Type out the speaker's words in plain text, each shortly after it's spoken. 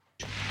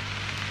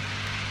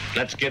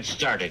Let's get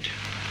started.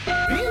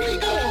 Here we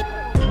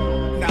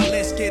go. Now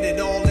let's get it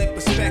all in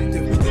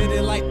perspective. We did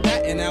it like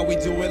that, and now we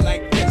do it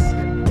like this.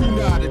 Do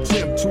not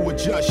attempt to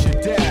adjust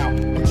your dial.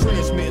 I'm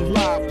transmitting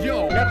live.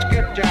 Yo, Let's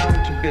get down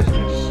to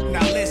business.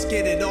 Now let's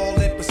get it all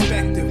in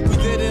perspective. We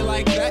did it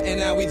like that, and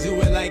now we do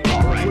it like this.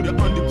 All right. for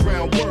the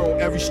underground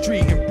world, every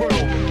street and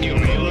borough. You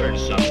may learn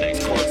something.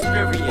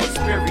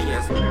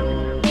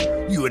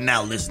 You are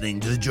now listening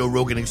to the Joe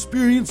Rogan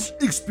Experience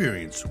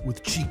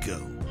with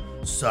Chico,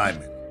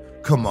 Simon,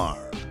 Kamar,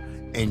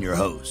 and your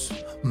host,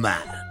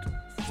 Matt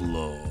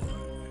Floyd.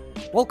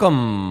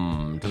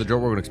 Welcome to the Joe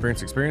Rogan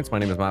Experience. My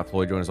name is Matt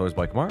Floyd, joined as always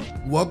by Kamar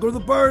Welcome to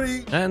the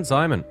party. and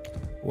Simon.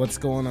 What's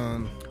going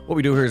on? What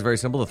we do here is very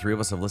simple. The three of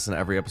us have listened to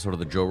every episode of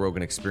the Joe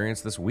Rogan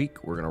Experience this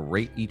week. We're going to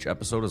rate each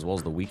episode as well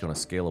as the week on a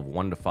scale of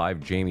 1 to 5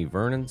 Jamie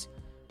Vernon's.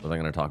 We're then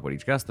going to talk about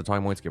each guest, the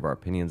talking points, give our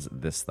opinions,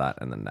 this, that,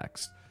 and the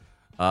next.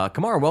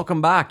 Kamar,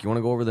 welcome back. You want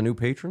to go over the new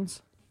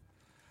patrons?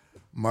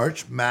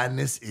 March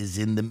Madness is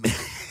in the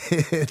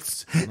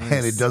midst,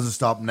 and it doesn't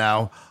stop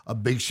now. A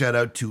big shout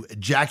out to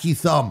Jackie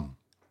Thumb.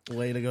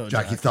 Way to go,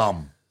 Jackie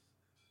Thumb.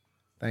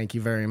 Thank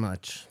you very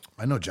much.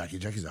 I know Jackie.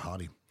 Jackie's a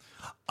hottie.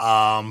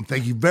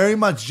 Thank you very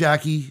much,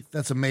 Jackie.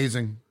 That's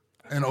amazing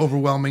and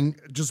overwhelming.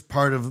 Just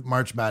part of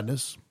March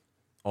Madness.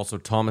 Also,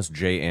 Thomas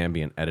J.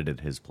 Ambient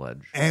edited his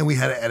pledge. And we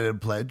had an edited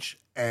pledge.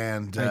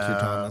 And Thank you,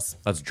 Thomas.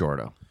 That's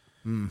Jordo.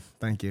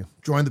 Thank you.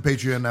 join the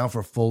Patreon now for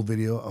a full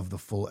video of the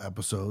full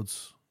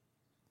episodes.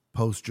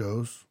 Post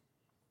Joe's.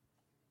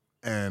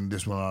 And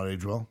this one not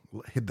age well.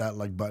 Hit that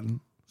like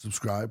button.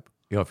 Subscribe.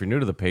 Yo, if you're new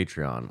to the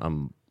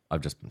Patreon,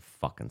 I've just been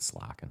fucking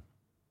slacking.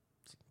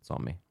 It's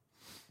on me.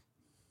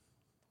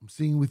 I'm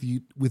seeing with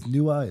you with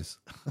new eyes.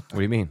 What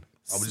do you mean?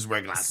 I was just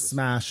wearing glasses.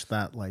 Smash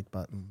that like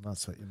button.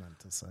 That's what you meant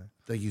to say.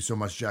 Thank you so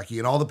much, Jackie.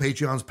 And all the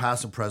Patreons,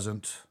 past and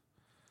present.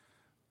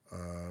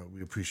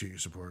 We appreciate your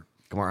support.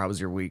 Kamar, how was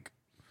your week?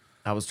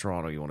 How was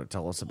Toronto? You want to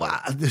tell us about it?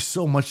 Wow, there's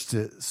so much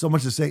to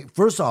say.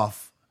 First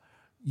off,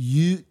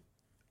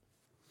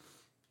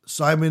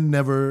 Simon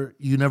never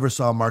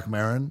saw Mark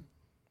Maron's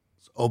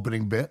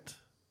opening bit.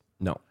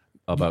 No.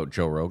 About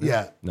Joe Rogan?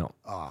 Yeah. No.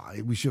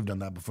 We should have done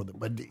that before.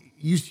 But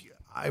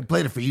I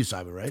played it for you,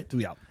 Simon, right?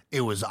 Yeah.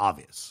 It was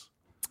obvious.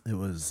 It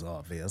was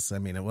obvious. I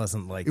mean, it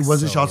wasn't like It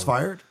wasn't so- shots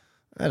fired.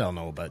 I don't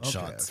know about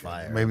shots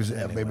fired. Maybe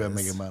I'm Anyways.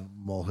 making a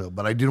molehill,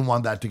 but I didn't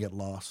want that to get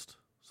lost.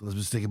 So let's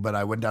just take it. But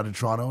I went down to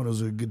Toronto and it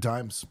was good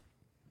times.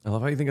 I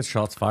love how you think it's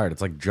shots fired.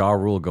 It's like Ja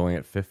Rule going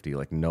at 50.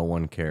 Like, no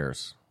one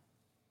cares.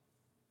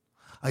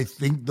 I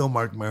think though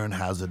Mark Maron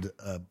has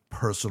a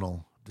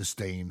personal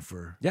disdain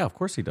for. Yeah, of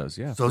course he does.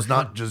 Yeah. So it's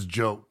not just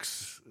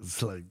jokes.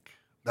 It's like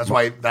that's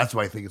why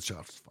I think it's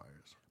shots fired.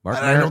 Mark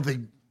And Maron, I don't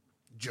think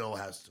Joe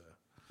has to.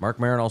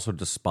 Mark Maron also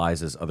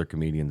despises other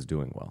comedians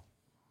doing well.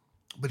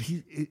 But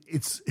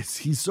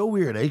he's so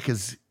weird, eh?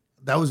 Because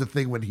that was the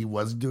thing when he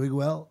wasn't doing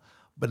well,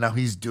 but now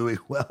he's doing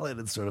well, and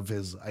it's sort of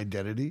his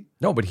identity.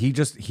 No, but he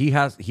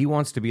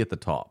wants to be at the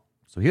top.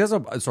 So I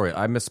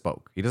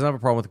misspoke. He doesn't have a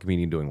problem with a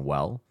comedian doing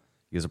well.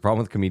 He has a problem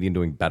with a comedian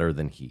doing better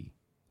than he.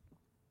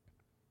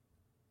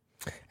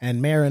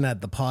 And Marin at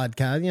the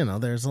podcast, you know,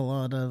 there's a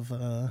lot of.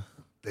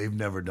 They've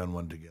never done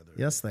one together.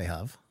 Yes, they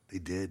have. They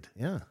did.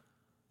 Yeah.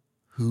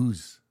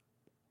 Whose?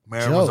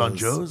 Maron was on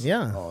Joe's, Joe's?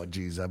 yeah. Oh,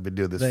 geez, I've been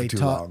doing this They for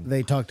too long.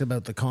 They talked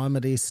about the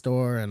Comedy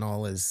Store and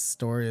all his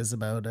stories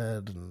about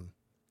it, and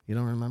you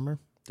don't remember?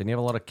 Didn't he have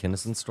a lot of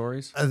Kinnison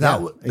stories?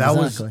 That was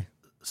exactly.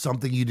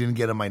 something you didn't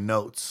get in my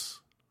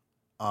notes.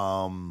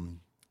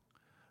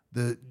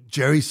 The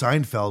Jerry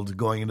Seinfeld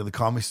going into the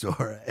Comedy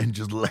Store and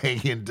just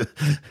laying into.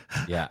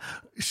 Yeah.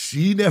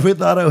 She never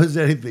thought I was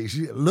anything.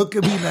 Look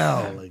at me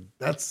now. Like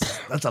that's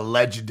a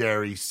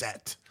legendary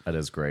set. That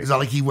is great. It's not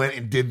like he went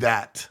and did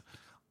that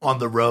on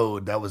the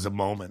road. That was a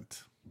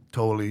moment.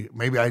 Totally.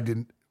 Maybe I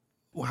didn't.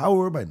 How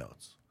were my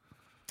notes?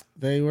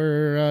 They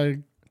were.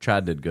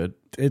 Chad did good.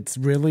 It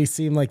really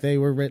seemed like they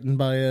were written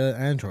by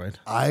Android.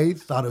 I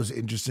thought it was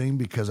interesting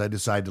because I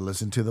decided to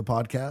listen to the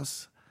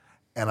podcast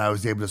and I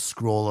was able to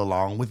scroll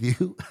along with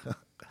you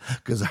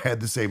because I had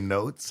the same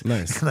notes.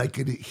 Nice. And I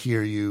could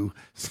hear you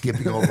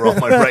skipping over all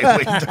my right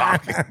wing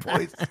talking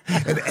points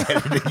and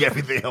editing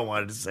everything I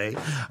wanted to say.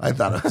 I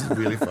thought it was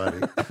really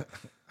funny.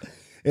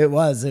 It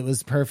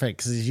was perfect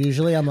because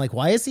usually I'm like,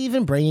 why is he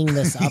even bringing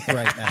this up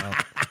right now?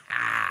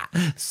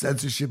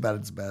 Censorship at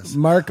its best.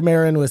 Mark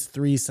Maron was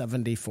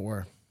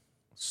 374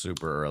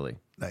 Super early.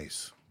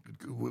 Nice.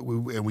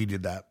 We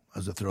did that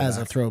as a throwback. as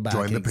a throwback.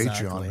 Join the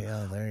exactly. Patreon.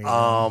 Yeah, there you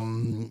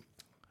go.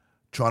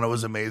 Toronto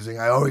was amazing.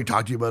 I already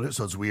talked to you about it,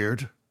 so it's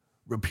weird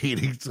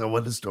repeating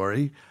someone the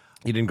story.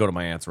 You didn't go to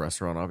my aunt's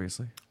restaurant,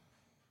 obviously.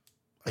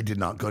 I did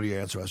not go to your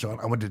aunt's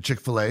restaurant. I went to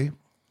Chick-fil-A.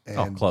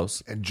 And,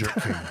 close. And Jerk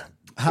King.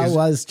 How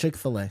was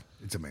Chick-fil-A?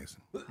 It's amazing.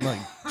 Like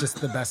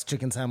just the best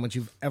chicken sandwich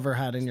you've ever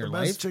had in your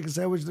life? Best chicken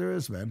sandwich there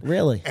is, man.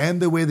 Really?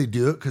 And the way they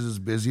do it, because it's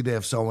busy, they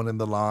have someone in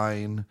the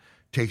line,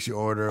 takes your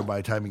order by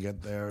the time you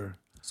get there.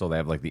 So they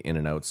have like the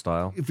In-N-Out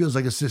style. It feels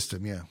like a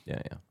system, yeah.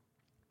 Yeah.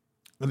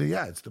 But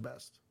yeah, it's the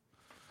best.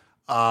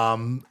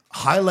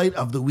 Highlight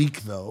of the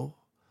week, though,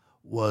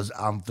 was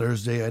on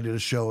Thursday. I did a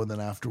show, and then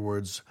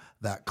afterwards,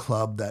 that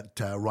club that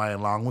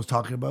Ryan Long was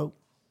talking about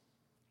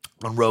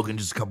on Rogan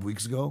just a couple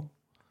weeks ago.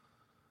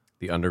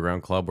 The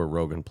underground club where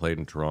Rogan played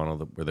in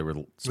Toronto, where they were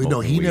smoking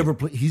No, he weed. never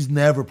played. He's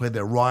never played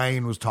there.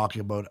 Ryan was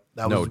talking about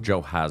that. No, was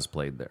Joe has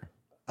played there.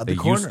 at They the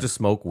corner. used to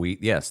smoke weed.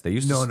 Yes, they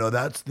used to. No,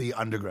 that's the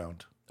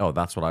underground. Oh,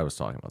 that's what I was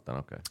talking about then.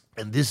 Okay.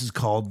 And this is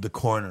called The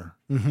Corner.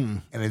 Mm-hmm.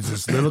 And it's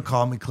this little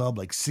comedy club,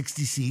 like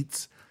 60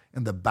 seats,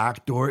 and the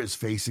back door is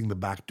facing the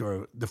back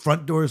door. The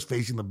front door is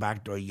facing the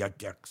back door, Yuck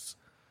Yucks.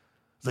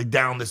 It's like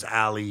down this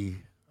alley.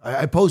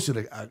 I posted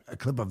a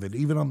clip of it,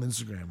 even on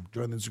Instagram.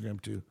 Join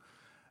Instagram too.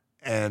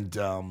 And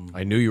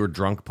I knew you were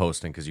drunk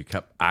posting because you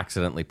kept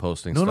accidentally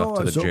posting no, stuff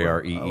to the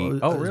sober. JREE.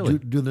 I Oh, was really?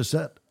 doing the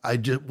set.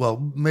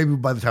 Maybe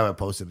by the time I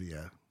posted it,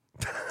 yeah.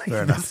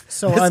 Fair enough.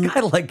 So This I'm guy,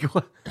 like,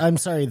 what? I'm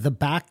sorry. The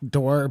back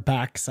door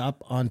backs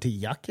up onto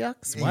Yuck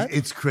Yucks. What?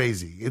 It's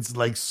crazy. It's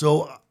like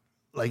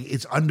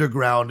it's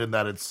underground in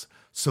that it's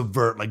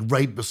subvert, like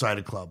right beside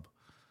a club,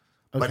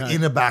 but Okay.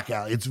 in a back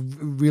alley. It's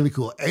really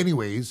cool.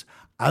 Anyways,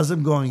 as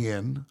I'm going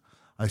in,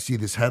 I see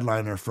this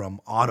headliner from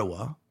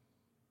Ottawa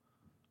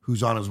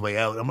who's on his way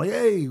out. I'm like,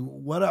 hey,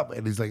 what up?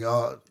 And he's like,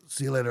 oh,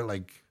 see you later.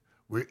 Like,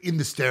 we're in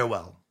the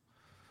stairwell,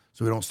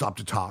 so we don't stop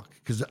to talk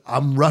because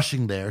I'm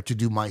rushing there to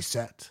do my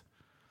set.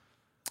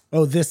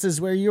 Oh, this is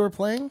where you were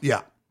playing?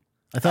 Yeah.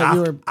 I thought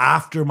you were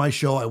After my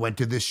show, I went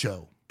to this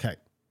show. okay.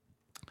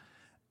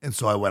 And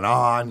so I went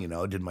on,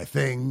 did my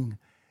thing.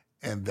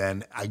 And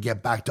then I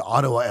get back to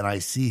Ottawa and I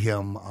see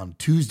him on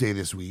Tuesday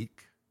this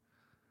week.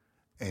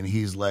 And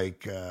he's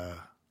like,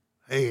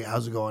 hey,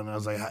 how's it going? And I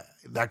was like,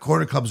 that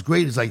corner club's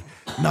great. It's like,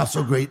 not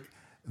so great.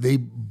 They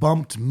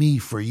bumped me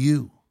for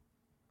you.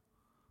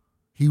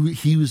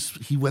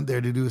 He went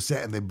there to do a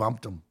set and they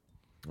bumped him.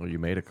 Well, you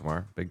made it,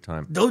 Kamar. Big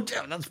time. Don't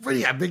tell. That's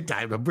pretty big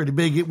time. I'm pretty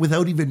big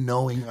without even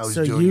knowing I was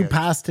So doing you it.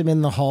 passed him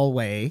in the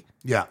hallway.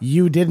 Yeah.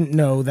 You didn't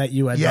know that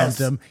you had Yes.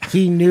 bumped him.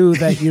 He knew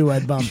that you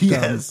had bumped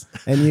Yes. him.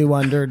 And you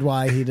wondered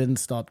why he didn't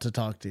stop to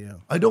talk to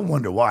you. I don't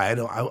wonder why.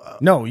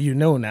 No, you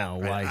know now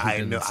why he I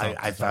didn't know. stop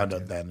I to found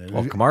talk out to you. then.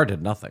 Well, Kamar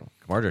did nothing.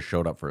 Kamar just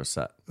showed up for a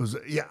set. It was,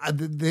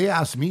 they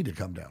asked me to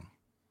come down.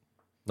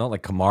 Not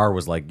like Kamar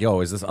was like, yo,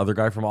 is this other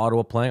guy from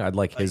Ottawa playing? I'd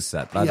like his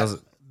set. That Yeah,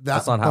 doesn't.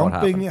 That's not how it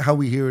bumping, happened. how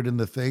we hear it in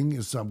the thing,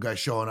 is some guy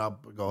showing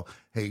up and go,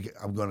 hey,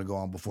 I'm going to go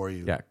on before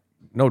you. Yeah.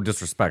 No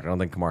disrespect. I don't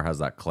think Kamar has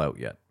that clout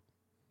yet.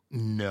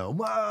 No.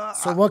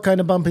 So what kind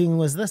of bumping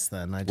was this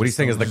then? What he's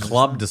saying is the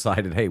club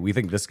decided, hey, we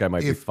think this guy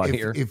might be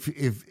funnier.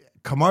 If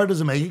Kamar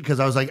doesn't make it, because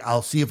I was like,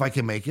 I'll see if I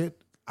can make it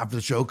after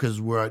the show,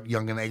 because we're at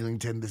Yonge and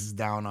Eglinton. This is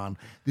down on,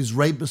 this is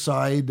right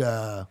beside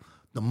the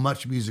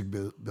Much Music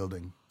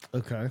building,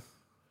 Okay.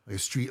 like a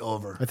street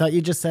over. I thought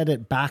you just said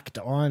it backed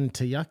on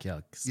to Yuck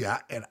Yucks. Yeah,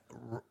 and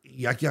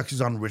Yuck Yucks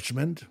is on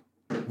Richmond,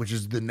 which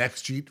is the next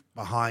street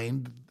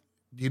behind.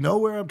 Do you know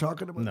where I'm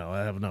talking about? No, I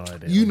have no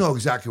idea. You know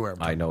exactly where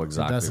I'm I talking know It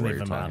exactly doesn't what you're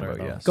even talking matter. about,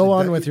 Though. yes. Go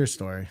on with your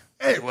story.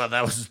 Hey, well,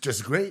 that was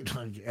just great.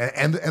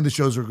 And the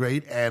shows were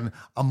great. And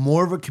I'm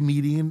more of a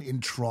comedian in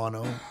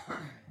Toronto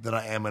than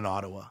I am in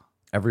Ottawa.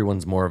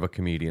 Everyone's more of a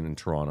comedian in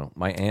Toronto.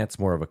 My aunt's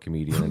more of a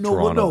comedian in No,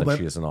 well, Toronto no, than but-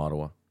 she is in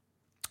Ottawa.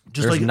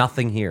 Just There's like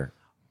nothing here.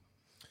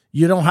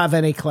 You don't have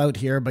any clout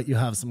here, but you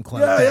have some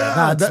clout there.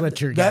 That's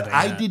what you're getting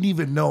I at. didn't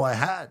even know I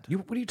had.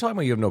 What are you talking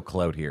about? You have no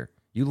clout here.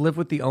 You live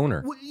with the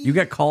owner. You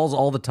get calls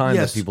all the time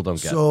that people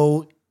don't get.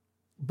 So,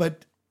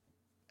 but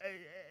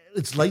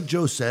it's like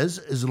Joe says,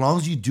 as long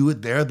as you do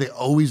it there, they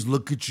always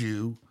look at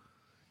you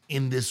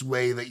in this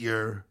way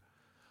that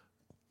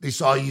they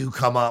saw you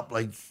come up.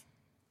 Like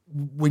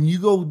when you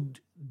go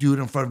do it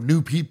in front of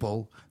new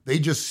people, they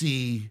just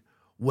see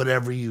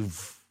whatever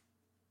you've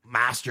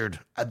mastered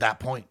at that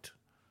point.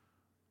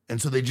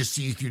 And so they just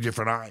see you through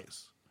different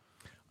eyes.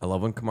 I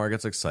love when Kamar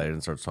gets excited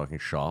and starts talking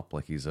shop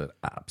like he's an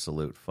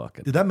absolute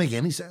fucking... Did that make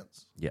any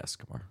sense? Yes,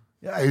 Kamar.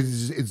 Yeah,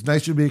 it's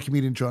nice to be a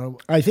comedian in Toronto.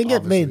 I think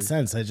it made obviously.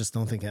 sense. I just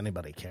don't think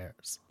anybody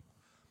cares.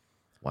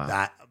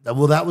 Wow.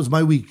 That was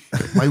my week.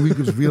 My week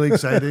was really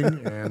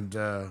exciting, and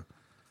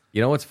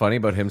You know what's funny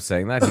about him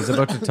saying that? He's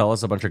about to tell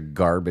us a bunch of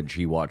garbage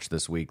he watched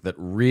this week that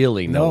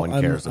really no one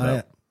cares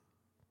about.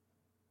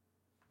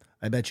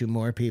 I bet you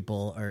more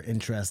people are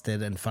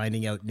interested in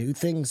finding out new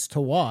things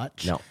to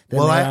watch No. than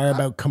Well, they I- are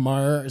about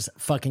Kamar's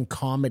fucking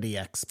comedy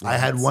exploits. I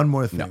had one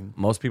more thing. No,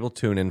 most people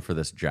tune in for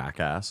this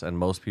jackass, and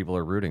most people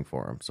are rooting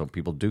for him. So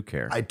people do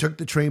care. I took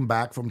the train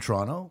back from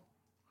Toronto,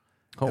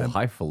 Oh,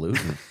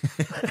 highfalutin.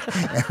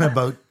 and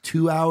about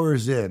 2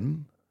 hours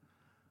in,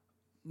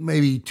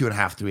 maybe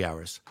 2.5, 3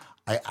 hours,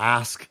 I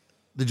ask,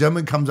 the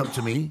gentleman comes up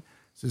to me,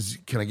 says,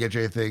 can I get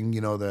you anything,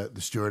 the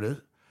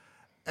stewardess?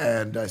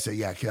 And I say,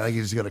 yeah, can I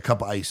just get a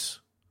cup of ice?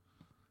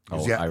 He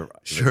goes, yeah,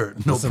 sure,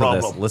 no listen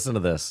problem. To this. Listen to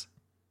this.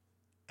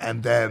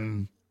 And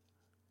then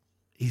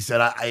he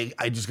said, I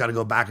just got to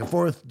go back and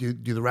forth, do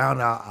the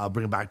round, I'll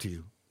bring it back to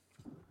you.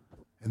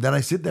 And then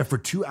I sit there for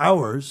 2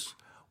 hours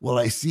while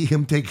I see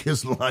him take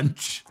his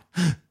lunch,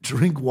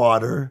 drink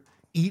water,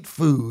 eat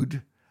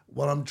food,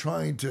 while I'm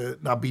trying to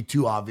not be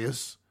too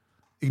obvious,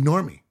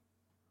 ignore me.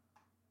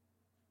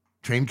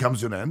 Train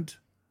comes to an end.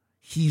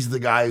 he's the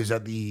guy who's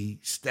at the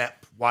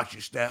step. Watch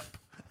your step.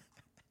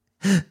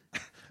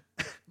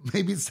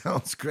 Maybe it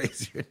sounds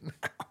crazier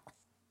now.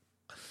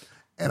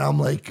 And I'm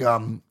like,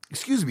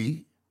 excuse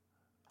me,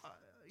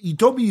 you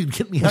told me you'd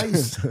get me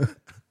ice. And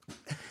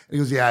he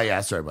goes,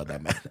 yeah, sorry about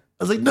that, man. I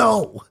was like,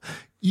 no,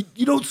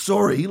 you don't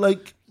sorry.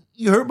 Like,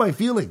 you hurt my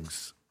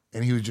feelings.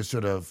 And he was just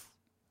sort of,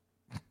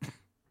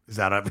 is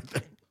that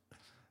everything?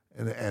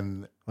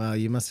 And Wow,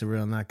 you must have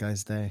ruined that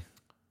guy's day.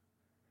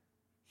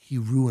 he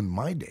ruined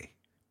my day.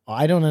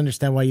 I don't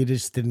understand why you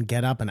just didn't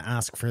get up and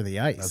ask for the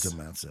ice. That's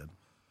what Matt said.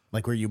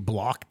 Like, were you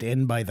blocked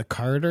in by the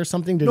cart or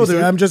something? Did No, you say,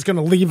 there- I'm just going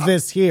to leave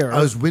this here? I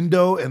was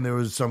window, and there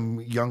was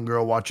some young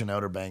girl watching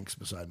Outer Banks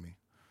beside me.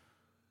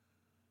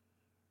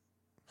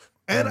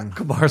 And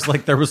Kamar's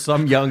like, there was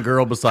some young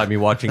girl beside me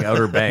watching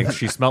Outer Banks.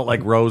 She smelled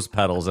like rose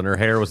petals, and her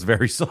hair was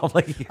very soft.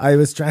 Like, I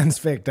was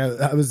transfixed.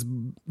 I was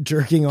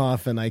jerking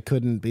off, and I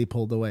couldn't be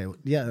pulled away.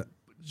 Yeah,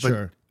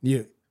 sure.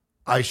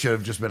 I should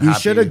have just been You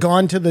happy. should have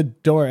gone to the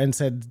door and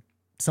said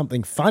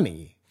something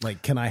funny,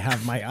 like, can I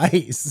have my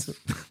ice?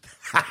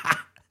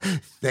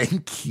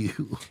 Thank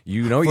you.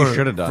 you know what you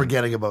should have done?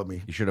 Forgetting about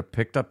me. You should have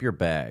picked up your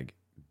bag,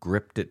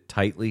 gripped it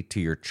tightly to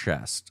your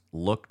chest,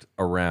 looked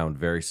around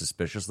very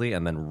suspiciously,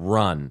 and then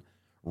run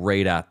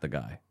right at the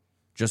guy.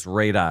 Just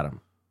right at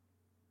him.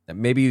 And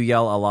maybe you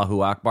yell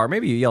Allahu Akbar.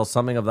 Maybe you yell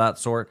something of that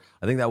sort.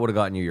 I think that would have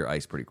gotten you your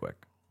ice pretty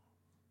quick.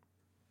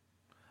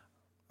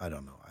 I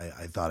don't know.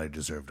 I thought I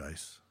deserved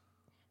ice.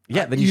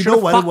 Yeah, then you, You should know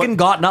have what? fucking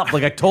gotten up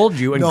like I told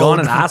you and No, gone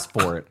and no. asked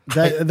for it.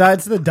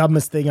 That's the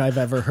dumbest thing I've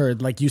ever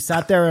heard. Like, you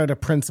sat there at a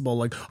principal,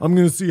 like, I'm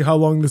going to see how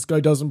long this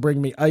guy doesn't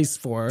bring me ice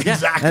for.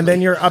 Exactly. And then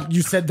you're up.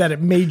 You said that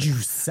it made you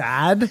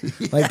sad.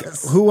 Like,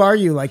 who are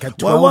you? Like a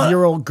Well, I want-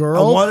 12-year-old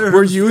girl? I wanted her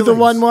Were you the feelings.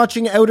 one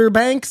watching Outer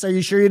Banks? Are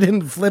you sure you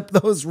didn't flip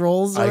those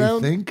roles I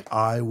around? think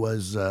I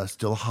was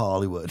still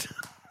Hollywood.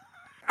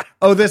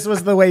 Oh, this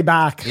was the way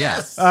back.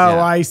 Yes. Oh,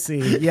 Yeah. I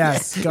see.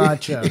 Yes,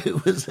 gotcha.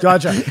 It was-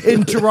 Gotcha.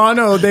 In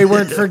Toronto, they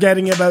weren't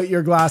forgetting about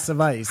your glass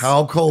of ice.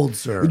 How cold,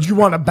 sir? Would you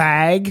want a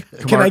bag?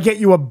 Can on. I get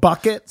you a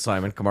bucket?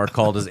 Simon Kamar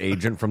called his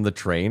agent from the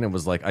train and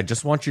was like, I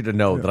just want you to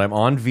know that I'm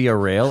on Via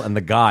Rail and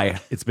the guy,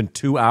 it's been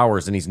 2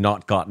 hours and he's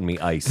not gotten me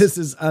ice. This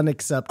is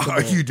unacceptable.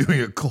 Are you doing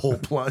a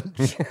cold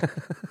plunge?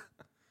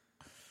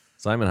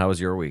 Simon, how was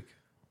your week?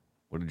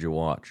 What did you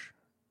watch?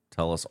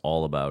 Tell us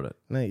all about it.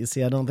 No, you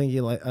see, I don't think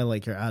I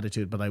like your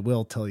attitude, but I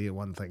will tell you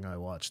one thing I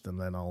watched, and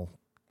then I'll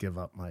give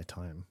up my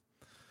time.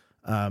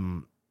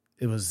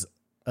 It was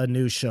a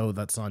new show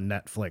that's on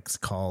Netflix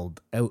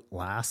called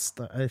Outlast,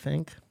 I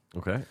think.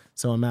 Okay.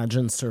 So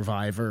imagine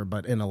Survivor,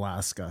 but in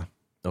Alaska.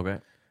 Okay.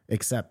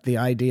 Except the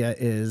idea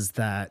is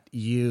that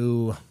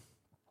you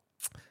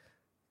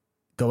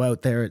go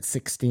out there at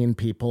 16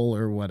 people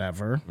or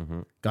whatever,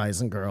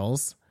 guys and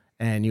girls,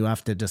 and you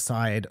have to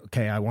decide,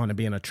 okay, I want to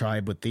be in a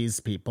tribe with these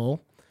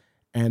people.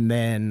 And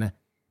then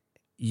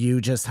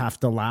you just have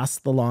to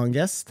last the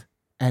longest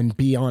and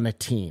be on a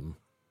team.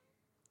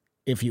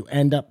 If you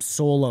end up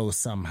solo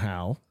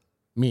somehow,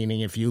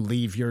 meaning if you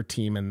leave your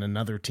team and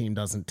another team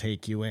doesn't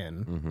take you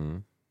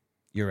in,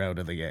 you're out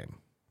of the game.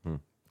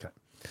 Okay.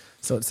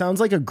 So it sounds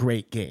like a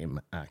great game,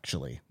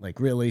 actually. Like,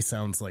 really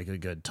sounds like a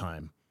good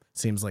time.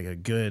 Seems like a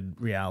good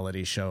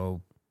reality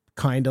show.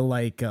 Kind of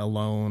like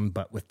Alone,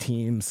 but with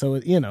teams. So,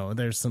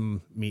 there's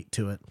some meat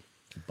to it.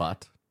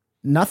 But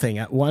Nothing.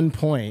 At one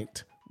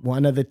point,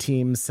 one of the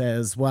teams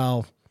says,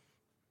 well,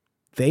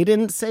 they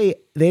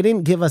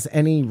didn't give us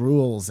any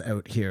rules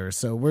out here.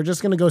 So we're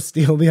just going to go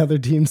steal the other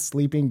team's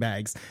sleeping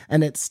bags.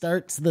 And it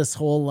starts this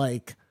whole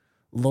like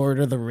Lord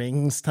of the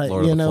Rings type,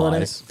 Lord of the what I mean?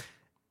 Flies.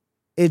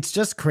 It's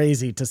just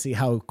crazy to see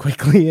how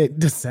quickly it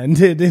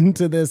descended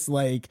into this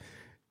like,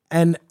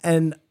 and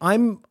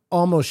I'm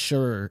almost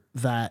sure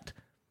that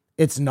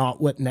it's not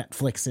what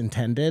Netflix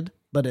intended,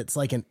 but it's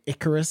like an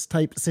Icarus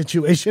type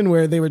situation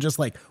where they were just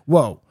like,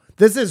 whoa,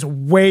 this is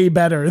way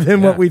better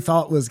than what we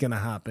thought was going to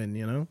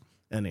happen,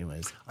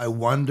 Anyways. I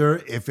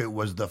wonder if it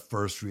was the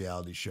first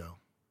reality show.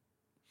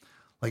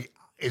 Like,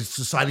 is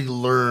society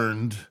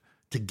learned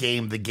to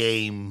game the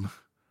game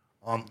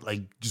on,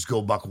 like, just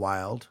go buck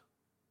wild?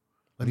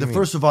 Like, the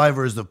first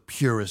Survivor is the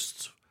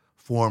purest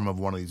form of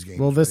one of these games.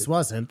 Well, this right?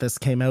 wasn't. This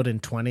came out in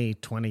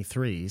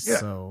 2023,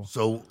 Yeah.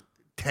 so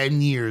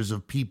 10 years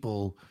of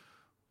people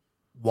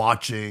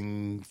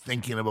watching,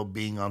 thinking about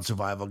being on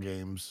survival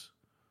games.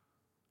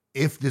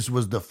 If this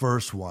was the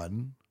first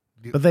one,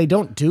 but they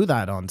don't do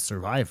that on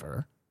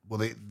Survivor.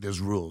 well, there's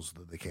rules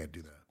that they can't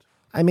do that.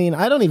 I mean,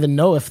 I don't even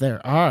know if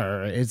there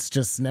are. It's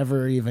just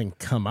never even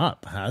come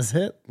up, has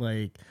it?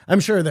 Like, I'm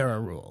sure there are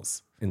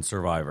rules, in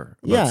Survivor.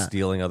 About Yeah.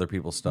 stealing other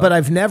people's stuff. but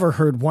I've never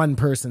heard one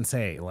person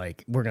say,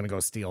 like, we're going to go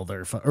steal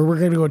their or we're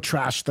going to go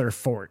trash their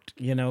fort.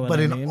 You know what But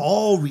I in mean?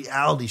 all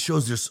reality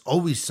shows, there's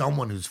always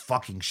someone who's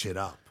fucking shit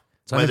up.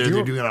 Simon, Whether do you-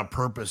 they're doing it on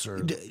purpose or...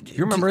 Do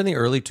you remember in the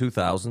early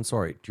 2000s?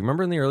 Sorry. Do you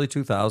remember in the early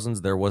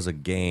 2000s there was a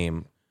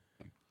game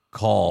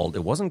called,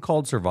 it wasn't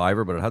called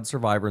Survivor, but it had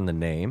Survivor in the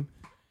name.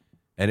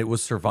 And it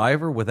was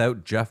Survivor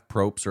without Jeff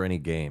Probst or any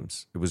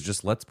games. It was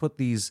just, let's put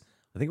these,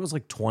 I think it was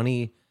like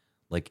 20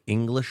 like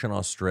English and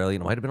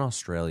Australian. It might have been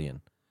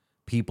Australian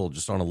people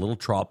just on a little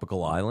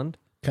tropical island.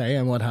 Okay,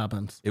 and what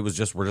happens? It was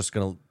just we're just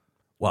gonna.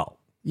 Well,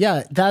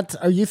 Yeah,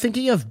 are you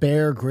thinking of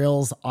Bear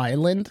Grylls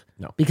Island?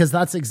 No. Because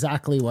that's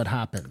exactly what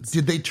happens.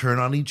 Did they turn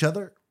on each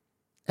other?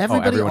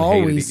 Everybody everyone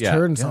hated always it. Yeah.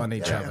 turns on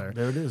each Yeah, other.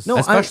 there it is. No,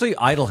 especially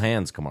idle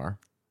hands, Kamar.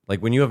 Like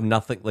when you have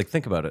nothing. Like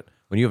think about it.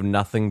 When you have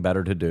nothing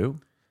better to do.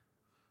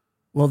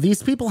 Well,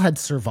 these people had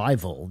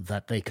survival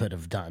that they could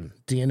have done.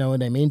 Do you know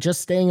what I mean?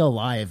 Just staying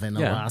alive in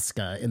Yeah.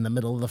 Alaska in the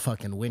middle of the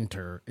fucking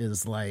winter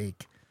is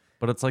like,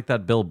 But it's like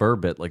that Bill Burr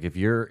bit. Like if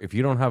you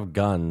don't have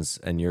guns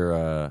and you're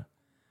a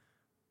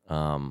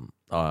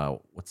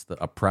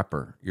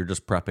prepper, you're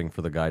just prepping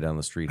for the guy down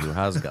the street who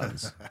has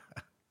guns.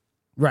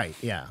 right,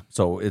 yeah.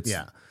 So it's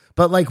Yeah.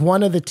 But like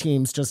one of the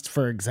teams, just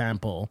for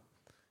example,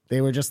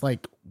 they were just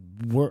like,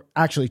 we're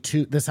actually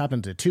this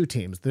happened to two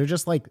teams. They're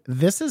just like,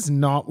 this is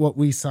not what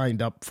we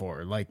signed up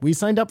for. Like we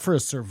signed up for a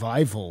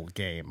survival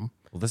game.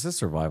 well, this is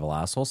survival,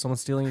 asshole.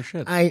 Someone's stealing your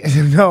shit.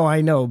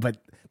 I know, but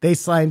they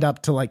signed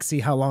up to like see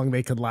how long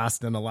they could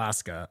last in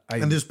Alaska.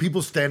 And there's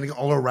people standing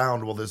all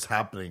around while this is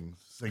happening.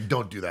 It's like,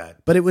 don't do that.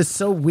 But it was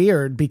so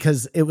weird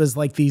because it was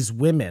like these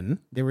women,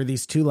 there were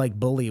these two like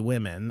bully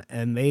women,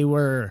 and they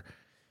were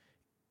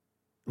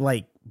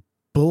like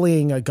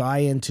bullying a guy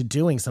into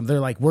doing something.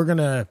 They're like, we're going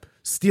to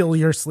steal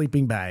your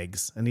sleeping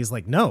bags. And he's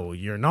like, no,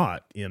 you're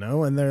not, you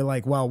know? And they're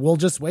like, well, we'll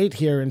just wait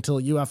here until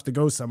you have to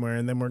go somewhere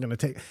and then we're going to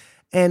take.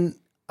 And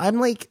I'm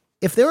like,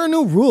 if there are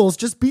no rules,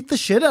 just beat the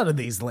shit out of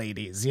these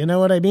ladies. You know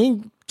what I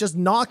mean? Just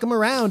knock them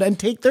around and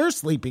take their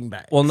sleeping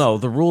bags. Well, no,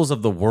 the rules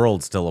of the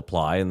world still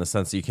apply in the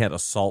sense that you can't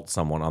assault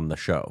someone on the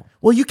show.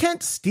 Well, you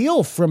can't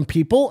steal from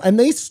people, and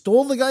they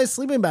stole the guy's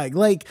sleeping bag.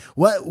 Like,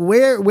 what?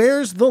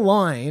 Where's the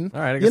line? All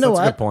right, I guess you know that's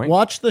a what? good point.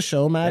 Watch the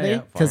show, Maddie,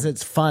 Yeah, because fine.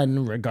 it's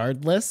fun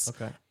regardless.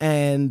 Okay.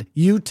 And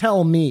you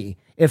tell me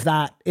if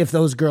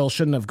those girls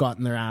shouldn't have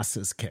gotten their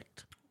asses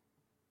kicked.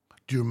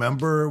 Do you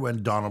remember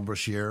when Donald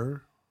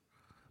Brashear,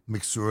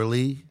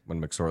 McSorley,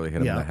 When McSorley hit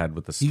him in Yeah. the head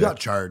with the he stick. got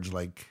charged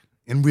like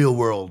in real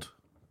world?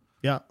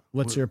 Yeah.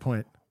 What's your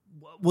point?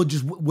 Well,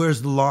 just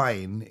where's the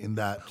line in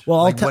that?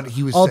 Well, like what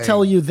he was I'll saying.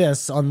 tell you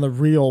this on the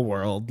real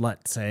world.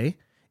 Let's say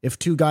if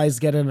two guys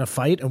get in a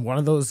fight and one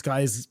of those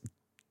guys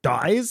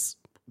dies,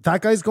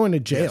 that guy's going to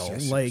jail.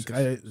 yes,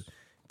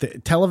 The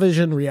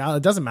television reality,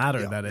 it doesn't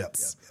matter that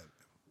it's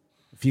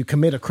if you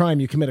commit a crime,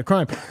 you commit a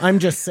crime. I'm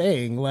just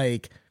saying,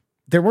 like,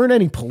 there weren't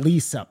any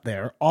police up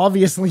there.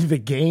 Obviously, the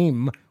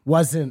game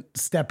wasn't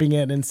stepping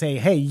in and saying,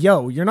 hey,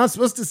 yo, you're not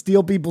supposed to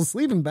steal people's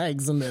sleeping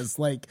bags in this.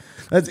 Like,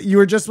 you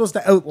were just supposed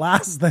to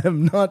outlast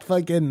them, not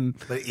fucking.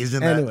 But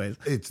isn't Anyways.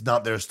 that it's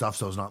not their stuff,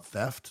 so it's not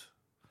theft?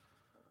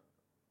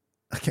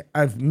 Okay,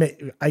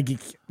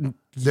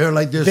 They're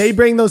like this. they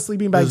bring those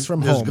sleeping bags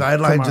from there's home.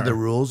 guidelines Kamar. to the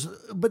rules,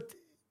 but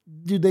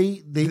do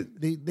they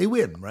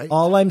win, right?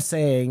 All I'm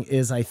saying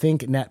is I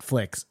think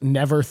Netflix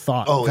never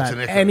thought Oh, it's that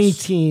an Icarus. any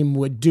team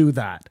would do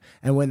that.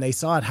 And when they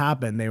saw it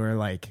happen, they were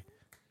like,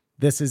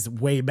 this is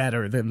way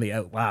better than the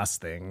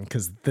Outlast thing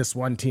because this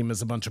one team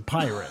is a bunch of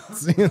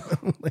pirates. You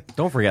know? Like,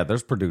 Don't forget,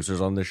 there's producers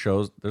on this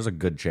show. There's a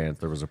good chance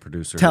there was a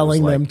producer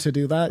telling who was them like, to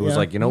do that. Who was Yeah,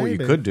 like, you know what you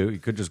maybe. could do? You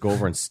could just go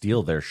over and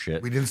steal their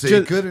shit. We didn't say you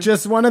Just, couldn't.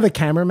 just one of the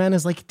cameramen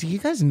is like, do you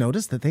guys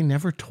notice that they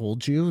never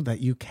told you that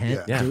you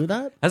can't Yeah. do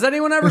that? Has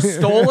anyone ever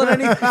stolen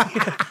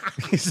anything?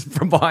 He's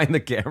from behind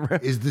the camera.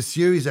 Is the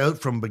series out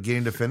from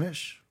beginning to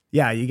finish?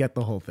 Yeah, you get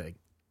the whole thing.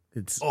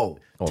 It's Oh,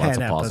 Oh, that's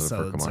 10 a positive for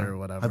episodes Kamar. or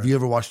whatever. have you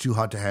ever watched Too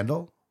Hot to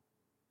Handle?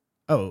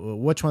 Oh,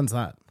 which one's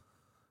that?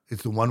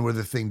 It's the one where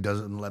the thing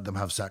doesn't let them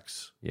have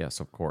sex. Yes,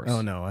 of course.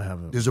 Oh, no, I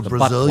haven't. There's a The butt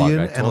plug, Brazilian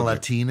I and a told you.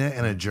 Latina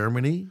and a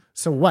Germany.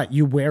 So what?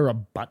 You wear a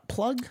butt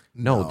plug?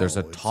 No, there's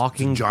a it's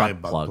talking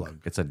giant butt butt plug.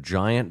 plug. It's a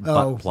giant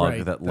Oh, butt plug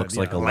right. that looks That-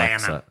 like yeah.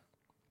 Alexa.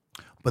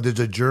 But there's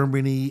a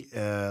Germany,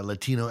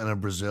 Latino, and a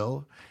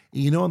Brazil.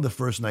 You know, on the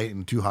first night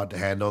in Too Hot to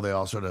Handle, they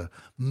all sort of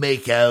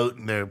make out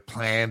and they're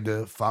planned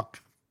to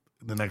fuck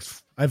the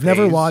next. I've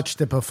never days.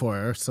 watched it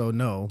before, so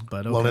no.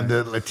 But okay. Well, in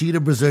the Latina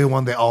Brazilian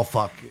one, they all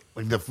fuck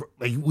like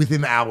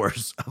within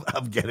hours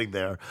of getting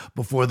there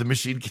before the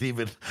machine can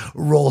even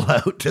roll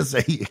out to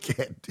say you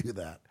can't do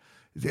that.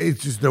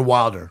 It's just they're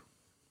wilder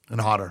and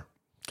hotter.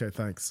 Okay,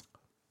 thanks.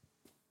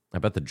 I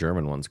bet the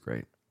German one's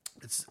great.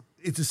 It's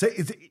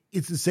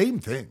the same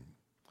thing.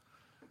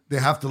 They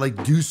have to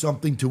like do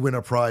something to win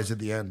a prize at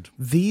the end.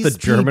 These The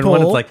German people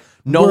one, it's like,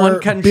 no were one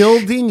can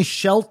building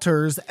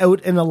shelters out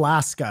in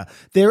Alaska.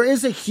 There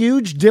is a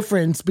huge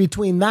difference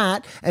between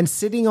that and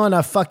sitting on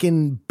a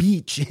fucking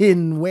beach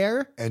in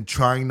where? And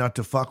trying not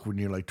to fuck when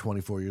you're like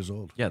 24 years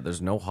old. Yeah,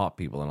 there's no hot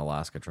people in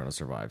Alaska trying to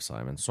survive,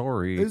 Simon.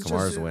 Sorry, It's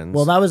Kamar's just- wins.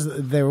 Well,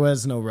 there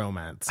was no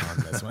romance on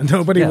this one.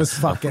 Nobody Yeah, was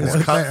fucking. It's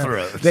out there.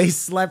 cutthroat. They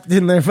slept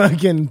in their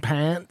fucking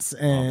pants,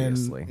 and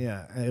Obviously.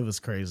 yeah, it was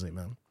crazy,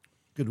 man.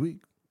 Good week.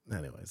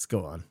 Anyways,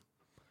 go on.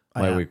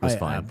 My week was I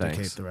fine, abdicate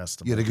thanks. The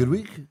rest of You had a good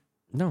week?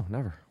 no,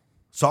 never.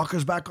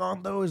 Soccer's back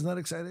on though. Isn't that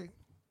exciting?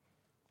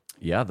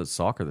 Yeah, the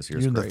soccer this year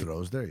is You're in the great.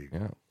 throws. There you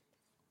go.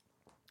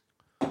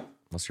 Yeah.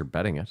 Unless you're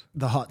betting it.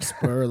 The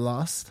Hotspur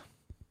lost.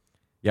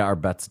 Yeah, our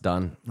bet's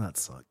done. That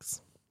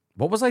sucks.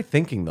 What was I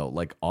thinking though?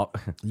 Like,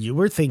 You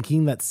were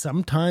thinking that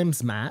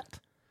sometimes, Matt,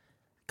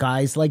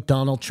 guys like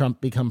Donald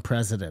Trump become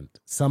president.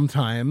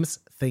 Sometimes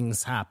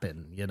things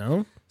happen, you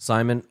know?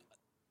 Simon,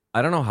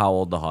 I don't know how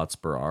old the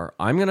Hotspur are.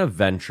 I'm going to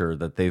venture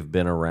that they've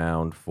been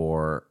around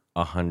for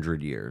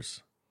 100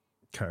 years.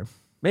 Okay.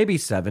 Maybe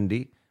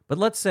 70, but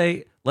let's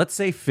say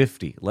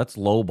 50. Let's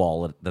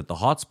lowball it that the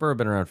Hotspur have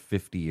been around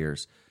 50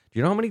 years. Do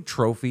you know how many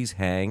trophies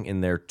hang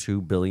in their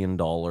 $2 billion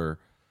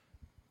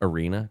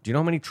arena? Do you know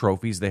how many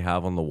trophies they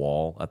have on the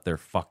wall at their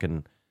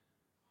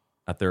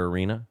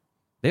arena?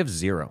 They have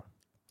 0.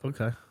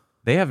 Okay.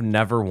 They have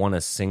never won a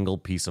single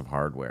piece of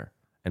hardware.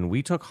 And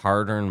we took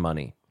hard-earned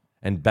money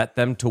and bet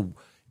them to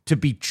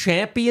be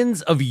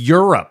champions of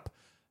Europe.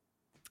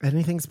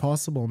 Anything's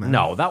possible, man.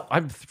 No,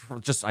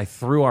 I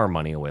threw our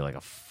money away like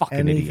a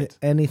fucking idiot.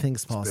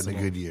 Anything's It's possible. been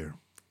a good year.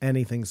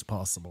 Anything's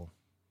possible.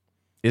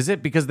 Is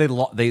it because they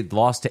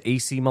lost to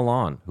AC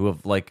Milan, who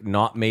have like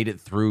not made it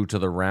through to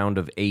the round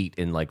of 8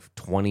 in like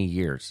 20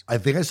 years? I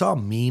think I saw a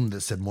meme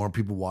that said more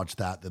people watch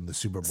that than the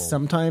Super Bowl.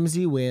 Sometimes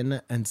you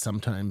win and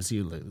sometimes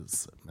you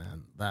lose,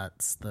 man.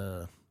 That's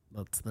the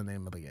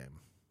name of the game.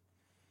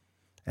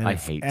 And I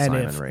hate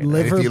Simon right now.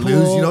 And if you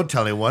lose, you don't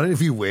tell anyone.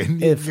 If you win,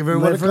 you If give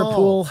everyone a Liverpool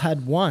call.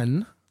 had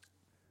won,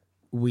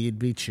 we'd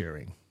be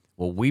cheering.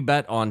 Well, we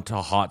bet on to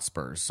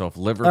Hotspurs, so if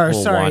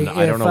Liverpool won,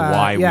 I don't know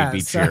why we'd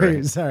be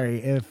cheering. Sorry,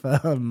 if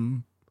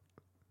the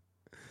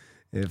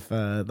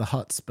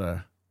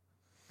Hotspur.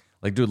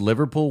 Like, dude,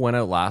 Liverpool went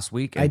out last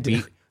week and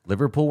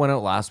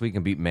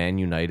beat Man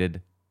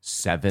United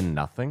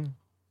 7-0.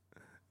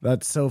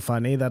 That's so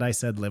funny that I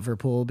said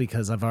Liverpool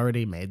because I've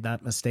already made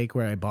that mistake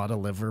where I bought a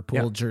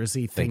Liverpool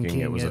jersey thinking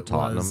it was a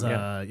Tottenham.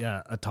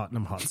 A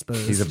Tottenham Hotspur.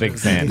 He's a big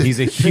fan. He's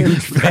a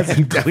huge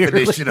fan.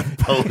 Definition of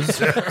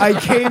poser. I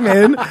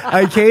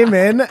came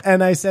in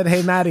and I said,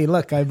 "Hey, Maddie,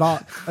 look, I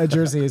bought a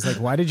jersey." He's like,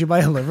 "Why did you buy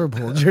a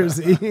Liverpool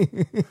jersey?"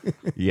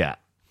 Yeah.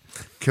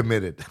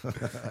 Committed.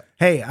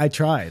 Hey, I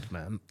tried,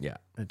 man. Yeah.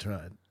 I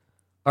tried.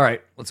 All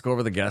right, let's go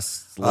over the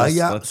guests list.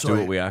 Let's do sorry.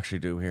 what we actually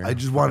do here. I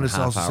just wanted to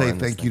Half also hour say in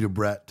this thank thing. you to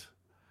Brett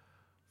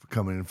for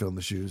coming and filling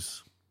the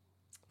shoes.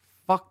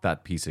 Fuck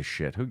that piece of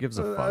shit. Who gives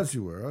a fuck? As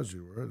you were. That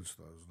was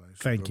nice.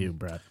 Thank you,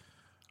 Brett.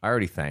 I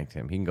already thanked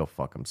him. He can go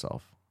fuck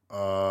himself.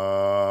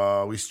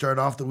 We start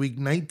off the week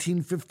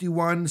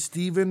 1951.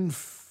 Stephen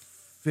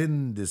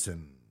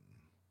Findison.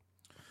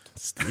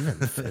 Stephen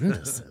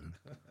Findison.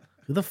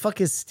 Who the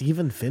fuck is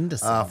Stephen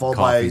Findison? Followed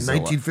by Coffeezilla.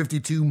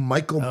 1952.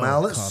 Michael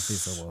Malice.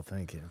 Coffeezilla,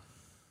 thank you.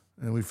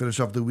 And we finish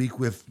off the week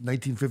with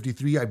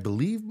 1953. I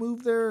believe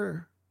moved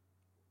there.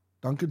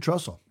 Duncan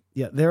Trussell.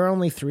 Yeah, there are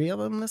only 3 of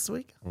them this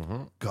week.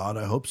 God,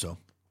 I hope so.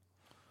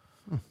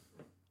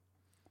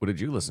 What did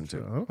you listen to?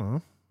 I don't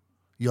know.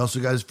 You also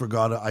guys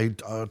forgot. I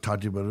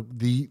talked to you about it.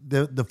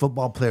 The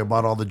football player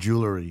bought all the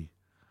jewelry.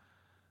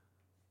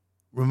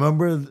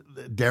 Remember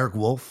Derek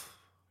Wolf?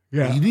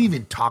 Yeah. You didn't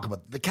even talk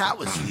about the cat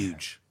was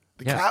huge.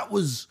 The Yeah. cat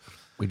was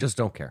We just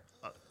don't care.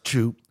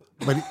 true.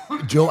 But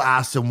Joe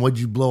asked him, "What'd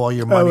you blow all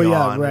your money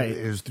yeah, on?" right.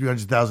 It was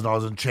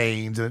 $300,000 in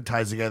chains, and it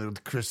ties together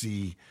with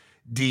Chrissy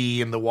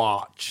D and the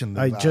watch. And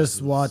the I glasses.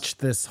 just watched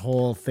this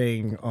whole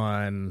thing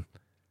on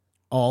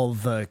all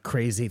the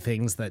crazy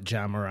things that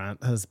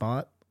Jamarant has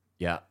bought.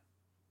 Yeah.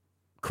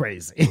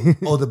 Crazy.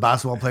 Oh, the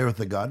basketball player with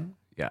the gun.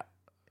 Yeah.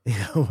 You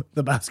know,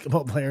 the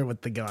basketball player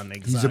with the gun.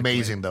 Exactly. He's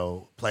amazing,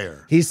 though.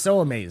 Player. He's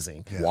so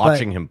amazing.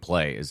 Watching him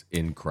play is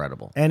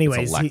incredible. But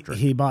anyways, It's electric.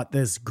 he bought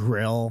this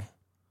grill,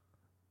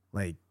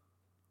 like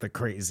the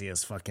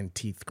craziest fucking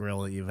teeth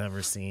grill that you've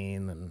ever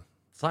seen. And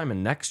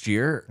Simon, next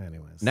year,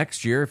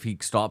 if he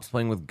stops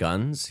playing with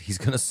guns, he's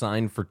going to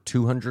sign for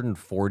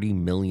 $240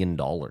 million.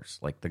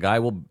 Like the guy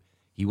will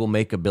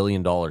make $1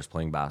 billion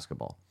playing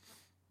basketball.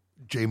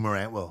 Jay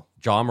Morant will.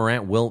 John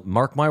Morant will,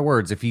 mark my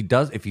words, if he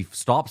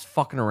stops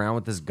fucking around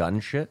with this gun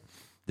shit,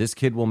 this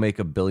kid will make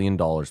 $1 billion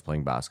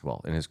playing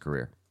basketball in his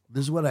career.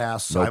 This is what I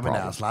asked No Simon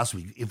problem. asked last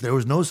week. If there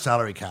was no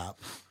salary cap,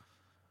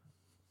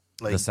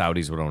 like The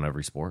Saudis would own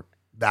every sport.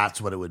 that's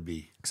what it would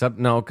be. Except,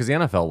 no, because the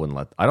NFL wouldn't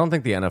let, I don't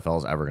think the NFL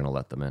is ever going to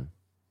let them in.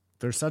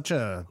 they're such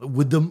a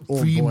Would the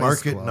Old free boys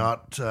market club.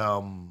 not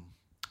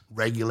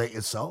regulate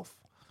itself?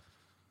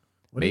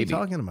 What are you Maybe.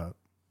 talking about?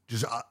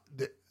 Just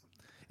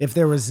If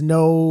there was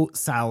no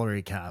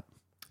salary cap,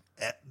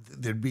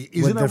 there'd be. would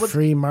Isn't the that what?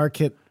 free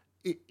market?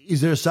 Is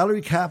there a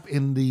salary cap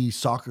in the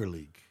soccer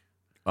league?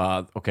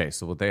 Okay,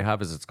 so what they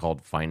have is it's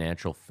called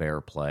financial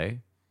fair play,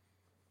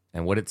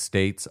 and what it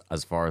states,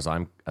 as far as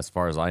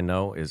I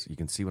know, is you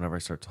can see whenever I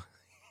start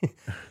talking.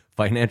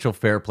 Financial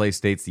fair play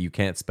states that you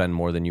can't spend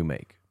more than you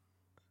make.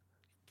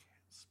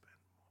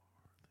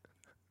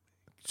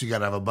 So you got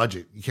to have a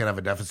budget. You can't have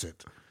a deficit.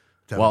 to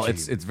have Well, a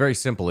team. it's very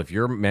simple. If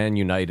you're Man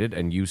United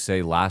and you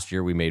say last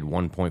year we made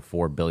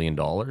 $1.4 billion,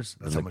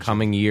 then the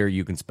coming year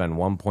you can spend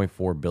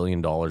 $1.4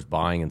 billion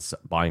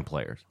buying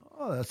players.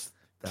 Oh, that's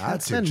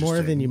Spend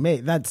more than you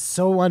make. That's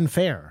so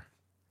unfair.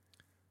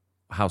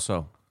 How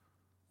so?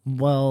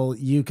 Well,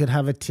 you could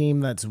have a team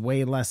that's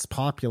way less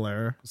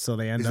popular, so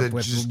they end Is up it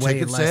with just way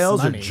ticket less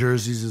sales money. or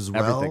jerseys as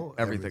well?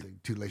 Everything.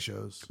 Two-lay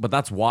shows. But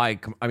that's why.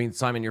 I mean,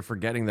 Simon, you're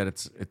forgetting that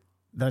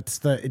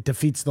It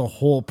defeats the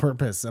whole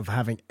purpose of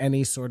having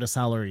any sort of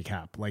salary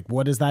cap. Like,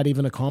 what does that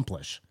even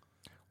accomplish?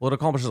 Well, it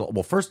accomplishes.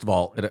 Well, first of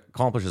all, it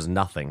accomplishes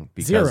nothing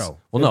because Zero.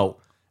 Well, no,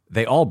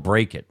 they all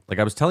break it. Like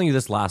I was telling you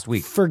this last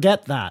week.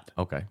 Forget that.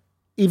 Okay.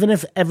 Even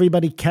if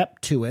everybody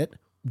kept to it,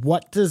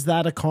 what does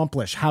that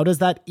accomplish? How does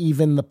that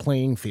even the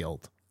playing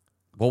field?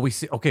 Well, we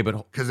see. Okay,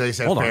 but Because they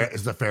said hold on.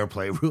 it's the fair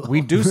play rule.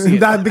 We do see it.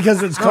 Not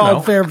because it's called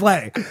no. fair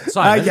play.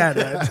 Simon. I get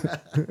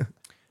it.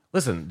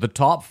 Listen, the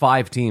top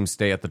 5 teams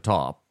stay at the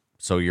top,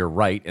 so you're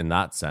right in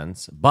that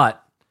sense.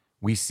 But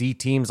we see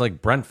teams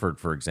like Brentford,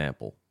 for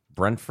example.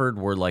 Brentford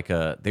were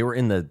they were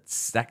in the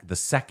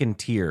second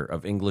tier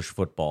of English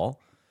football,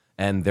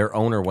 and their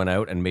owner went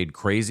out and made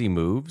crazy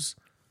moves.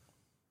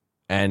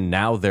 And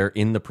now they're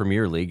in the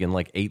Premier League in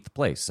like 8th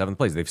place, 7th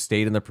place. They've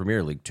stayed in the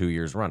Premier League 2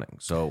 years running.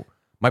 So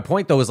my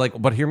point though is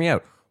but hear me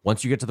out.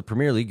 Once you get to the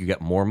Premier League, you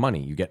get more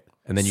money. You get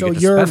to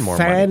your spend more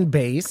fan money.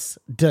 base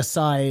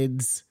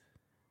decides.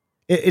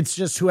 It's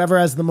just whoever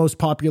has the most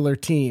popular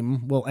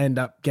team will end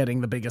up getting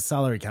the biggest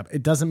salary cap.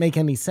 It doesn't make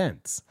any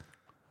sense.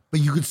 But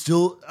you could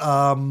still,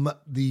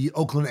 the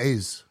Oakland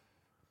A's.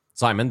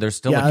 Simon, there's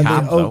still Yeah, a the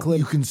cap though. Oakland-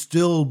 You can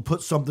still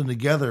put something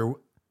together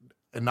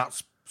and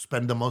not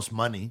spend the most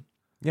money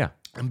Yeah,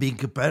 and being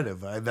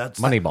competitive. That's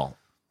Moneyball.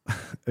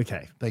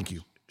 Okay. Thank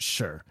you.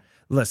 Sure.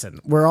 Listen,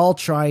 we're all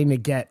trying to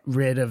get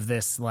rid of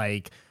this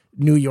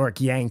New York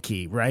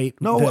Yankee, right?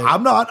 No,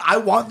 I'm not. I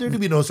want there to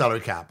be no salary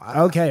cap.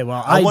 Okay,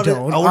 well, I want it-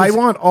 don't. I wanna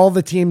want all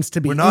the teams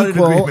to be We're not in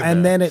equal, agreement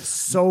and there. then it's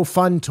so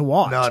fun to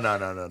watch.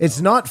 No. It's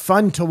not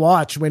fun to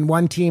watch when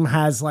one team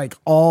has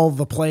all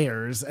the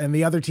players and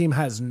the other team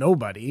has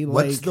nobody.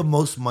 What's the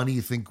most money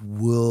you think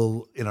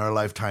in our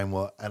lifetime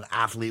an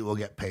athlete will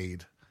get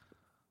paid?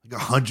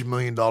 Like $100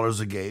 million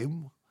a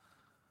game?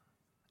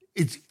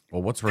 It's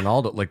Well, what's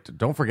Ronaldo?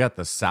 Don't forget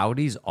the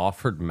Saudis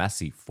offered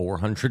Messi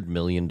 $400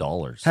 million.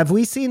 Have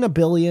we seen $1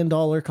 billion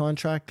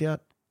contract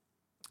yet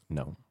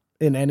No.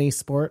 in any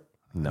sport?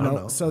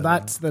 No. So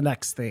that's the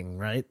next thing,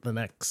 right? The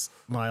next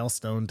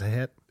milestone to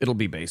hit. It'll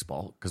be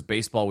baseball because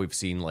baseball we've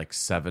seen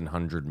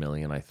 $700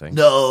 million, I think.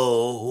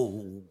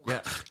 no.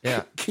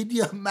 Yeah. Can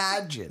you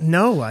imagine?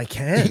 No, I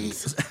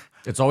can't.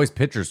 It's always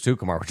pitchers too,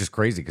 Kamar, which is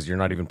crazy because you're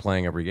not even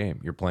playing every game.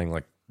 You're playing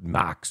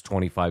max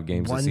 25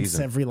 games a Once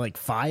season. every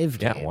 5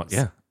 games.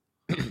 Yeah.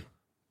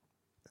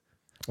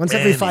 Once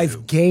every Anywho.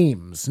 5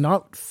 games,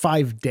 not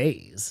 5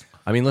 days.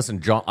 I mean, listen,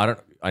 John.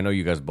 I know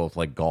you guys both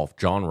like golf.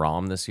 John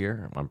Rahm this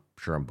year. I'm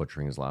sure I'm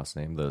butchering his last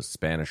name. The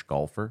Spanish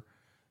golfer.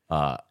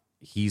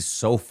 He's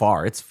so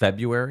far. It's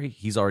February.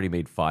 He's already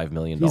made $5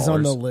 million. He's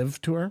on the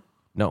Live Tour.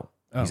 No,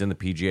 he's in the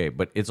PGA.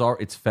 But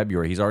it's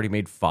February. He's already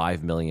made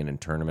 $5 million in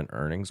tournament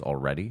earnings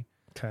already.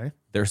 Okay.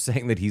 They're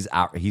saying that he's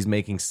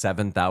making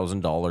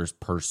 $7,000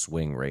 per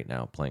swing right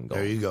now playing golf.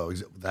 There you go.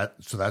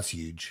 So that's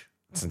huge.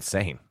 It's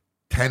insane.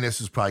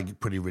 Tennis is probably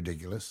pretty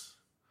ridiculous.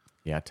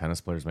 Yeah, tennis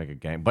players make a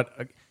game,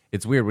 but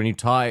it's weird when you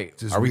tie.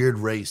 It's this weird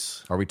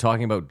race. Are we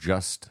talking about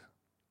just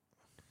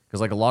because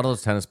a lot of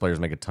those tennis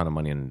players make a ton of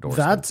money in endorsements?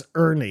 That's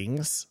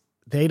earnings.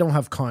 They don't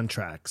have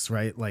contracts,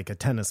 right? Like a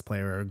tennis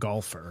player or a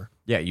golfer.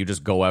 Yeah, you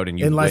just go out and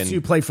you Unless win.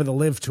 you play for the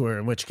Live Tour,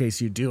 in which case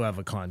you do have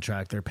a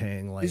contract. They're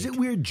paying Is it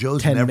weird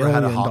Joe's $10 never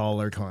had a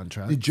million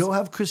contract. Did Joe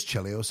have Chris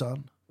Chelios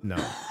on? No.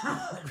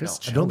 Chris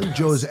I don't think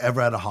Joe has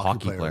ever had a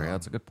hockey, hockey player. on.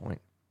 That's a good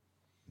point.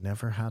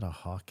 never had a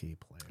hockey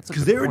player.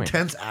 Because they're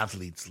intense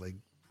athletes.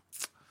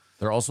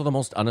 They're also the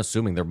most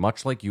unassuming. They're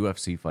much like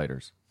UFC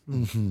fighters.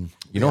 Mm-hmm.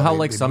 You know how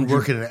they some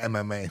working in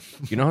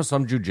MMA. you know how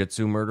some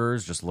jujitsu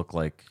murderers just look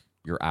like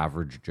your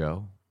average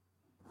Joe.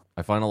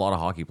 I find a lot of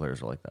hockey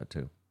players are like that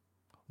too.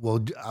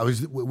 Well,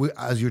 as you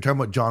were talking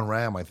about John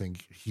Ram, I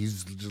think he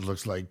just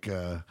looks like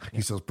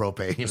he sells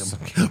propane,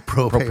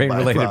 Propane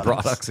related byproducts.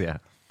 products. Yeah.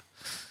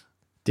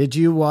 Did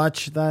you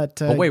watch that?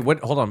 But wait,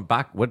 hold on.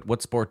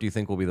 What sport do you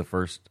think will be the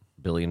first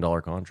 $1 billion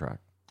contract?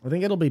 I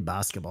think it'll be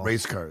basketball.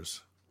 Race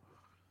cars.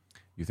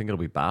 You think it'll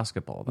be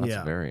basketball? That's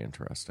Yeah. very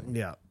interesting.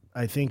 Yeah.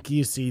 I think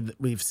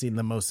we've seen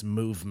the most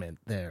movement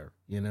there.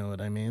 You know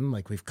what I mean?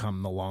 We've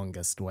come the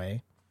longest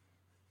way.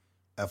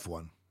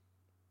 F1.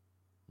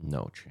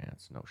 No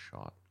chance. No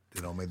shot. They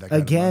don't make that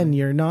kind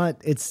Again, of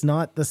it's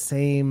not the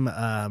same.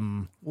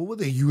 what would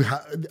they?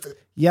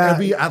 Yeah.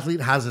 Every athlete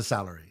has a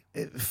salary.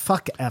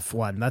 Fuck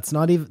F1. That's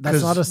not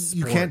a sport.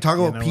 You can't talk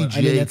about you know? PGA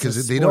I mean, it's a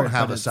because they sport, don't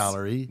have but a it's-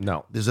 salary.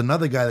 No. There's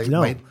another guy that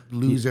No. might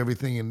lose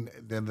everything, and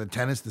then the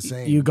tennis the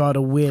same. You got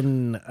to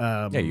win.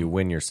 Yeah, you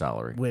win your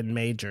salary. Win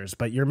majors,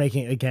 but you're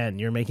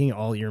making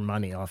all your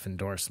money off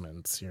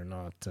endorsements. You're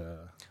not.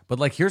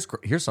 But here's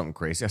something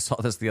crazy. I saw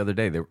this the other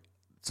day.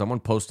 Someone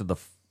posted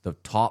the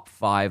top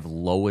 5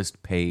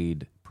 lowest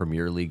paid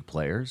Premier League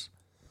players.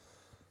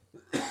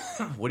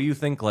 What do you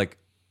think? What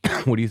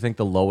do you think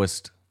the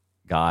lowest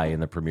guy in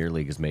the Premier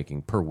League is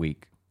making per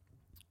week?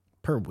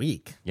 per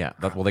week. Yeah,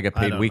 well, they get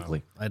I paid don't weekly.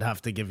 know. I'd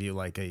have to give you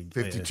like a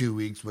 52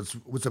 weeks.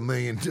 What's a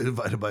million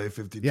divided by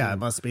 52? Yeah, it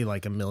must be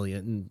like $2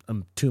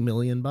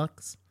 million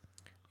bucks.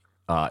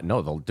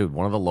 No, dude,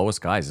 one of the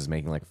lowest guys is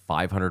making like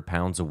 500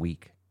 pounds a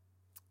week.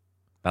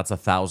 That's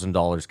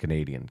 $1,000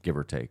 Canadian, give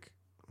or take,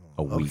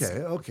 a week.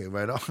 Okay,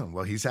 right on.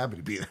 Well, he's happy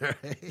to be there.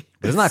 Isn't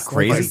that Like a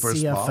crazy? for a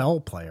spot.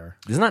 CFL player.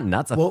 Isn't that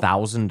nuts? Well,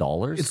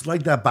 $1,000? It's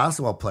like that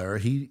basketball player.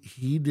 He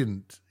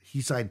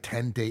signed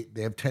 10-day.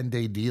 They have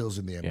 10-day deals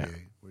in the NBA Yeah.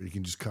 where you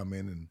can just come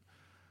in and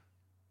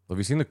Have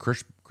you seen the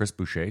Chris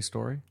Boucher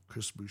story?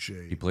 Chris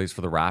Boucher. He plays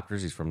for the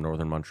Raptors. He's from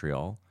northern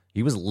Montreal.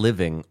 He was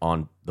living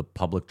on the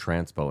public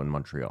transpo in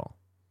Montreal.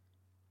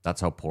 That's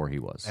how poor he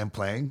was. And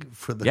playing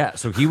for the Yeah,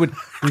 so he would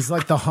He's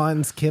like the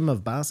Hans Kim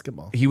of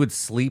basketball.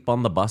 sleep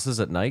on the buses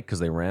at night because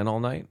they ran all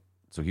night.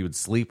 So he would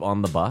sleep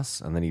on the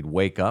bus and then he'd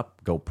wake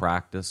up, go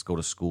practice, go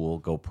to school,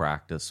 go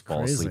practice, fall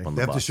Crazy. asleep on They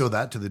the have bus. to show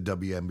that to the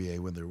WNBA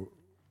when they're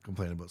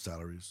complaining about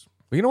salaries.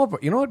 Well,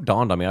 you know what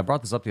dawned on me? I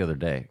brought this up the other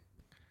day.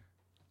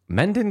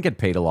 Men didn't get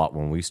paid a lot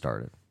when we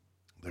started.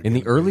 In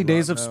the early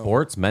days of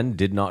sports, men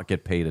did not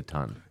get paid a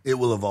ton. It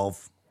will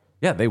evolve.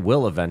 Yeah, they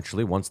will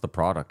eventually once the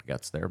product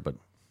gets there, but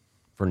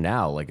for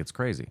now, like, it's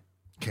crazy.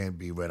 Can't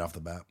be right off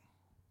the bat.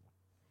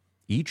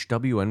 Each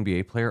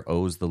WNBA player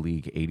owes the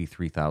league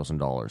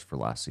 $83,000 for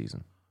last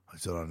season. I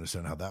still don't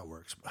understand how that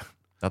works.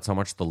 That's how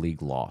much the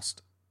league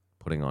lost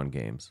putting on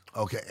games.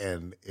 Okay,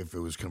 and if it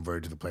was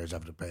converted to the players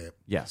have to pay it.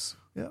 Yes.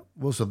 Yeah.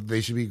 Well, so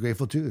they should be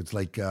grateful too. It's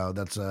like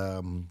that's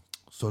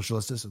social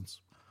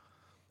assistance.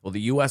 Well,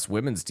 the U.S.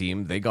 women's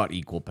team, they got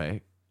equal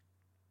pay.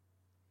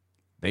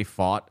 They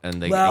fought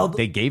and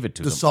they gave it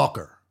to The them.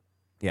 soccer.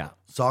 Yeah.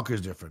 Soccer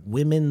is different.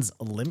 Women's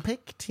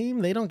Olympic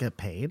team, they don't get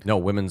paid. No,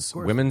 women's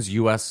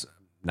U.S.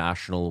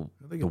 national,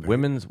 They the get paid.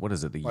 women's, what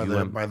is it? The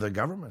By the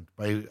government.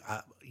 By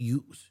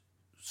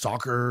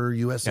Soccer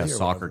USA. Yeah, or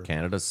Soccer whatever.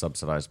 Canada is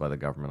subsidized by the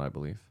government, I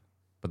believe.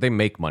 But they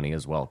make money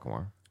as well,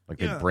 Kumar. Like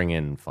they bring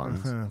in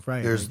funds.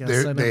 Right. There's I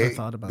guess I never they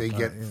thought about they that.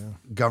 get yeah.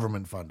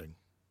 government funding.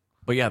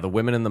 But yeah, the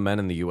women and the men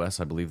in the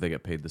U.S., I believe they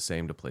get paid the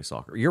same to play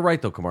soccer. You're right,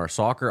 though, Kumar.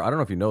 Soccer, I don't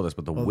know if you know this,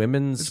 but the It's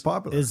women's...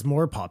 popular. Is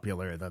more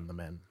popular than the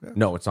men.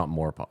 No, it's not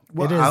more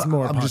popular. It is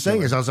more I'm just saying,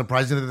 popular. it's not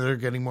surprising that they're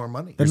getting more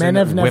money. The saying men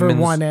have that never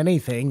women's- won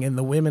anything, and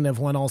the women have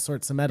won all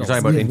sorts of medals.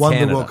 You're talking about We've in won the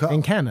Canada. World Cup.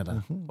 in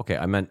Canada. Okay,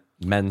 I meant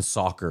men's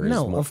soccer is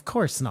No, more... of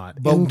course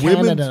not. But in women's-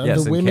 Canada, Yes,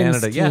 the in women's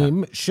Canada, yeah.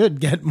 team should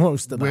get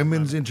most of that.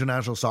 Women's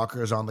international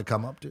soccer is on the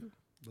come up too.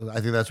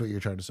 I think that's what you're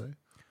trying to say.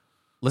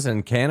 Listen,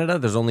 in Canada,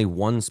 there's only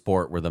one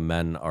sport where the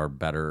men are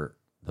better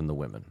than the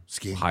women.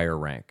 Skiing. Higher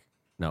rank.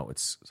 No,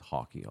 it's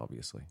hockey,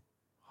 obviously.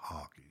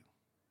 Hockey.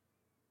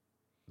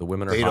 The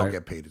women are They higher. don't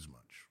get paid as much.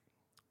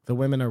 The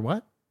women are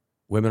what?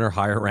 Women are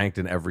higher ranked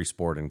in every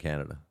sport in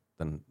Canada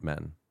than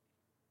men.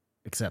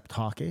 Except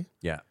hockey.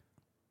 Yeah.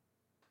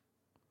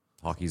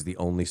 Hockey's the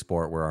only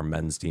sport where our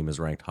men's team is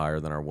ranked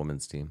higher than our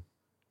women's team.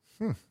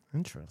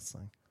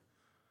 Interesting.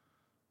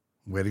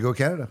 Way to go,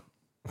 Canada.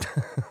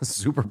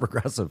 Super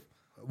progressive.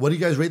 What do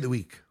you guys rate the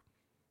week?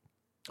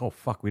 Oh,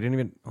 fuck. We didn't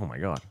even... Oh, my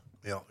God.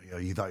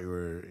 You thought you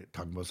were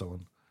talking about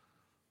someone.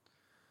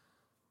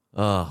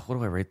 What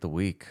do I rate the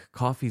week?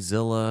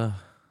 Coffeezilla,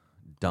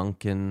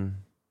 Duncan,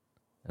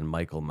 and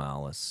Michael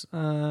Malice.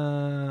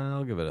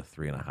 I'll give it a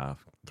 3.5.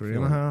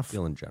 3.5.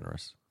 Feeling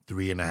generous.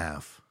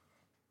 3.5.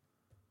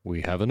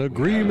 We have an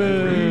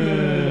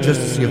agreement. Just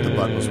to see if the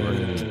button was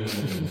working.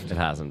 It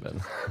hasn't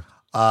been.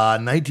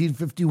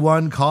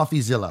 1951,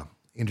 Coffeezilla,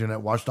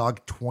 internet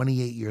watchdog,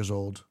 28 years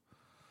old.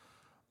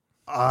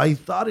 I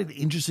thought an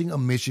interesting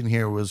omission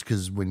here was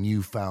because when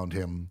you found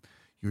him,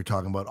 you were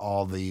talking about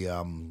all the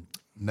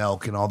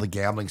Nelk and all the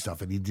gambling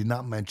stuff, and he did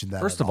not mention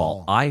that. First at of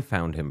all, I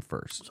found him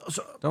first.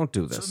 Don't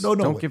do this. no,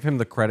 Don't but- give him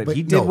the credit. but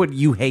He did no. what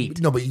you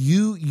hate. No, but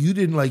you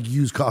didn't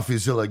use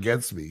Coffeezilla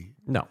against me.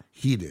 No.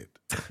 He did.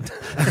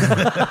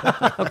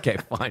 Okay,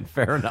 fine.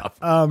 Fair enough.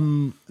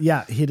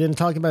 Yeah, he didn't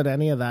talk about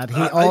any of that.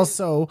 He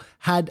also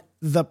had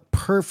the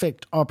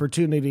perfect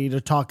opportunity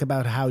to talk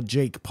about how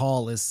Jake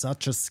Paul is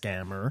such a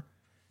scammer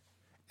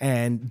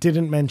and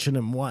didn't mention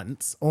him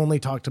once, only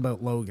talked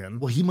about Logan.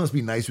 Well, he must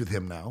be nice with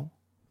him now.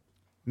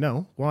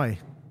 No, why?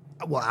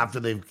 Well, after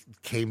they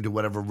came to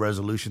whatever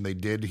resolution they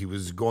did, he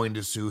was going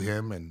to sue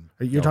him, and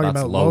You're No, talking that's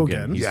about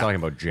Logan. He's Yeah. talking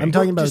about Jake. I'm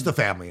talking about just the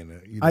family in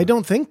it. I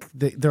don't think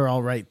they're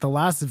all right. The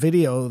last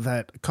video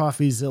that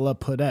Coffeezilla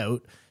put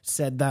out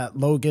said that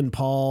Logan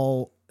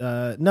Paul,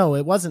 no,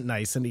 it wasn't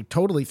nice. And he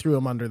totally threw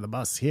him under the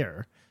bus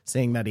here,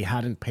 saying that he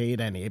hadn't paid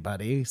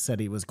anybody, said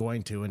he was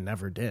going to and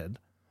never did.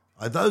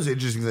 I thought it was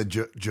interesting that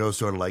Joe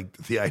sort of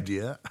liked the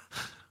idea.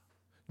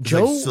 It's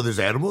Joe- like, so there's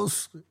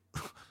animals,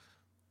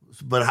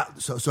 but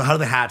how do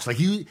they hatch? Like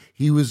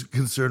he was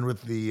concerned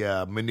with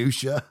the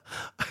minutia,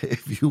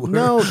 if you were.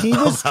 No, he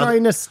was of how-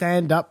 trying to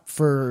stand up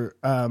for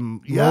I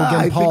Logan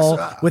think Paul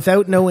so.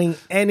 without knowing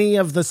any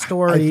of the I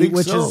story, think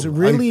which so. is I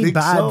really think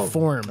bad so.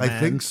 form. I Man.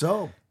 think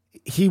so.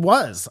 He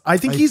was. I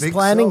think I he's think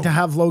planning so. to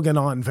have Logan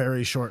on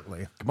very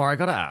shortly. Kamar, I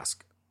gotta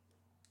ask.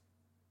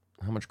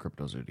 How much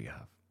CryptoZoo do you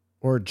have?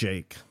 Or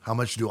Jake. How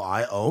much do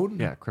I own?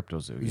 Yeah,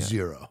 CryptoZoo. Yeah.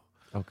 0.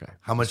 Okay.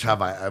 How much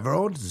have I ever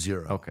owned?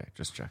 0. Okay,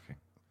 just checking.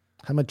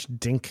 How much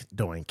dink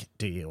doink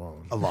do you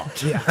own? A lot.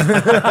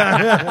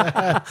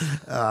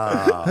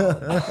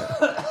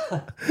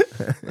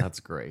 That's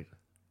great.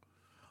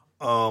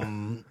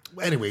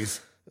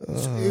 Anyways,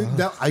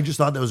 I just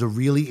thought that was a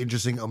really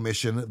interesting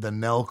omission, the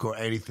Nelk or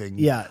anything.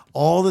 Yeah.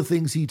 All the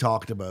things he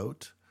talked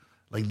about.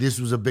 Like, this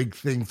was a big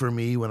thing for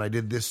me when I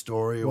did this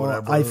story or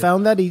whatever. I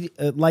found that he,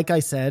 like I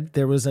said,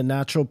 there was a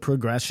natural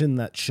progression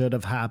that should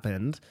have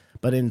happened,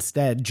 but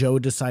instead Joe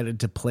decided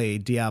to play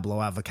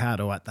Diablo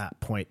Avocado at that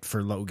point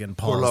for Logan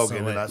Paul. For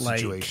Logan so in that it,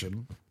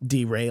 situation.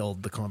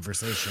 Derailed the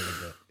conversation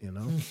a bit, you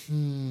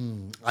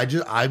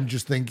know? I'm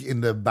just think in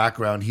the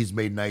background, he's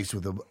made nice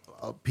with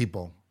the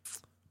people.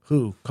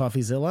 Who?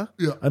 CoffeeZilla?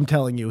 Yeah. I'm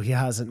telling you, he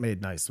hasn't made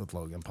nice with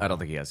Logan Paul. I don't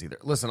think he has either.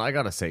 Listen, I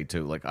gotta say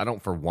too, like, I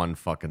don't for one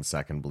fucking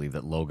second believe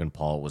that Logan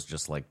Paul was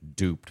just like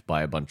duped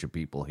by a bunch of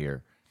people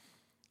here.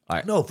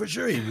 No, for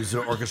sure he was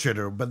an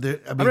orchestrator, but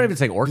I'm not even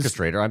saying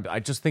orchestrator. I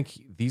just think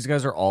these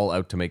guys are all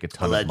out to make a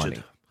ton Alleged. of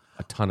money.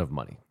 A ton of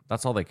money.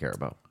 That's all they care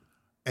about.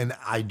 And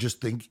I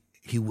just think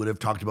he would have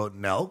talked about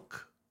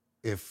Nelk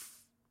if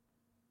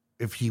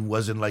he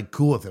wasn't like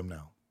cool with him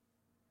now.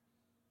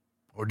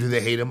 Or do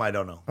they hate him? I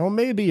don't know. Oh,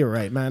 maybe you're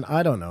right, man.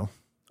 I don't know.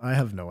 I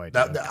have no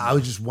idea. I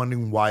was just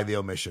wondering why the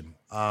omission.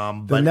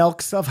 The But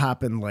Nelk stuff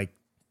happened like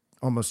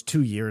almost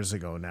 2 years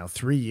ago now,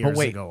 3 years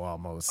wait. ago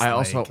almost. I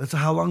also that's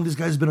how long this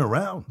guy's been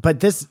around.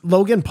 But this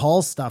Logan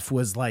Paul stuff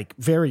was like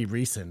very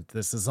recent.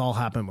 This has all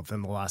happened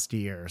within the last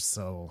year.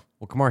 So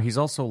well, Kamar, he's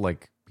also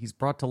like he's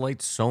brought to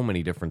light so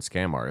many different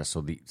scam artists.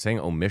 So the saying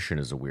omission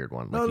is a weird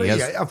one. Like No,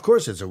 yeah, of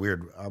course it's a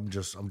weird. I'm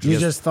just you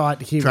just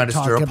thought he trying would to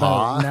talk stir a about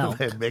pot Nelk.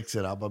 and mix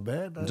it up a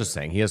bit. I'm just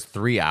saying he has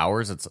 3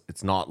 hours.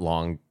 It's not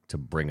long to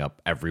bring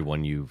up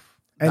everyone you've.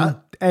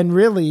 And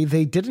really,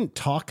 they didn't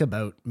talk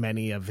about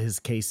many of his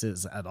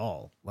cases at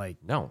all. Like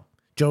No.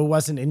 Joe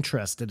wasn't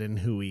interested in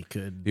who he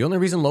could. The only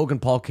reason Logan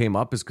Paul came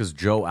up is because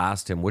Joe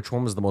asked him which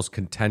one was the most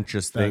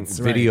contentious That's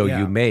right, video yeah.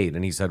 you made,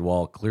 and he said,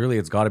 "Well, clearly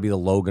it's got to be the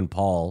Logan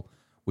Paul,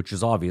 which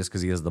is obvious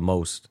because he has the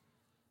most,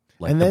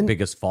 like And the then-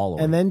 biggest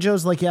following." And then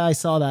Joe's like, "Yeah, I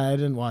saw that. I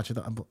didn't watch it."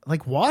 I'm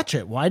like, watch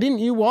it. Why didn't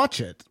you watch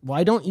it?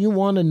 Why don't you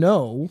want to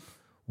know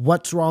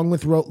what's wrong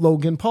with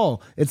Logan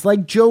Paul? It's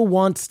like Joe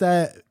wants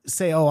to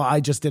say, "Oh,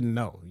 I just didn't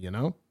know," you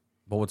know?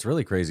 But what's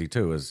really crazy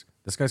too is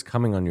this guy's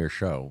coming on your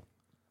show.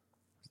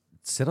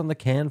 Sit on the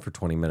can for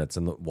 20 minutes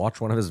and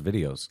watch one of his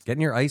videos. Get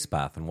in your ice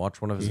bath and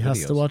watch one of his He videos.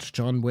 has to watch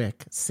John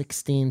Wick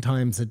 16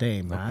 times a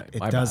day, Matt. Okay,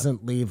 my it bad.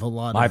 doesn't leave a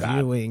lot My of bad.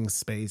 viewing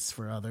space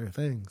for other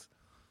things.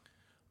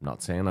 I'm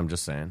not saying. I'm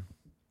just saying.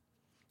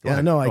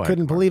 Yeah, no, I Go ahead,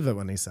 couldn't Kumar. believe it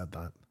when he said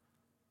that.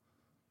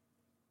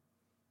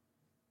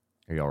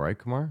 Are you all right,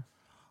 Kumar?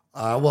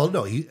 Well,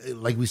 no, he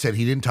like we said,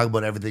 he didn't talk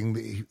about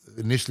everything.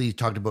 Initially, he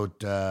talked about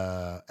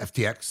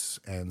FTX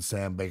and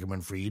Sam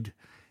Bankman-Fried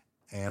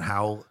and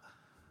how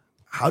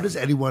does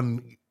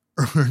anyone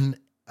earn?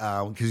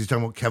 Because he's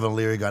talking about Kevin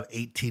O'Leary got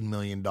 $18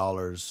 million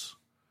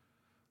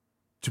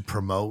to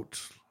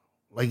promote.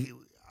 Like,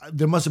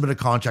 there must have been a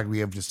contract where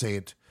you have to say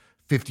it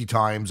 50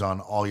 times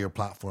on all your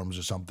platforms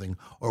or something,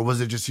 or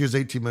was it just here's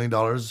 $18 million?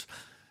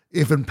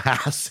 If in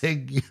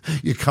passing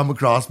you come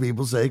across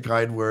people say a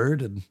kind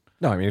word and.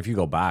 No, I mean, if you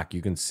go back,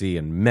 you can see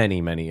in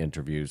many, many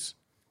interviews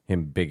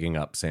him bigging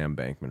up Sam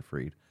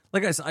Bankman-Fried.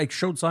 Like I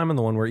showed Simon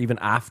the one where even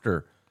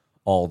after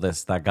all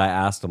this, that guy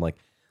asked him, like,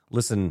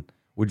 listen,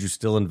 would you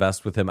still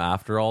invest with him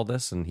after all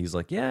this? And he's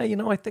like, yeah,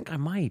 I think I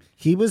might.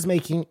 He was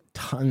making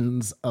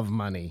tons of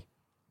money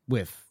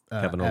with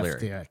Kevin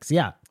O'Leary. FTX.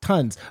 Yeah,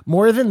 tons.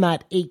 More than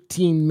that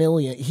 18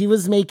 million. He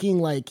was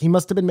making he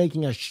must have been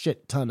making a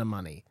shit ton of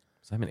money.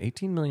 Simon,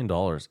 $18 million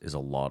is a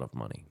lot of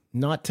money.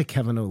 Not to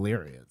Kevin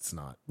O'Leary, it's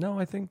not. No,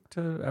 I think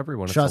to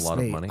everyone Trust it's a lot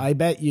me, of money. I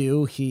bet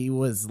you he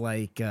was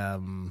like,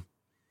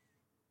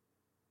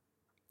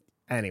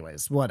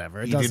 anyways,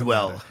 whatever. It He doesn't did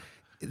well.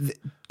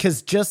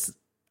 Because just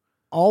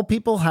all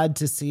people had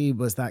to see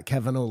was that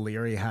Kevin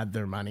O'Leary had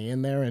their money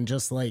in there. And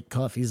just like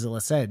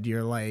CoffeeZilla said,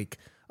 you're like,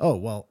 oh,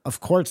 well, of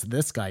course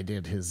this guy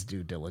did his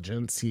due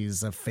diligence.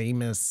 He's a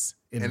famous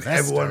investor. And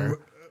everyone,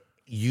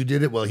 you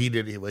did it. Well, he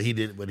did it. Well, he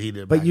did what he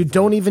did. But back you and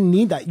don't forth. even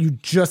need that. You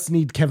just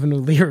need Kevin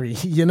O'Leary.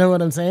 You know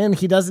what I'm saying?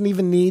 He doesn't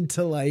even need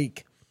to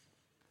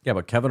Yeah,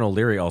 but Kevin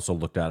O'Leary also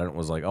looked at it and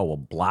was like, oh, well,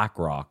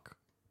 BlackRock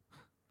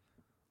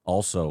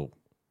also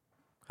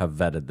have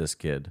vetted this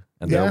kid.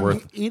 And Yeah, they're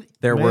worth it-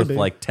 they're worth maybe.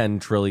 like $10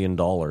 trillion.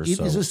 It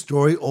is a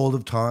story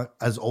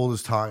as old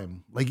as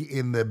time. Like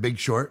in The Big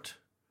Short,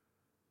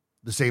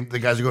 the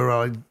guys are going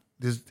around like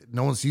this.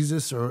 No one sees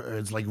this, or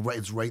it's like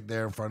it's right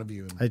there in front of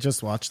you. I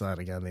just watched that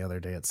again the other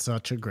day. It's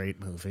such a great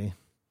movie.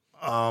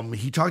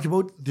 He talked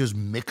about there's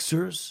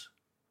mixers.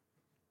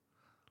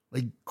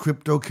 Like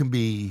crypto can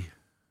be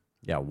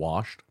Yeah,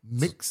 washed.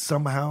 mixed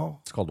somehow.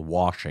 It's called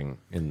washing,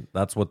 and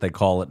that's what they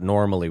call it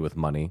normally with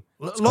money.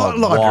 It's La- called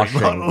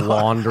laundering.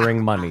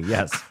 laundering money.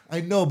 Yes.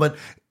 I know, but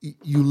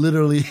you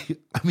literally,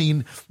 I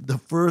mean, the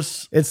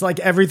first It's like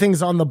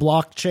everything's on the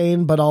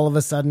blockchain, but all of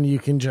a sudden you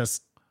can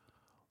just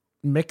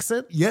mix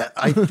it? Yeah,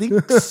 I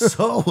think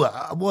so.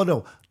 Well,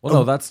 no. Well,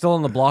 no, that's still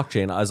on the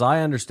blockchain. As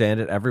I understand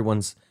it,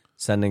 everyone's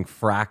sending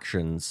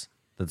fractions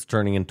that's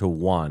turning into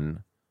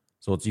one.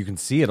 So you can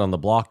see it on the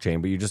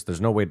blockchain, but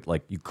there's no way,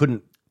 like, you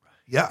couldn't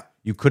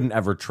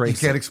ever You trace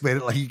can't it. explain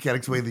it like you can't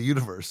explain the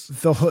universe.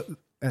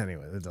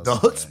 Anyway, it doesn't The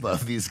matter. chutzpah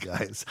of these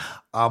guys.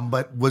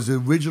 But was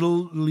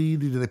originally,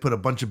 did they put a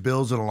bunch of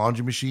bills in a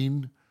laundry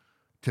machine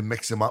to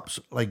mix them up?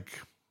 So, like,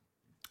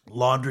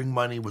 laundering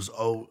money was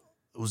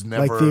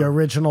never. Like the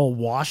original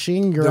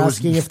washing? You're There was-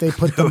 asking if they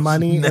put there the was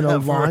money in a never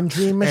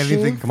laundry machine?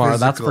 anything Come on,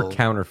 that's for physical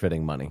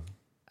counterfeiting money.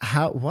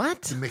 How?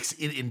 What? to mix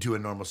it into a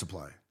normal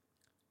supply.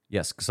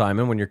 Yes,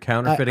 Simon, when you're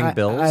counterfeiting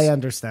bills, I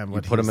understand you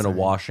what put them he's in a saying.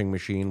 washing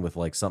machine with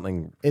like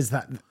something.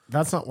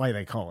 That's not why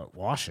they call it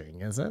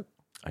washing, is it?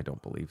 I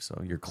don't believe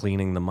so. You're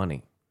cleaning the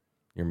money.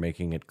 You're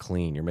making it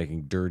clean. You're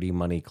making dirty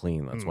money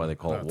clean. That's why they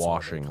call it that's what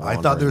washing. I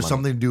thought there was laundering money.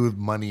 something to do with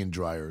money and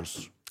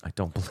dryers. I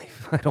don't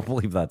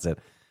believe that's it.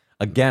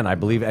 Again, I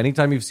believe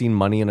anytime you've seen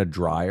money in a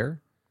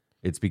dryer,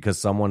 it's because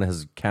someone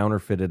has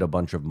counterfeited a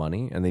bunch of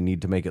money and they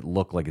need to make it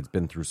look like it's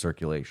been through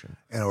circulation.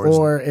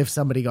 Or if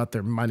somebody got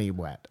their money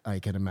wet, I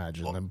can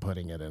imagine them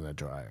putting it in a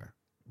dryer.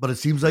 But it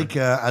seems like,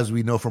 as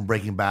we know from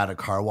Breaking Bad, a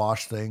car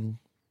wash thing,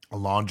 a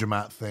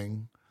laundromat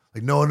thing.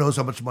 Like, no one knows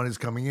how much money is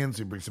coming in, so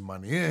you bring some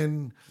money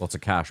in. Well, it's a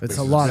cash It's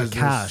business. a lot of Business,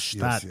 cash.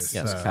 yes, That's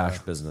Yes, cash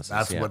business.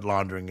 That's what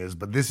laundering is.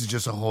 But this is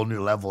just a whole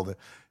new level. That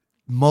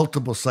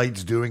multiple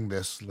sites doing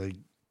this. Like,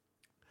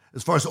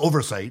 as far as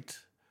oversight,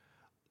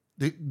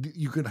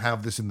 you can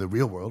have this in the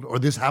real world, or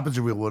this happens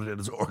in the real world and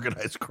it's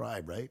organized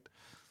crime, right?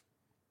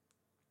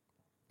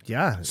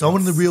 Yeah.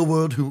 Someone in the real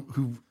world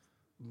who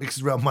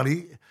mixes around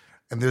money,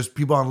 and there's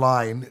people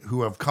online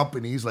who have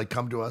companies like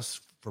come to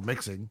us for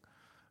mixing,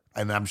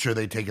 and I'm sure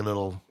they take a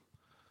little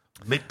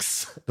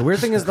mix. The weird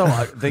thing is, though,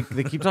 they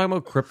keep talking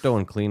about crypto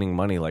and cleaning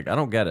money. Like, I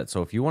don't get it.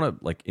 So if you want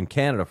to, like in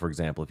Canada, for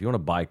example, if you want to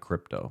buy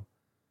crypto,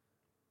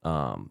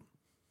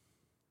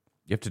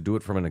 you have to do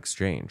it from an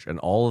exchange, and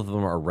all of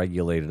them are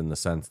regulated in the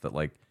sense that,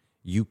 like,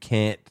 you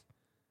can't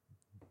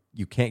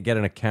get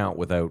an account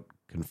without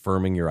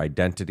confirming your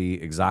identity,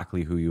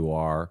 exactly who you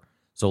are.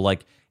 So,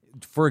 like,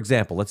 for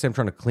example, let's say I'm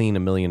trying to clean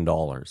 $1 million.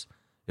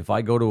 If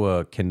I go to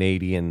a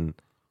Canadian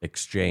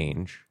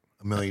exchange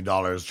 $1 million.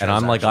 and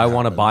I'm like, I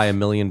want to buy $1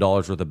 million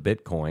worth of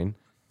Bitcoin,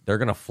 they're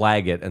going to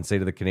flag it and say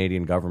to the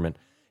Canadian government,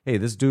 hey,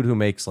 this dude who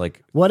makes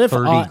like What if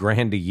 30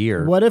 grand a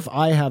year. What if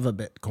I have a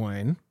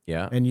Bitcoin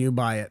Yeah. and you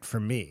buy it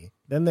from me?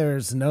 Then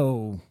there's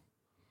no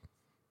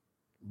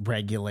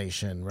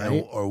regulation,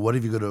 right? Or what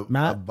if you go to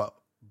Matt?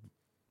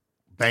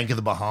 Bank of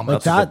the Bahamas?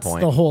 But That's a good that's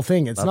point. the whole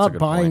thing. It's That's a not good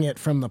buying point. it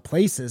from the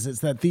places. It's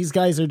that these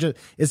guys are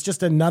it's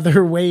just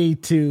another way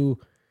to,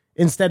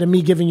 instead of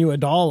me giving you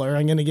 $1,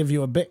 I'm going to give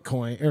you a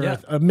Bitcoin or Yeah.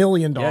 $1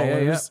 million.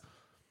 Yeah.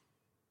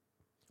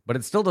 But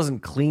it still doesn't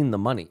clean the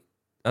money.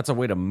 That's a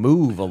way to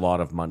move a lot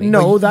of money.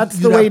 No, Well, that's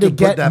you'd the way have to to put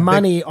get that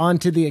money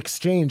onto the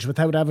exchange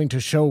without having to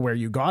show where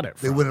you got it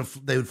They from.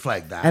 they would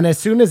flag that. And as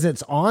soon as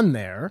it's on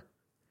there,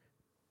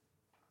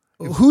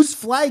 who's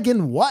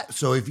flagging what?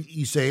 So if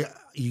you say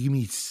you give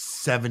me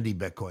 70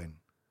 Bitcoin,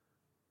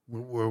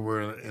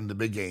 we're in the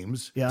big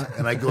games. Yeah.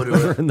 And I go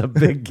We're to in the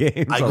big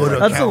games. I go to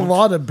That's account a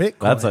lot of Bitcoin.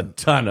 That's a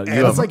ton of.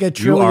 That's like $1 you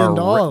trillion are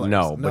dollars.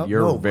 No, but No,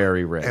 you're no,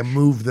 very rich. and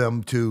move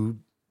them to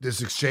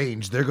this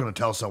exchange. They're going to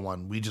tell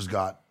someone we just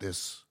got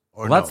this.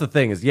 Or Well, that's no. the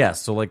thing is,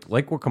 yes. So like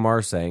what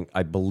Kamar's saying,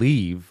 I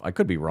believe, I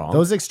could be wrong.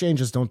 Those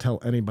exchanges don't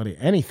tell anybody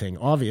anything.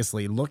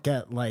 Obviously, look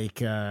at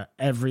like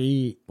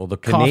every Well, the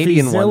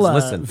Canadian ones, CoffeeZilla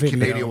listen, video.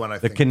 Canadian one. I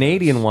the think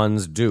Canadian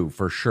ones do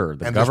for sure.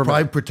 The and there's government,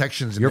 probably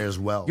protections in there as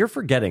well. You're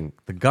forgetting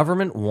the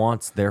government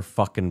wants their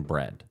fucking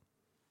bread.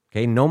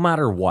 Okay, no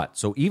matter what.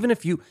 So even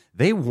if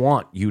they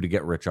want you to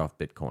get rich off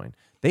Bitcoin.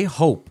 They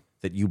hope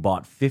that you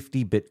bought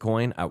 50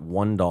 Bitcoin at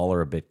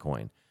 $1 a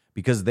Bitcoin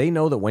because they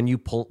know that when you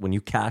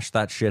cash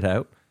that shit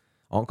out,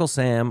 Uncle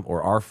Sam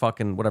or our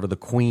fucking whatever, the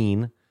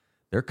Queen,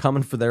 they're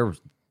coming for their.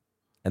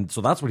 And so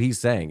that's what he's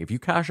saying. If you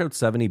cash out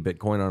 70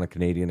 Bitcoin on a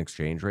Canadian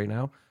exchange right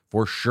now,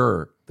 for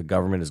sure the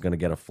government is going to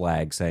get a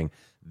flag saying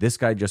this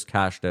guy just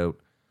cashed out.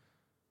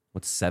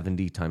 What's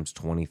 70 times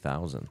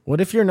 20,000?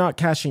 What if you're not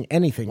cashing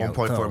anything out?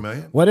 1.4 though?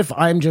 million? What if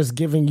I'm just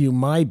giving you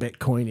my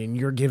Bitcoin and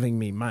you're giving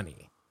me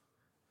money?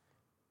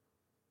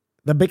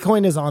 The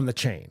Bitcoin is on the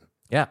chain.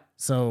 Yeah.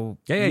 So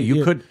Yeah,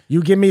 you could-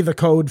 you give me the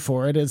code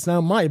for it. It's now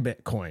my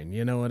Bitcoin.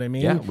 You know what I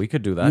mean? Yeah, we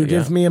could do that. You yeah.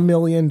 give me $1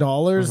 million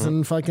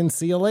and fucking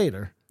see you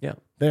later. Yeah.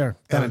 There.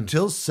 and Done.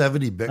 until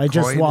 70 Bitcoin I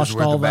just washed is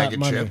worth all a bag that of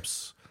money.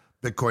 chips,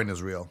 Bitcoin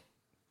is real.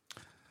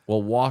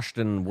 Well, washed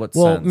in what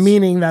Well, sense?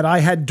 meaning that I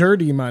had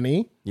dirty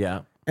money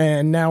Yeah.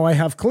 and now I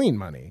have clean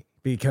money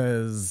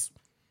because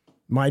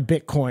my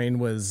Bitcoin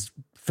was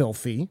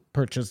filthy,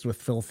 purchased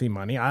with filthy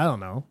money. I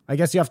don't know. I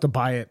guess you have to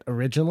buy it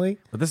originally.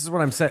 But this is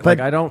what I'm saying. But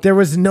Like, I don't. there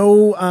was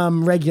no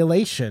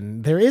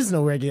regulation. There is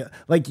no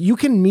like you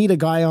can meet a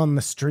guy on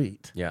the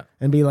street Yeah.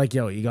 and be like,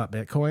 yo, you got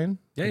Bitcoin?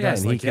 Yeah, The yeah,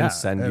 guy's and he like, can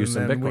send you And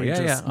some then Bitcoin. we Yeah,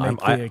 yeah. just make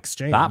the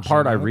exchange. That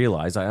part I you know?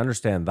 realize. I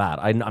understand that.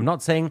 I'm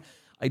not saying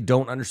I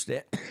don't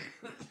understand. I'm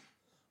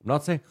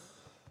not saying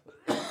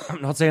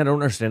I'm not saying I don't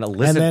understand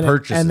illicit And then,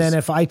 purchases. and then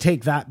if I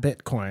take that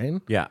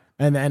Bitcoin yeah.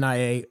 and then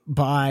I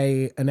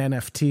buy an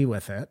NFT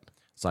with it,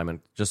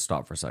 Simon, just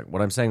stop for a second.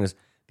 What I'm saying is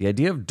the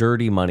idea of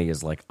dirty money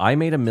is like, I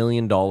made $1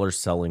 million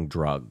selling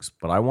drugs,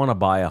 but I want to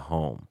buy a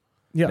home.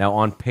 Yeah. Now,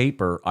 on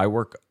paper, I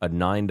work a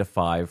 9 to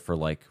 5 for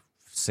like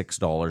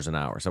 $6 an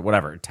hour. So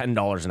whatever,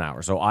 $10 an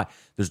hour. So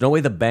there's no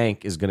way the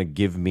bank is going to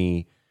give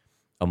me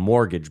a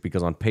mortgage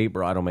because on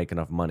paper, I don't make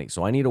enough money.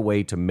 So I need a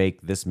way to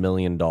make this $1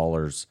 million.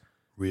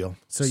 Real.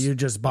 so you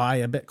just buy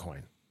a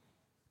Bitcoin.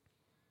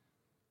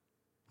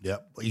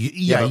 Yep.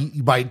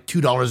 You buy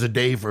 $2 a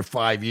day for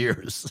 5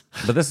 years.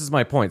 But this is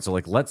my point. So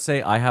like, let's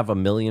say I have $1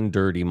 million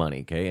dirty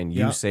money, okay? And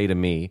you Yeah. say to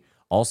me,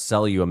 I'll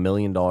sell you $1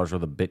 million worth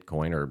of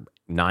Bitcoin or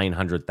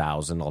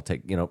 900,000. I'll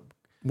take,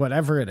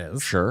 Whatever it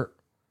is. sure.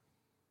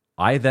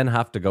 I then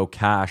have to go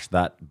cash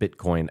that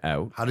Bitcoin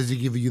out. How does he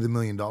give you the $1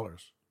 million?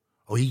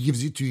 Oh, he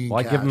gives it to you in Well,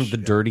 I give him cash. the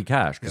Yeah. dirty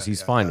cash because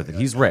he's fine with it.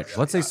 He's rich.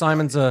 Let's say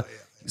Simon's worth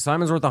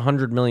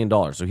 $100 million,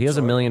 so he has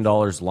 $1 million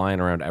lying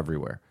around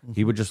everywhere.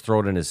 He would just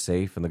throw it in his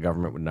safe, and the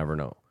government would never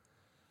know.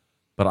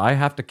 But I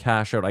have to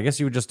cash out. I guess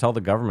you would just tell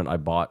the government I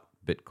bought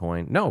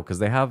Bitcoin. No, because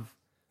they have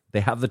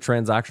the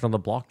transaction on the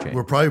blockchain.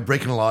 We're probably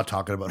breaking a law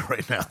talking about it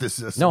right now. This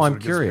is some No, sort I'm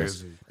of curious.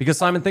 conspiracy. Because,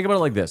 Simon, think about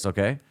it like this,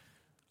 okay?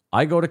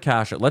 I go to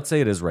cash out. Let's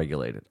say it is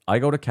regulated. I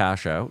go to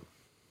cash out,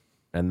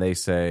 and they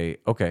say,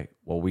 okay,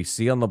 well, we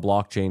see on the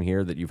blockchain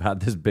here that you've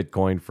had this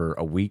Bitcoin for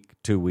a week,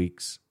 2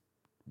 weeks,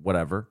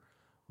 whatever.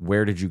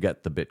 Where did you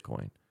get the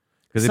Bitcoin?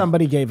 Because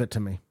Somebody gave it to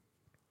me.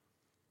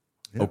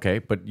 okay,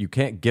 but you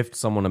can't gift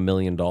someone $1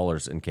 million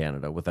in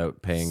Canada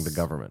without paying the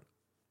government.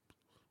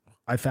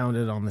 I found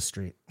it on the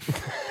street.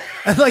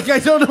 Like, I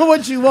don't know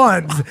what you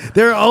want.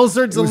 There are all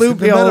sorts of was in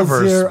the loopholes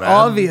metaverse, here, man.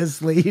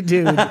 obviously,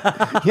 dude.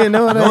 You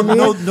know what I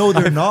mean? No,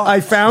 they're not.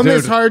 I found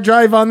this Dude. hard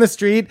drive on the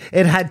street.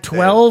 It had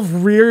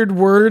 12 weird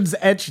words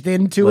etched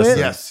into Listen.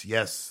 it.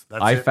 Yes.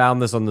 That's I it.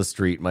 found this on the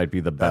street might be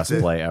the best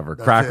it. play ever.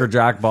 That's Cracker it.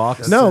 Jack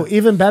box. No,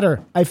 even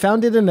better. I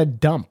found it in a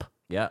dump.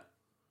 Yeah.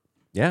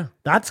 Yeah.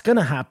 That's going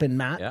to happen,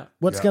 Matt. Yeah.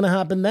 What's Yeah. going to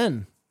happen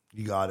then?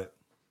 You got it.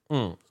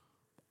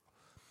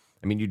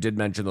 I mean, you did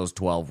mention those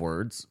 12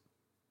 words.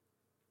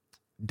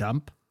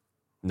 Dump?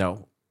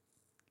 No.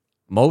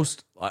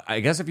 I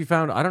guess if you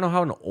found, I don't know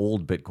how an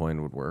old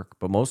Bitcoin would work,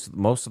 but most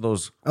of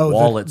those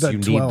wallets, you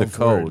need the 12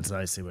 code. words.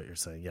 I see what you're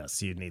saying. Yes,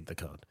 you need the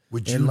code.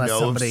 Would you Unless know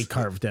somebody if-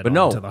 carved it But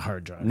no, onto the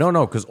hard drive. no,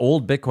 because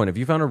old Bitcoin, if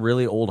you found a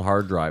really old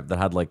hard drive that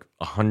had like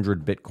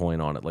 100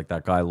 Bitcoin on it, like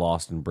that guy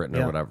lost in Britain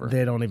Yeah, or whatever,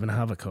 They don't even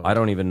have a code. I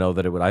don't even know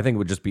that it would. I think it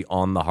would just be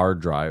on the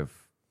hard drive.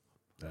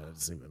 That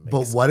doesn't even make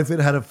But sense. what if it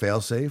had a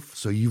failsafe?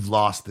 So you've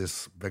lost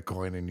this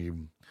Bitcoin and you're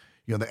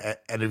on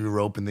the end of your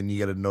rope, and then you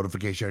get a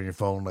notification on your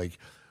phone like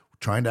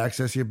trying to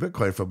access your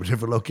Bitcoin from a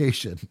different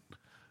location.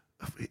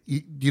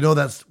 You know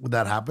would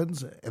that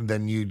happens, and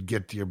then you'd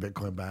get to your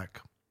Bitcoin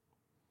back.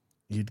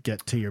 You'd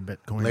get to your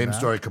Bitcoin. Lame back.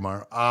 story,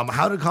 Kamar.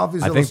 How did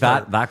CoffeeZilla I think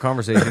start? that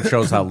conversation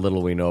shows how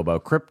little we know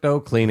about crypto,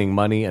 cleaning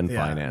money, and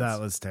Yeah, finance. that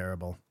was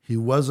terrible. He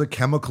was a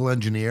chemical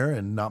engineer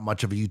and not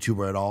much of a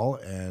YouTuber at all.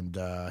 And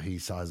he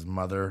saw his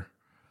mother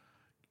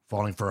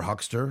falling for a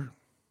huckster.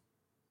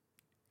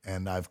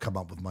 And I've come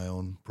up with my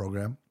own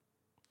program.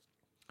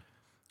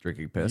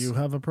 Drinking piss. You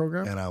have a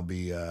program? And I'll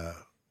be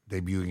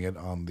debuting it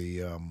on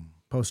the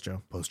Post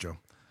Joe. post show.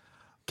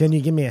 Can you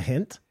give me a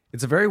hint?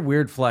 It's a very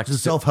weird flex. It's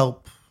a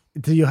self-help.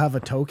 Do you have a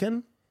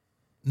token?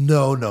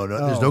 No.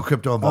 There's no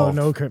crypto involved.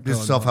 no crypto This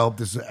is self-help.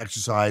 This is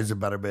exercise and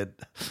betterment.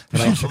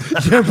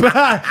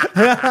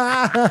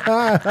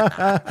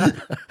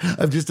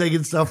 I'm just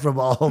taking stuff from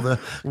all the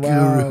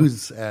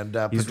gurus and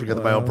put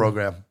together my own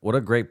program. What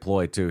a great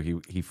ploy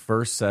too. He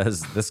first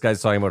says this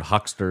guy's talking about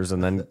hucksters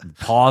and then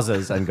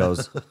pauses and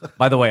goes,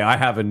 by the way, I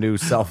have a new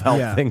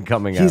self-help thing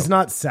coming out. He's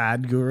not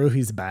sad guru.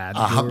 He's bad. A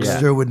guru.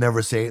 huckster would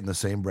never say it in the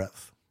same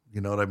breath. You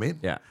know what I mean?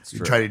 Yeah, it's You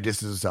true. try to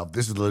distance yourself.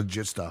 This is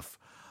legit stuff.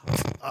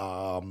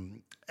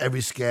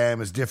 Every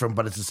scam is different,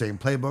 but it's the same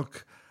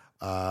playbook.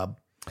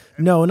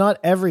 No, not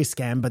every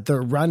scam, but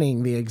they're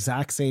running the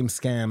exact same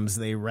scams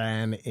they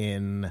ran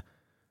in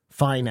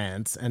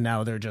finance, and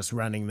now they're just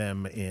running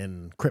them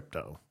in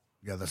crypto.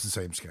 Yeah, that's the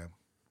same scam.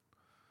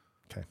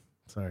 Okay,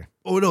 sorry.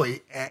 Oh no,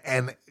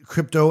 and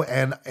crypto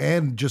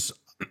and just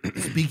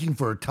speaking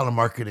for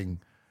telemarketing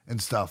and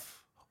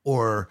stuff,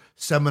 or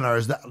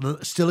seminars that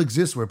still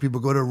exist where people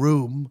go to a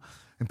room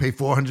and pay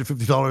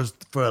 $450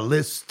 for a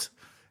list,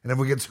 and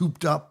everyone gets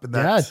hooped up. And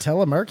Yeah, that's,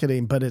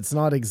 telemarketing, but it's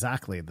not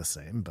exactly the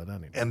same. But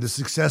anyway, and the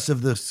success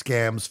of the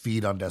scams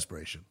feed on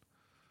desperation.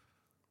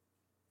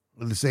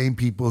 The same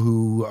people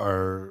who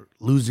are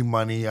losing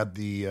money at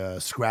the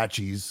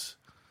scratchies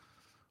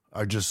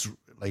are just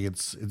like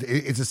it's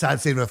a sad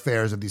state of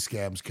affairs that these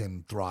scams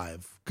can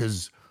thrive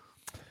because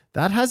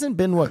that hasn't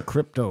been what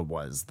crypto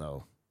was,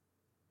 though.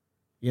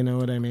 You know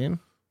what I mean?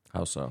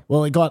 How so?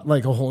 Well, it got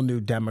like a whole new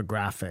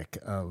demographic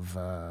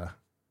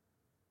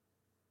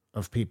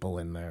of people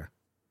in there.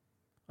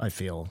 I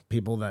feel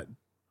people that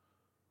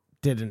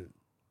didn't.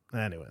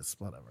 Anyways,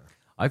 whatever.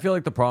 I feel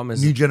like the problem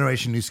is New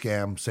generation, new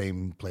scam,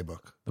 same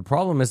playbook. the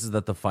problem is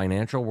that the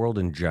financial world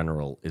in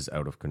general is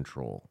out of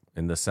control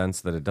in the sense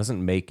that it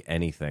doesn't make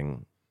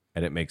anything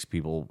and it makes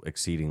people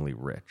exceedingly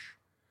rich.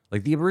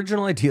 Like the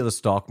original idea of the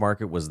stock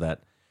market was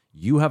that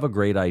you have a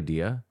great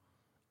idea.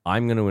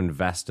 I'm going to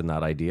invest in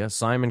that idea.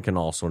 Simon can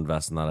also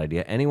invest in that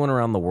idea. Anyone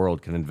around the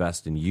world can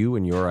invest in you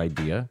and your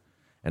idea.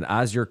 And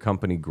as your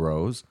company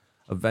grows,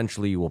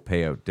 eventually you will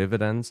pay out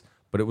dividends.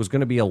 But it was going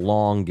to be a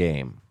long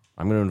game.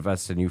 I'm going to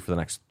invest in you for the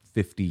next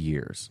 50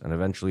 years. And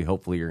eventually,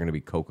 hopefully, you're going to be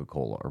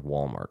Coca-Cola or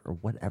Walmart or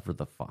whatever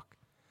the fuck.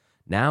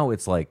 Now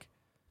it's like,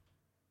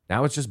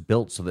 now it's just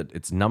built so that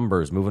it's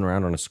numbers moving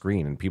around on a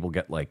screen and people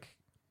get like,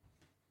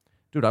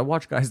 dude, I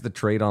watch guys that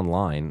trade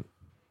online.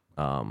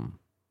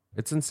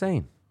 It's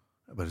insane.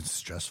 But it's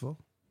stressful.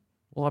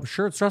 Well, I'm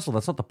sure it's stressful.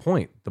 That's not the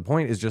point. The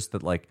point is just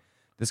that like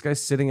this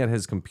guy's sitting at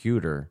his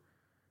computer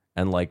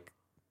and like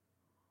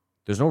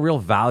there's no real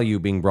value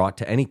being brought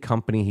to any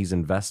company he's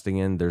investing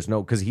in. There's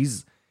no, because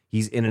he's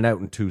in and out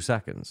in 2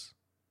 seconds.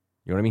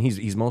 You know what I mean?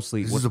 He's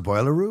mostly. Is this a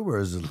boiler room or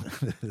is it?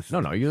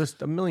 No. There's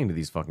a million of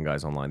these fucking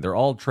guys online. They're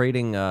all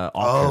trading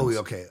options. Oh,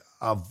 okay.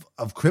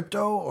 Of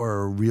crypto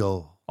or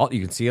real?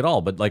 You can see it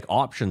all, but like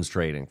options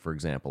trading, for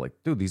example. Like,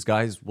 dude, these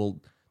guys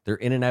they're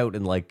in and out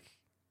in like,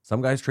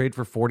 some guys trade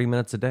for 40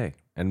 minutes a day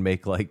and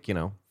make like,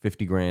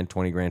 50 grand,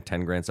 20 grand,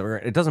 10 grand, 7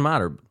 grand. It doesn't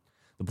matter.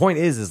 The point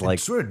is like.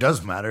 I swear it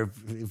does matter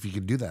if you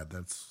could do that.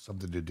 That's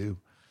something to do.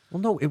 Well,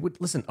 no, it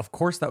would. Listen, of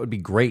course that would be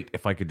great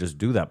if I could just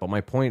do that. But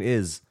my point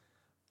is,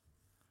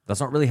 that's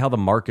not really how the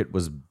market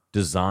was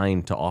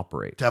designed to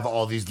operate. To have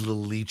all these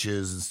little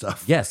leeches and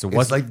stuff. Yes, it It's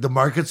was like the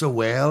market's a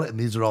whale and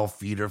these are all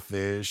feeder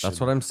fish. That's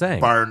what I'm saying.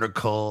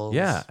 Barnacles.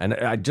 Yeah, and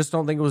I just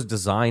don't think it was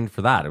designed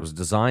for that. It was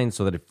designed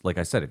so that, if, like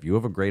I said, if you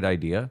have a great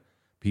idea,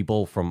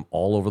 people from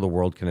all over the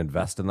world can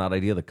invest in that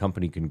idea. The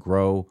company can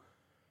grow.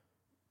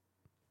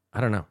 I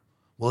don't know.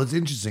 Well, it's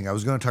interesting. I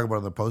was going to talk about it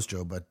on the post,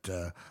 Joe, but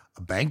a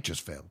bank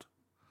just failed.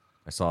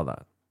 I saw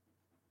that.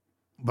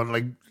 But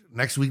like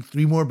next week,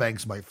 3 more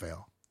banks might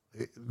fail.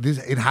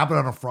 It happened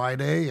on a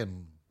Friday,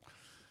 and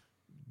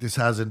this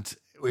hasn't.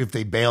 If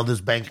they bail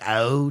this bank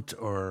out,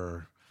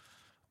 or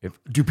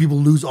do people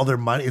lose all their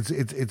money? It's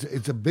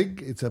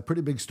a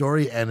pretty big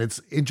story, and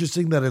it's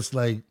interesting that it's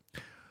sort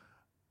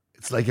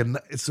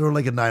of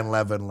like a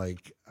 9/11.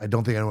 Like, I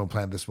don't think anyone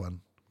planned this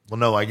one. Well,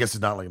 no, I guess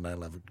it's not like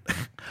 9/11.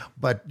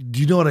 But do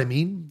you know what I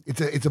mean?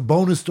 It's a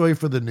bonus story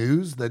for the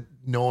news that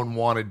no one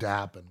wanted to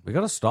happen. We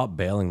got to stop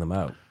bailing them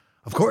out.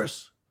 Of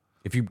course.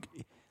 If you're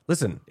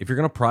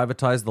going to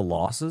privatize the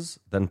losses,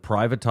 then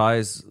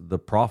privatize the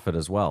profit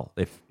as well.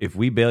 If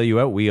we bail you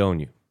out, we own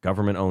you.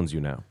 Government owns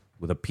you now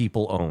with a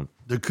people own.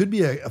 There could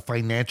be a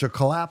financial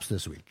collapse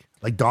this week,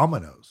 like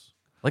Domino's.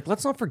 Like,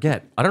 let's not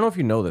forget, I don't know if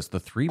you know this, the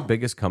 3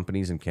 biggest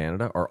companies in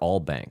Canada are all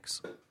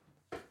banks.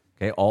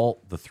 Okay,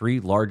 the 3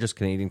 largest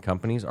Canadian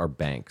companies are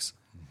banks.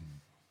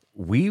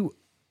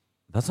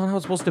 That's not how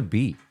it's supposed to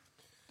be.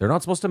 They're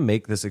not supposed to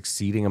make this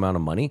exceeding amount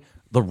of money.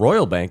 The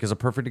Royal Bank is a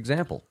perfect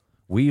example.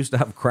 We used to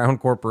have crown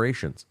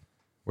corporations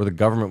where the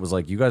government was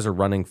like, you guys are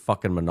running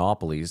fucking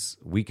monopolies.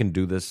 We can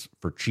do this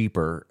for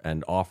cheaper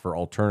and offer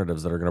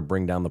alternatives that are going to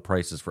bring down the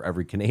prices for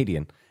every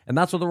Canadian. And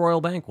that's what the Royal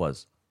Bank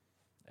was.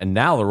 And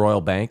now the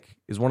Royal Bank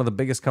is one of the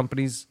biggest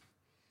companies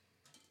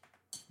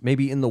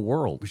maybe in the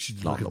world. We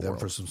should Not look in at the them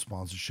world. for some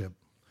sponsorship.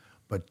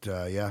 But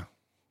yeah,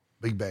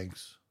 big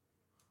banks.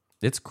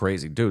 It's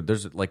crazy. Dude,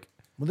 there's like...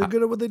 Well, they're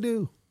good at what they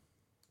do.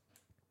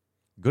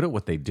 Good at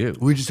what they do.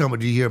 We were just talking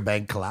about, do you hear a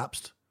bank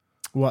collapsed?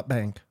 What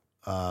bank?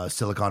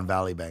 Silicon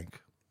Valley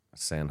Bank.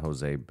 San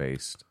Jose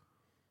based.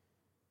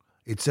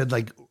 It said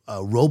like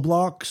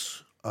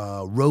Roblox,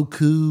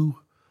 Roku,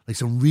 like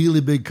some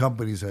really big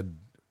companies had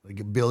like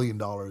 $1 billion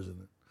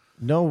in it.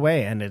 No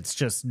way. And it's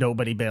just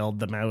nobody bailed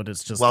them out.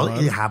 It's just Well,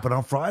 gone. it happened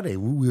on Friday.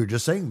 We were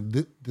just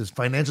saying this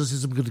financial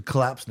system could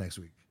collapse next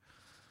week.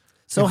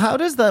 So how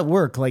does that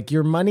work? Like,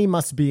 your money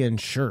must be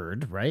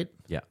insured, right?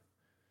 Yeah.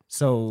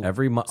 So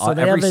Every so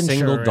they every have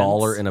single insurance.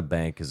 dollar in a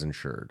bank is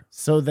insured.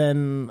 So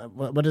then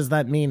what does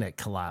that mean? It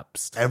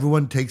collapsed.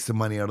 Everyone takes the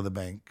money out of the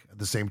bank at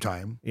the same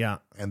time, Yeah.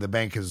 and the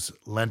bank has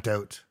lent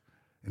out,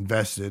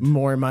 invested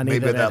More money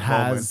maybe than at it that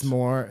has moment,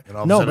 more. and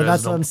all of a No, sudden but it has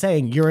that's what no- I'm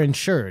saying. You're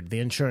insured. The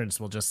insurance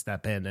will just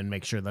step in and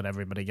make sure that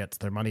everybody gets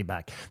their money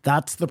back.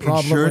 That's the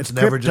problem Insurance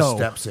with never crypto, just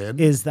steps in.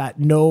 is that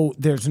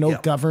there's no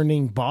Yeah.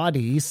 governing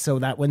body, so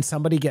that when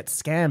somebody gets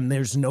scammed,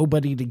 there's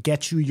nobody to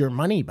get you your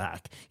money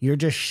back. You're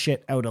just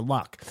shit out of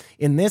luck.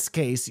 In this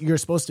case, you're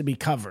supposed to be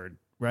covered,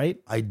 right?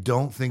 I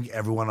don't think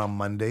everyone on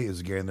Monday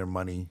is getting their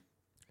money.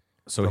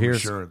 So From here's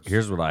insurance.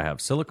 here's what I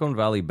have. Silicon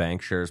Valley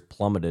Bank shares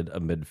plummeted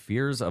amid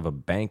fears of a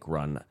bank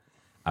run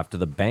after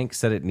the bank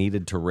said it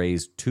needed to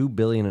raise $2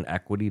 billion in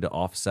equity to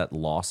offset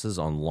losses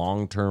on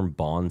long-term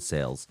bond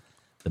sales.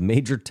 The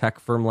major tech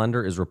firm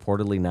lender is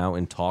reportedly now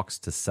in talks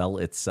to sell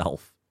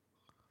itself.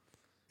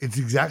 It's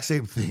the exact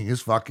same thing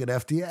as fucking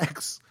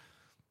FTX.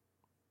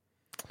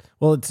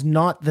 Well, it's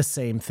not the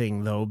same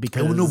thing though,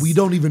 because No, we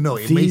don't even know.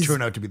 It may these-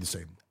 turn out to be the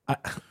same.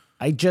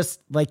 I just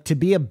like to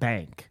be a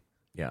bank.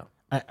 Yeah.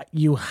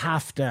 you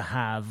have to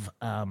have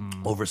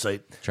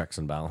Oversight. Checks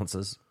and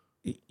balances.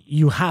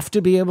 you have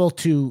to be able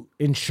to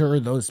insure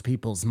those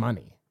people's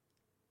money.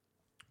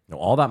 No,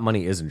 all that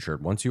money is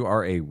insured. Once you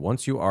are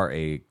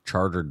a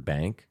chartered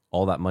bank,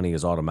 all that money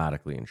is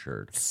automatically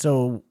insured.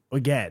 So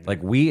again,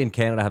 Like we in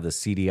Canada have the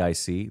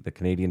CDIC, the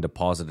Canadian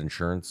Deposit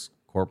Insurance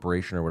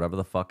Corporation, or whatever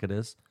the fuck it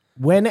is.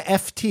 when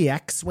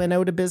FTX went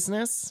out of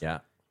business, Yeah.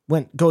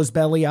 goes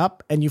belly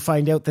up, and you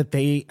find out that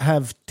they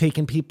have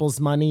taken people's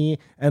money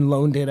and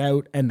loaned it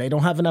out, and they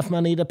don't have enough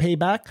money to pay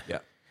back. Yeah.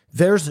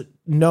 There's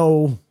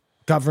no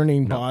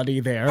governing body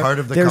there. Part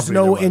of the there's company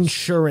no there was.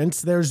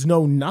 insurance. There's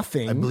no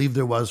nothing. I believe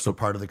there was for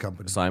part of the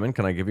company. Simon,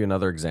 can I give you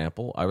another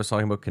example? I was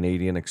talking about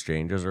Canadian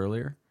exchanges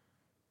earlier.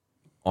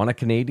 On a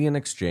Canadian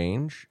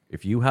exchange,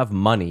 if you have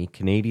money,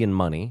 Canadian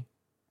money,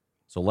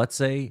 so let's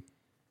say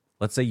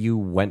you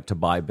went to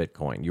buy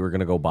Bitcoin. You were going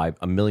to go buy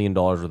 $1 million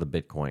worth of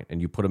Bitcoin,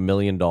 and you put $1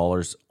 million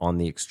on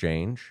the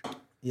exchange,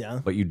 Yeah.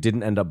 but you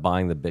didn't end up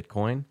buying the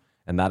Bitcoin,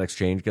 and that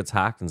exchange gets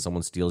hacked and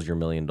someone steals your $1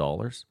 million.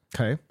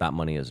 Okay. That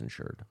money is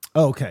insured.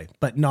 Okay,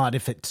 but not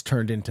if it's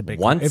turned into Bitcoin.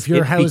 Once if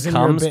you're it housing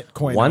becomes your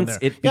Bitcoin, once on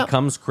there. it Yeah,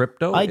 becomes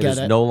crypto, I it get is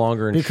it. no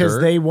longer insured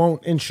because they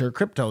won't insure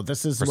crypto.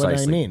 This is what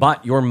I mean.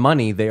 But your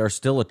money, they are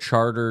still a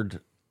chartered,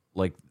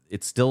 like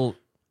it's still.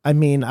 I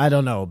mean, I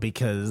don't know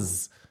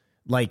because,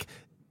 like,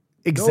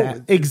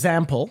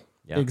 example.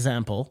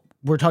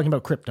 We're talking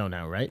about crypto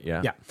now, right?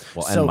 Yeah. Yeah.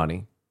 Well, and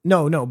money.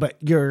 No, but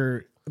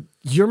your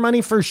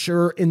money for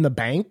sure in the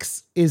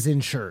banks is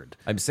insured,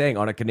 I'm saying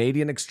on a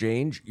Canadian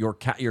exchange, your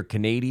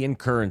Canadian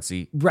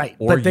currency, right?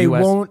 Or But they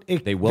US,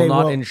 won't. They will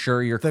not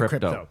insure your the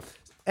crypto.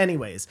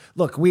 Anyways,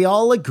 look, we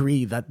all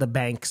agree that the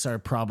banks are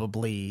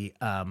probably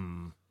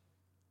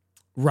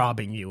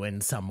robbing you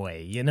in some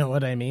way. You know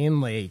what I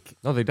mean? Like,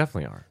 No, they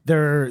definitely are.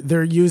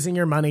 they're using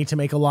your money to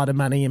make a lot of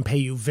money and pay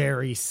you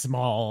very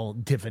small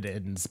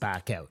dividends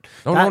back out.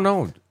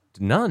 No,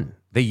 none.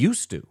 They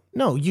used to.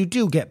 No, you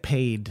do get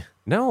paid.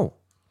 No,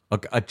 a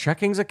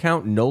checkings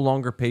account no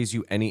longer pays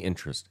you any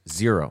interest.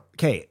 Zero.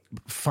 Okay,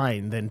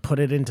 fine. Then put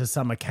it into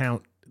some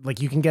account. Like,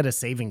 you can get a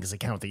savings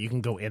account that you can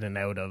go in and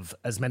out of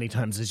as many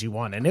times as you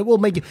want, and it will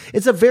make you.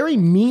 It's a very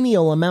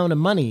menial amount of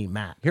money,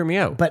 Matt. Hear me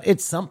out. But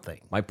it's something.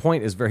 My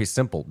point is very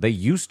simple. They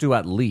used to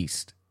at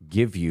least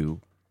give you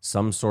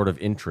some sort of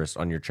interest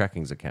on your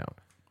checkings account.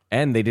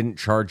 And they didn't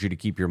charge you to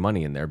keep your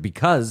money in there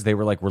because they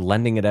were like, we're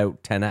lending it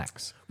out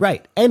 10x.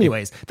 Right.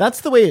 Anyways,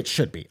 that's the way it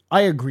should be.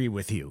 I agree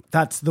with you.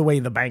 That's the way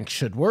the bank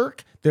should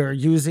work. They're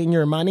using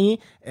your money,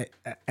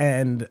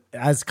 and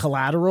as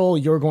collateral,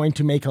 you're going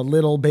to make a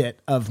little bit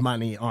of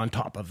money on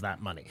top of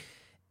that money.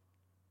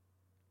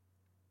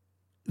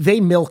 They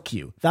milk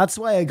you. That's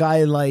why a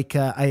guy like,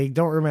 I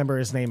don't remember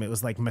his name. It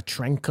was like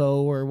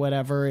Matrenko or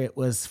whatever. It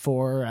was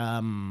for,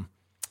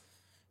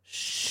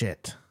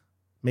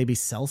 maybe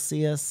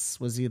Celsius.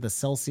 Was he the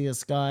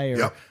Celsius guy or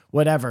Yep.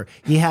 whatever?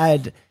 He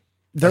had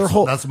their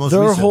That's the most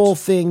their recent. whole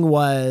thing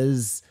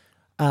was,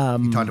 We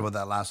talked about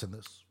that last in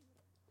this.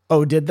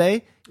 oh, did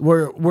they?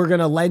 We're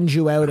gonna lend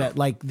you out at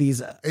like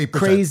these 8%.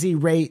 crazy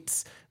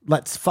rates.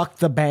 Let's fuck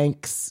the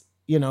banks.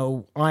 You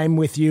know, I'm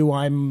with you.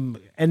 And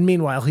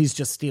meanwhile, he's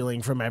just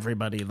stealing from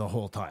everybody the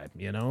whole time.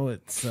 You know,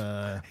 it's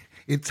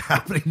It's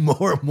happening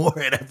more and more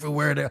and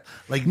everywhere. Now.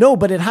 Like no,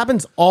 but it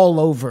happens all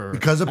over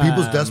because of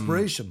people's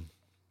desperation.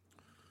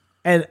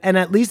 And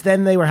at least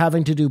then they were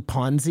having to do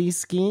Ponzi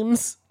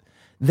schemes.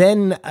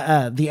 Then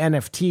the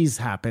NFTs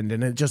happened,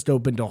 and it just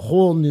opened a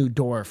whole new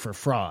door for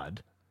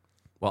fraud.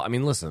 Well, I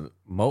mean, listen,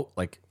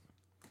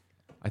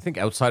 I think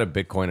outside of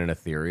Bitcoin and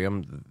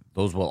Ethereum,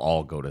 those will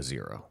all go to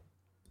zero.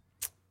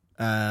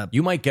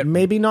 You might get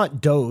Maybe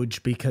not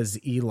Doge because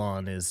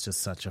Elon is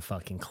just such a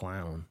fucking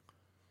clown.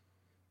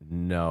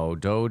 No,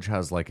 Doge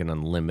has like an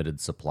unlimited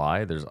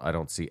supply. I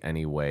don't see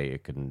any way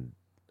it can.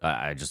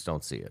 I just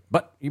don't see it.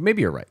 But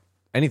maybe you're right.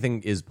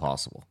 Anything is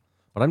possible.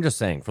 But I'm just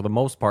saying, for the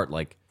most part,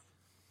 like,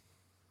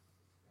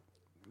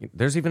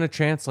 there's even a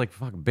chance, like,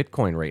 fuck,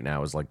 Bitcoin right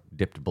now is like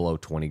dipped below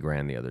 20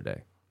 grand the other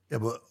day. Yeah,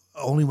 but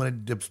only when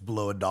it dips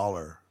below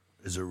 $1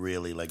 is it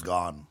really like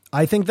gone.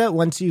 I think that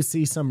once you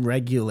see some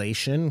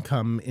regulation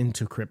come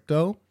into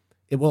crypto,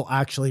 it will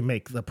actually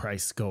make the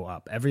price go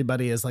up.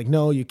 Everybody is like,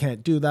 no, you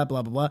can't do that,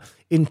 blah, blah, blah.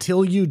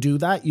 Until you do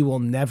that, you will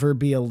never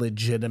be a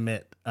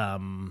legitimate,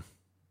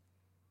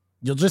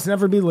 you'll just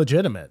never be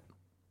legitimate.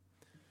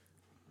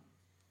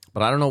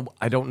 But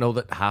I don't know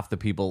that half the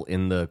people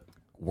in the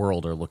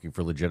world are looking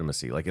for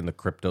legitimacy. Like in the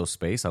crypto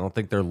space, I don't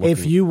think they're looking.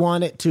 If you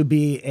want it to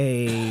be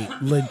a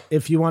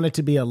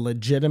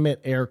legitimate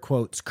air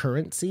quotes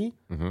currency,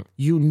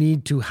 you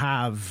need to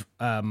have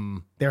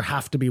there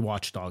have to be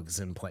watchdogs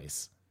in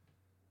place.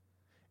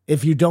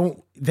 If you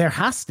don't, there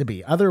has to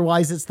be.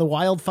 Otherwise, it's the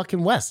wild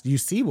fucking West. You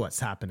see what's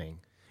happening,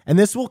 and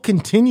this will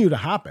continue to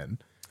happen.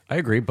 I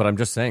agree, but I'm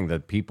just saying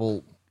that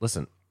people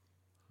listen.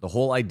 The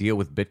whole idea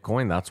with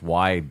Bitcoin, that's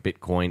why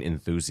Bitcoin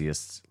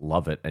enthusiasts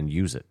love it and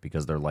use it,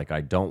 because they're like,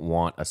 I don't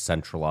want a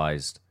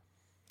centralized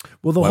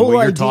Well, the When whole what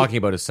you're idea, talking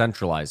about is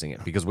centralizing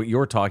it, because what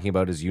you're talking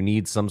about is you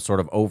need some sort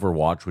of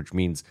overwatch, which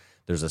means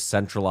there's a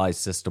centralized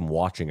system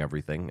watching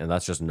everything, and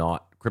that's just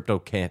not crypto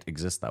can't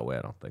exist that way.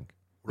 I don't think.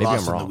 Maybe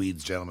Lost I'm in wrong. the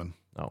weeds, gentlemen.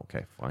 Oh,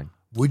 okay, fine.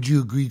 Would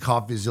you agree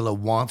CoffeeZilla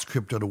wants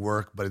crypto to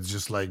work, but it's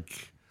just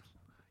like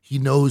he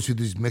knows who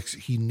these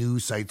he knew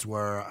sites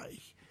were.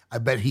 I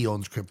bet he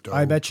owns crypto.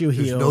 I bet you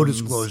he There's owns no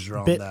disclosure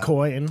on that.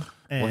 Bitcoin.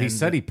 Well, he and-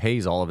 said he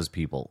pays all of his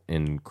people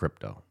in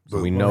crypto, so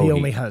we well, know he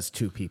only has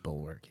 2 people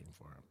working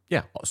for him.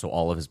 Yeah, so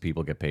all of his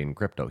people get paid in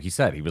crypto. He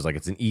said he was like,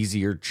 it's an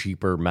easier,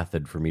 cheaper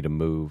method for me to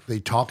move. They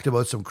talked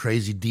about some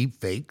crazy deep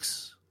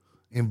fakes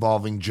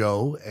involving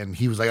Joe, and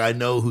he was like, I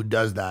know who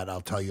does that.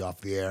 I'll tell you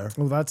off the air.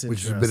 Well, that's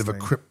which is a bit of a interesting.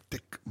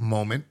 cryptic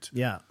moment.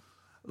 Yeah.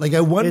 Like,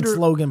 I wonder. It's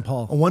Logan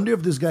Paul. I wonder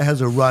if this guy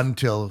has a run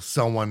till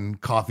someone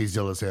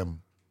CoffeeZilla's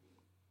him.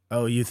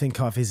 Oh, you think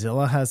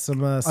CoffeeZilla has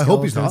some I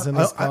hope he's not. skeletons in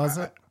his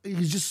closet?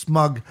 He's just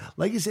smug.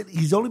 Like you said,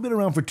 he's only been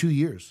around for 2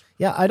 years.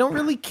 Yeah, I don't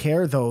really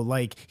care though.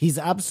 Like, he's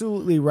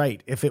absolutely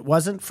right. If it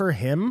wasn't for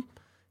him,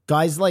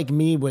 guys like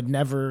me would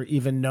never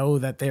even know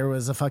that there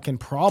was a fucking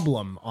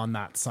problem on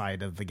that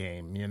side of the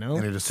game, you know?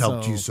 And it has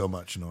helped you so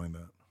much knowing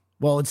that.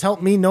 Well, it's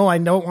helped me know I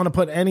don't want to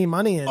put any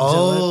money into it.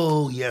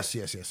 Oh, yes,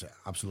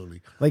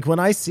 absolutely. Like, when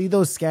I see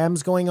those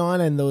scams going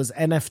on and those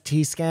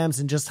NFT scams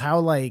and just how,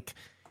 like,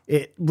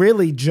 it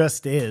really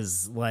just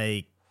is,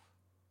 like,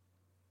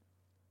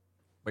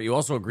 But you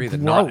also agree that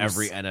not Gross.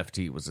 every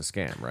NFT was a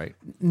scam, right?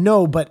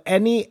 no, but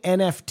any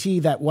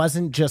NFT that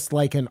wasn't just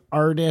like an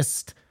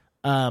artist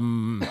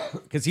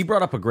Because he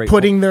brought up a great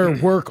putting their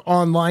work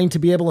online to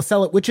be able to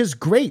sell it, which is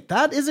great.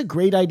 That is a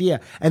great idea.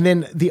 And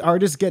then the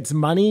artist gets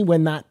money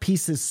when that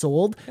piece is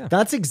sold. Yeah.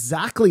 That's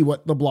exactly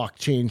what the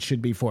blockchain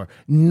should be for.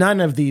 None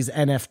of these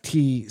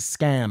NFT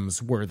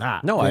scams were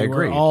that. No, I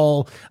agree. Were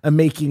all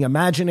making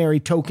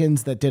imaginary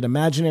tokens that did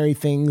imaginary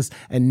things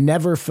and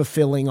never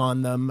fulfilling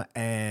on them.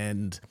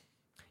 And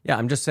Yeah,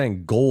 I'm just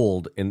saying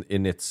gold in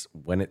its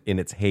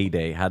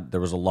heyday there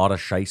was a lot of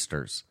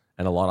shysters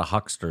and a lot of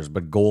hucksters,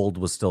 but gold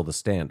was still the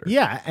standard.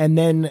 yeah, and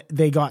then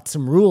they got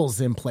some rules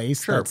in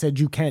place Sure. that said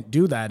you can't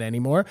do that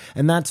anymore.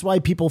 And that's why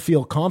people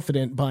feel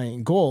confident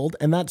buying gold.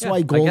 And that's why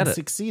I gold get it.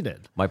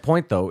 succeeded. My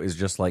point though is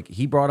just like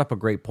he brought up a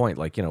great point,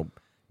 like, you know,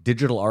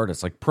 digital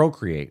artists like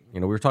Procreate. You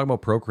know, we were talking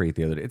about Procreate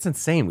the other day. It's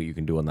insane what you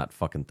can do on that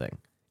fucking thing.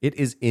 It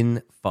is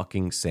in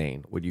fucking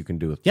sane what you can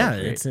do with Yeah,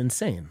 Procreate. it's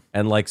insane.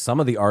 And like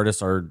some of the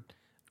artists are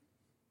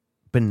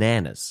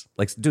bananas.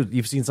 Like, dude,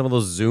 you've seen some of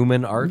those zoom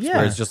in arts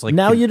where it's just like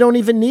now you don't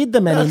even need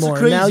them That's the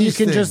anymore. Now you craziest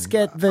can thing. just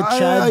get the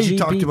Chat I GPT.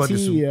 talked about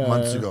this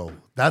months ago.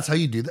 That's how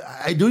you do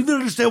that. I don't even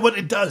understand what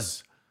it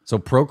does. So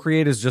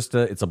Procreate is just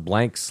it's a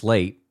blank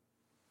slate,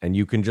 and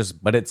you can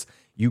just, but it's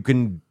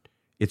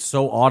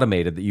so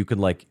automated that you can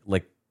like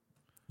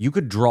you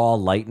could draw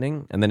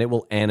lightning and then it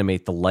will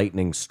animate the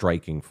lightning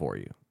striking for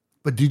you.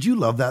 But did you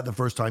love that the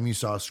first time you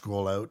saw a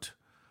scroll out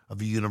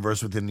of a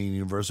universe within the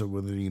universe or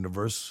within the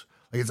universe?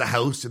 Like it's a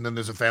house, and then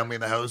there's a family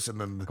in the house, and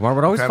then Come on,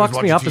 what always the family's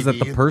fucks me watching up is that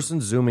TV. the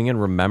person zooming in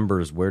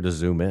remembers where to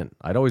zoom in.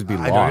 I'd always be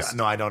I lost. don't.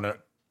 No, I don't know.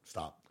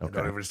 Stop. Okay.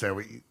 I don't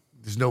understand.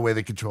 There's no way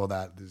they control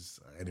that.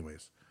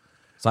 Anyways.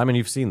 Simon,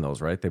 you've seen those,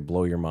 right? They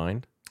blow your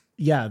mind.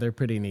 Yeah, they're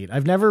pretty neat.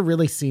 I've never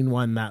really seen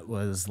one that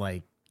was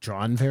like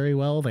drawn very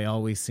well. They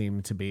always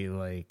seem to be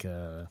like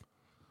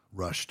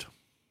Rushed.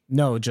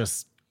 no,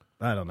 just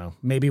I don't know.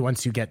 Maybe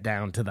once you get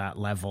down to that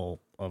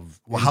level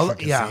of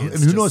intricacy, And it's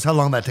who just- knows how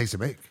long that takes to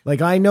make?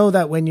 Like I know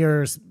that when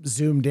you're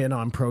zoomed in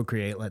on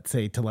Procreate, let's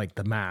say to like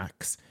the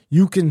max,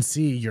 you can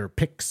see your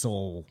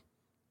pixel.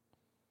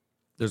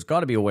 There's got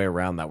to be a way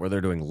around that where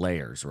they're doing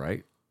layers,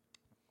 right?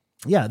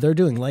 Yeah, they're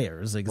doing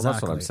layers exactly. Well,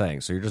 that's what I'm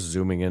saying. So you're just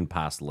zooming in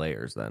past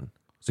layers then.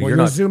 So Well, you're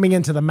you're not zooming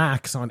into the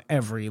max on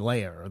every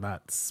layer.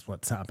 That's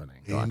what's happening.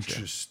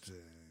 Interesting.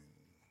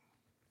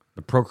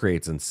 the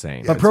Procreate's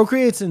insane. But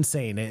Procreate's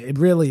insane. It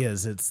really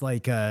is. It's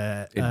like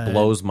It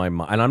blows my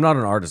mind. And I'm not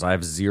an artist. I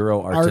have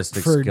zero art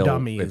artistic for skill.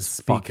 dummies.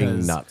 It's fucking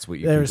because nuts what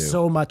you can do. There's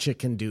so much it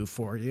can do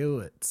for you.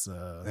 It's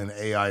And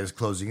AI is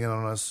closing in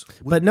on us.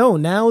 but no,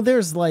 now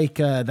there's like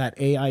that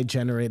AI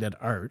generated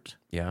art,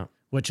 Yeah.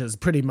 which is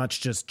pretty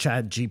much just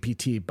Chat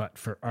GPT but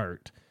for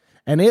art.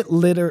 And it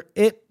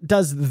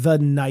does the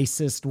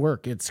nicest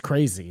work. It's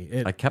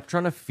crazy. I kept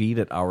trying to feed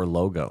it our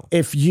logo.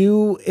 If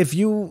you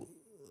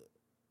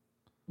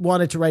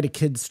wanted to write a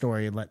kid's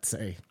story, let's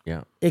say,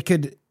 Yeah. it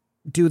could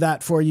do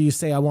that for you. You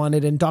say, I want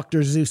it in Dr.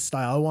 Seuss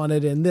style. I want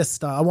it in this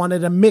style. I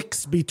wanted a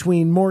mix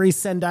between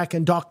Maurice Sendak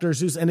and Dr.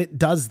 Seuss. And it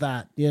does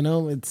that. You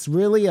know, it's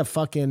really a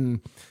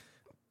fucking,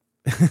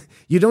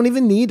 you don't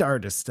even need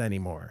artists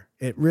anymore.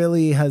 It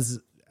really has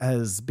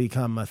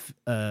become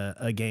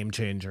a game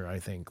changer, I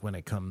think, when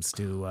it comes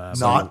to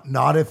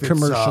Not if it's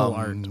commercial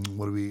art.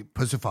 What do we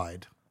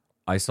pussified?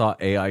 I saw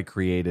AI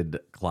created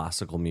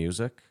classical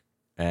music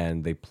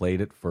and they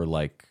played it for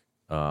like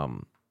a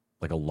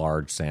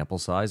large sample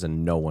size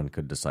and no one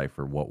could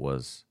decipher what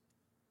was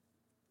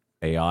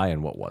AI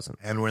and what wasn't.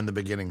 And we're in the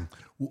beginning.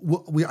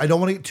 I don't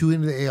want to get too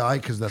into the AI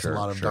because that's a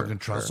lot of sure, Duncan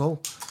Trussell.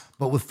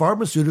 But with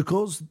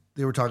pharmaceuticals,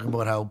 they were talking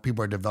about how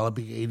people are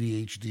developing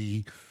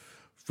ADHD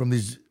from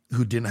these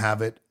who didn't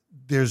have it.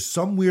 There's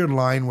some weird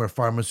line where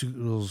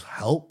pharmaceuticals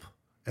help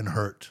and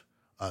hurt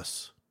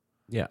us,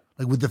 Yeah.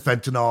 like with the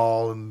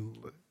fentanyl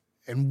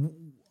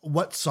and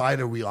what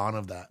side are we on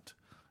of that?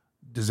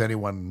 Does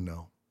anyone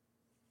know?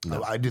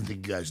 No. I didn't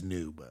think you guys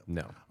knew, but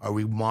No. are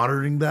we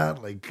monitoring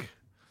that? Like,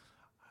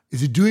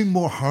 is it doing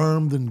more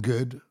harm than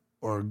good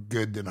or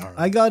good than harm?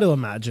 I got to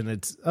imagine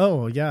it's.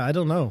 Oh yeah, I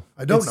don't know.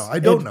 I don't know. I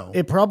don't know.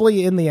 It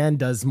probably in the end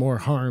does more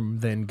harm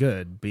than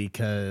good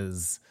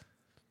because,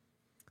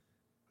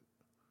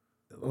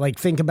 like,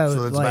 think about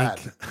So it's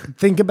like bad.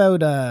 think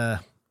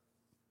about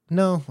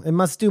no, it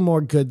must do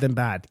more good than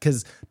bad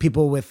because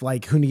people with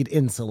like who need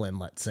insulin,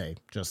 let's say,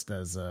 just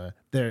as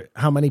there,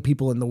 how many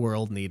people in the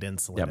world need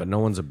insulin? Yeah, but no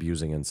one's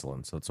abusing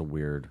insulin, so it's a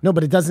weird. No,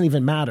 but it doesn't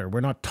even matter.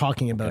 We're not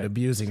talking about Okay,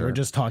 abusing. sure. We're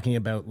just talking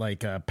about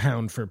like a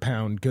pound for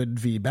pound, good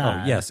v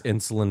bad. Oh, yes,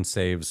 insulin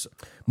saves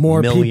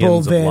More people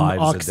millions of than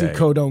lives a day.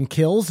 oxycodone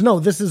kills. No,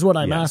 this is what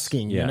I'm Yes,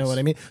 asking. You know yes. what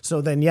I mean? So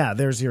then, yeah,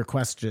 there's your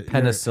question.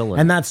 Penicillin.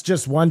 And that's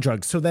just one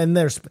drug. So then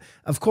there's,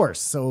 of course.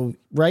 So,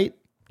 right?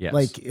 Yes.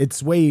 Like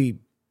it's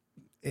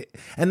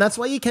and that's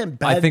why you can't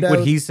bad I think what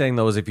mouth- he's saying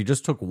though is if you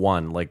just took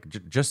one, like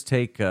just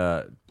take like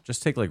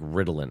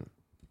Ritalin,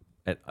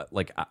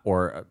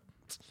 or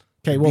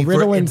Okay, well, It'd be for-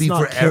 it'd Ritalin's be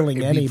not for killing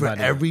it'd be anybody.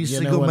 For every you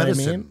single know what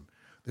medicine, I mean?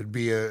 there'd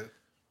be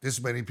this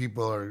many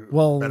people are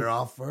Well, better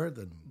off for it.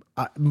 Then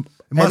it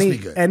must any, be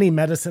good. Any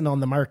medicine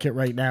on the market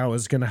right now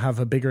is going to have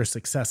a bigger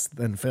success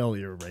than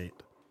failure rate.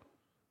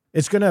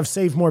 It's going to have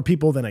saved more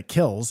people than it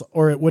kills,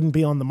 or it wouldn't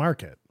be on the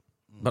market.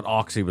 but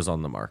Oxy was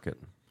on the market,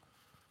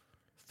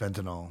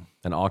 Fentanyl.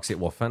 and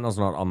fentanyl's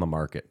not on the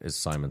market. Is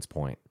Simon's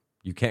point?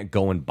 You can't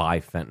go and buy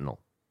fentanyl,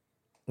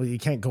 Well, you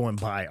can't go and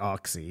buy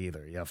Oxy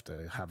either. You have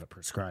to have it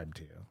prescribed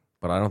to you.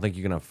 but I don't think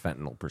you can have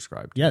fentanyl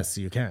prescribed. Yes,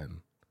 you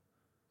can.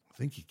 I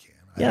think you can.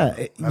 Yeah,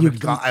 I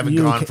haven't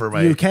gone for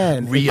my you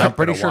can. re-up I'm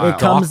pretty in a sure while. It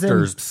comes in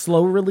doctors-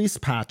 slow release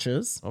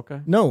patches.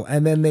 Okay. No,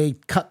 and then they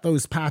cut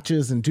those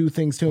patches and do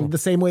things to them the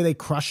same way they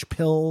crush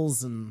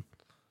pills and.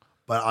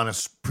 But on a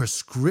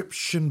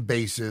prescription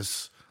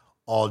basis,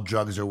 all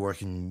drugs are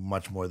working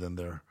much more than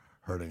they're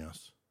hurting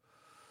us.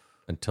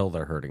 Until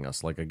they're hurting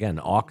us. Like again,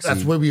 Oxy.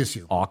 That's what we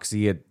assume.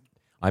 Oxy.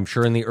 I'm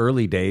sure in the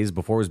early days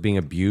before it was being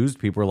abused,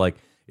 people were like,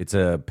 "It's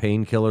a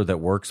painkiller that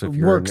works if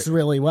you're Works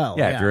really well.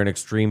 Yeah, if you're in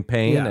extreme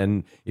pain Yeah.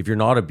 and if you're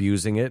not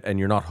abusing it and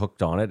you're not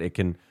hooked on it, it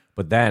can.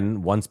 But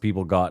then once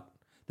people got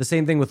the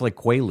same thing with like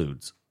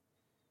Quaaludes.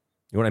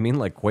 You know what I mean?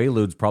 Like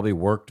Quaaludes probably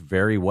worked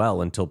very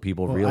well until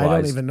people Well, realized. I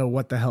don't even know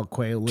what the hell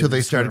Quaaludes Till they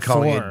started were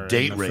calling it for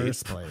date in the rape.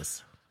 first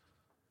place.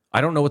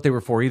 I don't know what they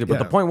were for either. But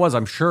Yeah. the point was,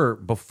 I'm sure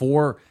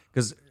before,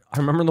 because I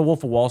remember in The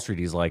Wolf of Wall Street,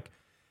 he's like,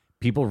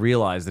 people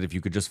realized that if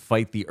you could just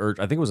fight the urge,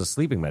 I think it was a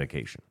sleeping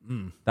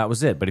medication. That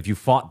was it. But if you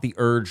fought the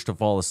urge to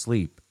fall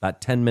asleep,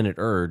 that 10-minute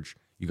urge,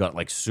 you got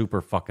like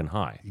super fucking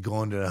high. You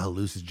go into a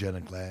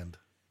hallucinogenic land.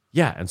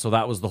 Yeah. And so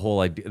that was the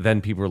whole idea.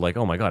 Then people were like,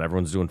 oh my God,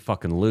 everyone's doing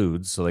fucking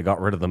ludes. So they got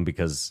rid of them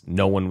because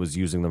no one was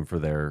using them for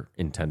their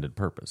intended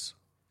purpose.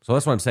 So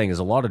that's what I'm saying is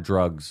a lot of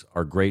drugs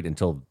are great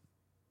until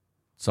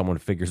someone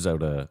figures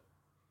out a.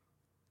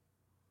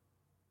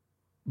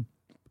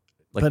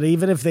 Like- But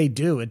even if they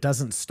do, it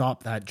doesn't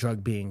stop that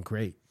drug being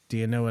great. Do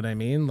you know what I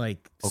mean?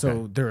 Like, so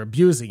Okay. they're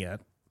abusing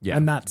it, Yeah.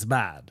 and that's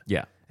bad.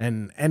 Yeah.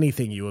 And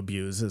anything you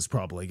abuse is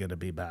probably going to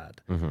be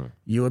bad.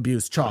 You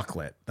abuse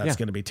chocolate, that's Yeah.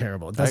 going to be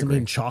terrible. It doesn't agree.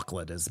 mean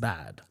chocolate is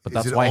bad. But Is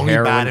that's it why only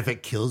heroin. bad if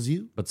it kills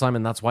you? But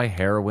Simon, that's why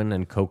heroin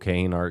and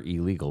cocaine are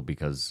illegal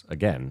because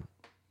again,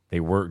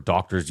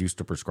 doctors used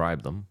to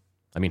prescribe them.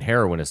 I mean,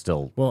 heroin is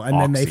still Well, and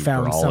then they Oxy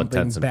found for all something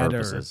intents and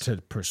better purposes.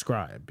 to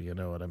prescribe. You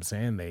know what I'm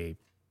saying?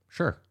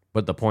 Sure,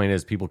 but the point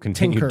is, people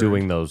continue Tinkered.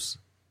 doing those.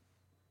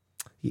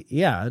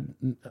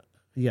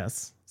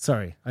 Yes.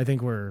 Sorry, I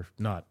think we're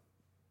not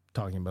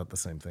talking about the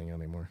same thing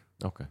anymore.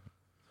 Okay,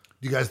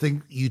 Do you guys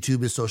think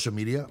YouTube is social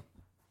media?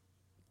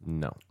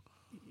 no,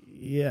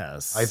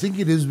 Yes, I think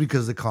it is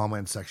because the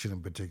comment section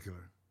in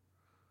particular.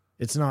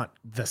 it's not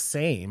the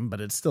same, but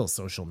it's still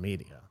social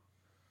media.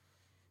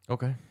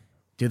 okay.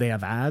 Do they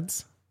have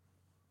ads?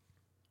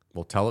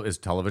 Well, is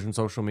television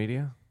social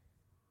media?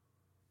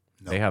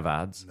 No. They have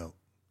ads. No,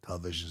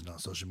 television is not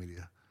social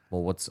media.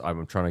 Well,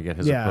 I'm trying to get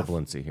his Yeah.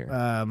 equivalency here.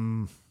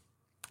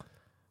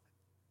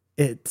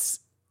 It's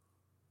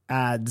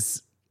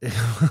ads.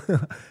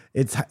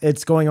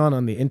 It's going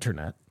on the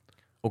internet.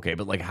 Okay,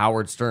 but like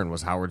Howard Stern,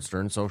 was Howard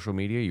Stern social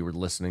media? You were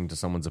listening to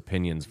someone's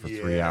opinions for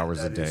 3 hours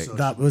a that is day. social-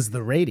 That was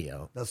the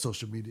radio. That's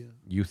social media.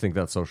 You think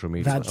that's social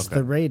media? That's Okay.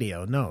 the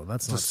radio. No,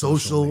 that's The not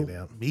social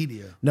media.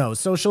 media. No,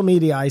 social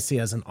media I see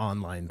as an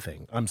online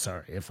thing. I'm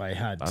sorry. If I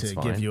had That's to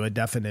fine. give you a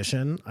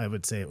definition, I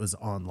would say it was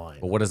online.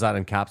 But what does that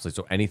encapsulate?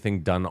 So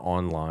anything done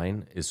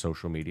online is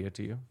social media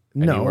to you?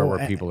 No, Anywhere where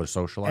a- people are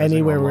socializing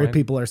Anywhere where online?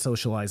 people are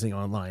socializing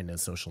online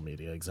is social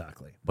media.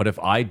 Exactly. But if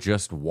I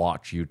just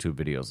watch YouTube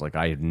videos, like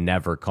I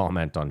never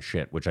comment on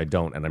shit, which I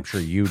don't, and I'm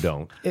sure you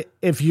don't.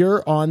 If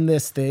you're on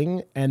this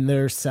thing and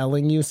they're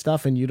selling you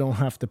stuff and you don't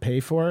have to pay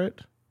for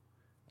it,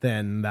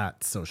 then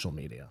that's social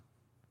media.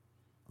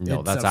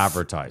 No, It's that's a f-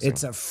 advertising.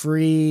 It's a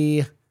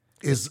free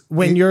Is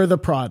when you're the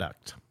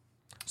product.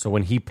 So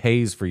when he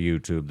pays for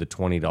YouTube, the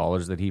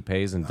 $20 that he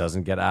pays and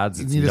doesn't get ads,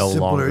 it's You need no a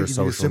simpler, longer you need a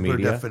social simpler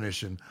media.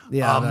 definition.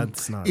 Yeah,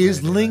 that's not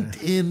Is right,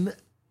 LinkedIn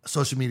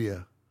social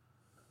media?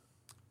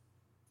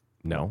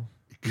 No.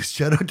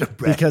 Shout out to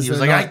Brett. Because He was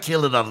they're like, not- I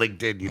kill it on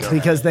LinkedIn. You know,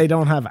 because they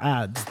don't have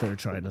ads they're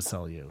trying to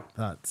sell you.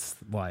 That's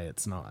why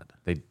it's not.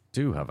 They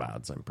do have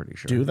ads, I'm pretty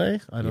sure. Do they?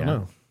 I don't Yeah.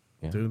 know.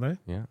 Yeah. Do they?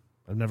 Yeah.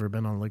 I've never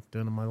been on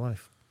LinkedIn in my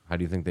life. How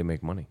do you think they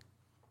make money?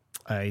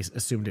 I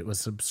assumed it was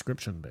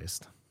subscription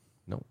based.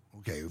 No.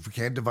 okay, if we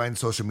can't define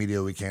social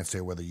media, we can't say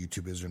whether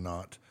YouTube is or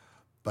not.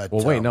 But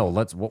Well, wait, no.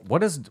 Let's.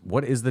 What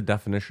is the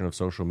definition of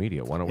social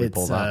media? Why don't we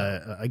pull It's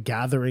that? a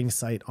gathering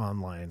site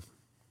online.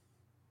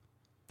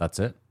 That's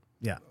it.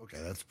 Yeah. Okay,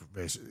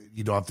 that's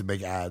you don't have to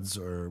make ads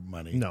or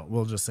money. No,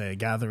 we'll just say a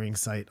gathering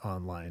site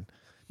online.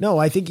 No,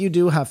 I think you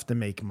do have to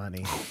make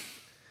money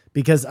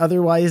because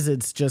otherwise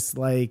it's just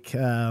like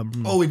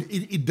Oh,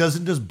 it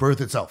doesn't just birth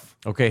itself.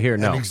 Okay, here It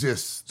no.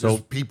 exists. So-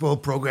 There's people,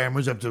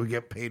 programmers have to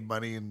get paid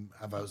money and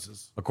have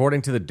houses.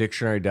 According to the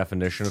dictionary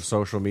definition of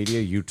social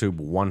media, YouTube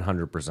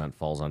 100%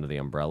 falls under the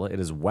umbrella. It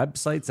is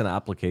websites and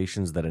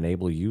applications that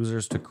enable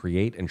users to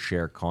create and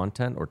share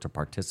content or to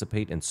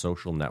participate in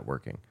social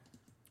networking.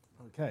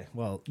 okay,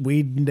 well,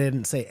 we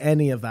didn't say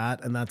any of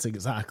that, and that's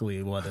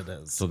exactly what it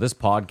is. So this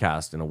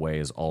podcast, in a way,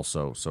 is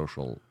also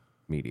social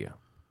media.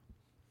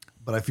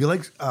 But I feel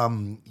like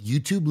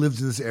YouTube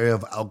lives in this area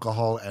of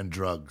alcohol and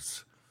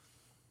drugs.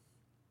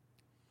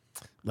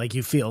 Like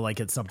you feel like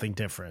it's something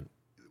different.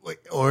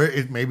 Or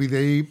maybe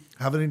they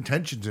have an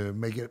intention to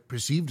make it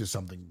perceived as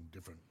something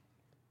different.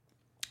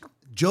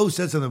 Joe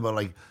said something about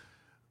like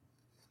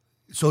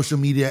social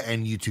media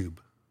and YouTube.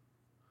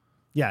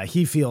 Yeah,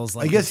 he feels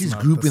like I guess it's he's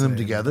not grouping the them same.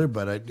 together,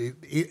 but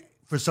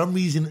for some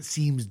reason it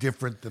seems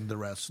different than the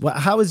rest. Well,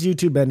 how is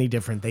YouTube any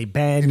different? They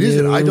ban It you.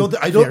 isn't. I don't.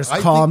 There's I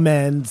think-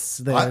 comments.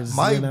 There's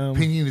my you know,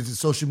 opinion is that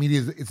social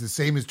media is the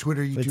same as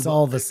Twitter, YouTube. It's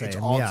all the same. It's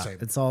all yeah, the same.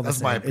 it's all the That's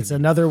same. my It's opinion.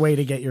 another way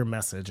to get your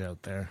message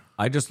out there.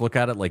 I just look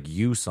at it like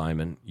you,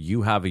 Simon.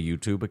 You have a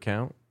YouTube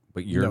account,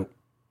 but you're. No.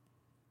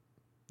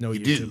 No You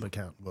YouTube do.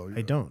 account. Well,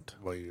 I don't.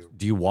 Well, you,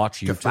 Do you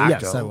watch YouTube?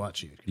 facto. Yes, I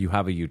watch YouTube. You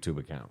have a YouTube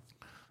account.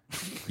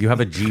 You have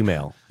a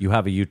Gmail. You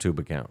have a YouTube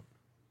account.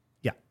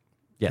 Yeah.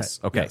 Yes.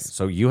 Okay, Okay. yes.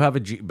 So you have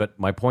a but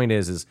my point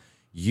is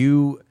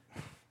you.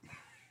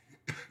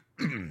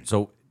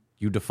 So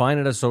you define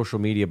it as social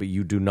media, but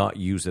you do not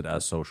use it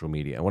as social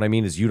media. And what I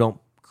mean is you don't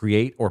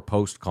create or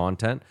post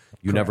content.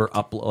 You never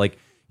upload. Like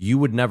you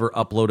would never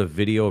upload a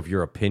video of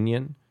your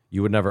opinion.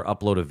 You would never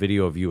upload a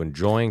video of you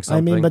enjoying something.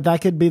 I mean, but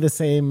that could be the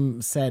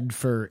same said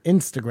for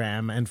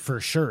Instagram, and for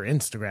sure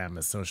Instagram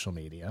is social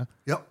media,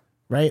 yep.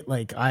 right?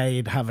 Like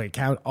I'd have an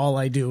account, all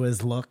I do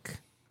is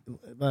look,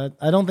 but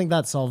I don't think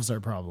that solves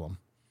our problem.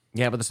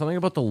 yeah, but there's something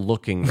about the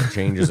looking that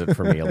changes it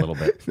for me a little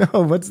bit.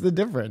 No, what's the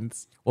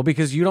difference? Well,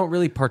 because you don't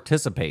really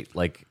participate.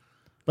 Like,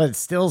 But it's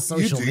still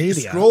social YouTube,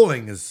 media.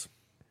 Scrolling is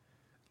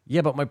yeah,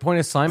 but my point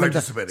is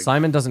Participating.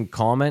 Simon doesn't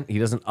comment. He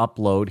doesn't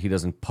upload. He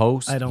doesn't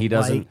post. I don't he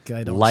doesn't like,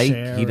 I don't like.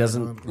 share, He I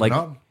doesn't don't- like.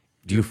 No.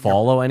 Do you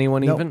follow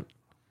anyone No. even?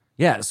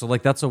 Yeah, so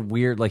like that's a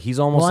weird. Like he's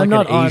almost Well, like I'm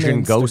not an on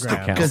Asian ghost Instagram.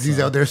 account. because he's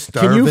out there Can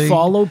starving. you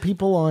follow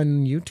people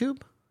on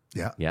YouTube?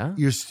 Yeah. Yeah.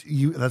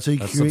 You. That's how you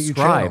curate your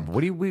Subscribe. channel. What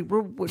do you?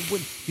 Do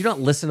you not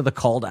listen to the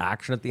call to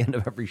action at the end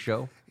of every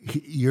show?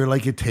 You're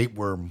like a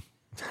tapeworm.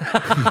 You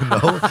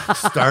know,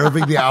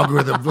 starving the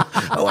algorithm.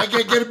 Oh, I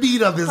can't get a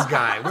beat on this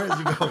guy. Where's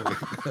he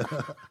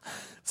going?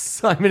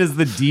 Simon is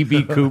the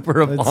DB Cooper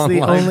of That's online.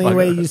 the only fucking-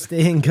 way you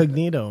stay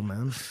incognito,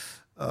 man.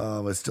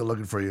 I'm still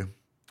looking for you.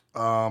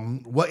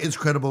 What is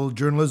credible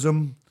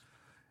journalism?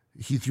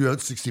 He threw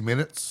out 60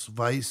 Minutes,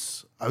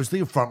 Vice. I was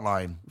thinking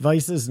Frontline.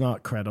 Vice is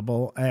not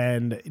credible.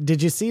 And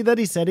did you see that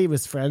he said he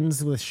was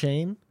friends with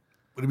Shane?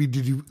 What do you mean?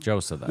 Did you? Joe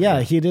said that.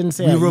 Yeah, he didn't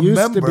say We I used to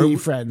remember- be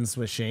friends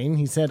with Shane.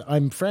 He said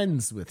I'm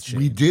friends with Shane.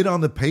 We did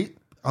on the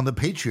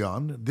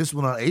Patreon. This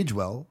will not age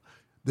well.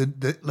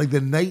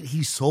 The night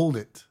he sold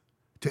it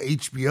to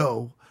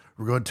HBO,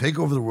 we're going to take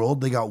over the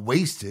world. They got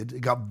wasted. It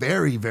got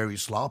very, very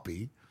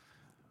sloppy.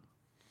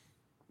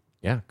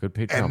 Yeah, good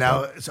Patreon. And now,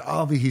 plug. it's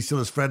obviously he's still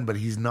his friend, but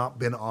he's not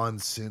been on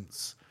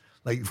since.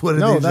 Like, what?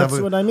 No, that's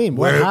what I mean.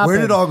 What Where happened?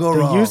 did it all go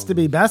wrong? They used to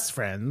be best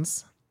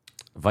friends.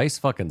 Vice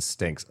fucking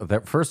stinks.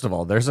 First of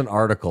all, there's an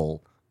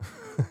article.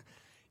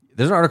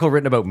 There's an article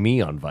written about me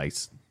on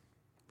Vice.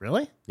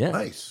 Really? Yeah.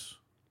 Nice.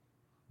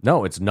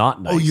 No, it's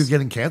not nice. Oh, you're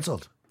getting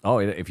canceled. Oh,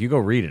 if you go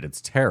read it,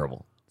 it's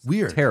terrible. It's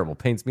Weird. Terrible.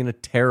 Paints me in a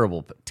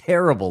terrible,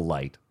 terrible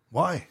light.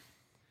 Why?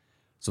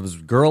 So this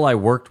girl I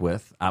worked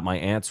with at my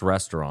aunt's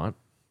restaurant,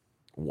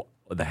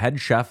 the head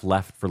chef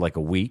left for like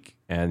a week,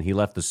 and he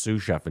left the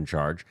sous chef in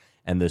charge.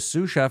 And the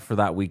sous chef for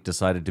that week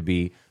decided to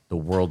be the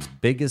world's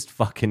biggest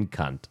fucking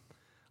cunt.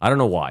 I don't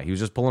know why. He was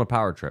just pulling a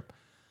power trip.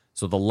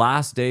 So the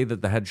last day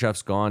that the head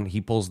chef's gone, he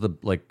pulls the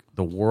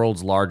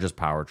world's largest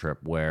power trip,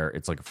 where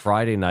it's like a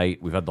Friday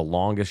night. We've had the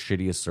longest,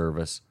 shittiest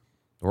service.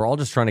 We're all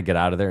just trying to get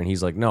out of there. And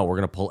he's like, no, we're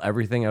going to pull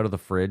everything out of the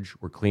fridge.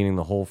 We're cleaning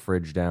the whole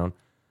fridge down.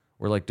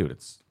 We're like, dude,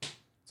 it's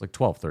like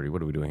 12:30.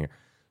 What are we doing here?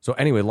 So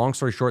anyway, long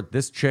story short,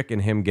 this chick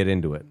and him get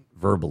into it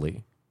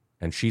verbally.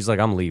 And she's like,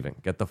 I'm leaving.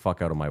 Get the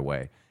fuck out of my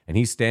way. And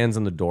he stands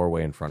in the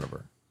doorway in front of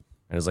her.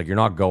 And is like, you're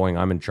not going.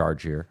 I'm in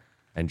charge here.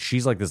 And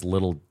she's like this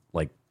little,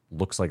 like,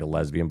 looks like a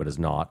lesbian, but is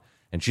not.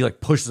 And she like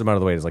pushes him out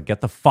of the way. Is like,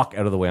 get the fuck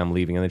out of the way. I'm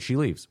leaving. And then she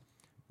leaves.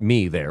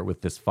 Me there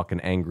with this fucking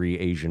angry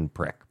Asian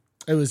prick.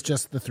 It was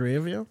just the three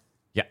of you?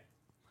 Yeah.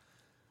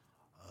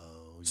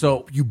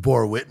 So You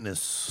bore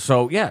witness.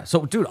 So yeah,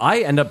 so dude,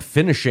 I end up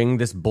finishing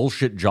this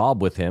bullshit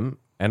job with him,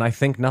 and I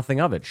think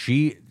nothing of it.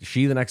 She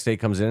the next day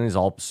comes in and is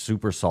all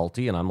super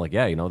salty, and I'm like,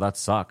 yeah, that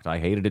sucked. I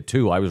hated it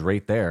too. I was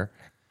right there.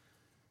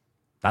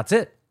 That's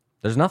it.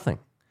 There's nothing.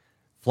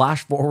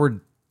 Flash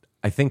forward,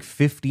 I think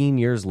 15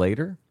 years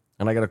later,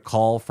 and I got a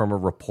call from a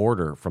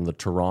reporter from the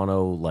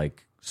Toronto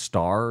like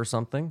Star or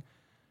something.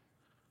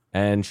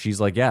 And she's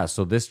like, yeah,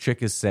 so this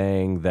chick is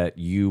saying that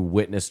you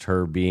witnessed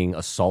her being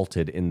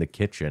assaulted in the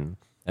kitchen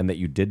and that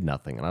you did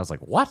nothing. And I was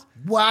like, what?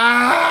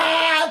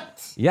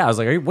 What? Yeah, I was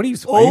like, are you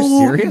serious?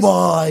 Oh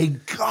my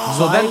God.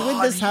 So then, Why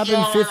would this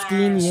happen 15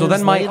 years so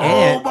then my later?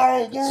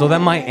 aunt, so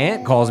then my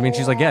aunt calls me and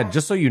she's like, yeah,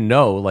 just so you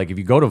know, like if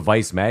you go to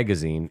Vice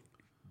magazine,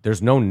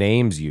 there's no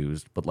names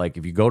used, but like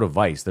if you go to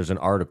Vice, there's an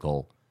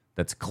article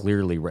that's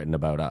clearly written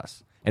about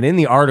us. And in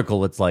the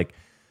article, it's like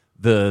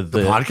the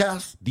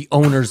podcast? the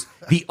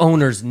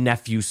owner's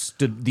nephew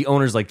stood, the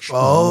owner's like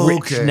Oh,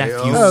 rich okay.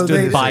 nephew Oh,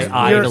 stood by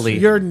idly.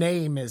 Your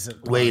name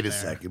isn't. Wait on a there.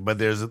 second, but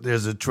there's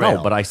a trail.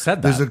 No, but I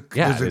said There's that. a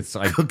Yeah, there's it's a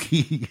like-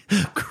 cookie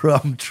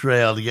crumb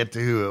trail to get to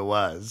who it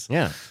was.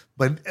 Yeah.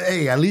 But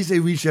hey, at least they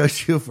reached out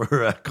to you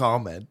for a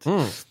comment.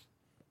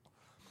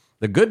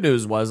 The good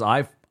news was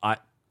I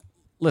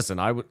listen,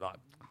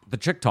 the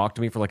chick talked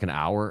to me for like an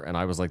hour and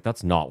I was like,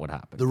 that's not what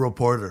happened. The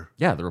reporter.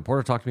 Yeah, the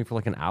reporter talked to me for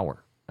like an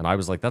hour and I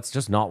was like, that's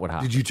just not what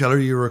happened. Did you tell her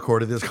you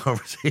recorded this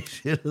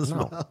conversation as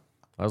well?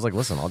 I was like,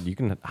 listen, you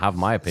can have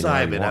my opinion.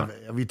 whatever you Simon,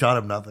 want. have you taught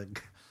him nothing?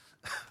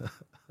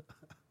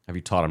 Have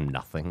you taught him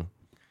nothing?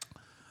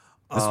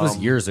 This was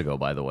years ago,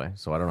 by the way,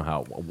 so I don't know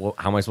how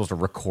am I supposed to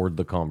record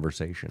the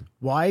conversation?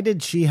 Why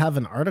did she have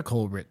an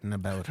article written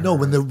about her? No,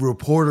 when the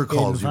reporter in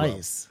calls you up.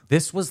 Vice.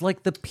 This was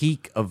like the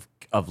peak of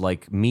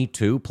like Me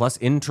Too. Plus,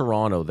 in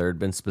Toronto, there had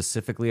been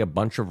specifically a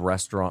bunch of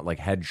restaurant like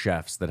head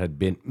chefs that had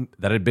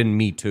been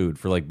Me Too'd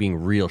for like being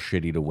real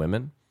shitty to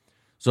women.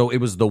 So it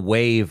was the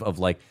wave of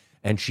like,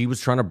 and she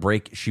was trying to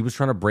break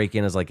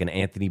in as like an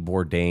Anthony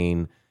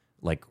Bourdain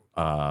like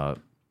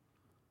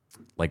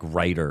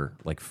writer,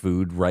 like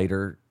food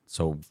writer.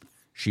 So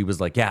she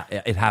was like, yeah,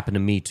 it happened to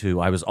me too.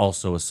 I was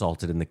also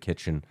assaulted in the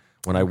kitchen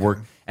when I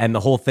worked. And the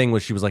whole thing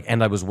was she was like,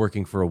 and I was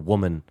working for a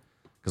woman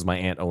because my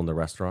aunt owned the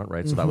restaurant,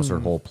 right? So that was her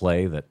whole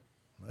play that,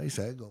 Nice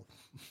angle.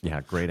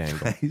 yeah, great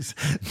angle.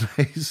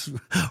 Nice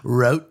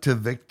route to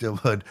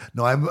victimhood.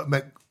 No,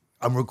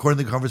 I'm recording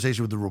the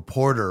conversation with the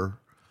reporter.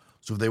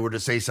 So if they were to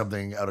say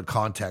something out of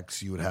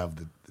context, you would have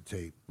the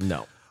tape.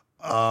 No.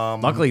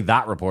 Luckily,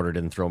 that reporter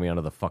didn't throw me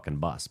under the fucking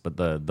bus. But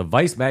the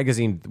Vice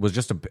magazine was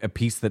just a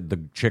piece that the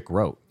chick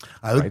wrote.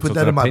 I would right? put So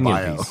that it's in an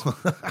my opinion bio.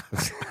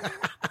 piece.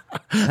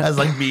 As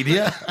like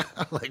media,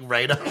 like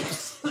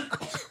write-ups.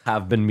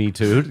 Have been Me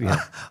Too'd. Yeah.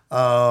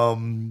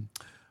 Frontline.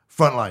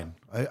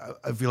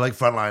 I feel like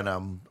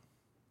Frontline.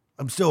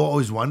 I'm still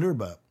always wonder,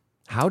 but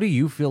How do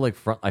you feel like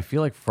I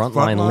feel like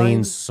Frontline Frontline-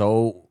 leans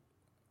so,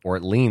 or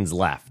it leans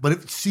left.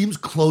 it seems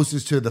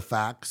closest to the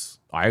facts.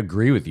 I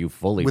agree with you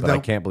fully, but I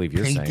without can't believe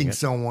you're saying painting it.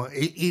 someone.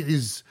 It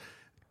is.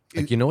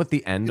 Like, you know, at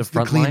the end It's of the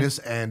Frontline, cleanest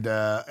and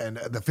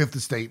the fifth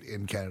estate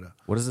in Canada.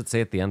 what does it say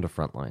at the end of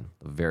Frontline?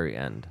 The very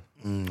end.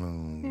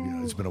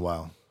 Yeah, it's been a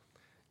while.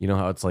 You know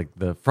how it's like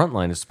the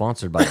Frontline is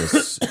sponsored by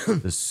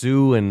the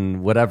Sioux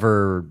and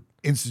whatever.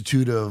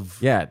 Institute of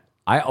Yeah,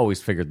 I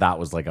always figured that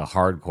was like a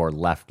hardcore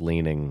left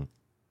leaning.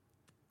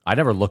 I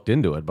never looked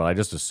into it, but I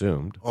just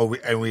assumed. Oh,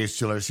 and we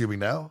still are assuming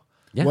now.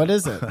 Yeah. What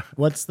is it?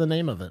 What's the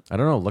name of it? I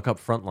don't know. Look up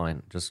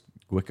Frontline. Just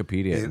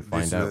Wikipedia and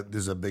find out.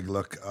 There's a big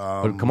look.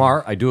 But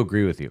Kamar, I do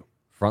agree with you.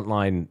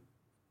 Frontline,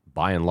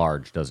 by and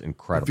large, does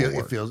incredible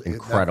work.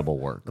 Incredible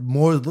work.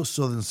 More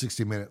so than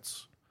 60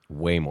 Minutes.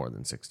 Way more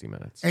than 60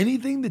 minutes.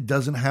 Anything that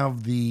doesn't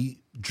have the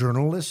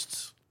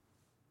journalists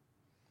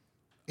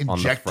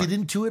injected front.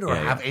 into it or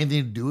Yeah, have yeah.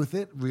 anything to do with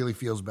it really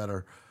feels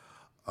better.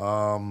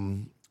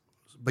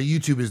 But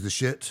YouTube is the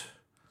shit.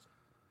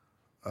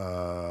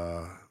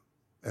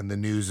 And the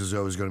news is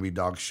always going to be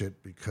dog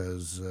shit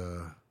because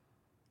the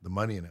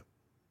money in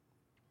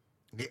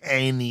it.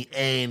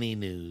 Any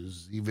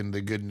news, even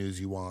the good news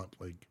you want,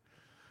 like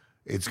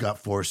it's got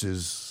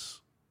forces.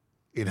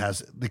 It has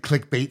the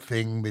clickbait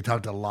thing. They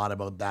talked a lot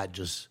about that.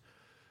 Just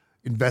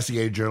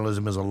investigative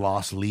journalism is a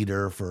lost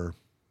leader for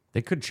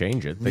They could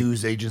change it.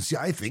 news agency.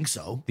 I think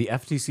so. The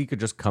FTC could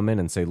just come in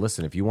and say,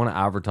 listen, if you want to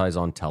advertise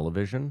on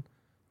television,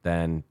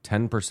 then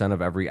 10%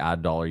 of every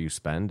ad dollar you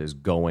spend is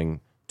going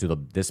to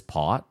this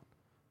pot,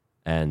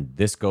 and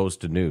this goes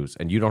to news,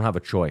 and you don't have a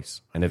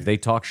choice. And if they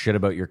talk shit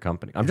about your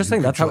company, I'm just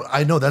saying that's how.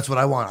 I know that's what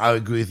I want. I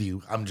agree with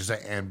you. I'm just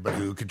saying, but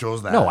who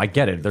controls that? No, I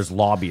get it. There's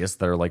lobbyists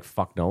that are like,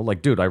 fuck no.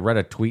 Like, dude, I read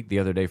a tweet the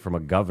other day from a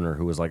governor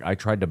who was like, I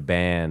tried to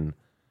ban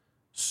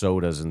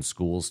sodas in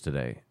schools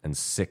today, and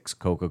 6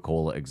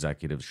 Coca-Cola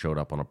executives showed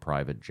up on a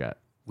private jet.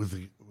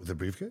 with a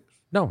briefcase.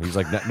 No, he's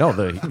like,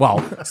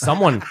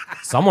 someone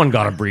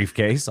got a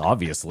briefcase,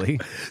 obviously.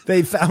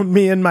 They found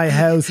me in my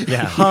house,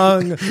 Yeah.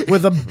 hung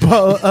with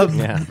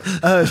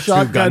a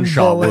shotgun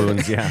gunshot bullet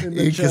wounds, yeah. in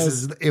the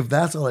chest. Because if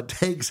that's all it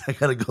takes, I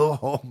gotta go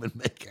home and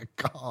make a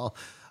call.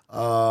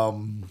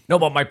 No,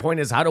 but my point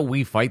is, how do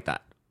we fight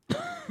that?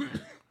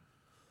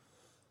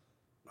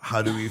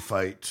 How do we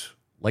fight?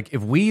 Like,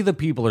 if we, the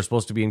people, are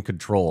supposed to be in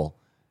control,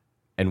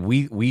 and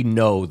we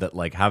know that,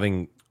 like,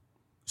 having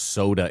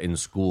soda in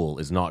school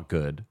is not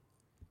good,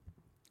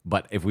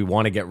 but if we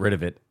want to get rid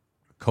of it,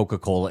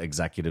 Coca-Cola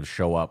executives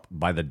show up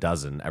by the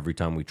dozen every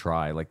time we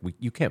try. Like,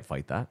 you can't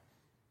fight that.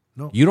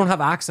 No. You don't have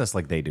access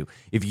like they do.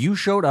 If you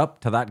showed up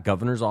to that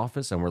governor's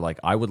office and were like,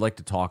 I would like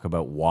to talk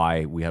about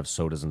why we have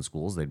sodas in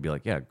schools, they'd be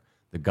like, yeah,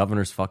 the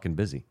governor's fucking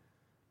busy.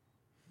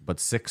 But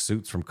 6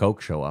 suits from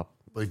Coke show up.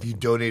 But if you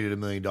donated $1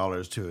 million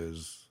to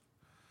his,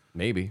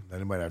 Maybe.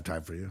 then he might have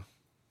time for you.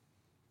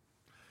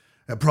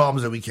 And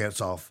problems that we can't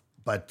solve.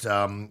 But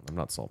I'm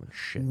not solving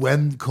shit.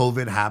 when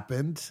COVID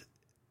happened,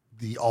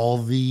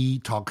 all the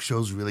talk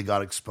shows really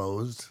got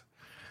exposed.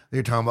 They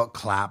were talking about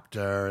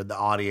Clapter, the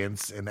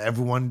audience, and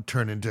everyone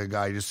turned into a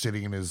guy just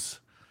sitting in his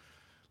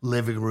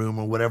living room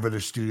or whatever their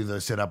studio they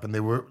set up, and they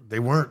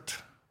weren't.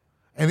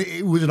 And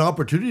it was an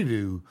opportunity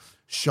to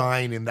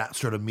shine in that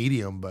sort of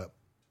medium, but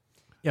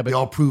Yeah, they but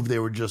all proved they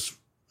were just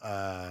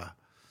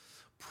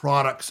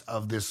products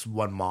of this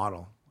one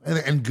model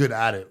and good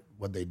at it,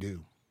 what they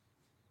do.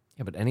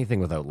 anything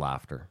without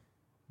laughter.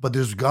 But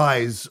there's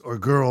guys or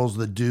girls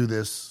that do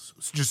this,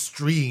 just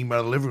stream out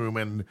of the living room,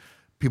 and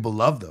people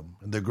love them,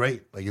 and they're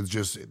great. Like,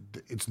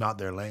 it's not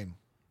their lane.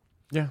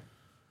 Yeah.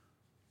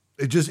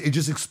 It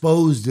just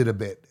exposed it a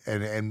bit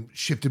and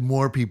shifted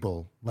more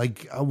people.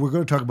 Like, we're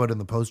going to talk about it in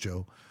the post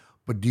show,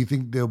 but do you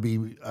think there'll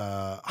be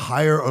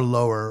higher or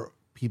lower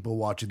people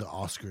watching the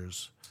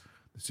Oscars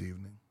this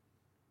evening?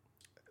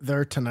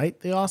 They're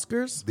tonight, the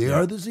Oscars? They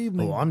are this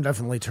evening. Oh, I'm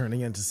definitely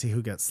turning in to see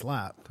who gets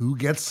slapped. Who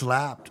gets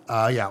slapped?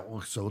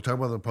 So we'll talk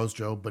about the post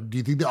show, but do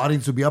you think the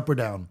audience will be up or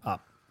down?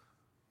 Up.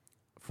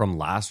 From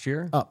last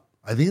year? Up.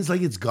 I think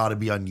it's got to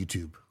be on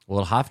YouTube. Well,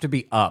 it'll have to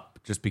be up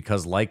just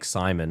because, like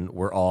Simon,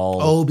 we're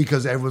all...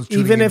 Because everyone's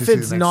tuning Even in if to see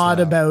it's the next not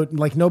slap. about,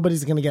 like,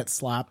 nobody's going to get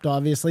slapped,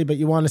 obviously, but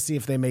you want to see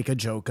if they make a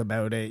joke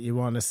about it. You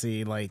want to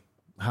see, like,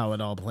 how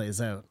it all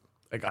plays out.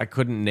 Like, I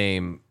couldn't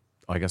name...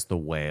 I guess The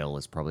Whale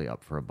is probably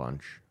up for a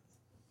bunch.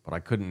 But I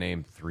couldn't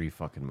name 3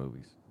 fucking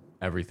movies.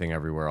 Everything,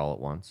 Everywhere, All at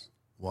Once.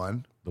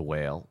 One? The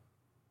Whale.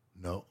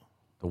 No.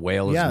 The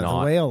Whale is Yeah, not...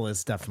 The Whale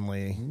is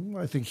definitely...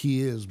 I think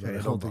he is, but Okay,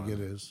 I don't hold think on. it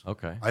is.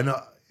 Okay. I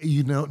know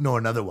you know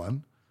another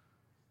one.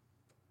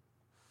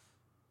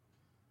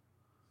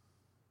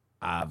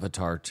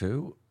 Avatar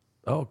 2.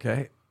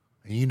 Okay.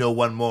 And you know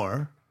one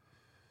more.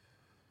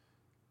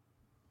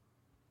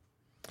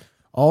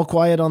 All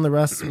Quiet on the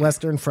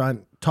Western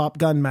Front, Top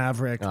Gun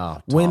Maverick, Oh,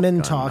 Top Women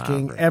Gun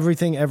Talking, Maverick.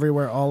 Everything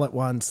Everywhere All at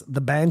Once,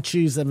 The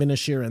Banshees of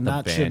Inisherin,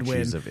 that should win.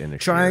 Banshees of Inisherin,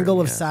 Triangle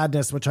of yes.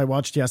 Sadness, which I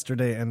watched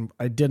yesterday and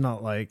I did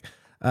not like.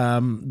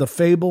 The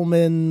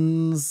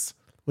Fablemans,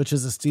 which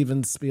is a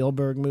Steven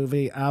Spielberg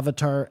movie,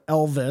 Avatar,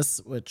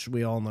 Elvis, which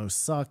we all know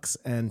sucks,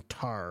 and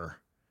Tar.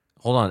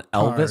 Hold on.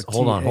 Elvis. Tar,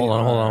 Hold on.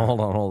 T-A-R.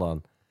 Hold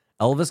on.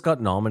 Elvis got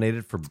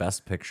nominated for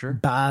Best Picture?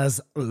 Baz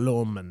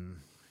Luhrmann.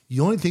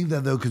 You only think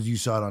that, though, because you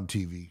saw it on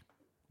TV.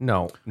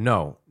 No.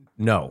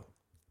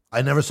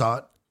 I never saw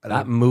it.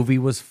 That movie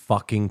was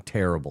fucking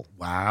terrible.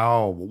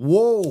 Wow.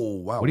 Whoa.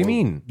 Wow. What do you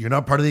mean? You're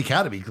not part of the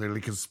Academy,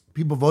 clearly, because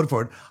people voted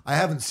for it. I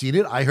haven't seen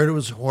it. I heard it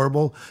was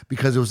horrible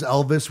because it was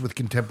Elvis with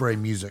contemporary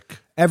music.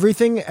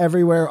 Everything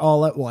Everywhere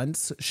All at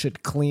Once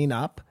should clean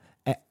up,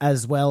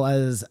 as well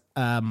as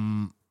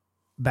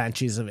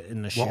Banshees of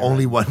Inisherin. Well,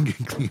 only one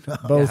can clean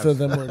up. Both of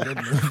them were good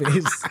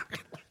movies.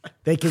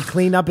 They could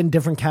clean up in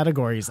different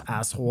categories,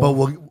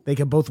 asshole. But they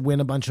could both win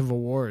a bunch of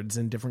awards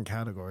in different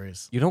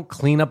categories. You don't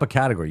clean up a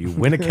category. You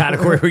win a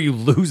category or you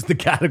lose the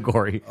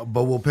category.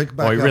 But we'll pick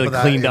back Oh, you up really on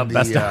that cleaned in up the,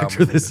 Best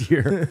Actor this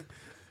year.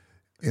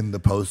 in the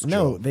post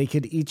No, show. they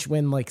could each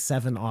win like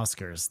 7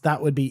 Oscars.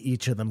 That would be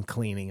each of them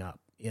cleaning up,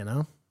 you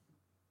know?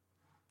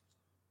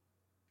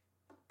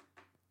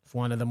 If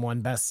one of them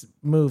won Best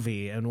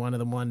Movie and one of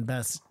them won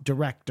Best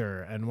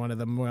Director and one of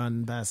them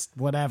won Best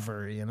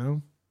whatever, you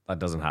know? That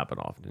doesn't happen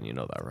often. You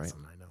know that, right?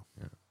 I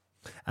know.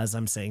 As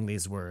I'm saying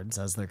these words,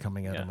 as they're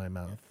coming out of my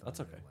mouth. That's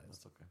okay.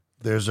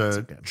 There's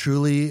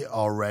truly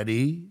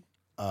already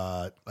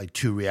like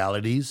 2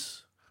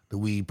 realities that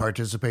we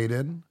participate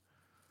in.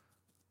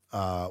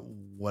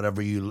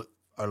 Whatever you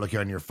are looking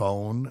on your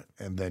phone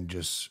and then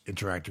just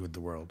interacting with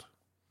the world.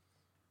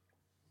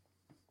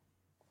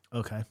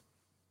 Okay.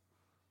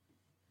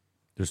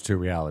 There's 2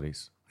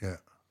 realities. Yeah.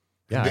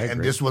 Yeah, I and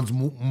agree. this one's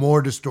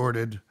more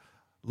distorted.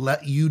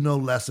 Let you know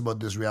less about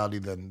this reality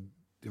than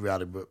the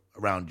reality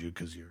around you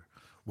because you're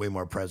way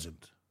more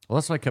present. Well,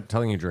 that's what I kept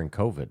telling you during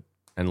COVID.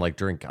 And like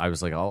I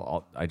was like,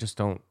 I just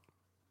don't,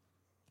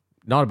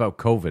 not about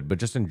COVID, but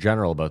just in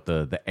general about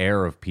the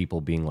air of people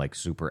being like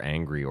super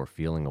angry or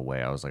feeling a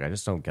way. I was like, I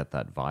just don't get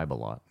that vibe a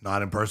lot.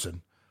 Not in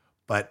person.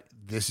 but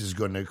this is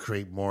going to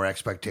create more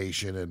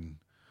expectation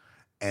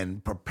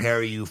and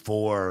prepare you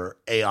for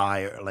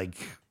AI, or like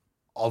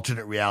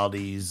alternate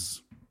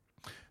realities,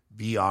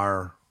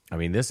 VR, I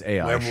mean, this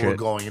AI wherever shit. we're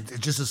going. It's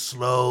just a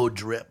slow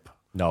drip.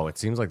 No, it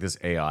seems like this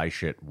AI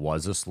shit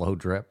was a slow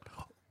drip,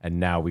 and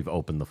now we've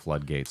opened the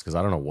floodgates because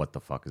I don't know what the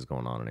fuck is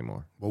going on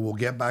anymore. Well, we'll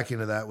get back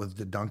into that with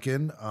the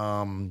Duncan.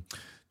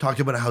 Talked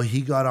about how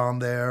he got on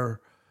there.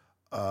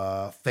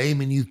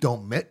 Fame and youth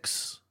don't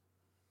mix.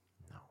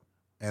 No.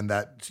 And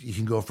that you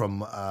can go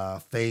from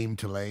fame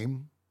to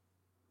lame.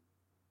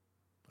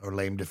 Or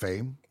lame to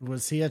fame.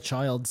 Was he a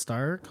child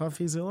star,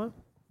 CoffeeZilla?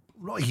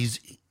 No, he's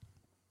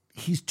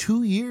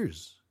 2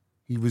 years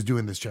he was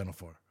doing this channel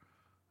for.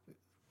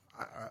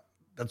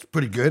 That's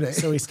pretty good, eh?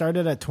 So he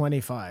started at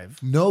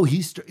 25. No,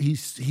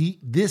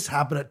 this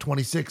happened at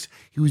 26.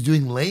 He was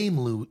doing lame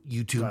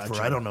YouTube for,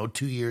 Gotcha. I don't know,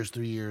 2 years,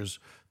 3 years,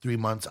 3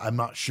 months. I'm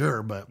not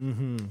sure, but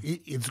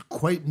it's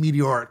quite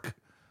meteoric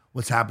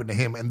what's happened to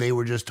him. And they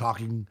were just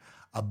talking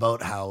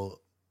about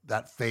how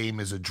that fame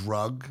is a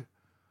drug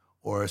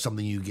or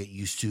something you get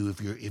used to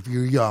if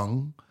you're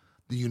young,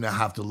 that you now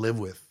have to live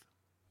with.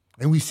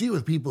 And we see it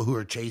with people who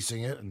are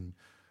chasing it and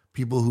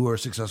people who are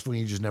successful and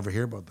you just never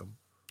hear about them.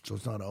 So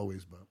it's not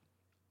always, but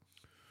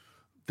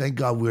thank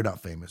God we're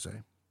not famous,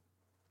 eh?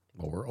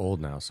 Well, we're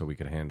old now, so we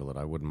could handle it.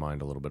 I wouldn't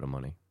mind a little bit of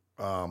money.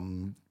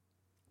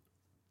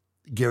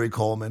 Gary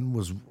Coleman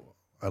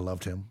I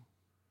loved him.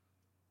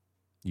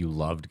 You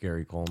loved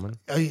Gary Coleman?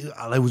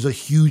 I was a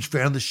huge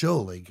fan of the show.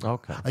 Like,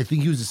 Okay. I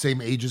think he was the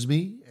same age as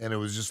me, and it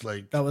was just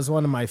like That was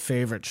one of my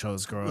favorite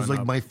shows growing it up. was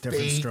like my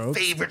Different Strokes.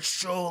 favorite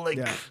show. Like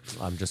Yeah.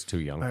 I'm just too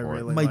young I for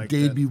really it. my liked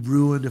day'd it. be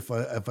ruined if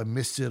I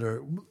missed it.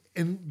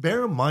 And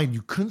bear in mind,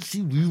 you couldn't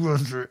see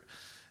reruns, or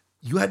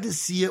you had to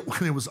see it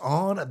when it was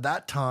on at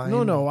that time.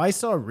 No, I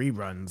saw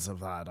reruns of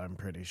that, I'm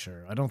pretty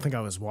sure. I don't think I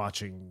was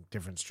watching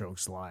Different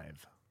Strokes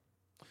live.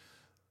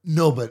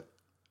 No, but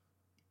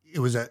it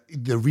was the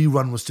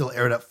rerun was still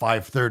aired at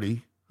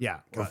 5:30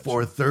 Yeah. or gotcha.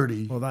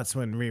 4:30. Well, that's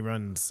when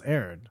reruns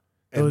aired.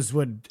 And- Those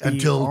would be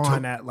until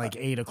on at like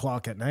 8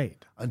 o'clock at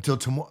night. Until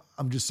tomorrow.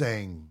 I'm just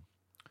saying.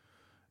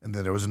 And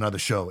then there was another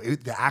show.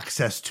 The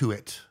access to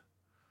it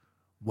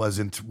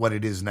wasn't what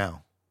it is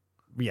now.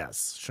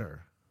 Yes,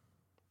 sure.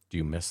 Do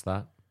you miss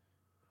that?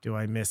 Do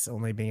I miss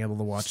only being able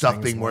to watch Stuff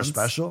things being more once?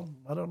 special.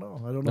 I don't know.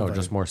 I don't know. No, if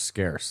just more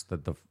scarce.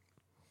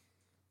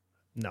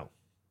 No.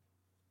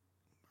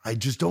 I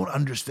just don't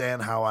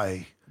understand how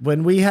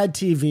When we had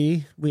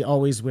TV, we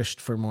always wished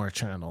for more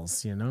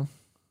channels, you know?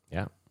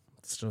 Yeah.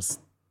 It's just,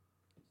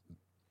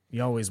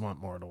 you always want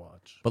more to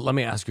watch. But let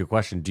me ask you a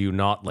question. Do you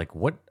not like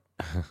what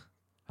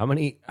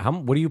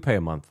what do you pay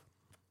a month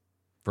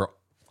for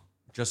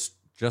just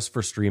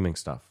for streaming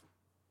stuff?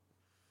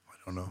 I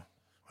don't know.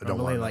 I don't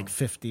Probably want like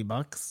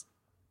 $50.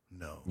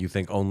 No. You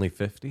think only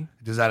 50?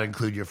 Does that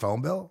include your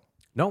phone bill?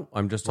 No,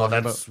 I'm just Well,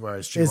 talking that's about where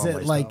I stream Is all it my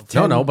like stuff.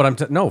 10? No,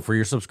 but no, for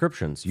your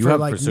subscriptions. You For have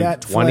like for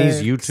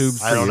Netflix. 20s,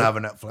 YouTube. I don't have a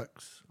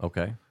Netflix,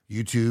 Okay.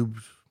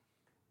 YouTube,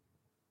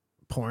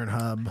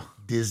 Pornhub.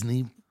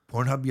 Disney,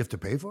 Pornhub. You have to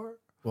pay for it.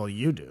 Well,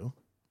 you do.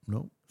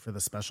 No, For the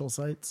special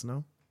sites,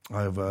 no?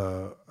 I have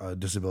a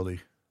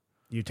disability.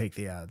 You take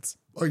the ads.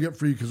 I get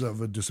free because I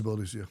have a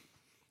disability. So yeah.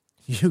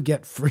 You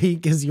get free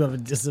because you have a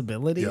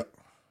disability? Yeah,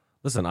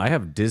 Listen, I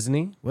have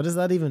Disney. What does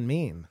that even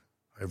mean?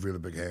 I have really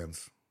big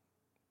hands.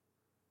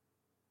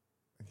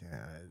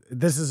 Yeah,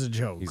 this is a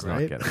joke, He's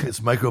right? not getting it. It's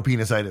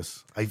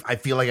micropenissitis. I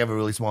feel like I have a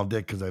really small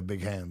dick because I have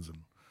big hands and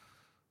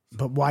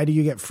But why do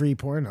you get free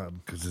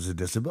Pornhub? because it's a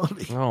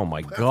disability. Oh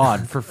my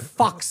God. For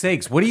fuck's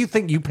sakes. What do you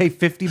think? You pay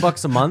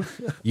 $50 a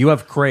month? You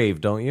have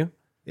Crave, don't you?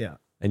 Yeah.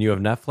 And you have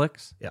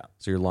Netflix? Yeah.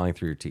 So you're lying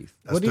through your teeth.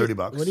 That's What are you-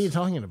 $30. What are you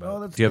talking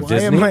about? Do you have Why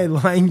Disney? am I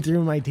lying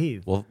through my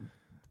teeth? Well,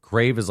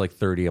 Crave is like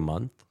 $30 a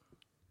month,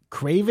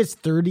 Crave is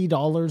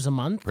 $30 a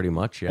month? pretty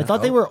much. Yeah. I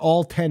thought they were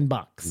all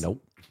 $10.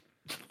 Nope.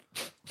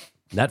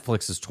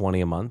 Netflix is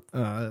 $20 a month.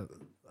 Uh,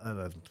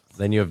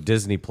 Then you have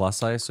Disney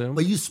Plus, I assume.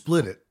 But you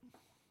split it.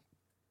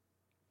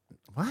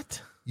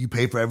 what? You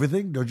pay for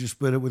everything. Don't you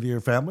split it with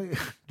your family?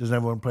 Doesn't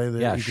everyone pay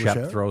their Yeah, equal Shep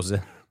share? throws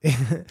in.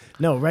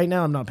 No, right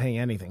now I'm not paying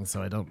anything,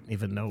 so I don't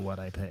even know what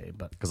I pay.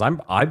 But Because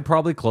I'm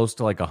probably close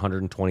to like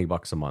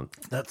 $120 a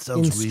month. That in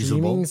sounds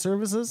reasonable. streaming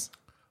services,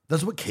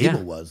 That's what cable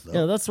Yeah. was, though.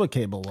 yeah, that's what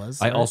cable was.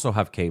 I right? also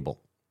have cable.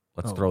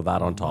 Let's throw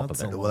that on top of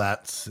that's it. a Well,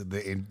 that's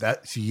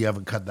so you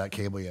haven't cut that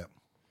cable yet.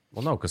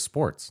 Well, no, because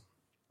sports.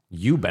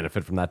 You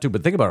benefit from that too.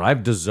 But think about it. I have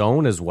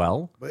DAZN as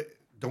well. But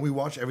don't we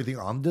watch everything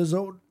on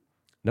DAZN?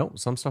 No,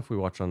 some stuff we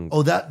watch on.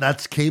 Oh,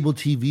 that's cable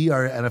TV,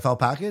 our NFL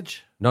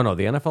package. No,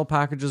 the NFL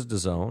package is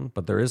DAZN,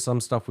 but there is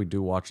some stuff we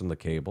do watch on the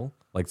cable,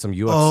 like some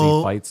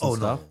UFC fights and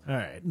stuff. All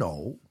right.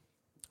 No,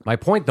 My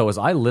point though is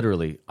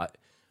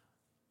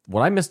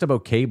what I missed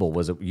about cable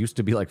was it used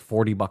to be like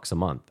 $40 a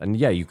month. And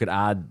yeah, you could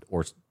add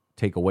or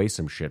take away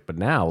some shit. But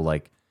now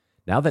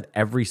that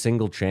every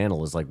single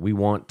channel is like, we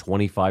want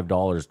 $25,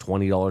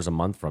 $20 a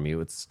month from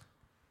you, it's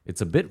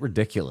a bit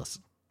ridiculous.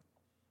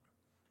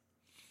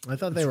 I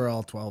thought they were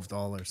all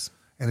 $12.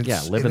 and it's,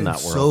 Yeah, live in and that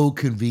it's world. so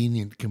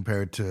convenient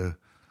compared to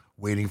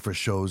waiting for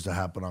shows to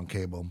happen on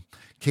cable.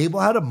 Cable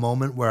had a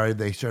moment where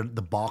they started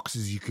the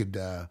boxes you could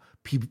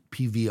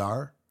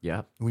PVR.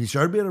 Yeah. When you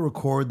started being able to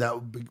record, that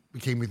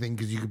became a thing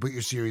because you could put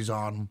your series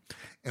on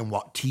and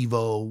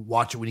TiVo,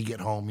 watch it when you get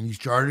home, and you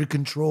started to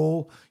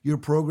control your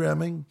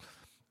programming.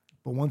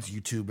 But once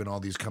YouTube and all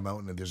these come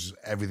out and there's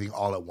everything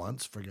all at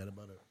once, forget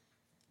about it.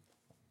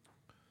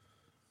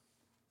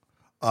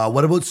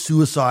 What about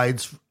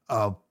suicides?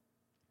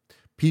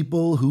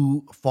 People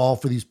who fall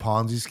for these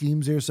Ponzi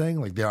schemes, they're saying?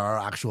 Like there are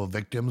actual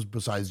victims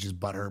besides just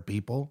butthurt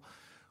people.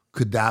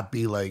 Could that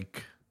be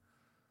like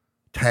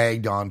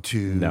tagged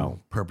onto... No.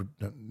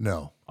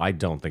 No. I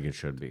don't think it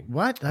should be.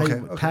 What?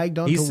 Okay. Tagged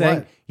onto He's saying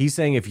what? he's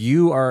saying if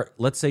you are,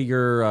 let's say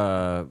you're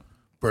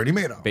Bernie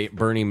Madoff.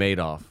 Bernie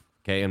Madoff,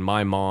 okay, and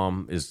my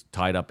mom is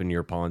tied up in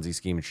your Ponzi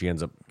scheme and she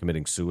ends up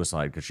committing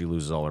suicide because she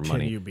loses all her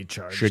money. you be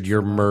charged Should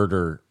your for that?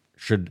 murder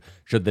should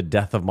the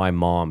death of my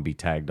mom be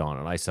tagged on?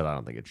 And I said I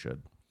don't think it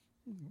should.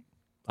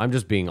 I'm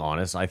just being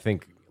honest. I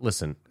think.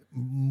 Listen,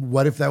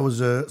 What if that was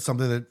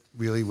something that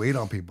really weighed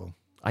on people?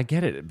 I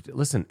get it.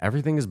 Listen,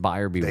 everything is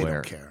buyer They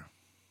beware. don't care.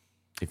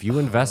 If you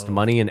invest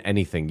money in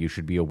anything, you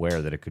should be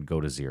aware that it could go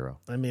to zero.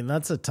 I mean,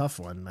 that's a tough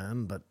one,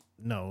 man. But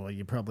no,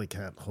 you probably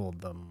can't hold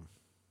them.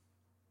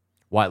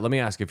 Why? Let me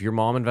ask: if your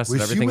mom invested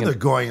We everything, assume they're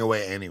going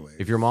away anyway.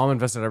 if your mom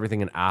invested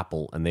everything in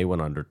Apple and they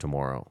went under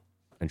tomorrow,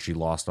 and she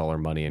lost all her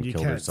money and You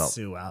killed can't herself,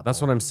 sue Apple. that's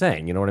what I'm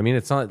saying. You know what I mean?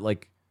 It's not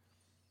like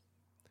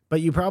But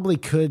you probably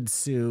could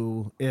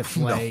sue if,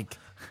 like,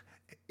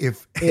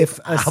 If if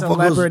a Apple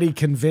celebrity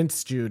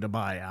convinced you to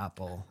buy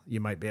Apple, you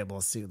might be able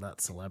to sue that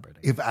celebrity.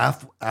 If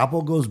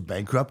Apple goes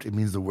bankrupt, it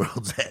means the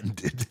world's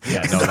ended.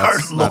 Yeah, And no, there that's- are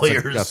that's a-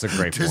 lawyers that's a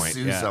great to point.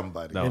 sue Yeah.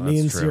 somebody. No. It that's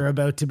means true. you're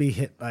about to be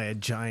hit by a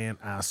giant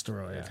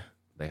asteroid.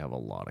 they have a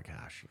lot of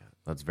cash. Yeah,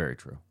 that's very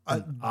true.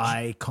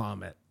 I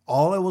comet.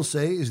 All I will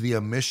say is the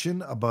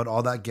omission about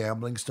all that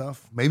gambling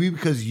stuff, maybe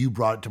because you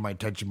brought it to my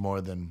attention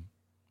more than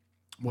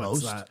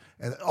What's most,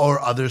 that? or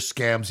other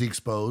scams he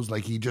exposed.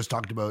 Like he just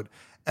talked about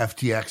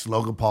FTX,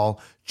 Logan Paul.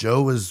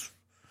 Joe was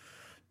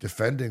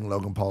defending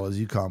Logan Paul, as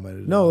you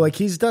commented. No, like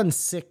he's done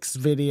 6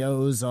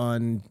 videos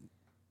on,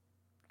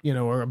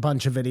 or a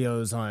bunch of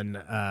videos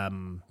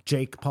on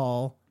Jake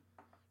Paul,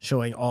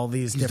 showing all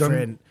these He's done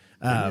different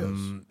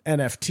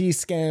NFT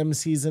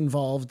scams he's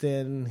involved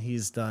in.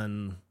 He's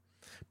done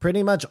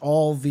pretty much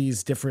all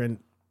these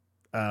different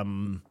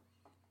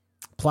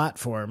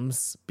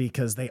platforms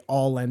because they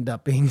all end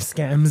up being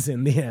scams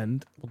in the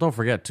end. Well, don't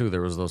forget too,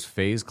 there was those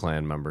FaZe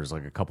Clan members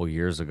like a couple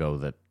years ago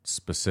that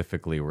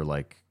specifically were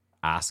like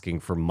asking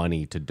for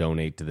money to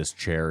donate to this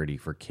charity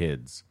for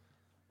kids.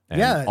 And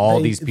Yeah, all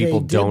they- these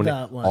people they did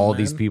that one, all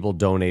these man. people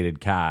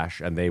donated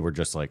cash, and they were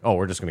just like, "Oh,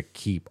 we're just going to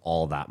keep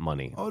all that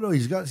money." Oh no,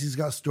 he's got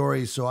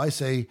stories. So I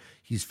say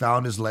he's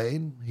found his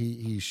lane.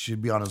 He should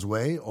be on his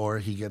way, or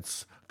he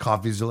gets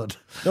CoffeeZilla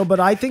No, but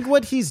I think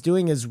what he's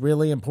doing is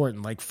really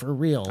important, like for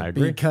real, I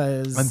agree.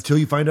 because until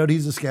you find out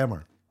he's a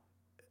scammer.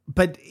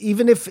 but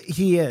even if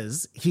he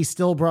is, he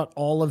still brought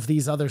all of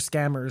these other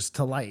scammers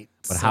to light.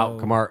 But how,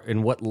 Kamar,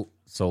 in what,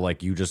 so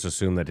like you just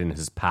assume that in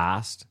his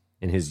past,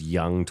 in his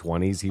young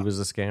 20s, he was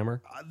a scammer?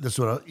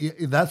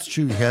 That's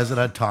true. He hasn't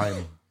had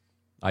time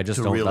I just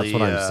to don't, really that's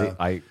what I'm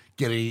saying.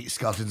 get any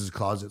skeletons in his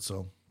closet.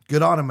 So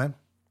good on him, man.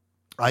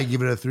 I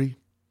give it a 3.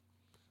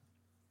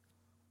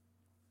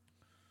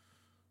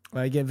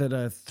 I give it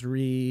a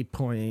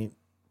 3.5.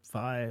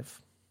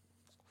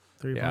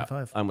 3.5.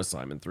 Yeah, I'm with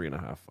Simon,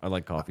 3.5. I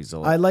like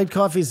CoffeeZilla. I like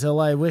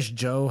CoffeeZilla. I wish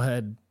Joe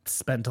had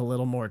spent a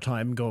little more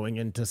time going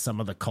into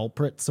some of the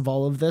culprits of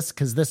all of this,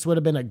 because this would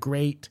have been a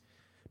great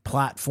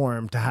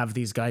platform to have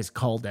these guys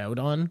called out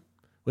on,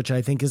 which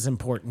I think is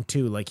important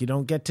too. Like, you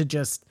don't get to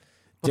just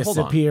But hold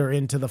on. disappear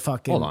into the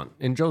fucking... Hold on.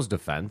 In Joe's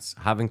defense,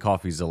 having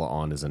CoffeeZilla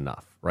on is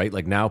enough, right?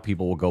 Like now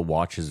people will go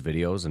watch his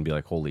videos and be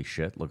like, holy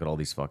shit, look at all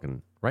these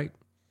fucking, right?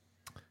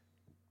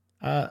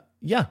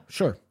 Yeah,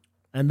 sure.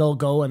 And they'll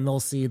go and they'll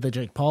see the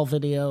Jake Paul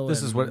video. This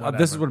and is what whatever.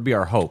 this would be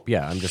our hope.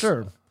 Yeah, I'm just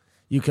Sure.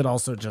 You could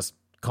also just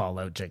call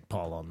out Jake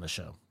Paul on the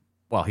show.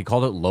 Well, he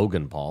called it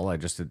Logan Paul. I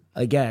just did.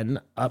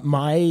 Again,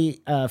 my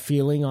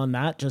feeling on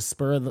that, just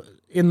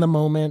in the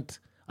moment,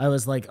 I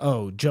was like,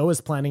 oh, Joe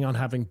is planning on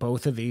having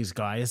both of these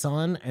guys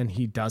on, and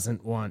he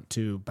doesn't want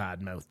to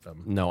badmouth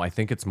them. No, I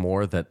think it's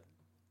more that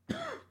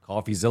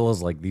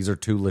CoffeeZilla's like, these are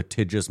two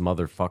litigious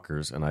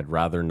motherfuckers, and I'd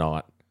rather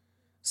not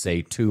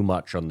say too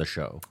much on the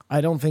show. I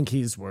don't think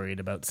he's worried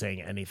about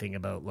saying anything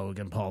about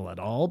Logan Paul at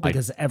all,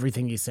 because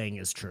everything he's saying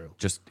is true.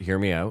 Just hear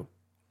me out.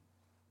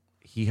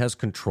 He has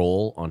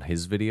control on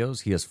his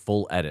videos. He has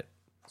full edit.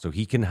 So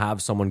he can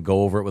have someone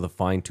go over it with a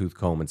fine-tooth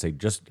comb and say,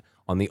 just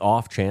on the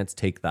off chance,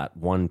 take that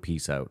one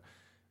piece out.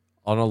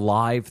 On a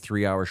live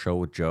 3-hour show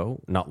with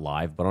Joe, not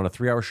live, but on a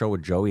 3-hour show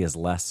with Joe, he has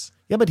less.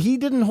 Yeah, but he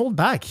didn't hold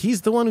back.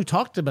 He's the one who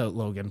talked about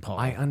Logan Paul.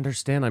 I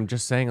understand. I'm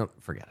just saying,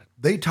 forget it.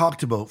 They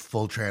talked about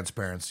full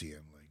transparency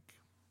and like,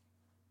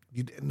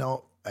 you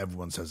know,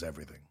 everyone says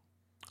everything.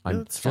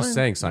 I'm It's just fine.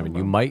 saying, Simon,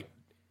 you might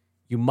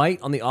You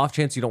might, on the off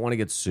chance you don't want to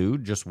get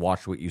sued, just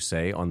watch what you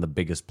say on the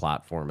biggest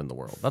platform in the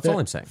world. That's all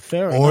I'm saying.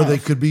 Fair Or enough. they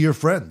could be your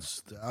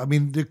friends. I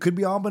mean, there could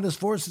be ominous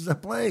forces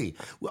at play.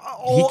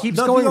 He keeps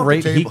going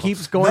right. He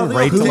keeps going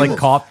right to like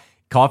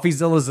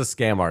CoffeeZilla is a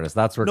scam artist.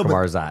 That's where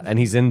Kamar's at, and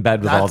he's in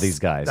bed with all these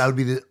guys. That would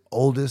be the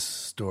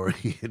oldest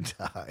story in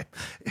time.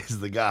 Is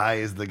the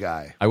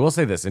guy. I will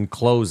say this in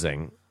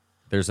closing: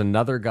 there's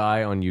another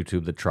guy on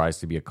YouTube that tries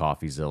to be a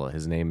CoffeeZilla.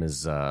 His name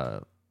is I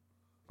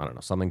don't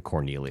know, something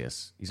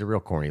Cornelius. He's a real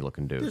corny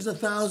looking dude. There's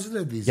 1,000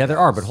 of these. Yeah, there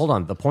guys. are, but hold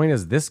on. The point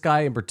is, this guy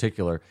in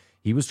particular,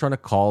 he was trying to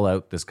call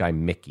out this guy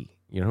Mickey.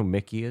 You know who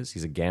Mickey is?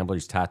 He's a gambler.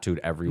 He's tattooed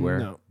everywhere.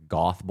 No.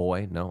 Goth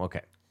boy. No,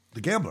 okay.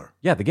 The gambler.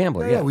 Yeah, the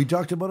gambler. Yeah, We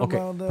talked about him Okay,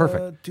 on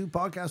perfect. 2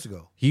 podcasts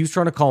ago. He was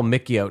trying to call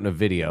Mickey out in a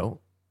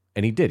video,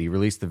 and he did. He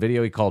released the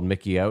video. He called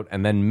Mickey out,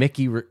 and then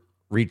Mickey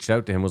reached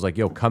out to him, was like,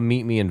 "Yo, come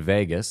meet me in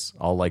Vegas.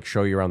 I'll like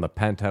show you around the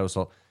penthouse."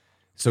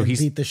 So he's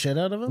beat the shit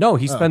out of him? no,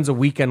 he spends a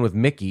weekend with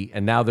Mickey,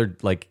 and now they're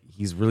like,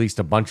 he's released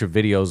a bunch of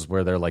videos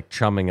where they're like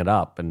chumming it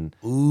up, and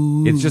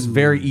it's just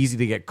very easy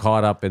to get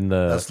caught up in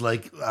the That's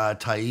like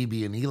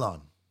Taibbi and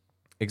Elon.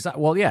 exact.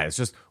 Well, yeah, it's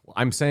just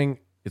I'm saying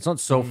it's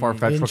not so far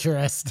fetched.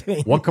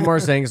 Interesting. What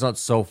Kamar's saying is not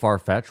so far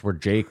fetched. Where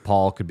Jake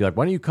Paul could be like,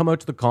 "Why don't you come out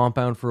to the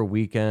compound for a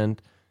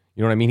weekend?"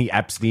 You know what I mean? He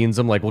Epstein's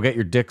him like, "We'll get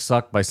your dick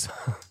sucked by."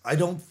 I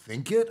don't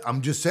think it.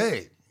 I'm just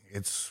saying.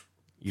 It's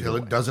till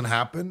it doesn't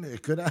happen,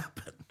 it could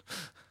happen.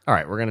 All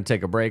right, we're gonna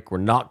take a break. We're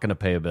not gonna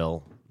pay a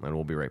bill, and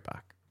we'll be right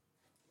back.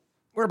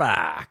 We're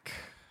back.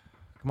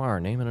 Kamar,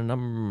 name and a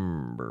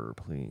number,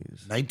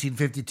 please.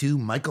 1952,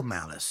 Michael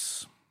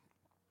Malice.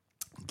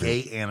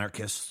 Gay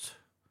anarchist.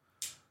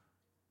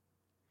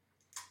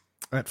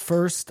 At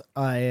first,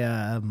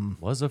 I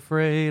Was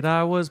afraid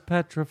I was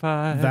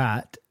petrified.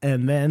 that,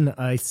 and then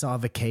I saw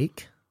the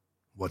cake,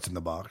 What's in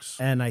the box?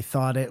 and I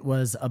thought it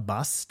was a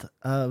bust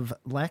of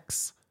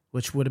Lex,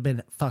 which would have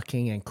been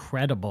fucking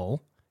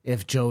incredible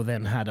if Joe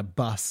then had a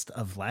bust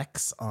of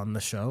Lex on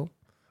the show.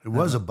 It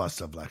was a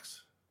bust of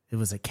Lex. It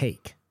was a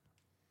cake.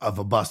 Of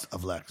a bust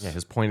of Lex. Yeah,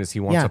 his point is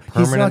he wants Yeah, a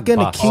permanent he's not going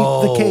to bust. keep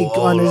the cake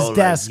on his like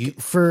desk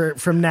you-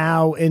 from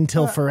now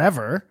until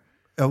forever.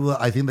 Well,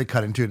 I think they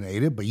cut into it and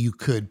ate it, but you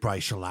could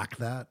probably shellac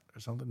that or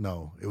something.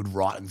 No, it would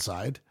rot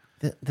inside.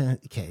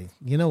 Okay,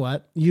 you know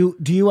what? Do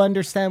you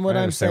understand what I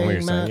I'm understand saying, what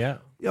you're Matt? saying.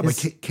 Yeah. Yeah,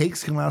 but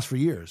cakes can last for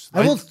years.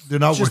 I will They're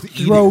not just worth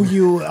throw eating.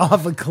 you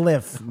off a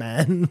cliff,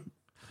 man.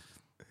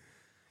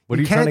 What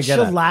are you can't trying to get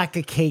at? shellac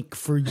a cake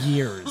for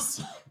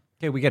years.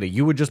 Okay, we get it.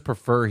 You would just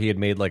prefer he had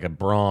made like a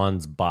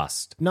bronze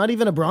bust. Not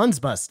even a bronze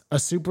bust, a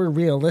super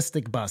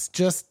realistic bust,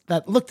 just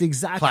that looked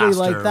exactly Plaster,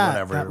 like that.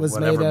 whatever- that was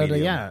whatever made out of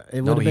medium.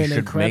 it No, would he have been should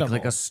incredible. make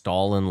like a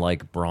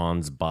Stalin-like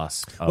bronze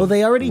bust. Well,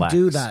 they already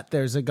do Lex. that.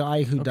 There's a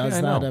guy who does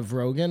I that know. of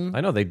Rogan.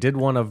 I know they did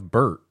one of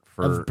Bert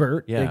Of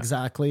Bert, Yeah.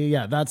 exactly.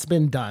 Yeah, that's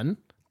been done.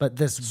 But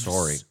this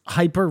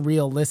hyper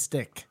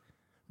realistic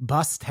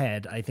bust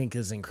head, I think,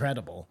 is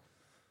incredible.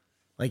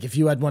 Like if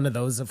you had one of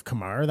those of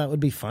Kamar, that would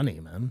be funny,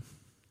 man.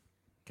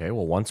 Okay,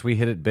 well, once we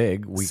hit it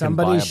big, we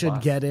Somebody can buy a should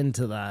bust. get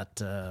into that.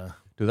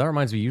 Dude, that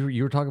reminds me.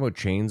 You were talking about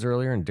chains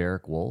earlier, and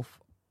Derek Wolf.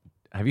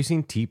 Have you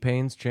seen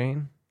T-Pain's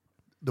chain?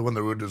 The one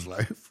that ruined his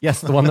life.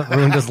 Yes, the one that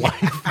ruined his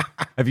life.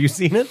 Have you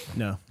seen it?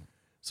 No.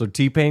 So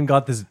T-Pain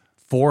got this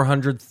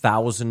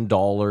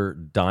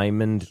 $400,000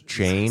 diamond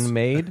chain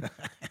made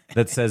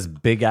that says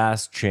 "big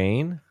ass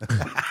chain."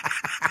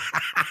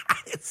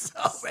 It's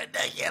so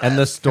ridiculous. And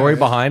the story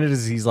behind it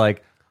is he's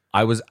like,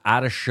 I was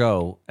at a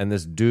show and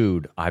this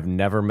dude I've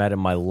never met in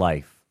my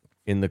life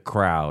in the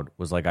crowd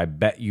was like, I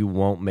bet you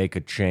won't make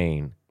a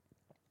chain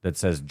that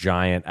says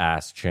giant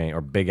ass chain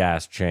or big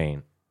ass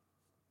chain.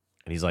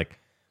 And he's like,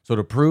 so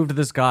to prove to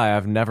this guy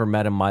I've never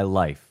met in my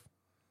life,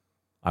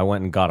 I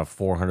went and got a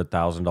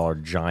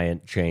 $400,000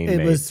 giant chain It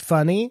made. was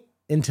funny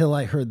until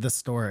I heard the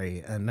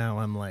story, and now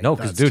I'm like, No,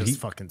 'cause, that's dude, just he-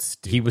 fucking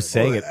stupid. he was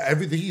saying it.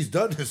 Everything he's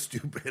done is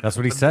stupid. That's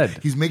what he said.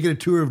 He's making a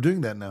tour of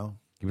doing that now.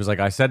 He was like,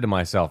 I said to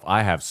myself,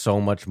 I have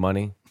so much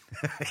money.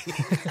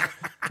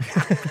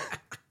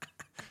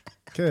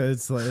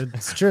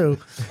 It's true.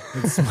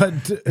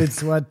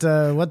 It's what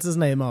what's his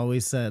name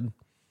always said.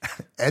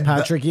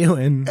 Patrick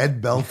Ewing.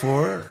 Ed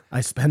Belfour,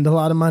 I spend a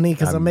lot of money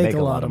because I make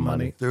a lot of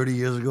money. 30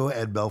 years ago,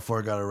 Ed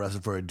Belfour got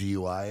arrested for a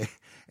DUI.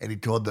 And he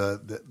told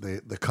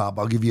the cop,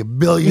 I'll give you $1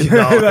 billion.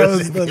 That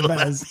was if the you let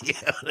best. me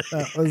out."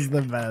 That was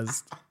the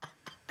best.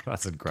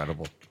 That's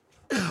incredible.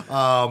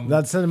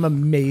 That's an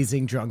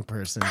amazing drunk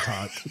person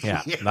talk.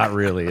 Yeah, that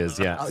really is.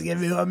 Yeah. I'll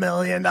give you $1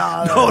 million.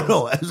 No, it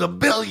was $1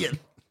 billion.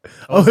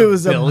 Oh, it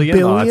was Billion? $1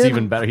 billion. Oh, that's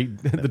even better.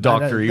 The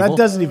Dr. that, Evil. that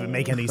doesn't even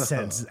make any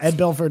sense. Ed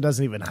Belfour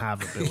doesn't even have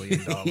 $1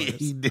 billion.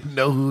 He didn't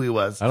know who he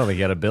was. I don't think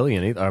he had $1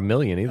 billion either, or $1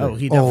 million either. Oh,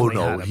 he Oh definitely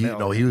no, had $1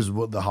 million. he was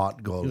the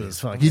hot goal. He, was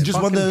fucking-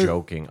 just won fucking the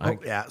joking. Oh,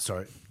 yeah,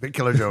 sorry, Big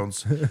Killer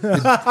Jones.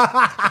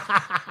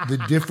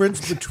 the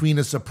difference between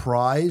a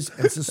surprise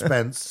and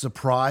suspense.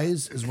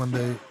 Suspense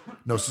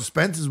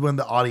is when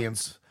the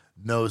audience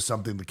knows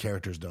something the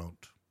characters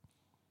don't.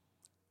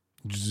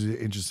 Which is an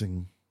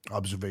interesting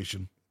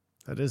observation.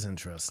 That is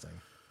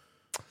interesting.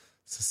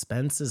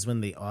 Suspense is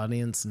when the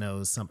audience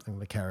knows something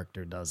the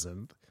character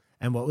doesn't.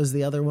 And what was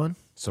the other one?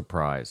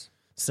 Surprise.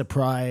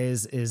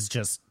 Surprise is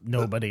just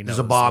nobody knows. There's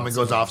a bomb and what's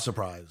goes going off.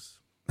 Surprise.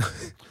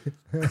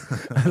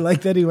 I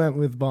like that he went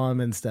with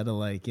bomb instead of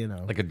like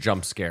Like a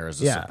jump scare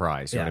is a Yeah,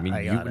 surprise. You know yeah, what I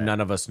I mean? got it.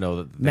 None of us know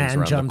that the things man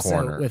around jumps the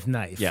corner. out with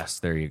knife. Yes,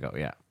 there you go.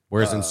 Yeah.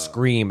 Whereas in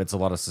Scream, it's a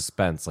lot of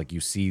suspense. Like you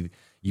see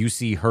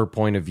her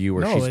point of view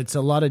where No, she's. it's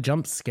a lot of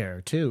jump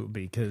scare too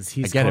because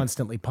he's get it.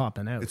 constantly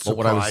popping out. It's But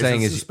what I was surprise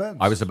saying and is, suspense.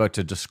 I was about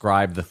to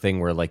describe the thing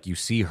where like you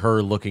see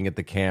her looking at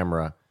the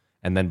camera,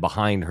 and then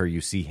behind her you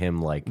see him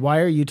like. Why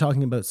are you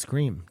talking about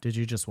Scream? Did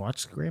you just watch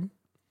Scream?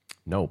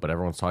 No, but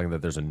everyone's talking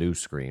that there's a new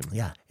Scream.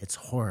 Yeah, it's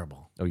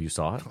horrible. Oh, you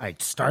saw it? I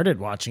started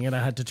watching it.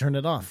 I had to turn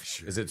it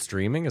off. Is it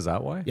streaming? Is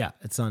that why? Yeah,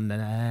 it's on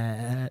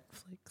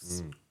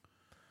Netflix.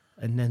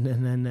 And then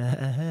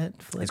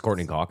Netflix. Is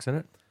Courtney Cox in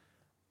it?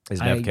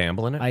 Is Nev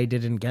Campbell in it? I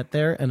didn't get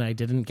there, and I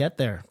didn't get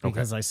there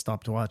because I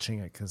stopped watching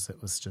it because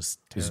it was just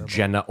Is terrible.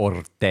 Jenna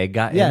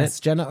Ortega in it? Yes,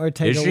 Jenna Is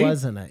Ortega she?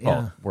 was in it. Yeah,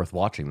 Oh, worth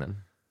watching then.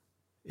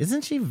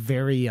 isn't she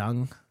very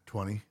young?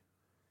 20.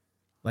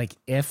 Like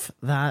if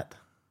that.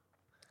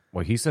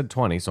 Well, he said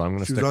 20, so I'm going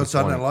to She stick was on with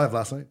Saturday 20. Night Live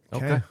last night.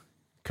 Okay.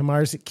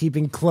 Kamar's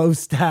keeping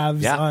close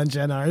tabs Yeah. on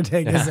Jenna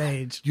Ortega's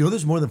age. Do you know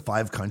there's more than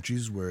 5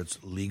 countries where it's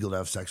legal to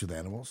have sex with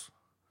animals?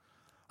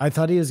 I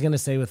thought he was going to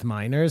say with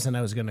minors, and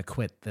I was going to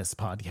quit this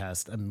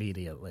podcast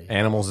immediately.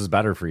 Animals is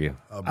better for you.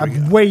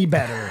 Way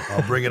better.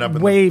 I'll bring it up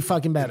in Way the,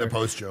 fucking in better. the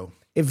post show.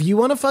 If you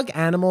want to fuck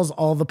animals,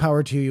 all the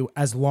power to you,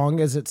 as long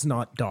as it's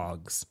not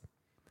dogs.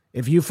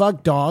 If you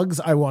fuck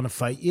dogs, I want to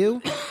fight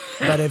you.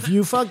 But if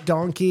you fuck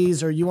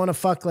donkeys or you want to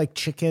fuck like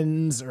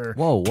chickens or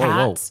Whoa.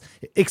 cats,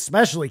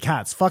 especially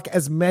cats, fuck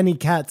as many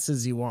cats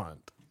as you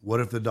want. What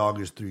if the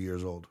dog is 3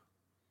 years old?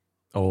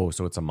 Oh,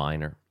 so it's a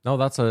minor. No,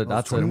 that's a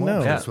 21. yeah,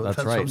 That's that's,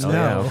 what right. I'm Oh, saying.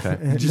 yeah,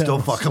 okay. You just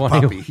don't fuck a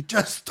 21. puppy.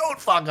 Just don't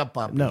fuck a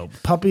puppy. No,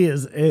 puppy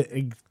is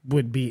it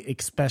would be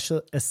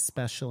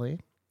especially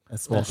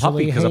Well,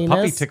 puppy because a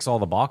puppy heinous. ticks all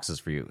the boxes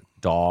for you.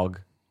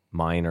 Dog,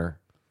 minor.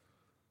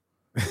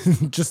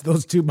 Just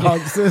those 2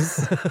 boxes.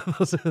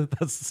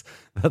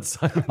 that's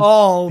Simon,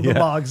 All the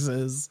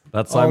boxes.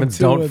 that's All Simon's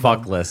 2 don't of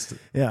fuck them. list.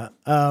 Yeah.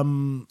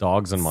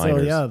 Dogs and So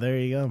minors. yeah, there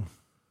you go.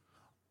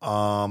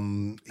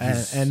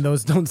 He's, And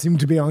those don't seem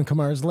to be on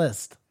Kamar's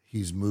list.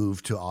 he's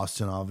moved to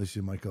Austin,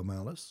 obviously, Michael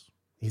Malice.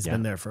 He's Yeah.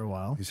 been there for a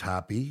while. He's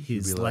happy.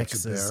 He's really likes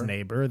it Lex's there.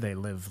 neighbor. They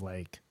live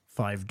like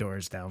 5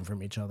 doors down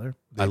from each other.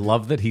 I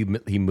love that he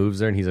moves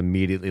there and he's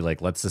immediately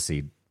like, let's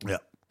secede. Yeah.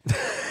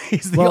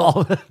 He's the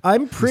Well,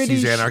 I'm pretty.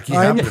 sees anarchy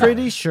I'm happening.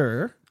 pretty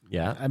sure.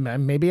 yeah,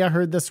 Maybe I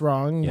heard this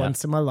wrong Yeah.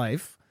 once in my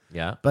life,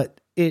 yeah, but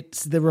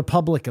it's the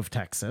Republic of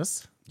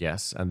Texas,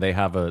 yes, and they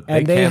have a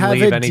and they can have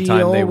leave a anytime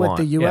deal they with want.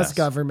 the U.S. Yes.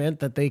 government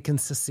that they can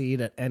secede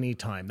at any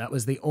time. That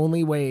was the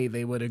only way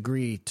they would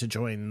agree to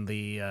join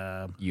the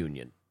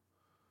Union.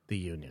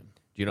 union.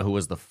 Do you know who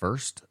was the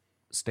first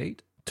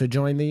state? To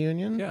join the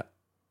union, Yeah,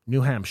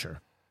 New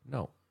Hampshire.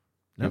 no.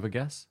 You have a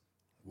guess?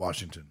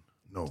 Washington.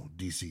 No,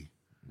 D.C.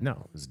 No,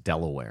 It was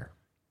Delaware.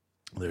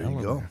 There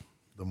you go.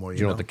 The more you,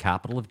 Do you know know. what the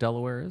capital of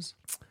Delaware is?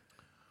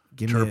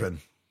 give me. Turpin.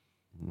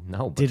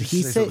 No. But Did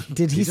he say?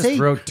 Did he just say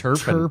wrote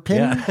Turpin. Turpin?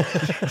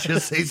 Yeah.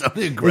 Just say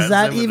something aggressive. Is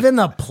that even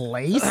a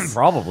place?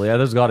 Probably. Yeah,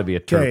 there's got to be a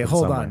Turpin Okay,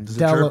 hold somewhere. on. There's a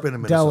Turpin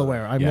in Minnesota.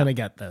 Delaware. I'm Yeah. going to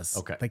get this.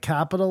 Okay. The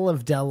capital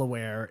of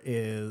Delaware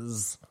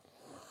is.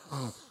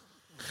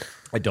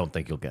 I don't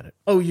think you'll get it.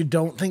 Oh, you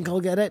don't think I'll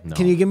get it? No.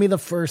 Can you give me the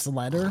first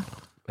letter?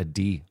 A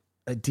D.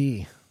 A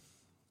D.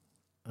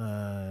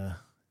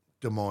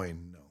 Des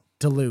Moines? No.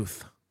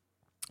 Duluth.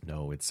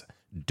 No, it's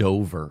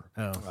Dover.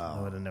 Oh,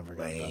 I would have never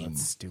gotten that.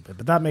 That's stupid.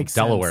 But that makes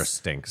Delaware sense.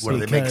 stinks. What do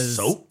they make Because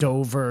soap?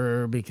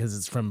 Dover, because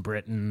it's from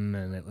Britain,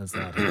 and it was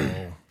that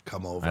whole.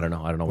 Come over. I don't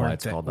know. I don't know why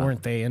it's called that.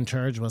 Weren't they in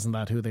charge? Wasn't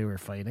that who they were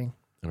fighting?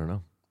 I don't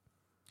know.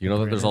 You know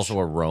that there's British. also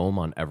a Rome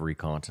on every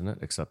continent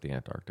except the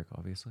Antarctic,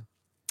 obviously.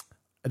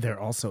 There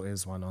also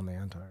is one on the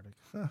Antarctic.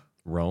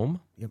 Rome?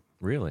 Yep.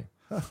 Really?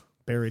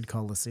 Buried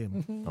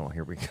Coliseum. Oh,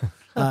 here we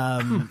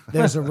go.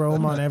 There's a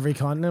Rome on every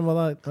continent.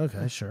 Well,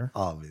 okay, sure.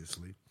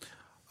 Obviously.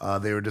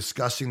 They were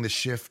discussing the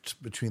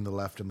shift between the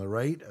left and the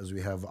right, as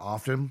we have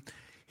often.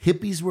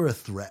 Hippies were a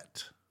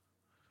threat.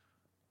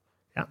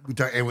 Yeah. We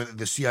talk, and when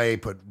the CIA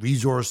put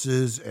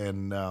resources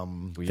and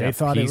Yeah,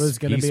 thought it peace- was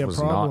gonna peace be a was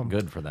problem. not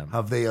good for them.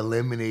 have they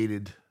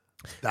eliminated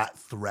that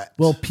threat?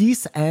 Well,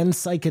 peace and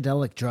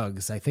psychedelic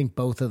drugs, I think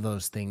both of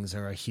those things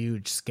are a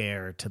huge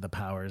scare to the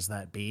powers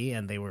that be,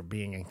 and they were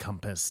being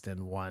encompassed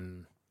in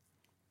one,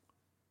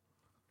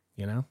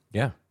 you know?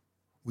 Yeah.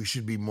 we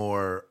should be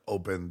more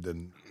open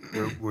than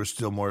we're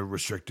still more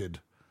restricted.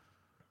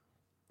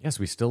 Yes,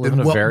 we still live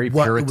Then in a very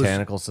what was-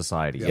 puritanical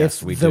society.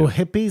 Yes, If we the do.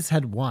 hippies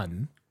had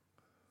won,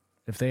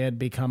 if they had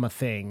become a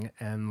thing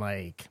and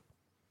like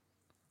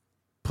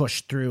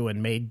pushed through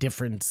and made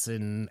difference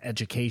in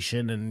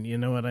education and you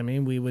know what I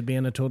mean, we would be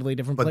in a totally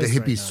different But the place. hippies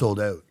right now. sold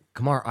out.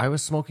 Kamar, I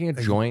was smoking a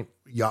joint.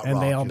 Yacht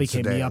And they rock all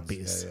became sedans.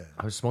 yuppies. Yeah.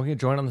 I was smoking a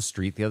joint on the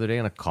street the other day,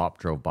 and a cop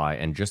drove by,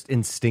 and just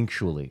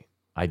instinctually,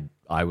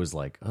 I was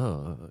like,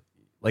 oh,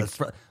 like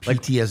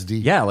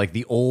PTSD. yeah, like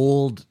the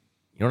old,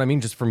 you know what I mean,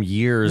 just from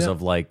years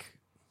of like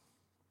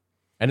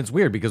And it's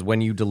weird because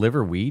when you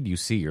deliver weed, you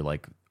see you're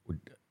like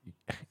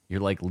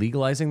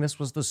legalizing this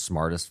was the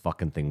smartest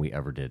fucking thing we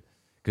ever did.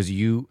 Because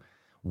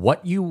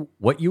what you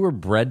were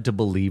bred to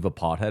believe a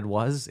pothead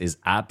was is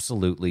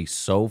absolutely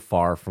so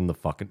far from the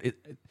fucking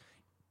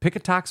pick a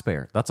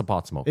taxpayer. That's a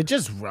pot smoker. It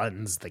just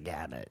runs the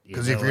gamut.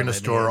 Because if you're in a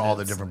store, all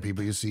the different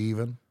people you see,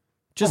 even.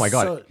 Just oh my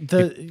God.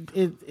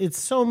 It's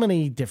so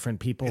many different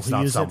people It's who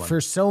not use someone. it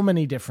for so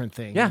many different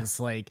things. Yeah.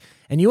 Like,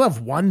 and you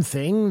have one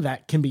thing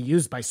that can be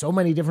used by so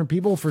many different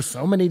people for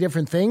so many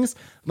different things.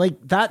 Like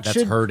That's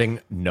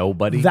hurting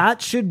nobody.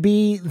 That should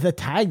be the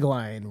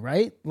tagline,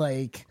 right?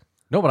 Like,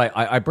 No, but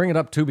I bring it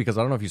up too because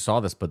I don't know if you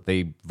saw this, but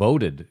they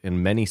voted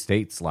in many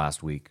states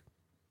last week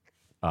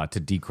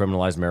to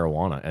decriminalize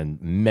marijuana, and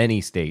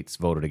many states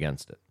voted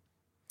against it.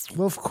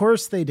 well, of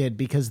course they did,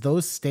 because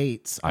those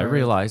states. I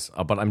realize,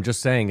 but I'm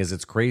just saying, is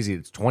it's crazy.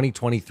 It's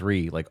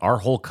 2023. Like our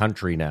whole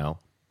country now,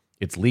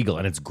 it's legal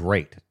and it's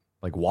great.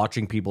 Like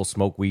watching people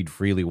smoke weed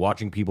freely,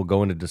 watching people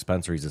go into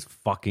dispensaries is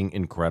fucking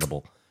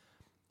incredible.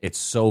 It's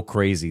so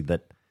crazy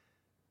that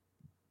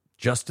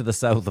just to the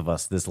south of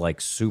us, this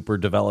like super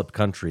developed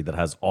country that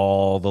has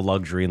all the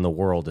luxury in the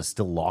world is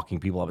still locking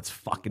people up. It's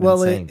fucking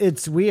insane.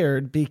 It's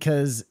weird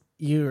because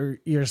you're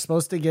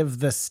supposed to give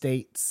the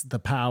states the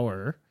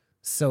power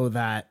so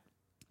that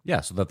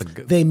yeah, so that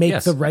they make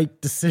yes. the right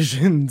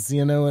decisions,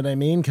 you know what I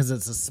mean? Because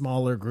it's a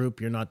smaller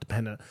group, you're not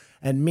dependent.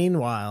 And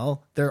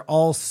meanwhile, they're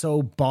all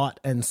so bought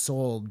and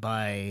sold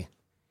by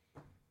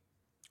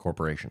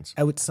corporations.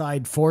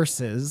 outside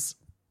forces.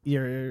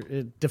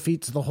 It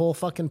defeats the whole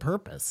fucking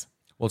purpose.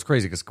 Well, it's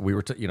crazy because we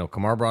were,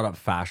 Kamar brought up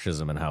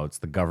fascism and how it's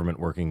the government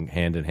working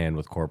hand in hand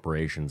with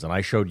corporations. And I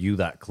showed you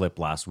that clip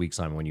last week,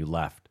 Simon, when you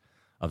left,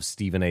 of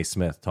Stephen A.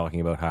 Smith talking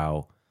about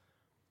how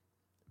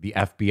the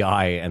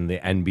FBI and the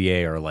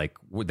NBA are like,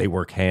 they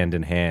work hand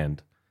in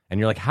hand. And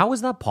you're like, how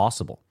is that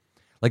possible?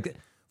 Like,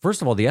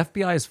 first of all, the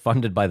FBI is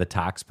funded by the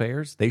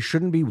taxpayers. They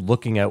shouldn't be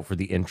looking out for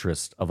the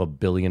interest of $1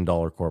 billion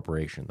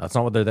corporation. That's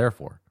not what they're there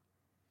for.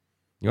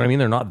 You know what I mean?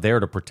 They're not there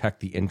to protect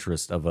the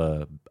interest of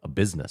a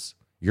business.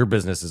 Your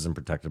business isn't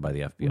protected by the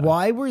FBI.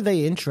 Why were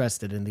they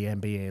interested in the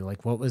NBA?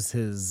 Like, what was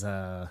his?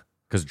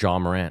 Because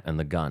John Morant and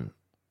the gun.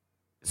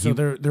 So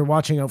they're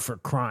watching out for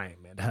crime.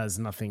 It has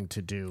nothing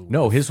to do.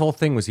 No, his whole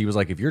thing was he was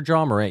like, if you're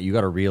John Morant, you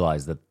got to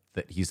realize that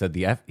he said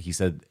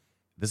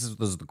this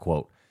is the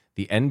quote.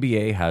 The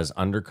NBA has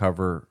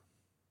undercover.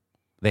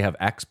 They have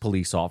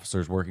ex-police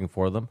officers working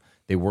for them.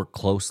 They work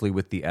closely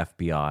with the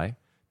FBI.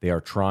 They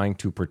are trying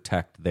to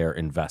protect their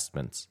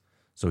investments.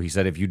 So he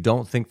said, if you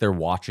don't think they're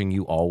watching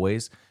you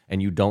always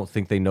and you don't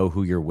think they know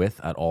who you're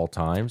with at all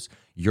times,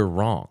 you're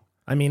wrong.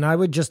 I mean, I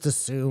would just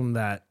assume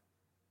that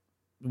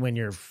when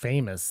you're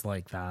famous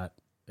like that,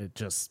 it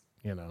just,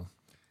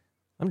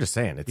 I'm just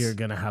saying, you're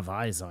going to have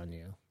eyes on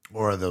you.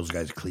 Or are those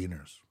guys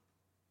cleaners?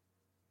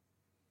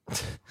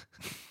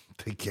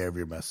 Take care of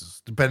your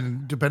messes.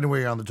 Depending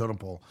where you're on the totem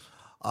pole.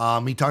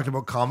 He talked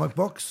about comic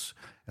books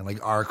and like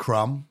R.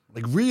 Crumb,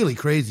 like really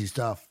crazy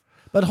stuff.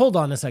 But hold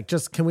on a sec.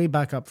 Can we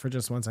back up for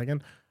just 1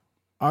 second?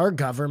 Our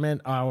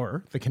government,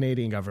 the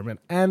Canadian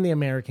government and the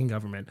American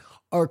government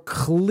are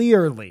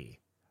clearly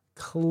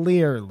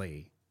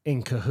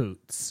in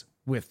cahoots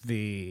with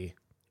the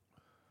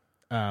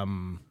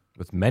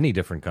With many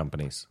different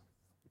companies.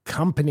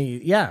 company.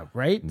 Yeah,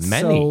 right?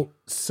 Many.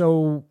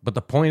 So But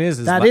the point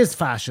is that is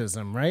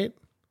fascism, right?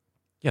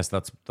 yes,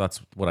 that's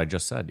what I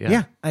just said.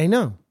 Yeah, I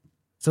know.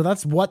 So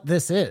that's what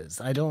this is.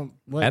 And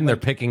they're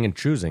picking and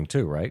choosing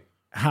too, right?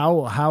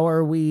 how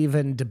are we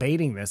even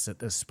debating this at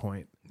this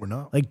point? We're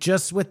not. Like,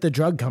 just with the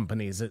drug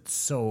companies, it's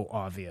so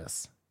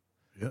obvious.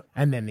 Yeah.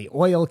 And then the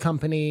oil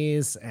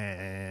companies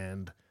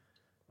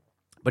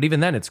But even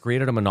then, it's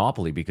created a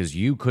monopoly because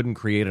you couldn't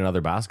create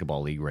another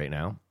basketball league right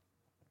now.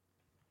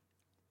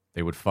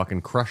 They would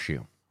fucking crush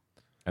you.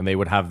 And they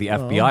would have the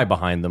FBI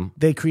behind them.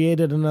 they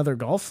created another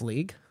golf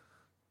league.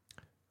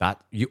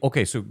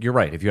 Okay, so you're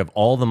right. If you have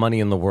all the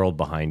money in the world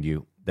behind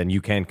you, then you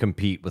can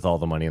compete with all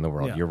the money in the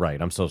world. Yeah. You're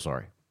right. I'm so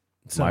sorry.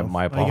 So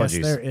My I guess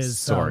apologies. there is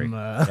Sorry.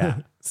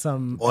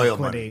 some Oil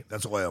equity. money.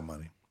 That's oil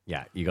money.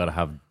 Yeah, you got to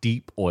have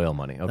deep oil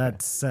money. Okay.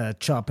 That's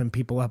chopping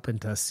people up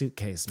into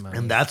suitcase money.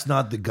 And that's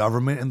not the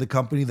government and the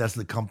company. That's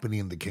the company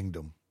and the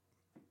kingdom.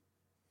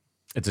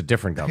 It's a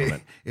different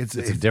government. it's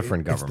a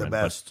different government.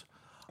 It's the best.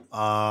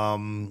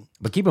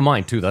 But keep in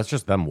mind too, that's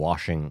just them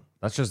washing.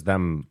 That's just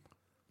them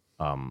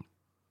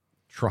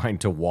trying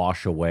to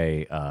wash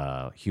away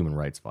human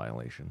rights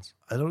violations.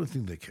 I don't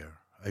think they care.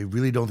 I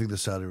really don't think the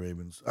Saudi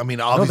Arabians. I mean,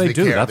 obviously they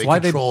do. care. That's they why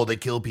they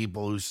kill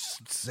people who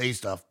say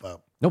stuff. But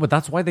No, but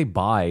that's why they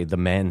buy the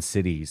Man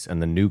Cities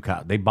and the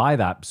Newcastle. They buy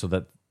that so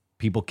that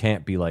people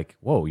can't be like,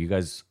 "Whoa, you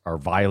guys are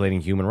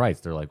violating human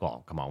rights." They're like,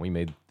 "Well, come on, we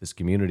made this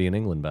community in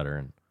England better,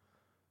 and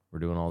we're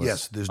doing all this."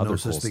 yes, there's other no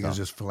cool such thing stuff. as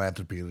just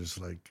philanthropy. There's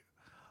like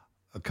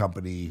a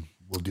company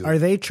will do Are it.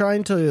 they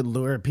trying to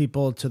lure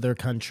people to their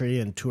country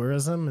and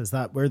tourism? Is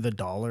that where the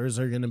dollars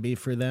are going to be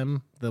for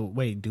them? The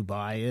way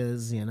Dubai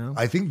is,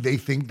 I think they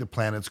think the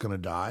planet's going to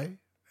die,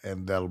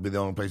 and that'll be the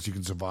only place you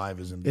can survive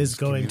is in is these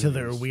going to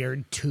their communities.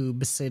 weird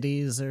tube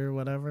cities or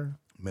whatever.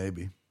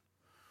 Maybe.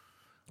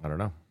 I don't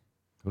know.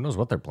 Who knows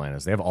what their plan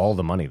is? They have all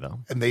the money though.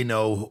 And they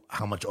know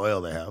how much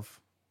oil they have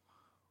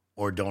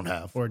or don't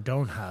have. Or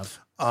don't have.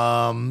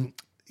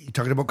 You're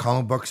talking about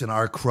comic books and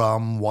R.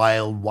 Crumb,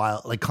 wild.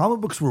 Like comic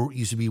books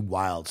used to be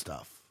wild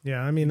stuff.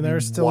 Yeah, I mean,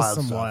 there's still Wild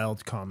some stuff.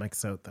 wild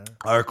comics out there.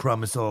 R.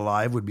 Crumb is still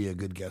alive, would be a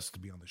good guest to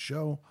be on the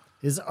show.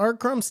 Is R.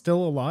 Crumb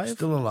still alive?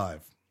 Still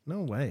alive.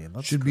 No way.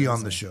 That's Should be on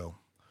crazy. the show.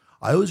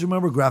 I always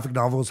remember graphic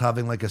novels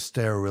having like a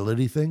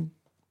sterility thing.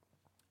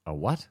 A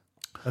what?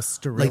 A Like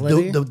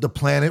sterility? the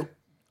planet,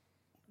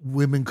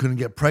 women couldn't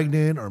get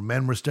pregnant or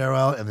men were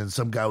sterile, and then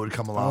some guy would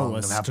come along oh, a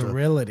and have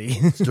sterility.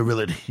 to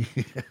sterility.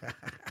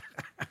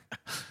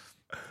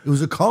 It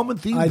was a common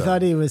theme. I though.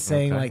 thought he was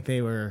saying Okay. like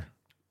they were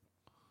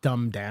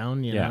dumbed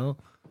down, you Yeah. know?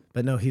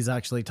 But no, he's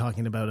actually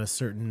talking about a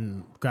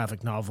certain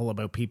graphic novel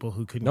about people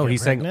who couldn't No, get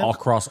he's saying pregnant.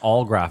 across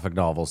all graphic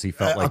novels. He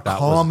felt like a that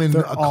common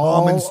They're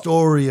all-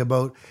 story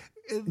about.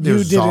 You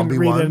There's didn't zombie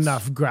read ones.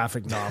 enough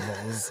graphic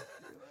novels.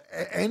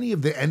 Any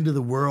of the end of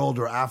the world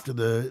or after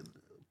the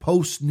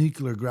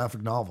post-nuclear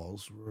graphic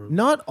novels were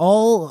Not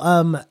all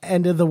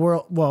end of the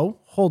world. Whoa,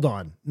 hold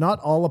on. Not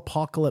all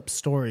apocalypse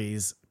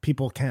stories,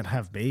 people can't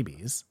have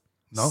babies.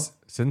 no, was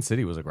Sin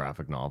City was a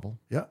graphic novel.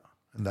 yeah,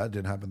 and that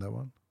didn't happen. That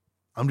one.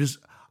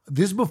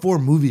 This is before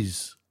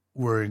movies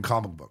were in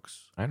comic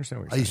books. I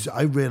understand what I you're saying.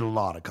 I read a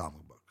lot of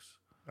comic books.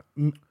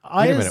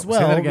 I Wait a minute, as say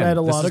well that again. read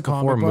a This lot is of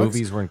comic before books.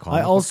 movies were in comic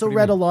I books? also What do you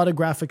read a mean? lot of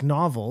graphic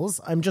novels.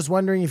 I'm just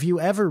wondering if you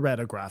ever read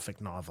a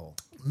graphic novel.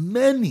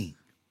 Many.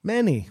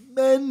 Many.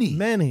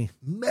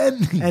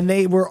 And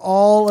they were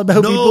all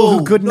about people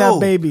who couldn't have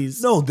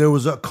babies. No, there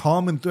was a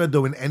common thread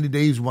though. In End of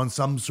Days, one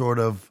some sort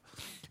of.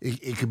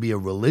 It could be a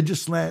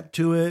religious slant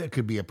to it. It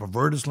could be a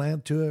perverted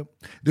slant to it.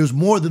 There's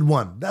more than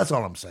one. That's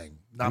all I'm saying.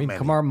 Not I mean, many.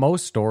 Kamar,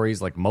 most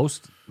stories, like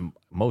most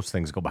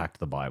things, go back to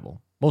the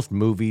Bible. Most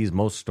movies,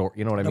 most story.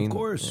 You know what I mean?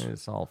 course.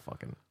 It's all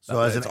fucking.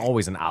 So as it's an-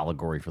 always an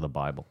allegory for the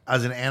Bible.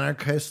 As an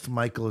anarchist,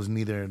 Michael is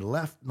neither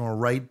left nor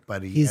right,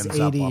 but He's ends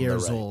up 80 on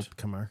years the right. old,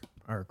 Kamar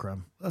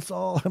Arkram. That's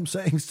all I'm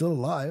saying. Still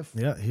alive.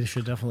 Yeah, he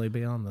should definitely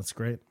be on. That's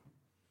great.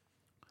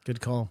 Good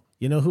call.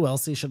 You know who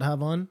else he should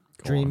have on?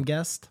 Dream on.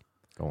 guest?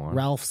 Go on.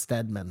 Ralph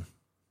Steadman.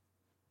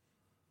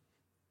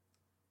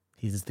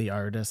 He's the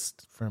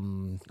artist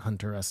from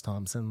Hunter S.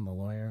 Thompson, the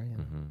lawyer. You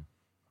know?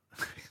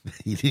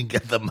 You didn't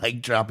get the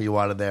mic drop you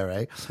wanted there,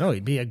 right? No,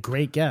 he'd be a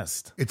great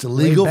guest. It's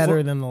illegal. Way better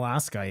for, than the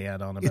last guy he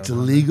had on about it's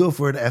Hunter. illegal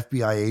for an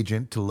FBI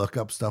agent to look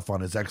up stuff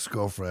on his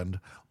ex-girlfriend,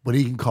 but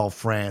he can call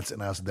France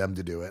and ask them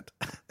to do it.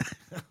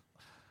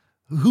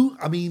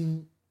 I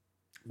mean,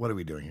 what are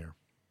we doing here?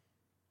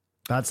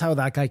 That's how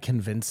that guy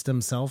convinced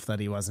himself that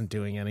he wasn't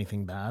doing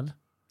anything bad.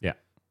 Yeah.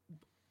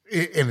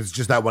 And it's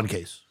just that one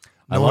case.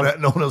 I No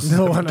love- one else.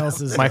 No one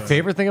else is My doing it.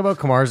 favorite thing about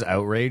Kamar's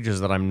outrage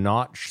is that I'm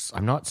not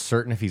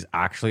certain if he's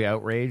actually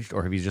outraged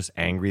or if he's just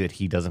angry that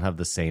he doesn't have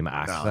the same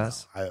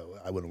access.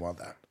 I wouldn't want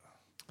that.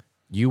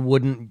 You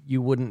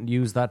wouldn't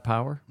use that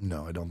power?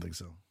 No, I don't think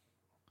so.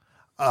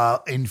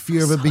 In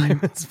fear of it being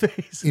Simon's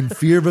face. in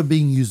fear of it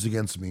being used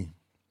against me.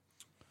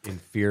 In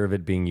fear of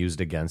it being used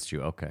against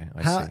you. Okay,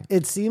 I see.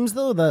 It seems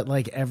though that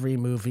like every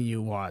movie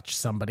you watch,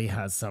 somebody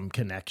has some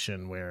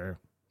connection where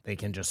they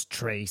can just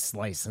trace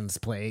license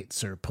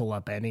plates or pull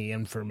up any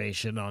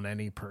information on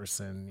any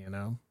person, you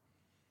know?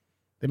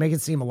 They make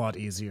it seem a lot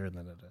easier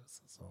than it is.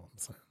 That's all I'm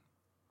saying.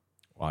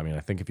 Well, I mean, I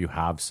think if you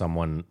have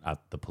someone at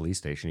the police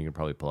station, you can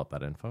probably pull up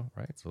that info,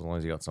 right? So as long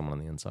as you got someone on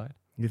the inside.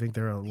 You think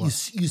they're a You,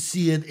 lot? you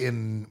see it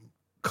in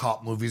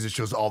cop movies. It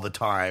shows all the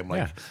time.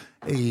 Like,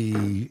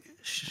 hey,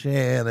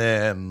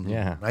 Shannon.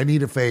 Yeah. I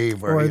need a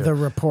favor. Or You know, the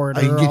reporter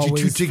I can get you 2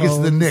 always tickets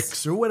to the phones.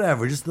 Knicks or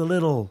whatever. Just the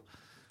little.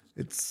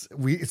 It's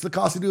the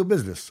cost of doing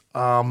business.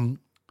 Then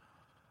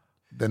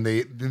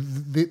they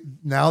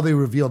now they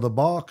reveal the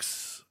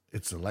box.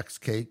 It's a Lex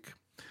cake.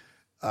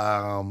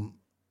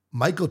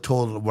 Michael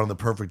told one of the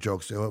perfect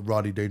jokes, a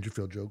Rodney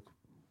Dangerfield joke.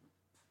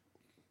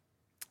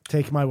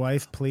 Take my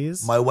wife,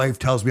 please. My wife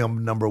tells me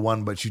I'm number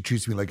 1, but she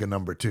treats me like a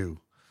number 2.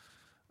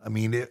 I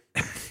mean,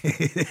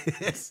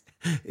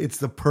 it's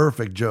the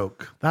perfect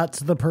joke. That's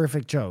the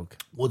perfect joke.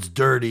 Well, it's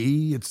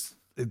dirty. It's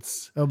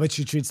Oh, but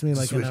she treats me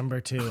like Switch. a number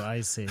 2.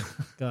 I see.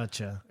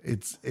 Gotcha.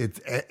 it's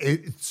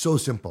so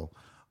simple.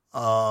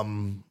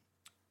 And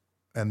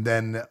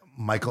then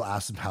Michael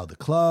asks him how the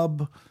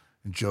club,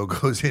 and Joe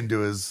goes into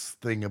his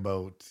thing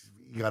about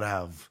you got to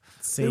have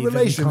Saving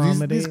relations.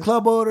 comedy. These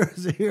club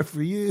owners are here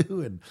for you,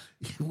 and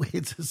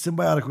it's a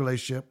symbiotic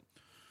relationship.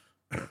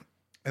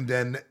 And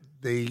then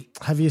they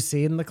Have you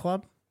seen the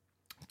club?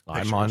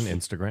 I'm on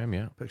Instagram,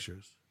 yeah.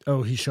 pictures.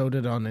 Oh, he showed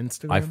it on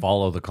Instagram? I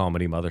follow the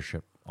Comedy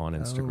Mothership on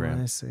Instagram.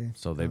 Oh, I see.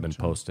 So they've been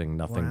posting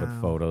nothing but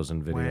Wow. photos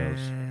and videos.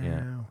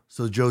 Yeah. Wow.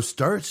 So Joe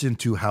starts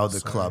into how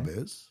the club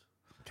is,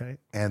 Okay.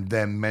 and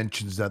then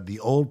mentions that the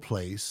old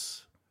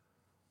place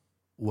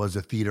was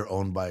a theater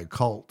owned by a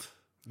cult,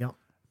 Yep.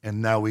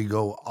 and now we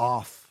go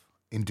off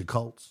into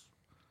cults.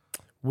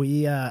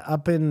 We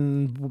up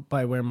in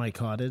by where my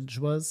cottage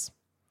was,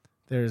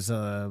 There's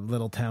a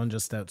little town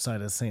just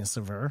outside of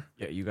Saint-Sever.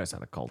 Yeah, you guys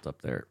had a cult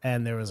up there.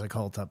 And there was a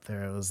cult up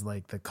there. It was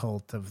like the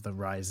cult of the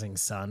rising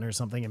sun or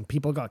something. And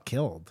people got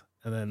killed.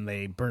 And then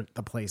they burnt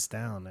the place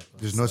down.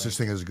 There's no such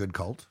thing as a good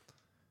cult?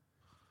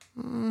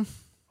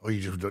 Or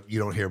you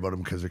don't hear about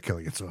them because they're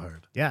killing it so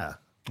hard? Yeah.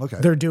 Okay.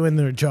 They're doing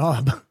their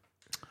job.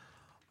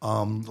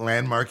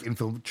 Landmark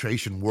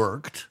infiltration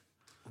worked.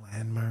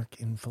 Landmark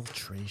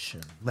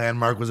infiltration.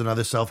 Landmark was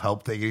another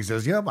self-help thing. He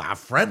says, yeah, a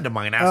friend of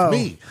mine asked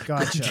me.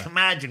 Gotcha. Could you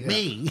imagine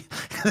me?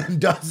 And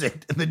does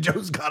it. And then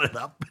Joe's got it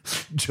up.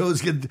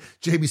 Joe's getting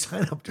Jamie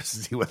sign up just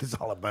to see what it's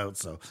all about.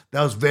 So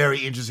that was very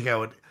interesting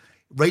how it,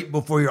 right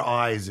before your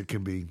eyes, it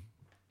can be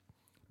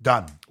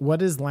done.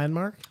 What is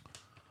Landmark?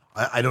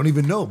 I don't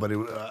even know, but it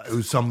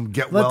was some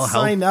get Let's well health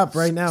sign up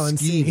right now and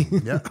see.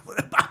 scheme. Yeah.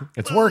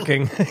 It's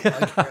working.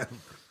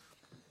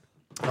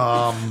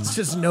 It's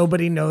just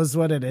nobody knows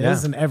what it is,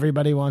 Yeah. and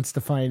everybody wants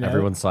to find out.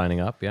 Everyone's signing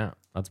up. Yeah,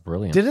 that's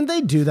brilliant. Didn't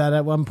they do that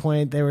at one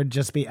point? There would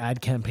just be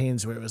ad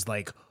campaigns where it was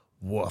like,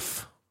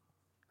 woof.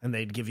 And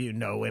they'd give you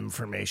no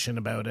information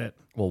about it.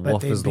 Well, But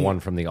Wolf they'd is the be- one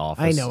from The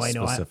Office. I know.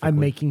 specifically. I'm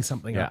making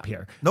something Yeah. up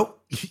here. Nope.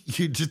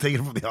 You just take it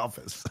from the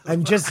office.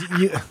 I'm just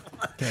you.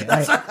 Okay,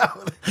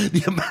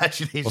 The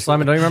imagination. Well,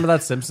 Simon, don't you remember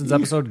that Simpsons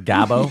episode,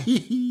 Gabbo?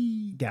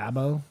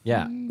 Gabbo.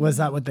 Yeah. Was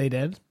that what they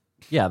did?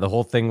 Yeah, the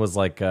whole thing was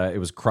like, it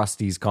was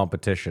Krusty's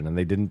competition, and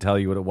they didn't tell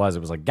you what it was. It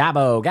was like,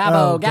 Gabbo,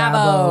 Gabbo, Oh,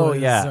 Gabbo. Gabbo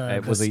is, Yeah,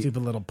 it the was a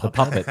stupid little the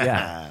puppet.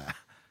 yeah.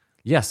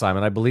 Yes,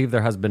 Simon, I believe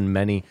there has been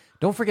many.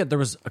 Don't forget, there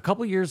was a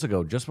couple years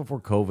ago, just before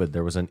COVID,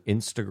 there was an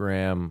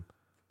Instagram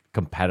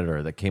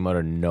competitor that came out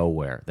of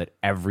nowhere that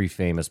every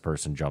famous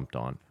person jumped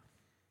on.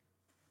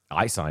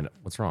 I signed up.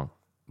 What's wrong?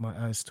 My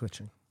eyes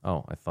twitching.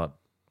 Oh, I thought,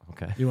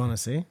 okay. You want to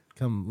see?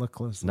 Come look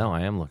close. No,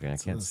 I am looking. I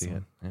can't this see it.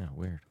 one. Yeah,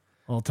 weird.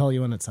 I'll tell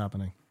you when it's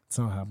happening. It's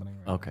not happening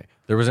right Okay.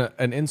 There was an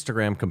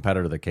Instagram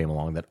competitor that came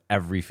along that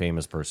every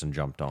famous person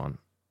jumped on.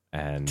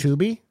 And now.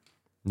 Tubi?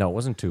 no, it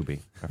wasn't Tubi.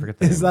 I forget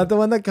the name. Is that the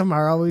one that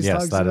Kamar always yes,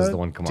 talks that about? is the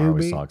one Kamar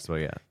always Tubi? talks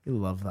about, yeah. You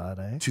love that,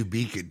 eh? To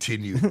be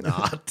continued,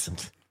 not.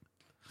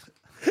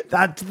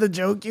 That's the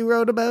joke you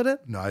wrote about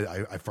it? No,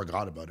 I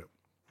forgot about it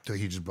till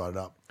he just brought it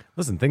up.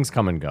 Listen, things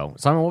come and go.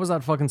 Simon, what was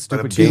that fucking But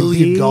stupid a game?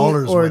 billion Be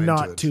dollars or went into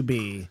not it. to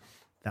be?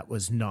 That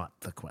was not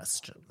the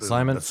question.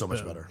 Simon, That's so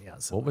much better. Yeah,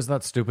 so what was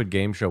that stupid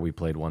game show we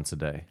played once a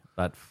day?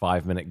 That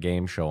 5-minute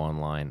game show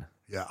online.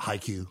 Yeah, high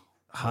Q.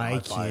 High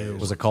Q.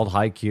 Was it called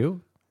High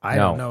Q? I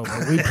don't know,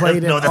 but we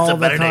played it No, that's a all the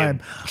better time.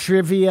 name.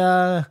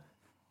 Trivia.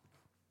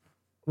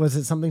 Was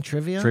it something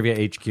trivia? Trivia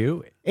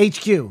HQ?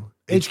 HQ.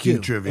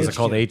 HQ trivia. Was it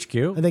called HQ?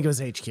 I think it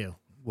was HQ.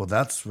 Well,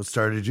 that's what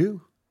started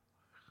you.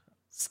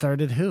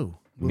 Started who?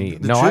 Me.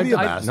 the No, Trivia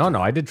I Master.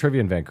 I did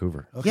trivia in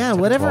Vancouver. Yeah,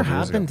 whatever 12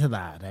 years happened to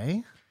that,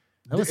 eh?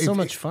 That was so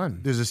much fun.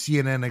 There's a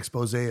CNN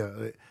expose.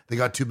 They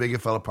got too big,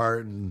 it fell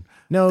apart, and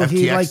No,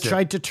 he FTX'd like it.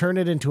 tried to turn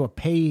it into a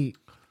pay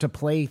to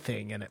play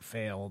thing and it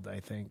failed, I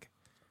think.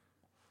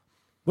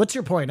 What's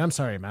your point? I'm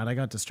sorry, Matt. I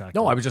got distracted.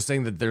 No, I was just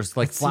saying that there's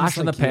like It flash seems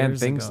in the like pan years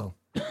things. ago.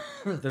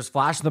 There's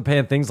flash in the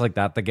pan things like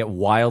that that get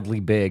wildly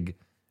big,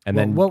 and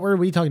Well, then what were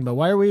we talking about?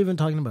 Why are we even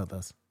talking about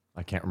this?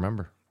 I can't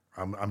remember.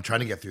 I'm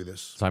trying to get through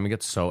this. Simon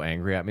gets so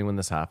angry at me when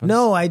this happens.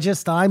 No,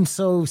 I'm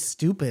so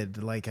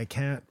stupid. Like I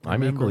can't. I'm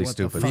remember equally what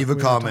the stupid. fuck Leave a we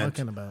were comment.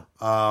 talking about.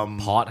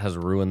 Pot has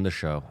ruined the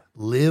show.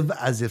 Live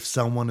as if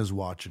someone is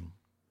watching.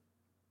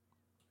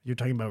 You're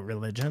talking about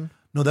religion.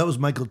 No, that was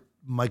Michael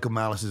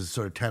Malice's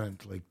sort of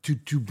tenet. Like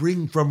to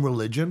bring from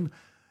religion.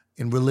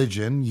 In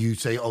religion, you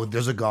say, "Oh,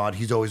 there's a God;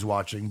 He's always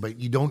watching," but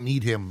you don't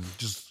need Him.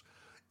 Just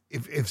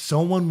if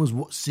someone was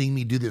seeing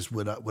me do this,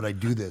 would I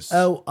do this?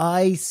 Oh,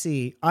 I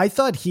see. I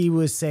thought he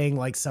was saying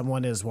like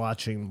someone is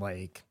watching,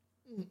 like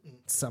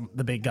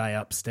the big guy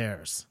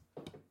upstairs.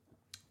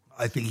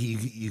 I think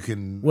you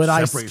can. Would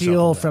I separate steal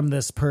yourself from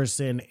this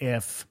person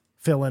if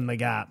fill in the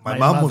gap? My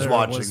mom was mother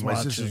watching. My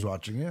sister's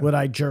watching. Yeah. Would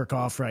I jerk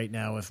off right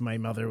now if my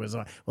mother was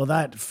on? Well,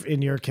 that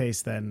in your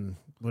case then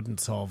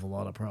wouldn't solve a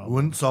lot of problems.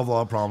 Wouldn't solve a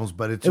lot of problems,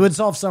 but It would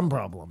solve some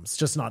problems,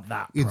 just not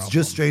that. It's problem.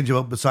 just strange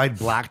about beside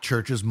black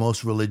churches,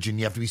 most religion,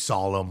 you have to be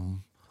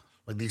solemn.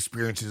 Like the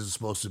experiences is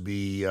supposed to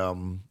be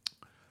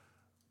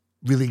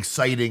really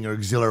exciting or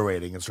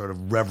exhilarating and sort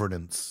of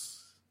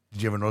reverence.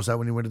 Did you ever notice that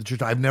when you went to the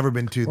church? I've never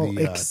been to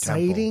the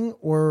exciting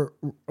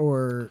temple.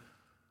 or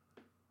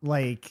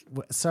like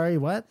sorry,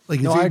 what? Like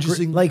it's No, I agree.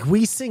 interesting. Like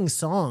we sing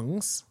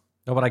songs.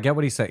 No, but I get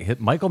what he's saying.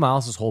 Michael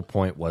Malice's whole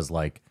point was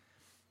like,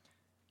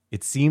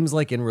 it seems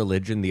like in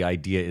religion, the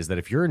idea is that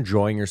if you're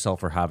enjoying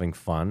yourself or having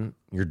fun,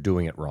 you're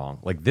doing it wrong.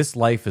 Like this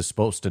life is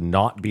supposed to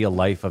not be a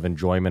life of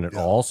enjoyment at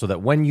all, so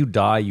that when you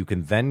die, you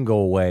can then go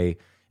away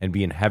and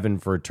be in heaven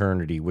for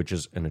eternity, which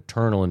is an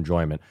eternal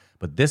enjoyment.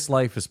 But this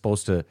life is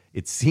supposed to,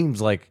 it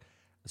seems like,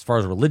 as far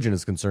as religion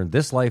is concerned,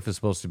 this life is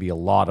supposed to be a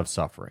lot of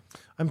suffering.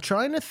 I'm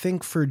trying to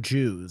think for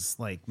Jews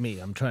like me.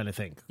 I'm trying to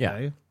think. Yeah.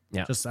 Okay?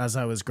 Yeah. Just as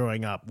I was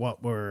growing up,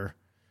 what were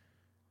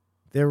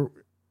there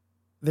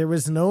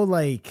was no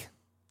like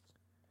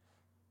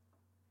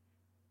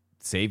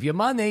Save your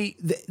money.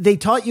 they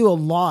taught you a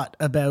lot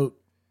about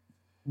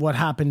what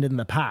happened in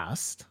the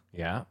past.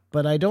 Yeah.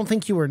 but I don't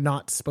think you were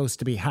not supposed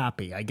to be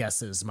happy, I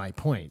guess is my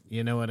point.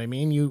 You know what I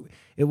mean?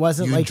 It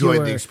wasn't You like you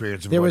enjoyed the were,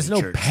 experience of there going was to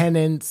no church.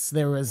 penance.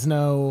 There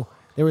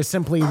was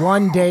simply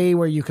one day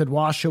where you could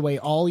wash away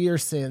all your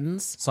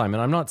sins.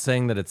 Simon, I'm not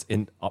saying that it's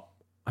in.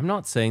 I'm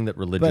not saying that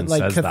religion But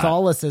like says that.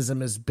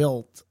 Catholicism is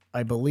built,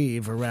 I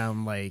believe,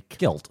 around like,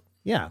 Guilt.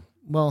 yeah.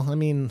 Well, I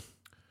mean,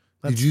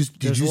 Did you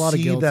there's a lot of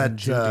see guilt in that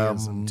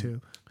Judaism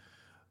too.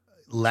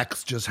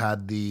 Lex just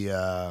had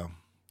the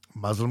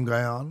Muslim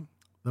guy on?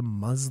 The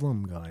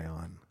Muslim guy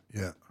on.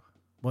 Yeah.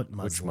 What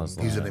Muslim?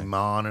 Muslim? He's an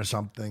imam or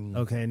something.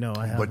 Okay, no,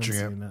 I haven't Butchering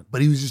seen it. that.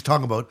 But he was just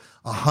talking about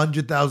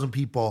 100,000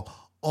 people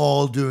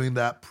all doing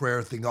that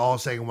prayer thing, all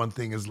saying one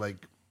thing is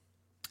like,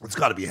 it's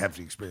got to be a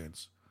hefty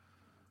experience.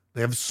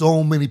 They have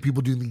so many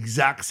people doing the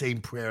exact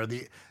same prayer,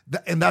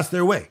 and that's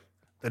their way.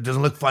 That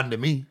doesn't look fun to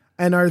me.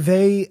 And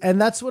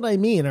that's what I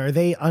mean. Are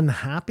they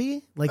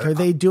unhappy? Like, are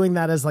they doing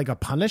that as like a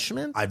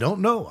punishment? I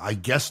don't know. I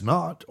guess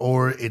not.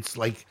 Or it's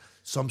like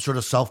some sort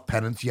of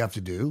self-penance you have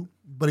to do.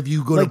 But if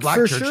you go to Like, black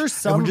for church,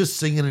 sure, and we're just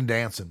singing and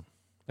dancing.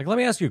 Like, let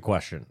me ask you a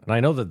question. And I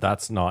know that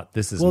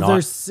this is Well, not.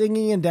 they're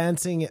singing and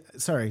dancing.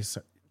 Sorry.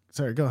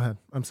 Go ahead.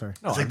 I'm sorry.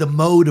 It's like the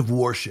mode of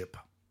worship.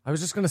 I was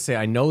just going to say,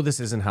 I know this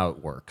isn't how it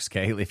works,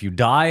 okay? If you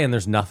die and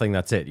there's nothing,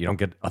 that's it. You don't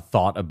get a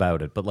thought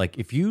about it. But like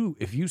if you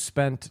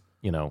spent,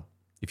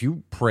 if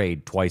you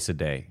prayed twice a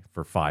day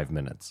for 5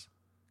 minutes,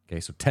 okay,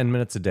 so 10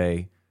 minutes a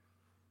day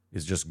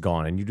is just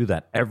gone. And you do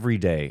that every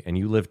day and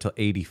you live till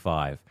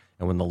 85.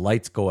 And when the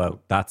lights go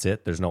out, that's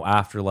it. There's no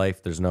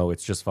afterlife.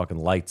 It's just fucking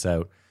lights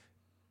out.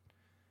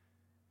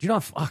 Do you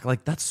not, fuck,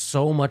 like that's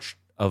so much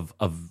of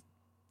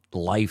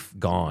life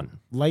gone.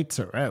 Lights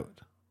are out.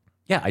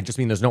 Yeah, I just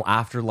mean there's no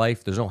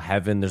afterlife, there's no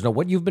heaven, there's no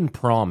what you've been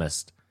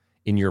promised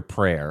in your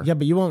prayer. Yeah,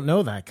 but you won't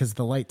know that because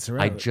the lights are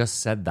out. I just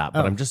said that,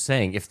 but I'm just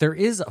saying if there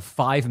is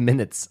 5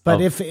 minutes But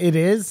of, if it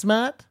is,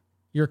 Matt,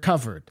 you're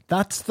covered.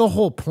 That's the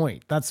whole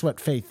point. That's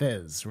what faith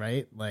is,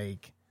 right?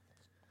 Like,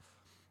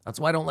 that's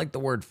why I don't like the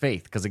word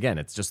faith, because again,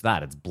 it's just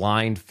that. It's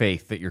blind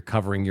faith that you're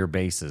covering your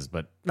bases,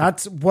 but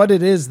that's what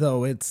it is,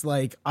 though. It's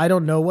like, I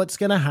don't know what's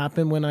going to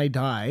happen when I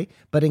die,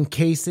 but in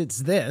case it's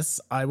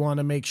this, I want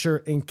to make sure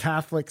in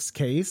Catholic's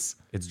case,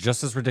 it's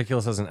just as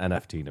ridiculous as an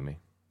NFT to me.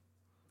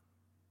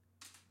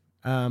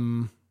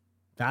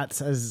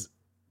 that's as,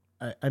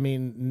 I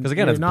mean, Because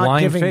again, you're it's not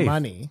blind giving faith.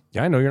 money.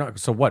 Yeah, I know you're not.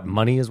 So what?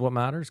 Money is what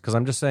matters? Because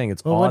I'm just saying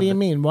it's Well, odd. what do you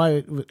mean?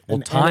 Why? Well,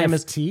 An time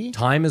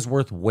NFT? is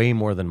worth way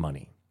more than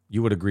money.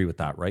 You would agree with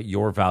that, right?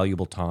 Your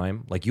valuable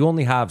time. Like you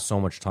only have so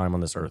much time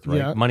on this earth, right?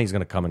 Yeah. Money's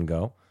going to come and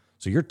go.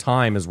 So your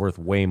time is worth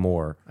way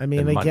more. I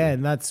mean, than money.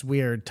 again, that's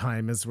weird.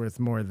 Time is worth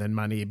more than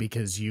money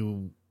because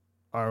you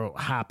are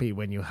happy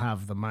when you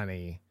have the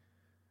money.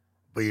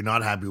 But you're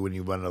not happy when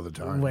you run out of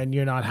time. When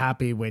you're not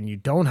happy when you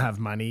don't have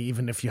money,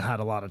 even if you had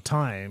a lot of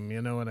time.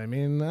 You know what I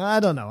mean? I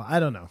don't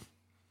know.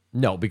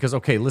 No, because,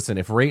 okay, listen,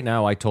 if right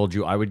now I told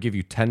you I would give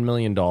you $10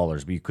 million,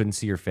 but you couldn't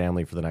see your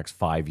family for the next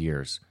 5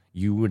 years,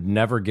 you would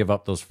never give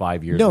up those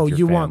 5 years No, with your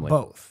you family.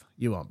 want both.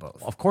 You want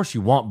both. Of course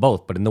you want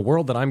both, but in the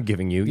world that I'm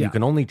giving you, Yeah. you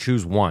can only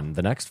choose one.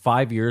 The next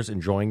 5 years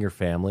enjoying your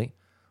family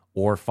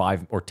or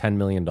 $10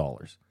 million.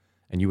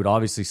 And you would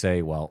obviously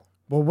say, well,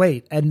 Well,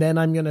 wait, and then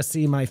I'm going to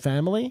see my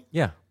family?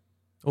 yeah.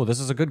 Oh,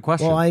 this is a good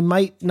question. Well, I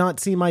might not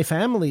see my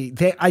family.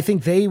 I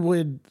think they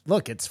would,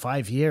 look, it's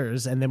 5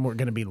 years and then we're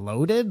going to be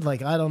loaded.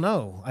 Like, I don't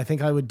know. I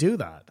think I would do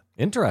that.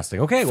 Interesting.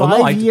 Okay. Well, 5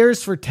 no,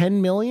 years for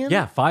 10 million?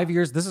 Yeah, 5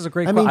 years. This is a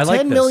great I mean, I 10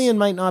 like this. million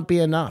might not be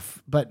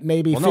enough, but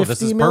maybe Well, no, 50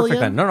 this is million?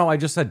 perfect then. No, I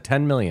just said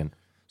 10 million.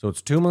 So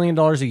it's $2 million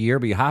a year,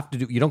 but you have to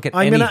do, you don't get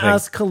I'm anything. going to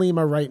ask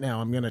Kalima right now.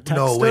 I'm going to text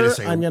No, wait a her.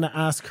 second. I'm going to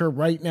ask her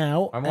right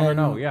now. I want to and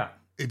know, yeah.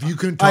 If you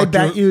couldn't talk I to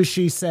bet her, you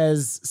she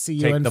says, see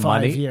you Take in the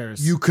 5 money.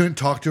 years. you couldn't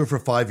talk to her for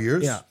 5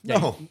 years? Yeah.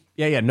 No.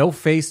 Yeah, no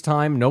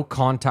FaceTime, no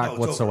contact No, it's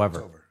whatsoever.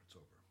 Over, it's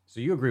over. So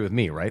you agree with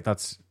me, right?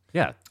 That's,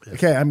 yeah.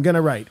 Okay, I'm going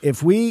to write.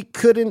 If we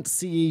couldn't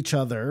see each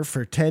other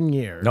for 10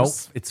 years. Nope,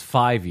 it's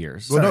 5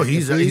 years. Well, no,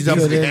 he's up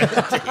to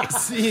the couldn't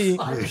see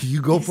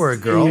You go for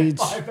it, girl. each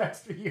 5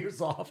 extra years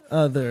off.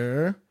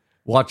 other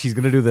Watch, he's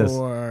going to do this.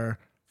 for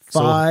So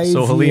 5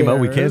 years. Halima,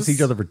 we can't see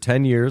each other for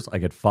 10 years. I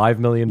get $5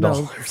 million.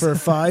 No, for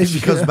 5 She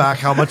years. comes back,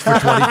 how much for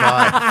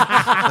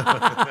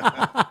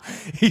 25?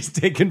 He's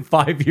taken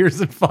 5 years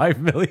and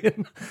 5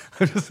 million.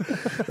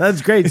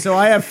 That's great. So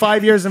I have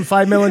 5 years and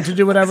 5 million to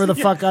do whatever the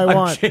fuck I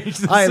want.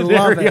 changed the I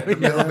love scenario.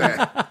 it.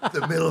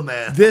 The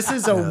middleman. This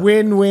is a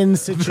win-win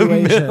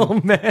situation.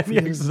 Oh, man,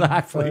 yeah,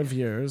 exactly. 5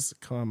 years,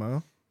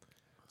 comma.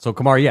 So,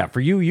 Kamar, yeah,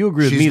 for you, you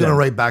agree with She's me going to then.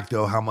 write back,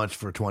 though, how much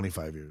for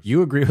 25 years?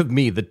 You agree with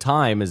me. The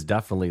time is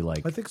definitely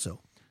like. I think so.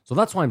 So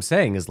that's why I'm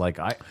saying is like,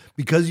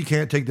 Because you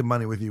can't take the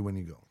money with you when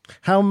you go.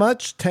 How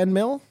much? 10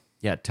 mil?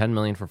 yeah, 10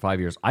 million for 5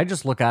 years. I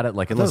just look at it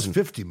like, and That was listen,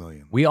 50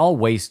 million. we all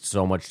waste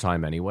so much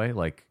time anyway.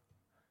 Like,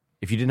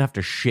 if you didn't have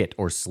to shit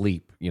or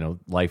sleep,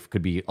 life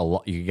could be a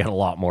lot, you could get a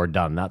lot more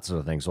done, that sort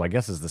of thing. So I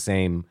guess it's the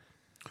same.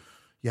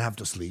 You have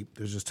to sleep.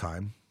 There's just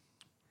time.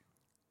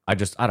 I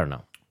don't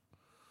know.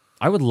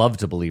 I would love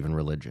to believe in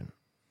religion.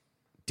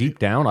 Deep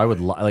down, I would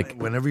like,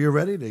 Whenever you're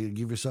ready to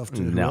give yourself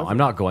to no, whoever. I'm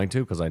not going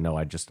to because I know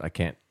I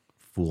can't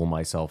fool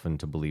myself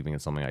into believing in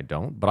something I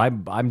don't. But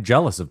I'm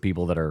jealous of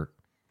people that are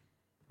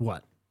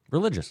What?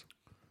 religious.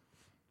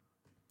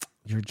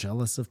 You're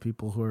jealous of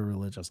people who are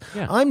religious.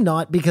 Yeah. I'm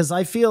not, because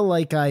I feel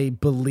like I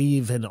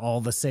believe in all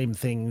the same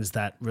things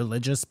that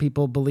religious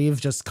people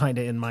believe, just kind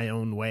of in my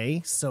own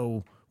way.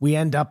 So we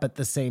end up at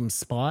the same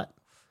spot.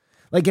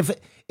 Like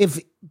if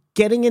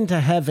getting into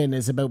heaven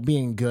is about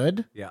being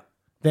good, Yeah.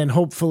 then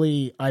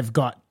hopefully I've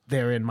got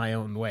there in my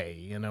own way.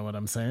 You know what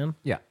I'm saying?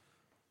 Yeah.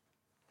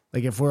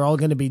 Like if we're all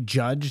going to be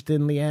judged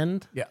in the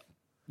end, Yeah.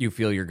 You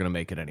feel you're going to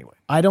make it anyway.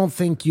 I don't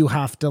think you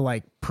have to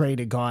like pray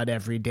to God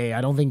every day.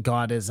 I don't think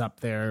God is up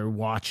there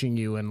watching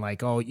you and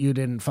like, oh, you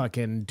didn't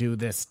fucking do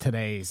this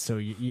today. So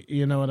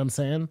you know what I'm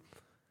saying?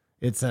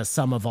 It's a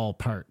sum of all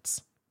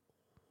parts.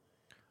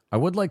 I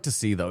would like to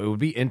see, though, it would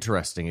be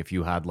interesting if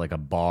you had like a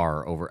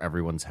bar over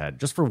everyone's head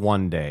just for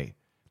one day.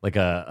 Like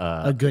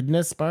A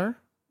goodness bar?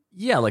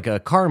 yeah, like a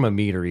karma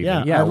meter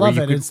even. Yeah, I where love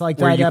you it. could- It's like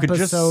where that you could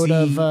just episode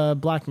see- of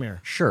Black Mirror.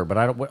 Sure, but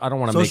I don't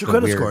want to make Social a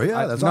credit weird, score,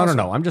 yeah, that's no, awesome.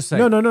 no. I'm just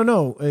saying.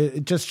 No.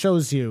 It just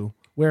shows you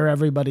where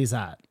everybody's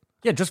at.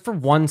 Yeah, just for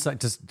one sec,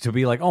 just to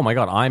be like, oh my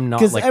God, I'm not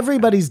Because like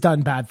everybody's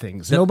done bad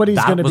things. Nobody's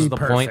that going to was be the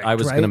perfect. point I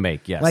was right? gonna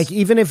make, yes. Like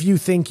even if you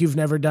think you've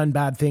never done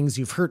bad things,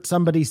 you've hurt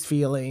somebody's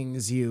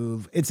feelings.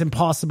 It's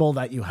impossible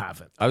that you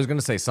haven't. I was gonna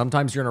say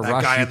sometimes you're in a That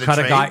rush. guy You in the cut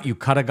a guy. train? You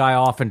cut a guy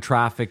off in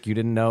traffic. You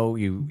didn't know.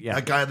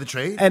 That guy in the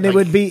trade? And Like, it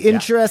would be yeah,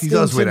 interesting he's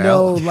on his way to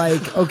hell. know,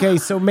 like, okay,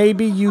 so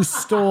maybe you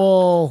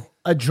stole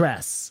a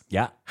dress.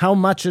 Yeah. How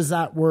much is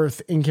that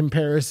worth in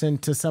comparison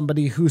to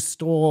somebody who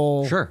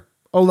stole Sure.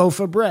 a loaf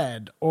of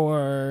bread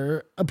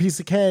or a piece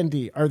of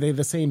candy? Are they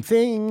the same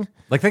thing?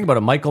 Like, think about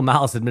it. Michael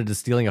Malice admitted to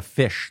stealing a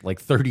fish like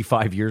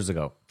 35 years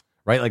ago,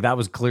 right? Like, that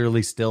was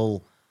clearly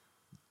still,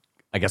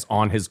 I guess,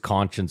 on his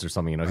conscience or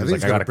something. You know, he I was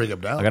think like, he's gonna bring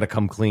him down. I gotta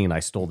come clean. I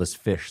stole this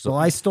fish. So Well,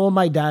 I stole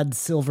my dad's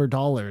silver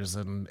dollars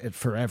and it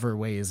forever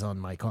weighs on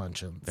my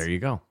conscience. there you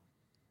go.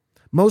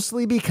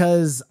 Mostly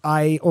because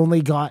I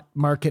only got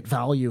market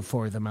value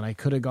for them and I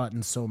could have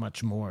gotten so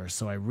much more.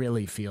 So I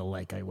really feel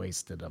like I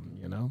wasted them,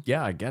 you know?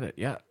 Yeah, I get it.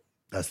 Yeah.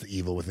 That's the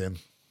evil within.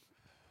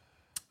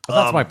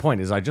 But that's my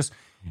point is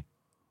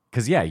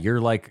because, yeah,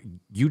 you're like,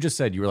 you just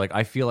said, you were like,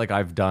 I feel like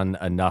I've done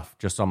enough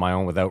just on my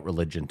own without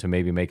religion to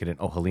maybe make it in.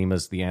 Oh,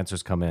 Halima's, the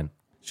answers come in.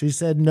 She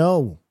said,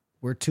 no,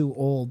 we're too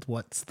old.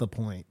 What's the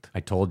point? I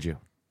told you.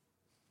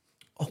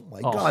 Oh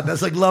my God,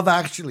 that's like Love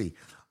Actually.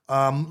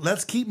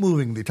 Let's keep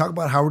moving. They talk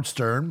about Howard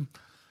Stern.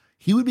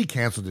 He would be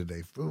canceled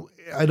today.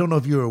 I don't know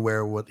if you're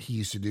aware of what he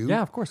used to do.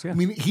 Yeah, of course, yeah. I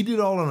mean, he did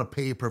all on a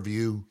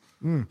pay-per-view.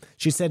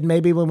 She said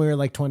maybe when we were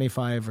like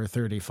 25 or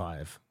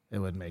 35, it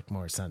would make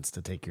more sense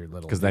to take your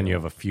little. Because then you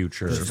have a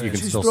future. You can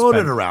She's still throwing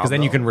spend it around, Because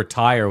then you though. can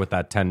retire with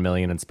that 10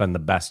 million and spend the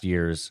best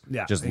years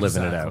Yeah, just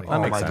living it out. exactly. That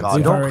Oh makes my sense. God,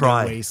 We've don't already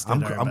cry. wasted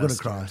I'm our going to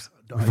best cry. years.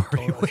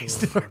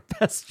 Wasted our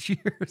best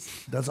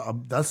years.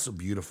 That's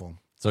beautiful.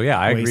 So yeah,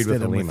 I agreed wasted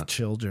with him Halima. with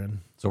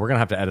children. So we're gonna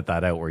have to edit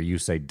that out where you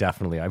say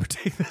definitely I would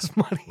take this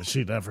money.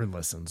 She never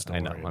listens. Don't I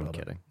know, worry I'm about it.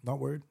 kidding. Not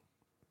worried.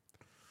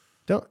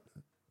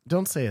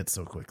 Don't say it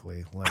so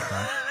quickly like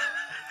that.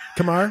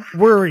 Kamar,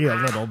 worry a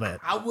little bit.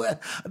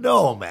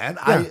 No, man.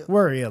 Yeah,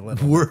 worry a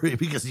little. worry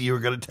because you were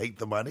going to take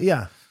the money.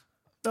 Yeah.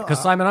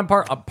 Because Simon, I'm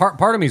part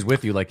of me's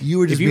with you. Like You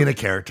were just if being a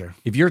character.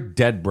 if you're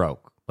dead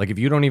broke, like if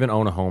you don't even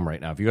own a home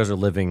right now, if you guys are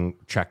living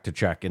check to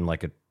check in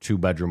like a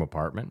 2-bedroom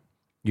apartment,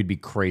 you'd be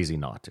crazy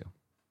not to.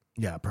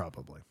 Yeah,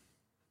 probably.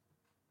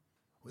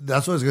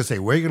 That's what I was going to say.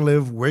 Where are you going to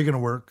live? Where are you going to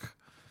work?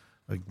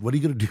 Like, what are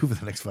you going to do for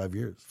the next 5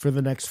 years? For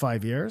the next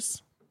 5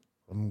 years,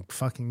 I'm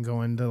fucking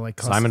going to like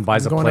Simon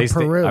buys a I'm going to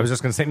Peru. PlayStation. I was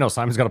just gonna say no.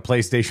 Simon's got a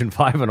PlayStation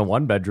 5 and a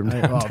 1-bedroom.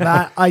 Well,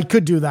 that I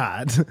could do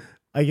that.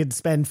 I could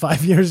spend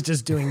 5 years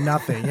just doing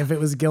nothing if it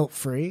was guilt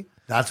free.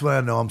 That's when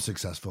I know I'm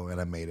successful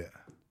and I made it.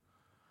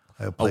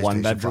 I have A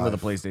PlayStation 1-bedroom with a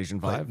 5.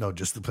 PlayStation 5. No,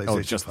 just the PlayStation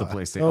Oh, just the 5.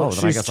 PlayStation. Oh, Oh, then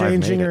I she's guess I've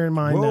changing made it. her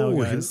mind Whoa,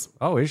 now, guys.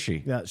 Oh, is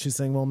she? Yeah, she's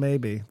saying, well,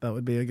 maybe that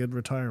would be a good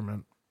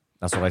retirement.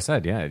 That's what I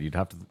said. Yeah, you'd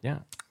have to. Yeah,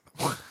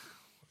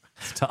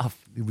 it's tough.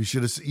 We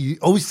should have. You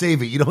always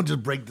save it. You don't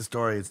just break the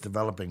story. It's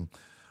developing.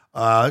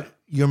 You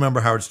remember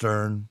Howard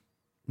Stern?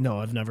 No,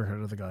 I've never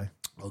heard of the guy.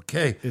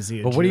 Okay. Is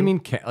he? But what do you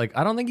mean? Like,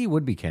 I don't think he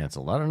would be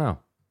canceled. I don't know.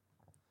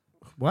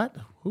 What?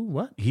 Who?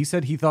 What? He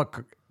said he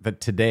thought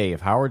that today,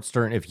 if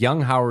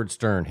young Howard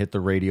Stern hit the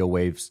radio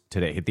waves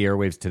today, hit the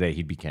airwaves today,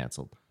 he'd be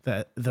canceled.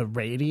 The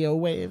radio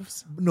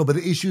waves? No, but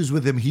the issues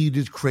with him, he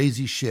did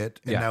crazy shit,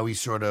 and Yeah. now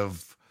he's sort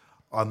of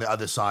on the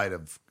other side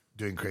of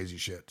doing crazy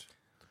shit.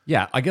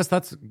 Yeah, I guess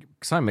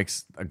Simon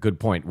makes a good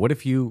point. What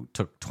if you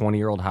took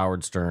 20-year-old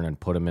Howard Stern and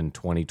put him in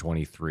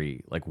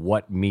 2023? Like,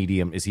 what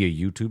medium is he? A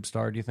YouTube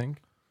star? Do you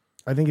think?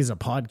 I think he's a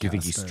podcaster. Do you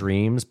think he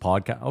streams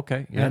podcast?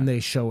 Okay, yeah. And they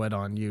show it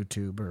on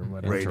YouTube or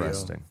whatever. Radio.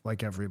 Interesting.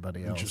 Like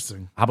everybody else.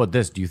 Interesting. How about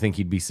this? Do you think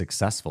he'd be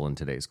successful in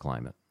today's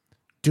climate?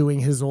 Doing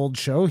his old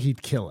show,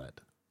 he'd kill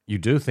it. You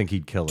do think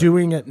he'd kill it?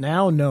 Doing it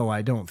now, no,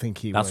 I don't think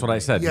he That's would. what I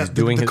said. Yes, He's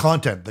doing the his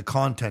content. The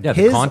content. Yeah,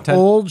 the His content.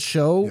 old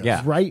show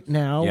Yeah. right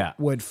now Yeah.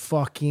 would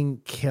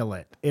fucking kill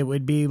it. It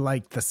would be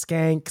like the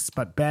Skanks,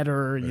 but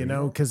better, you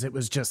know, because it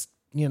was just,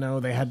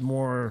 they had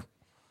more.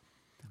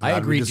 I Glad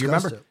we agree. Do you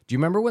discussed remember? it. Do you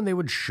remember when they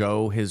would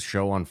show his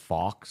show on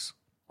Fox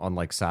on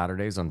like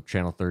Saturdays on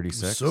Channel It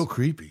 36? was so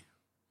creepy.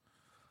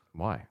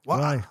 Why? Well,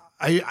 Why?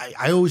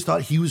 I always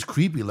thought he was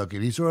creepy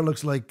looking. He sort of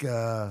looks like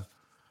the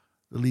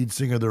lead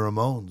singer of the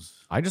Ramones.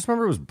 I just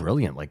remember it was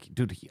brilliant. Like,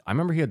 dude, I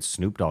remember he had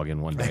Snoop Dogg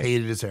in one I day.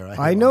 hated his hair.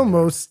 I hate know long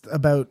hair. most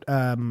about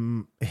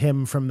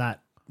him from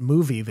that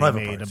movie they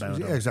Private made Parts. about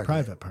Yeah, him. exactly.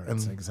 Private Parts.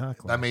 And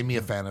Exactly. That made me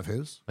a fan of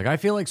his. Like, I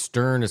feel like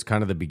Stern is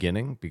kind of the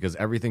beginning because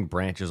everything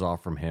branches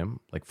off from him.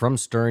 Like, from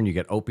Stern, you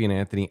get Opie and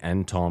Anthony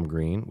and Tom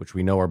Green, which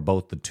we know are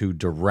both the two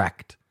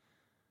direct,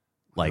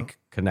 like,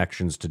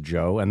 connections to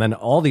Joe. And then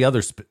all the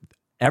other,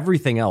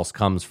 everything else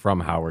comes from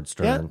Howard yeah,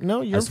 Stern.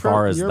 no, you're, as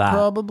far as you're that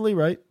probably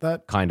right.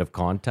 That kind of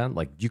content.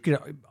 Like,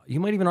 you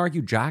might even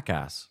argue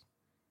Jackass.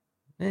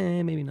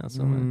 Maybe not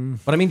so much.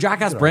 But I mean,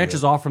 Jackass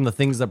branches off from the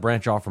things that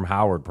branch off from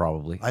Howard,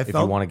 probably. I if you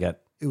felt- want to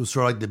get, It was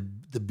sort of like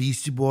the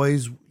Beastie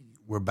Boys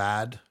were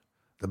bad,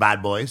 the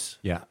bad boys,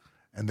 yeah.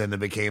 and then they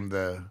became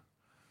the,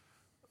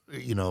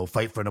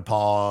 fight for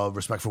Nepal,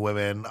 respect for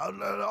women,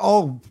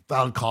 all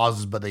valid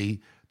causes, but they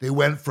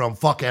went from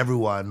fuck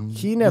everyone.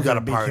 he we never got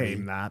a party.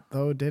 became that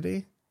though, did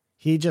he?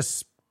 He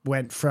just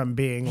went from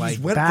being He like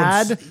went from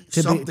bad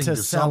something to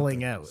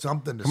selling something, out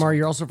something to Kamar, something.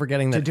 you're also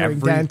forgetting to that doing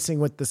Dancing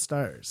with the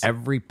Stars.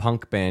 every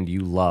punk band you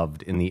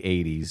loved in the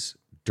 80s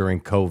during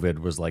COVID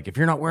was like, if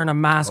you're not wearing a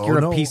mask, you're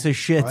no, a piece of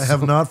shit. I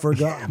have not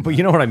forgotten. But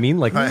you know what I mean?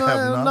 Like, I have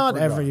Not not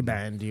every forgotten.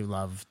 band you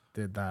love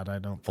did that. I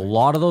don't a think.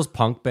 lot of those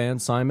punk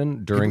bands,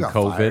 Simon, during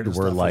People got fired COVID and were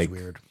stuff. It was like,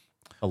 weird.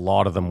 a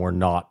lot of them were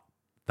not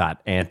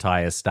that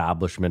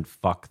anti-establishment.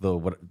 Fuck the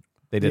what.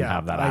 They didn't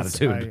have that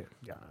attitude.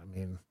 I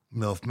mean,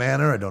 MILF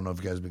Manor. I don't know if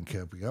you guys have been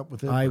keeping up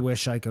with it. I but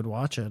wish I could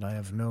watch it. I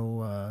have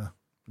no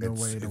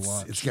way to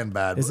watch. It's getting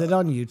bad. Is it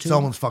on YouTube?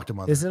 Someone's fucked him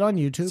up. Is it on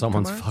YouTube?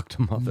 Someone's Kamar? fucked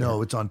them up.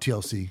 No, it's on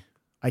TLC.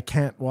 I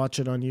can't watch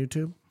it on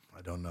YouTube.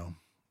 I don't know.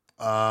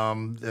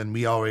 And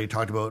we already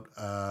talked about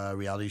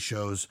reality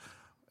shows.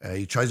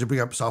 He tries to bring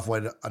up soft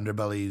white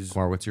underbellies.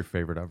 Kamar, what's your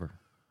favorite ever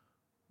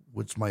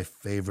What's my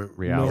favorite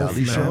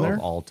reality Milf show Manor? of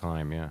all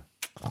time? Yeah,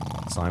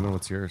 Simon,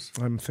 what's yours?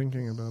 I'm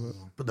thinking about it.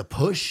 But the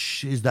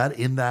push, is that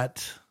in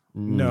that?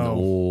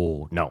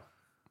 No.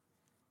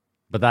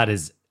 But that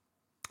is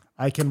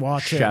I can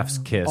watch Chef's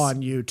it Kiss.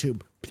 on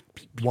YouTube.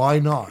 Why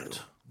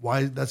not?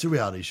 Why? That's a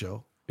reality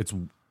show. it's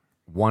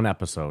one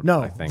episode.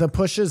 No, I think the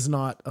push is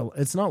not.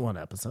 It's not one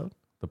episode.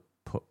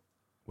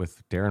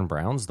 with Darren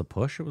Brown's The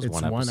Push. It was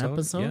It's one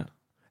episode. Yeah.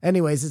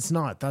 Anyways, it's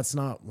not. That's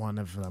not one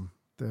of them.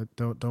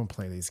 Don't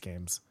play these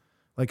games.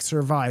 Like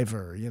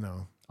Survivor,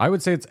 I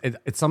would say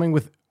it's something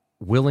with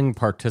willing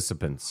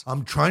participants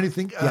I'm trying to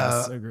think.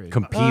 Yes, agreed.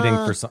 competing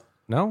for some.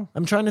 No,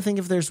 I'm trying to think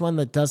if there's one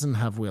that doesn't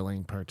have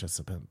willing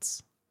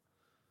participants.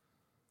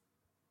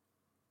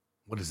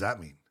 What does that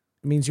mean?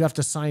 It means you have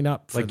to sign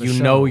up for like the you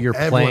show. know you're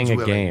Everyone's playing a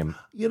willing.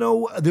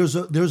 game.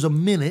 There's a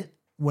minute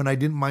when I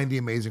didn't mind The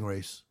Amazing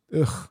Race.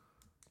 Ugh.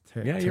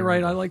 Yeah, you're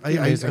right. I like I The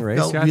Amazing Race.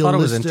 felt Yeah, I thought it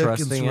was realistic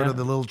interesting. and sort Yeah. of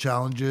the little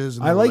challenges.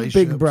 And I the like Big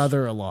relationships.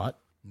 Brother a lot.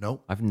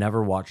 Nope. I've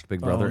never watched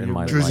Big Brother in you're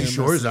my Jersey life.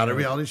 Shore, is that a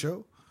reality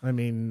show? I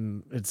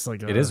mean, it's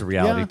like It is a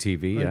reality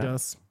TV, I yeah.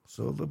 guess.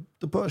 So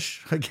the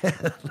push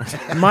again.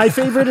 My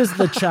favorite is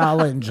the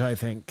challenge. I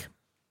think.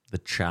 The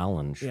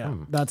Challenge. Yeah,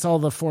 that's all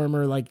the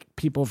former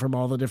people from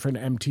all the different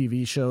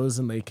MTV shows,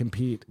 and they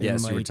compete. in,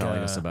 Yes, you were like,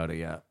 telling us about it.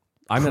 Yeah,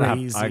 I'm gonna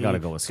have. I gotta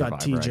go with It's Survivor.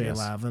 got I TJ guess.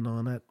 Lavin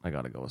on it. I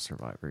gotta go with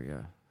Survivor.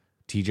 Yeah,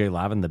 TJ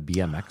Lavin, the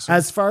BMX.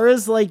 As far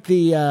as like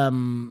the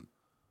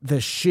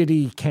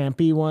shitty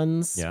campy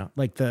ones, Yeah.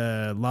 like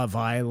the Love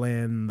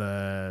Island,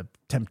 the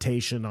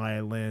Temptation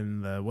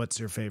Island, the what's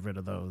your favorite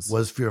of those?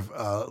 Was Fear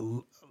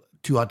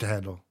Too Hot to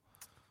Handle.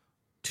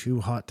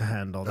 Too Hot to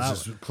Handle.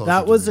 That's That, just closer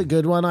that to was me. a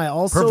good one. I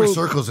also Perfect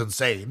Circle's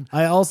insane.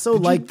 I also Did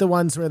you- like the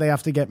ones where they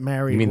have to get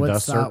married. You mean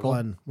What's The that Circle?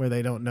 one where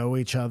they don't know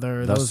each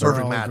other? The Those are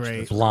Perfect all Match.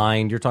 great.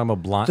 Blind. You're talking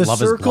about blind. The Love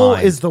Circle is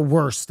blind. is the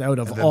worst out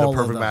of And then all the of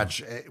perfect them.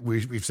 match.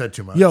 We've said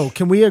too much. Yo,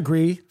 can we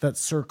agree that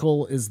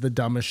Circle is the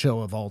dumbest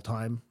show of all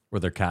time? where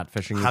they're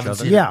catfishing each Haven't other.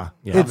 seen it. Yeah,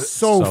 Yeah. it's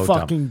so, So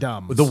fucking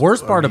dumb. The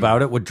worst part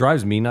about it, what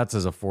drives me nuts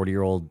as a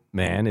 40-year-old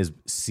man, is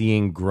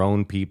seeing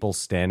grown people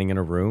standing in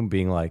a room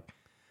being like,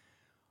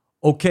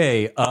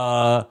 okay,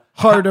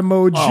 Heart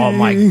emoji. oh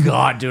my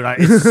God, dude,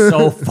 it's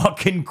so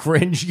fucking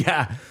cringe.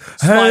 Yeah.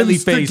 Smiley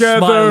Hands face, together,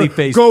 smiley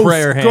face, ghost,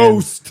 prayer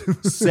hands,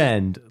 ghost.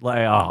 send. Like,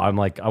 I'm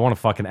like, I want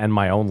to fucking end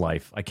my own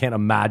life. I can't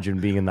imagine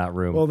being in that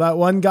room. Well, that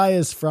one guy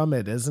is from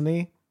it, isn't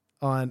he?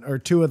 Or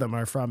two of them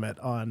are from it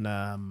on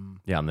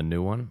yeah, on the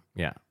new one.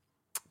 Yeah.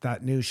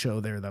 that new show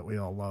there that we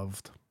all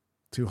loved.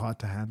 Too Hot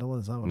to Handle,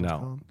 is that what it's No,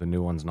 called? the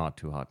new one's not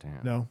too hot to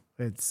handle. No,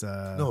 it's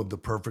No, the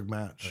perfect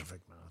match.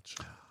 Perfect Match.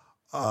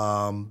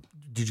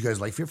 Did you guys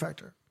like Fear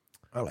Factor?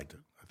 I liked it.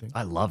 I think.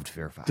 I loved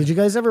Fear Factor. Did you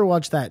guys ever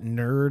watch that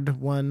nerd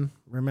one?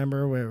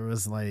 Remember where it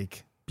was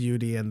like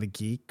Beauty and the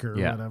Geek or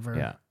Yeah. whatever?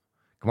 Yeah.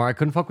 Kamar, I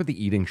couldn't fuck with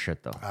the eating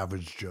shit though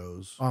Average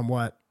Joe's. On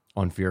what?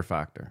 on Fear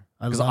Factor.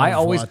 I Because love I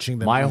always watching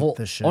them my eat whole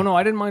the shit. oh no,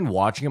 I didn't mind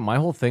watching it. My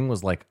whole thing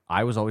was like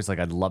I was always like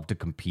I'd love to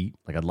compete.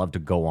 Like I'd love to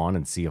go on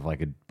and see if I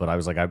could. But I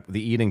was like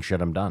the eating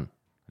shit. I'm done.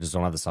 I just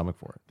don't have the stomach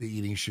for it. The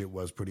eating shit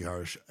was pretty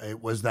harsh.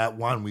 It was that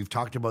one, we've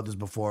talked about this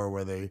before,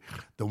 where the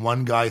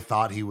one guy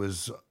thought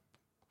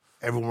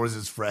everyone was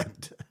his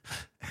friend.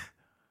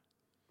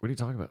 What are you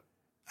talking about?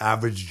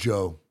 Average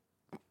Joe,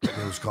 it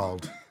was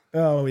called.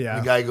 Oh yeah.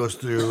 The guy goes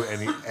through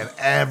and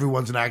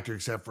everyone's an actor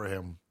except for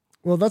him.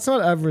 Well, that's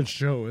not Average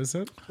Joe, is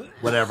it?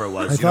 Whatever it was.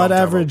 I You know thought what I'm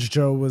talking Average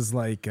Joe was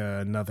like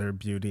another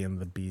Beauty and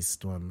the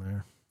Beast one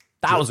there.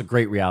 That was a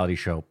great reality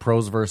show.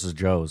 Pros versus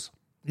Joes.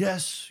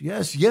 about.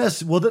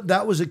 Yes. Well,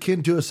 that was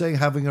akin to saying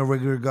having a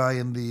regular guy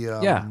in the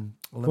Yeah.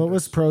 Olympics. What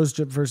was Pros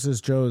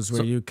versus Joes,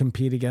 where you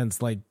compete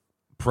against like?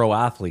 Pro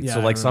athletes. Yeah, So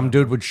I like some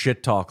dude would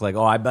shit talk like,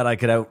 oh, I bet I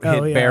could hit yeah,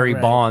 Barry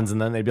right. Bonds.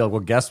 And then they'd be like, well,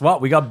 guess what?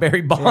 We got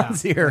Barry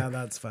Bonds here. Yeah,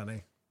 that's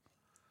funny.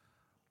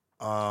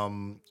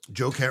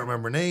 Joe can't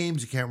remember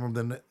names. He can't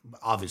remember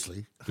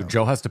obviously. Dude,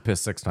 Joe has to piss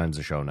 6 times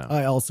a show now.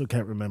 I also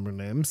can't remember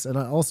names, and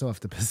I also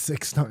have to piss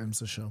 6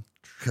 times a show.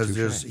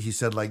 Because he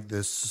said like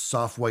this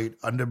soft white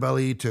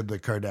underbelly to the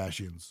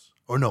Kardashians.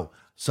 Or no,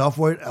 soft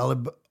white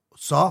underbelly,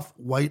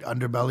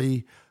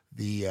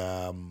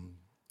 the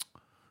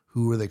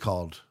who were they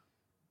called?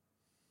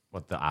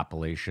 What, the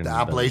Appalachian? The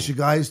Appalachian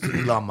guys to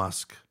Elon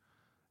Musk.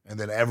 And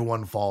then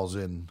everyone falls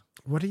in.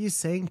 What are you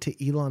saying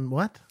to Elon?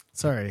 What?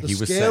 Sorry. The He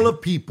was scale saying-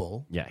 of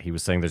people, Yeah, he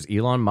was saying there's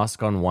Elon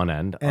Musk on one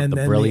end of And the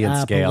then brilliant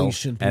the scale,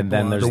 Appalachian and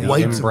then people there's are the the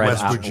whites of inbred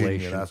West Virginia.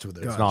 Appalachian. That's what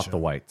they're. It's not the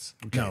whites.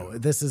 No,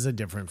 this is a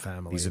different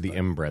family. These are the but-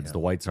 inbreds. The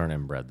whites aren't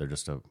inbred. They're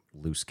just a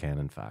loose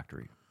cannon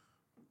factory.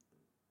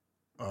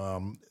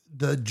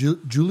 The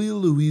Julia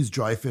Louise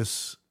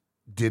Dreyfus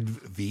did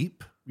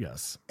Veep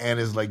Yes. and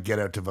is like get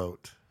out to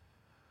vote.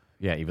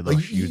 Yeah, even though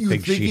Like you'd you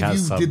think think she if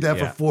has you some. did that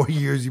yeah. for 4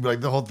 years, you'd be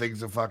like, the whole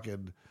thing's a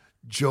fucking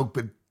joke.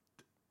 But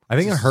I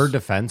think in her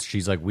defense,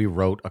 she's like, we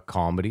wrote a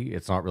comedy.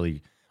 It's not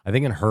really. I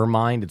think in her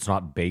mind, it's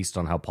not based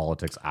on how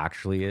politics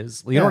actually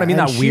is. You know what I mean?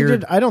 And That she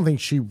weird. I don't think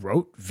she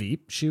wrote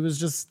Veep. She was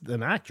just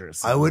an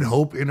actress. I would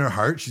hope in her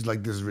heart she's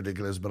like, this is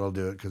ridiculous, but I'll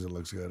do it because it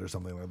looks good or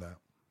something like that.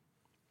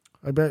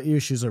 I bet you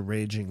she's a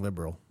raging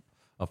liberal.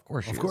 Of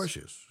course, she Of is. course she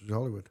is. She's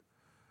Hollywood.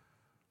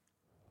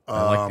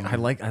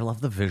 I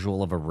love the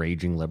visual of a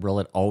raging liberal.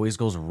 It always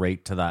goes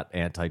right to that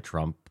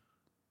anti-Trump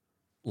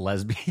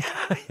lesbian.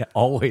 Yeah,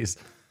 always.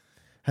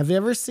 Have you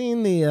ever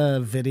seen the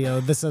video?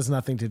 This has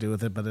nothing to do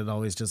with it, but it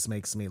always just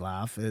makes me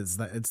laugh. It's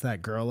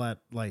that girl at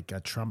like a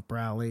Trump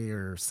rally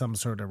or some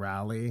sort of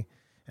rally,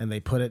 and they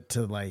put it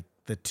to like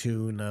the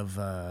tune of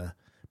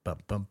bum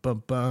bum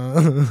bum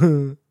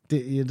bum.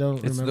 You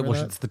don't remember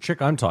that? It's the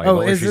chick I'm talking Oh, about.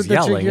 Where is it she's the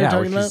chick yelling. you're Yeah,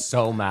 where talking she's about?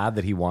 so mad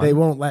that he won. They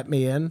won't let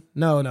me in.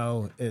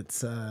 No,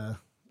 it's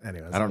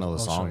anyways. I don't know the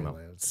I'll song, show you though.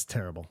 later. It's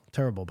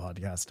terrible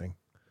podcasting.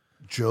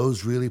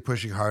 Joe's really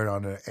pushing hard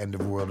on an end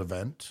of world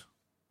event.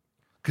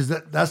 Because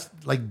that's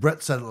like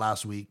Brett said it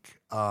last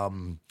week. Why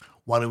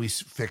don't we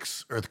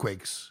fix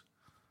earthquakes?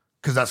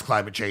 Because that's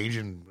climate change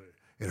and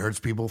it hurts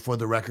people. For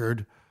the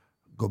record,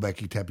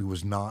 Gobekli Tepe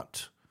was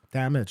not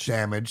Damage.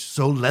 damaged.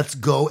 So let's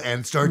go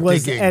and start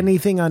Was digging.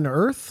 anything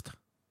unearthed?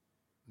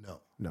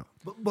 No. No.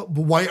 But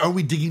why are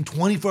we digging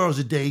 24 hours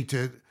a day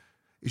to...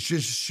 It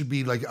should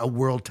be like a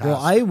world task. Well,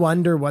 I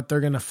wonder what they're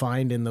going to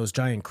find in those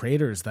giant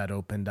craters that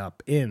opened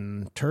up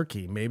in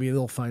Turkey. Maybe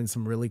they'll find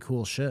some really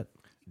cool shit.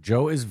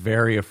 Joe is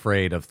very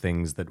afraid of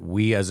things that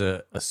we as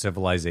a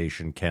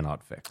civilization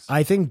cannot fix.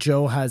 I think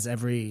Joe has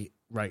every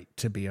right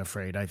to be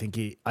afraid. I think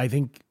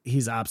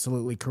he's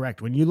absolutely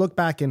correct. When you look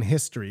back in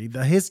history,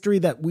 the history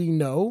that we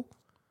know,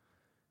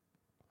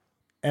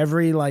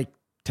 every like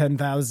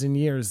 10,000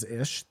 years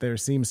ish, there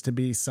seems to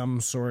be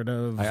some sort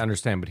of I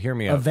understand, but hear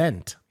me out.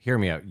 event. Hear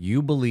me out.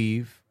 You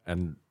believe,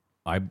 and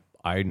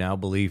I now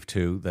believe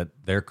too, that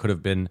there could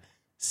have been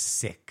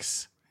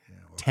 6,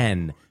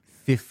 10,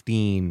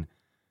 15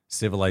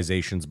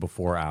 civilizations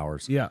before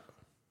ours. Yeah,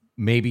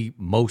 Maybe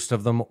most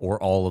of them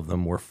or all of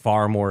them were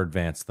far more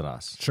advanced than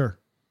us. sure.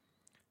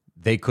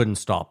 They couldn't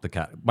stop the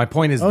cat. My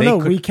point is, Oh they no,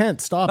 could, we can't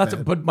stop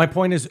it. But my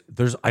point is,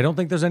 I don't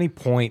think there's any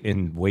point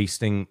in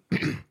wasting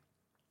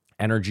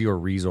energy or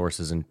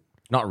resources, and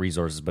not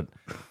resources, but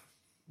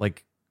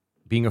like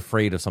being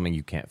afraid of something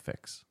you can't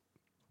fix.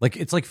 Like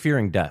it's like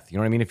fearing death. You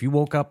know what I mean? If you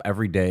woke up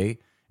every day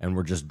and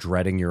were just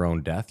dreading your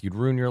own death, you'd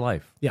ruin your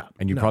life. Yeah,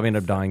 and you'd no, probably end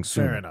up dying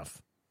soon. Fair enough.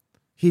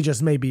 He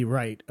just may be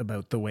right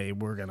about the way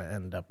we're going to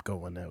end up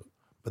going out.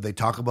 But they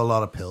talk about a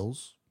lot of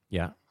pills.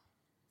 Yeah.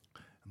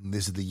 And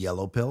this is the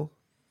yellow pill.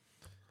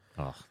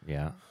 Oh,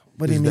 yeah.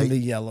 What do you Is mean they- the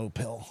yellow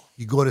pill?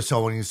 You go to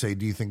someone and you say,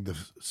 do you think the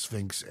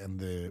Sphinx and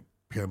the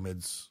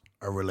pyramids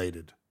are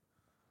related?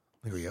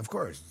 They go, yeah, of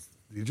course.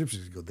 The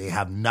Egyptians go, they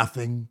have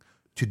nothing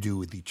to do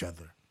with each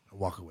other.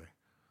 Walk away.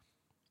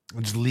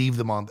 And just leave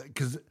them on.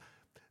 Because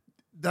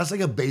that's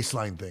like a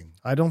baseline thing.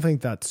 I don't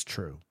think that's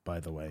true,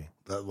 by the way,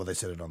 Well, they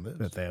said it on this.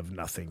 that they have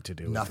nothing to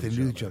do Nothing with to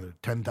do with each other.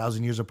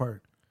 10,000 years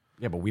apart.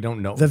 Yeah, but we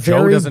don't know. The Joe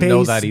very doesn't know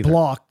base that either.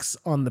 blocks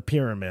on the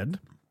pyramid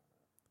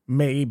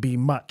may be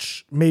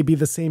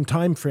the same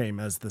time frame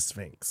as the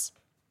Sphinx.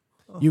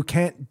 You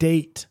can't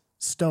date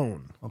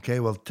stone. Okay,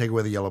 well, take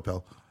away the yellow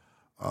pill.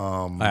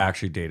 I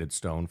actually dated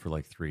Stone for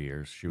like 3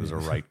 years. She was a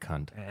right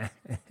cunt.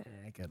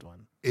 Good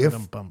one. If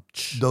Bum-bum.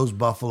 those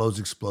buffaloes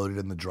exploded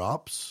in the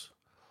drops,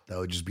 that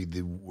would just be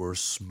the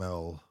worst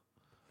smell.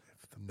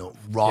 No,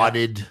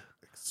 rotted,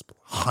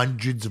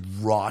 hundreds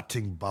of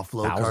rotting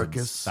buffalo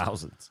carcass.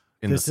 Thousands.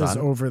 In This the is sun.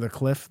 over the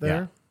cliff there.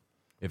 Yeah.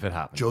 If it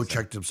happens. Joe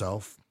checked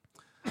himself.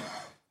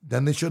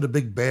 Then they showed a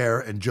big bear,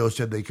 and Joe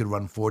said they could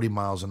run 40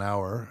 miles an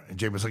hour. And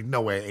Jamie was like,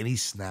 no way. And he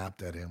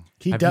snapped at him.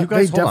 He Have you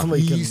guys- they hold on.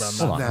 definitely can He run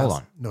Hold on, that. hold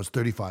on. No, it's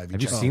 35.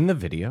 Have you seen the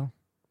video?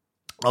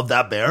 Of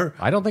that bear?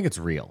 I don't think it's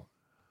real.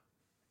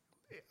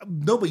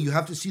 No, but you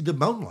have to see the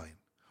mountain lion.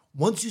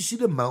 Once you see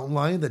the mountain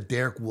lion that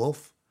Derek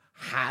Wolf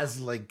has,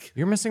 like,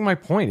 You're missing my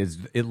point.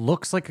 It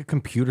looks like a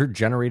computer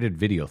generated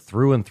video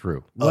through and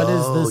through. What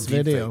is this deep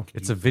video? fake.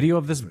 It's a video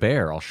of this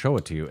bear. I'll show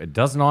it to you. It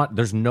does not.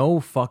 There's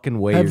no fucking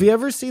way. Have you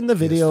ever seen the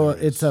video? there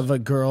is. It's of a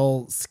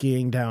girl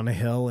skiing down a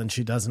hill and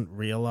she doesn't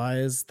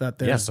realize that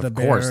there's Yes, the of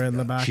bear course. in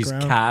the background. She's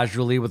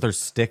casually with her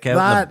stick out. And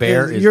That the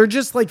bear is- is. you're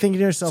just like thinking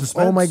to yourself,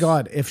 Suspense. oh my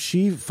God, if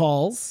she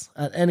falls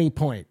at any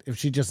point, if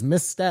she just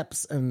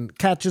missteps and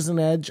catches an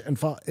edge and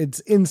fall,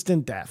 it's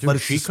instant death. but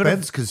it's she could've-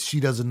 suspense because she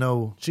doesn't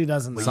know. She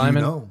doesn't know. Simon.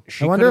 you know.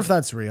 She I wonder if could've-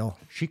 that's real.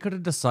 She could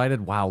have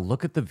decided. Wow,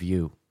 look at the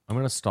view. I'm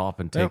gonna stop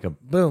and take a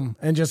Boom.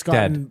 And just dead.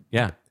 gotten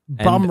Yeah.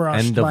 bum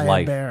rushed end of by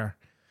life. a bear.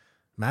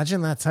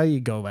 Imagine that's how you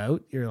go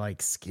out. You're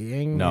like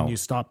skiing No. and you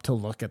stop to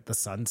look at the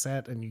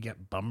sunset and you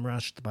get bum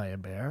rushed by a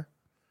bear.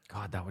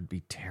 God, that would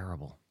be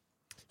terrible.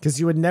 Because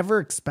you would never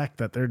expect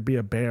that there'd be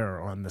a bear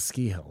on the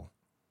ski hill.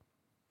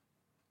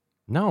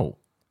 No,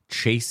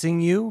 chasing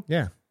you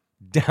Yeah.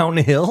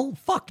 downhill?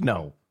 Fuck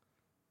no.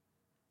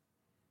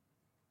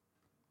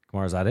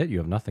 Kumar, is that it? You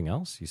have nothing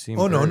else? You seem.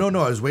 Oh, no, very- no,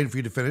 no. I was waiting for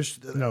you to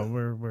finish. No,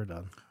 we're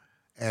done.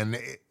 And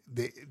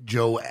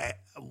Joe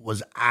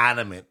was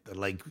adamant that,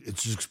 like,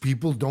 it's just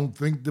people don't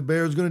think the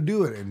bear is going to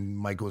do it. And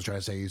Michael was trying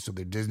to say, so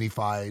they're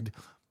Disney-fied.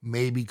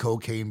 Maybe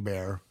Cocaine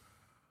Bear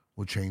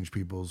will change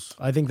people's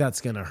I think that's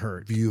gonna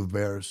hurt. view of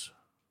bears.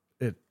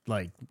 It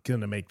like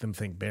gonna make them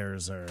think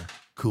bears are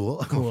Cool.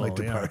 cool. Like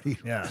the yeah. party.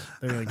 Yeah,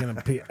 they're like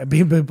gonna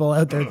be people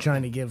out there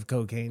trying to give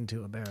cocaine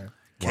to a bear.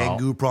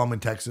 Kangoo prom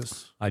in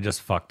Texas. I just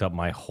fucked up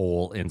my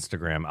whole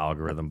Instagram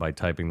algorithm by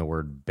typing the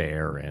word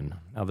bear in.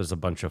 Now there's a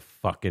bunch of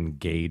fucking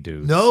gay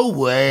dudes. No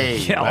way.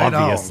 Yeah, Right on.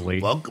 obviously.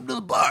 Welcome to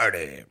the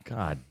party.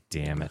 God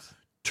damn it.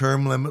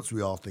 Term limits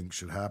we all think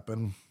should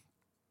happen.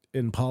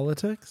 In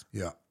politics,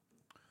 Yeah.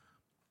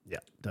 yeah,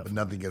 But definitely.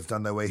 nothing gets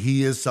done that way.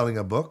 He is selling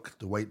a book,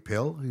 The White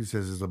Pill. He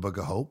says it's a book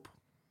of hope,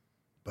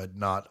 but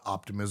not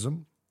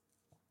optimism.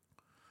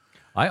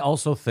 I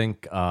also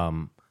think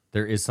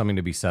there is something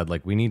to be said.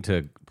 Like, we need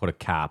to put a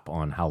cap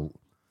on how,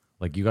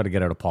 like, you got to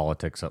get out of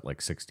politics at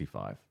like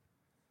 65.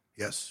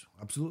 Yes,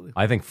 absolutely.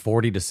 I think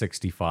 40 to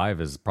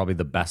 65 is probably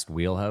the best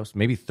wheelhouse.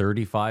 Maybe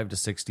 35 to And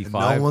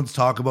 65. no one's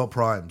talking about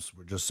primes.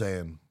 We're just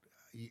saying,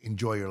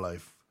 enjoy your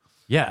life.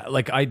 Yeah,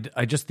 like I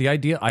just the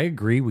idea. I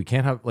agree. We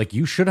can't have like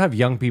you should have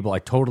young people. I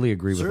totally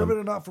agree with Serve it them.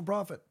 or not for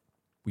profit.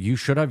 You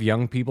should have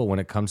young people when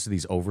it comes to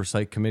these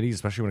oversight committees,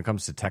 especially when it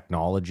comes to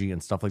technology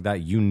and stuff like that.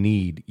 You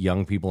need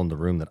young people in the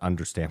room that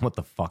understand what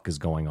the fuck is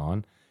going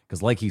on.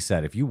 Because, like he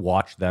said, if you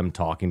watch them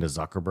talking to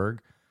Zuckerberg,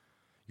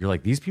 you're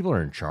like, these people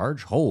are in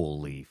charge.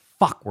 Holy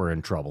fuck, we're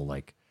in trouble.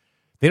 Like,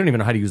 they don't even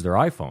know how to use their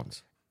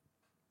iPhones.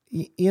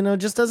 You know,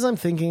 just as I'm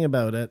thinking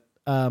about it,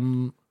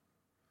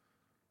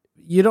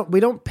 we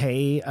don't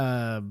pay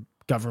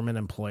government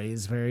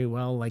employees very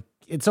well. Like,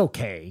 it's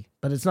okay,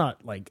 but it's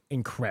not like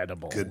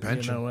incredible. Good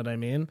pension. You know what I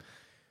mean?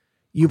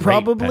 You Great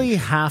probably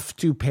pension. have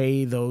to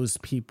pay those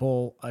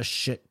people a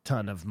shit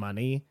ton of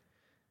money.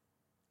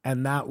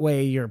 And that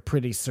way you're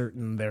pretty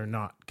certain they're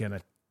not going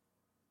to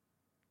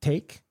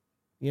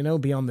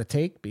be on the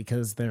take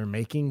because they're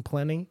making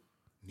plenty.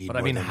 Need But I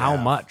more mean, than how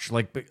half. much?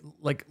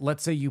 Like,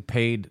 let's say you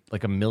paid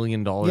like $1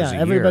 million Yeah, a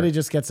everybody year.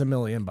 just gets $1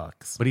 million.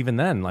 But even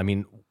then, I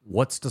mean,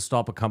 what's to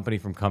stop a company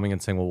from coming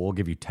and saying, "Well, we'll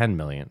give you 10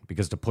 million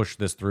because to push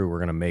this through, we're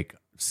going to make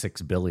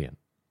 6 billion."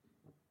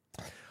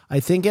 I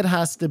think it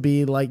has to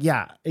be like,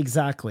 yeah,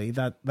 exactly.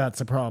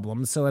 That's a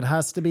problem. So it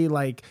has to be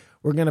like,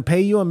 we're going to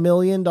pay you $1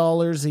 million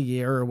a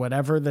year or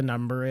whatever the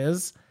number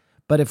is.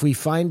 But if we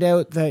find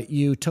out that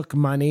you took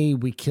money,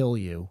 we kill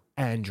you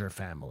and your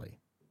family.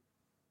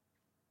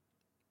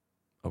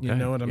 Okay, You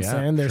know what I'm yeah,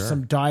 saying? There's sure.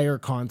 some dire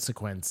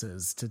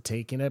consequences to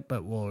taking it,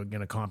 but we're going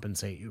to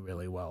compensate you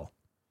really well.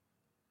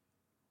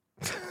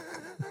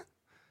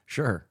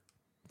 Sure.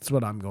 That's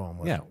what I'm going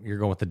with. Yeah, you're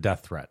going with the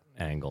death threat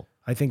angle.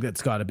 I think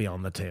that's got to be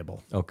on the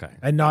table. Okay.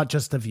 And not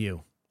just of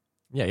you.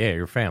 Yeah,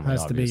 your family It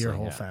has to be your obviously,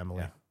 whole yeah, family.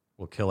 yeah.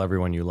 We'll kill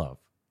everyone you love.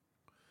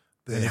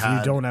 They And if you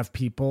don't have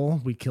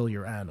people, we kill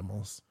your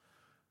animals.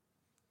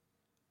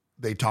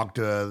 They talked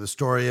the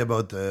story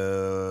about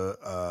the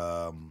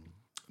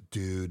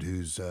dude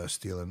who's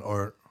stealing,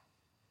 or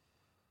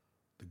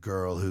the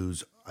girl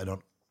who's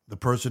the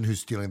person who's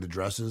stealing the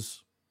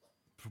dresses.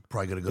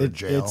 Probably gonna go to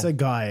jail. It's a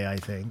guy, I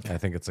think. I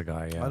think it's a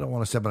guy, yeah. I don't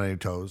want to step on any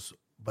toes,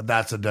 but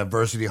that's a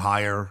diversity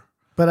hire.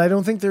 But I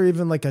don't think they're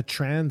even like a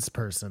trans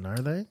person, are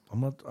they? I'm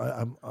not.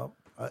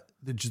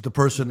 Just the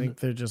person think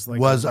they're just like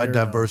was a a weirdo.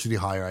 diversity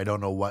hire. I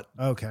don't know what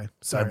Okay,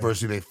 sorry.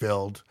 diversity they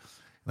filled.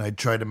 And I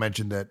tried to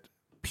mention that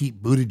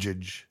Pete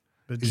Buttigieg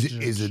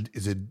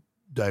is a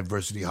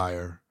diversity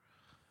hire.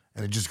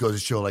 And it just goes to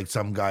show, like,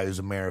 some guy who's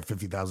a mayor of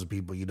 50,000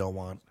 people you don't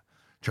want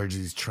charges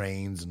these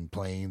trains and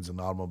planes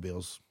and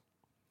automobiles.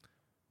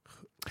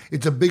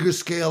 It's a bigger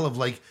scale of,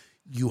 like,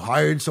 you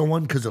hired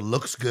someone because it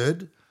looks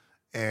good,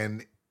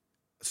 and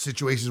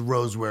situations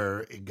arose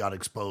where it got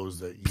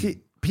exposed that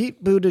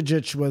Pete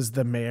Buttigieg was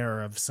the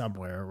mayor of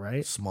somewhere,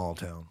 right? small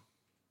town.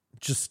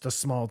 Just a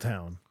small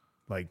town,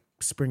 like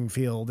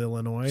Springfield,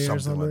 Illinois, or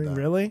Something like something.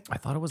 that. Really? I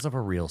thought it was of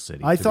a real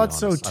city. I to be thought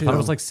so, honest. I thought too. it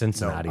was like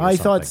Cincinnati. or I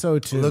thought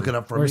something. so too. Look it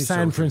up for or me,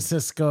 San Sophie.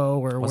 Francisco,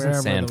 or Wasn't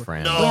wherever. San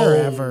Fran. No.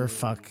 Wherever.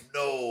 Fuck.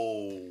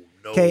 No.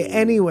 Okay.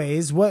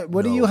 Anyways, what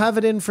do No. you have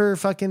it in for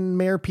fucking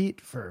Mayor Pete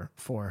for?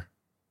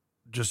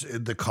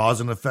 Just the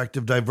cause and effect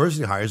of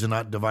diversity hires and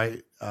not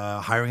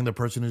hiring the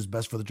person who's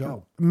best for the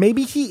job.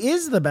 Maybe he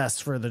is the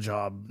best for the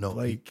job. No,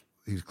 like,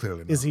 he's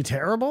clearly not. is he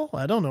terrible?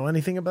 I don't know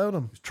anything about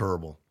him. He's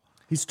terrible.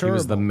 He's He terrible.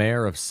 was the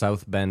mayor of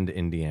South Bend,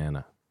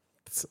 Indiana.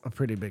 It's a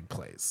pretty big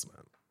place,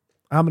 man.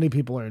 How many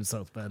people are in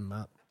South Bend,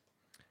 Matt?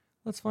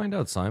 Let's find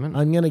out, Simon.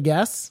 I'm gonna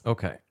guess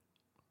Okay.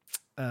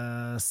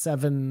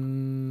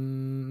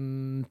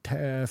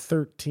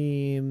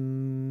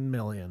 13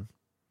 million.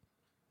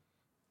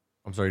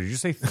 I'm sorry, did you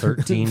say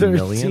 13 13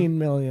 million?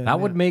 million. That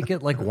would yeah. make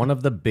it like one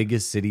of the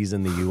biggest cities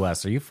in the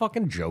U.S. Are you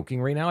fucking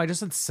joking right now? I just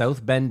said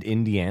South Bend,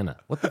 Indiana.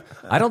 What the?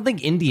 I don't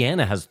think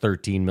Indiana has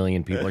 13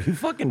 million people. Are you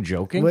fucking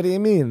joking? What do you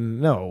mean?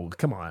 No,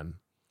 come on.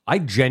 I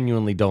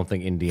genuinely don't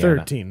think Indiana.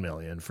 13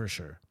 million for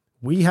sure.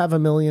 We have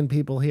 1 million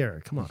people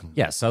here. Come on.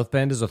 Yeah, South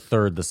Bend is a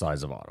third the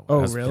size of Ottawa. Oh,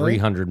 it has really?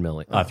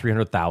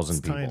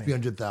 300,000 people. tiny.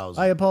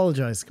 300,000. I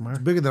apologize, Kamar.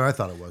 Bigger than I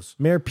thought it was.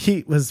 Mayor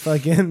Pete was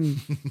fucking.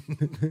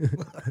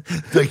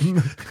 Like,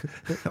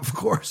 of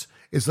course.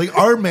 It's like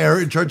our mayor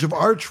in charge of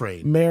our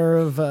train. Mayor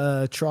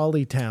of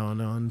Trolley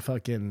Town on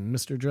fucking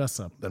Mr.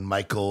 Dress Up. Then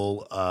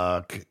Michael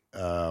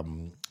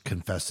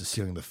confessed to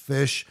stealing the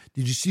fish.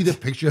 Did you see the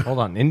picture? Hold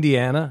on.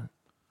 Indiana,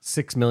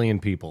 6 million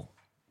people.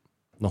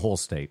 The whole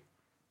state.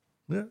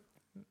 Yeah.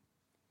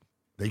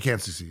 They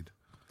can't succeed.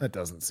 That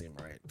doesn't seem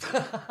right.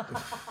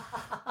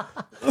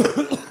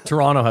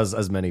 Toronto has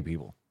as many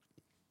people.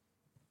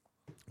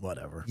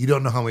 Whatever. You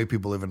don't know how many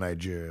people live in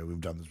Nigeria. We've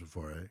done this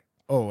before, right?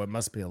 Oh, it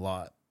must be a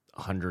lot.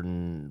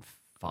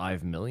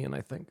 105 million,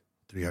 I think.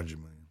 300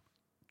 million.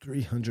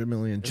 300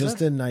 million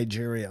just in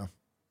Nigeria.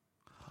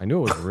 I knew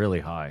it was really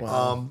high.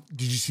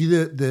 Did you see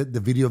the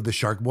video of the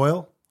shark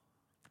boil?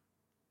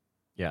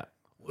 Yeah.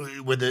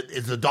 With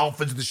it's the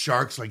dolphins and the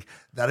sharks. Like,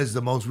 that is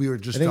the most we were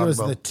just I think it talking was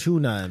about. the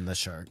tuna and the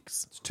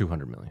sharks. It's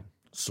 200 million.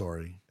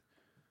 Sorry.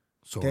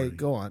 Okay,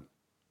 go on.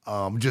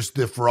 Just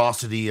the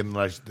ferocity and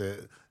like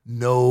the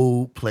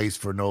no place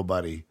for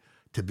nobody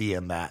to be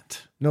in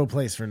that. No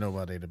place for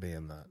nobody to be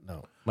in that.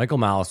 No. Michael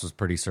Malice was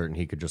pretty certain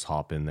he could just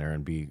hop in there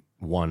and be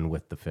one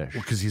with the fish.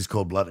 Because he's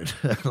cold blooded.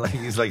 Like,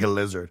 he's like a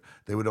lizard.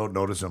 They don't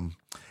notice him.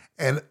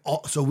 And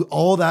so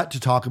all that to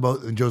talk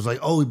about. And Joe's like,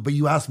 oh, but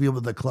you asked me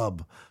about the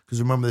club.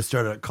 Because remember, they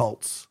started at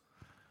cults.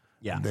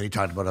 Yeah. And then he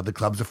talked about how the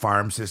club's a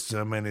farm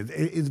system. And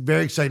it's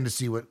very exciting to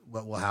see what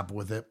will happen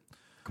with it.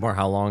 Kamar,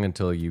 how long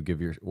until you're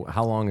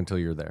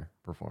there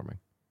performing?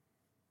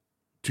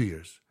 2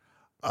 years.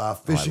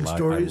 Fishing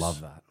stories. I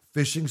love that.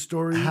 Fishing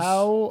stories.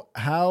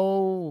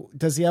 How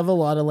does he have a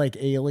lot of like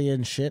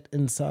alien shit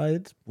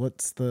inside?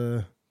 What's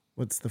the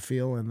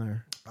feel in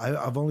there?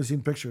 I've only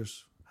seen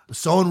pictures.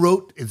 Someone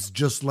wrote it's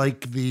just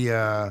like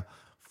the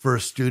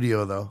first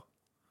studio, though.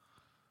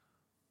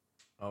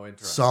 Oh,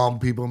 interesting. Some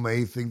people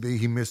may think that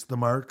he missed the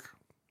mark.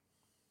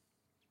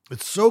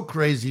 It's so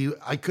crazy.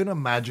 I couldn't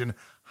imagine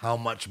how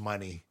much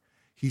money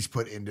he's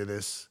put into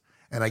this.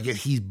 And I get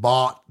he's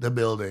bought the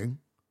building,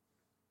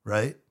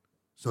 right?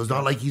 So it's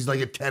not like he's like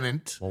a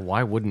tenant. Well,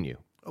 why wouldn't you?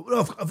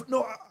 No,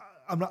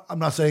 I'm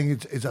not saying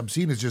it's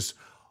obscene. It's just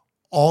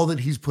all that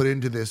he's put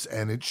into this,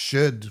 and it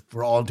should,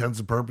 for all intents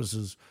and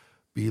purposes,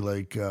 be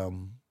like a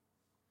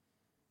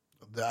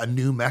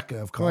new mecca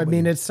of Well, I comedy.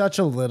 mean, it's such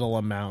a little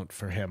amount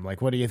for him.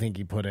 Like, what do you think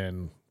he put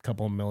in? A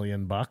couple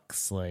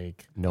 $1,000,000?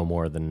 Like, No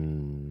more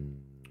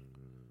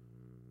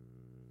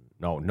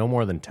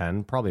than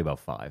 10, probably about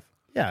 5.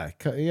 yeah,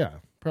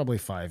 probably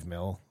 5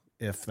 mil,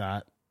 if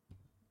that.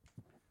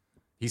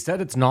 He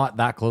said it's not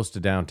that close to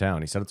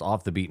downtown. He said it's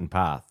off the beaten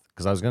path.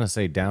 Because I was going to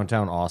say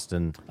downtown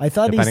Austin, I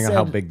thought he depending on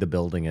how said- big the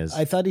building is.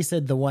 I thought he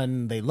said the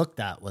one they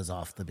looked at was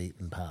off the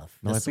beaten path.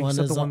 No, I This think he one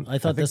said is. the one- I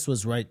thought I think- this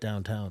was right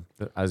downtown.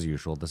 As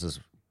usual,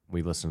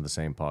 we listen to the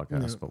same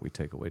podcast, but we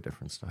take away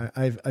different stuff.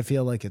 I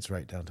feel like it's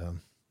right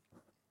downtown.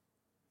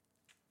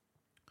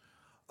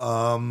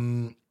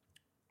 Have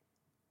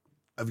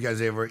you guys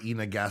ever eaten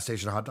a gas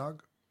station hot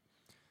dog?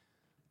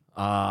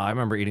 I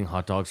remember eating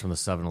hot dogs from the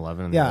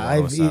 7-Eleven. in the Yeah, middle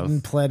of I've the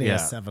eaten South. plenty Yeah.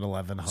 of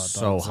 7-Eleven hot dogs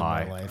So in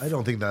high. my life. I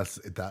don't think it's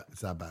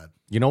that bad.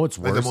 You know what's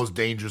Like worse? the most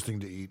dangerous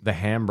thing to eat. The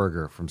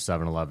hamburger from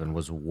 7-Eleven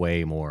was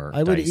way more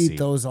I would dicey. eat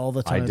those all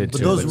the I time. did But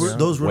too.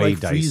 those were way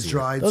like freeze dicier.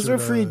 dried. Those are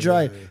free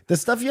dried. The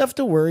stuff you have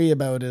to worry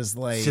about is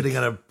like Sitting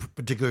at a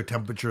particular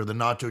temperature. The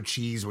nacho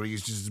cheese, where it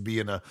used to just be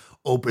in an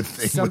open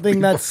thing. with something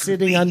people that's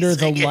sitting under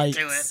the freezing into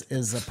lights it.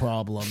 is a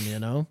problem, you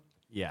know?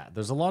 Yeah,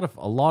 there's a lot of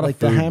Like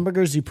food. the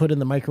hamburgers you put in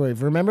the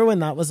microwave. Remember when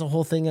that was a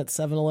whole thing at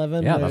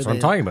 7-Eleven? Yeah, where that's what I'm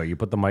they- talking about. You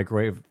put the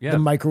microwave. Yeah, The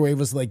microwave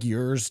was like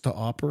yours to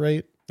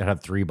operate. it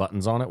had 3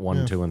 buttons on it: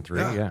 1, 2, and 3.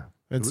 Yeah.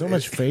 I had so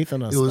much faith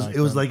in us. It was back it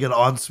was then. like an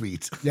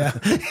ensuite. Yeah.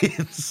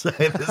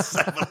 Inside the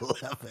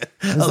 7-Eleven.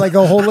 It was like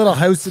a whole little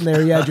house in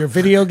there. You had your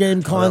video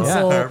game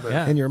console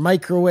yeah. and your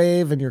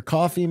microwave and your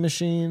coffee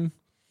machine.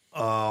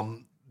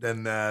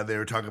 Then they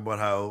were talking about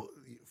how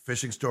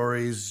fishing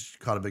stories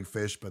caught a big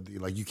fish, but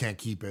like you can't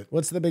keep it.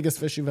 What's the biggest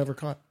fish you've ever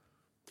caught?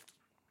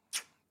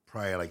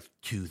 Probably like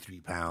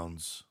 2-3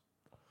 pounds.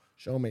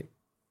 Show me.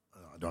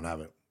 I don't have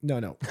it.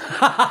 No.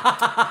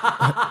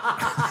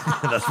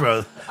 That's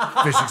for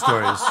fishing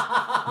stories.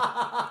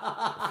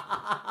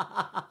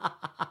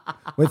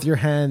 With your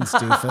hands,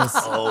 doofus.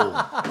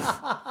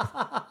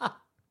 Oh,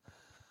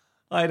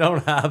 I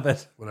don't have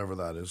it. whatever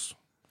that is.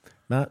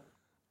 Matt,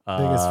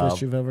 biggest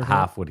fish you've ever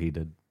Half what he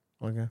did.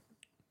 caught? Okay.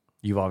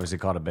 You've obviously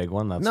caught a big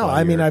one. That's No,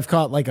 why I mean you're- I've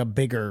caught like a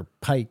bigger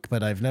pike,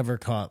 but I've never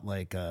caught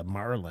like a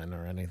marlin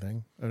or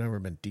anything. I've never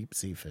been deep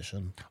sea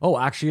fishing. Oh,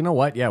 actually, you know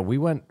what? Yeah, we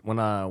went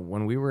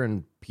when we were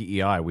in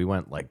PEI. We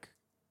went like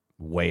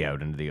way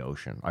out into the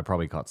ocean. I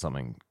probably caught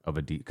something of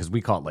a deep because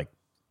we caught like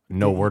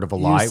no word of a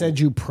lie. You said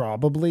you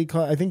probably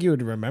caught. I think you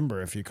would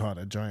remember if you caught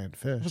a giant it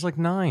fish. was like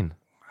 9.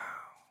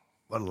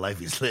 What a life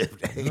he's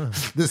lived. Eh?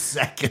 The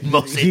second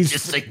most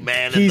interesting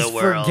man in He's the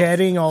world.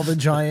 forgetting all the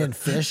giant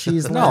fish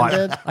he's No,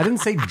 landed. I didn't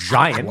say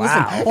giant.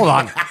 Wow. Listen, hold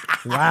on.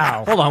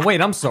 Wow. Hold on,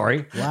 wait, I'm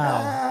sorry.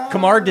 Wow.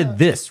 Kamar did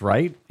this,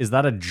 right? Is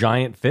that a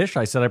giant fish?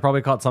 I said I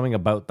probably caught something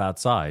about that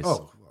size.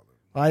 Oh,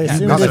 I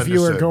assumed not if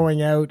you were understood.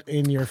 going out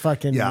in your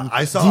fucking yeah.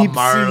 I saw a deep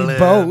marlin sea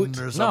boat.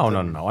 or No,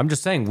 something. no. I'm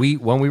just saying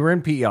when we were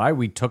in PEI,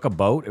 we took a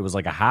boat. It was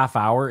like a half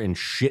hour in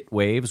shit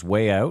waves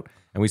way out,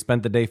 and we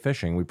spent the day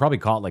fishing. We probably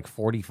caught like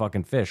 40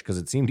 fucking fish because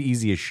it seemed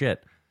easy as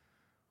shit.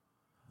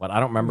 But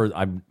I don't remember.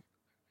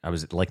 I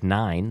was like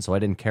 9, so I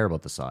didn't care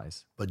about the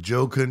size. But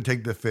Joe couldn't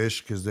take the fish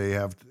because they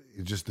have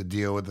just to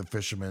deal with the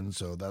fishermen.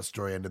 So that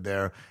story ended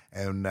there.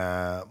 And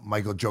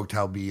Michael joked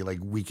how it'd be like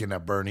Weekend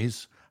at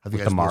Bernie's. Have you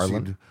With guys the both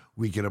marlin? seen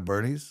Weekend at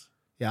Bernie's?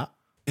 Yeah.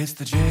 It's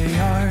the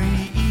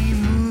JRE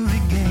movie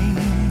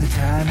game. The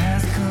time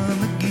has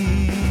come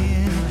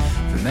again.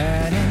 For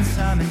Matt and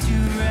Simon to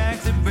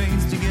rack their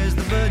brains to guess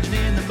the budget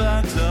in the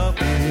box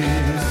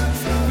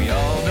office. We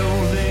all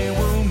know they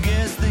won't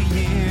guess the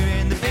year,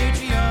 and the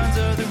Patreons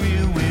are the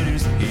real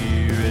winners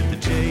here at the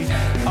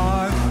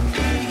JRE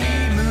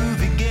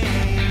movie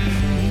game.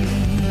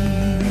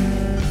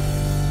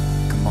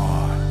 Come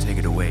on, take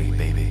it away,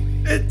 baby.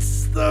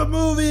 It's the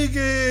movie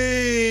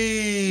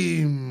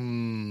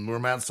game. Where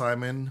Matt and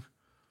Simon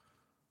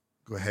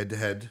go head to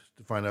head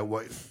to find out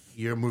what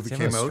year a movie Is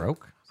he having came a out,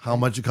 stroke? how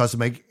much it cost to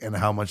make, and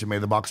how much it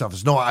made the box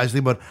office. No, I was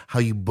thinking about how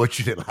you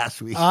butchered it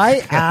last week. I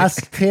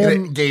asked And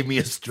him. it gave me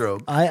a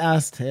stroke. I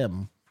asked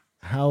him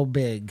how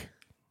big.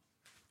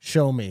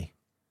 Show me,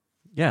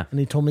 Yeah. and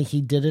he told me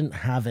he didn't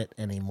have it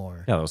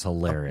anymore. Yeah, that was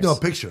hilarious. No, a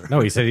picture. No,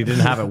 he said he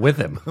didn't have it with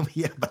him.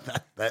 Yeah, but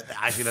that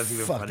actually doesn't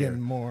even funnier.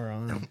 Fucking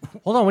moron.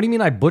 Hold on, what do you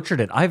mean I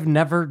butchered it? I've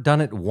never done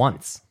it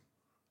once.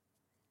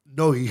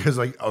 No, you guys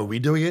like, are we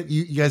doing it?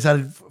 You guys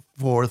had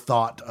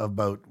forethought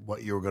about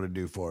what you were going to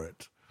do for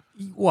it.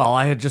 Well,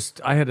 I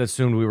had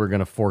assumed we were going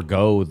to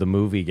forego the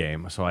movie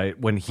game. So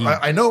when he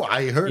I know,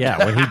 I heard.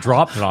 yeah, when he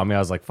dropped it on me, I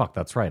was like, fuck,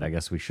 that's right. I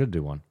guess we should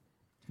do one.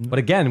 But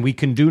again, we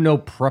can do no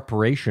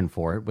preparation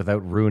for it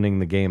without ruining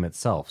the game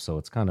itself. So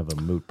it's kind of a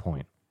moot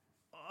point.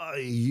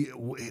 You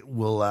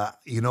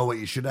know what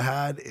you should have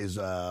had is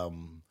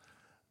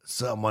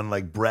someone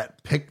like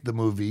Brett pick the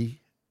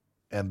movie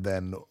and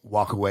then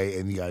walk away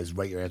and you guys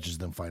write your answers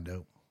and then find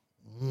out.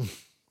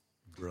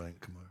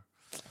 Brilliant, come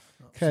on.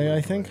 Okay, I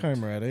think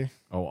I'm ready.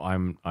 Oh,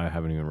 I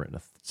haven't even written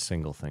a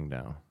single thing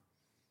down.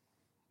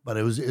 But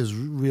it was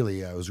really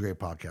it was a great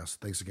podcast.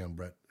 Thanks again,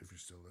 Brett, if you're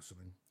still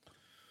listening.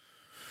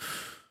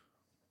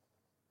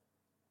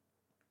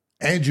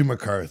 Andrew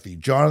McCarthy,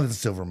 Jonathan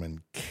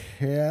Silverman,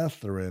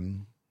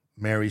 Catherine,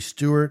 Mary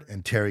Stewart,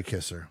 and Terry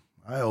Kisser.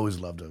 I always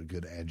loved a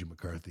good Andrew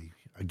McCarthy.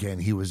 Again,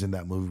 he was in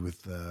that movie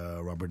with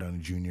Robert Downey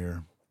Jr.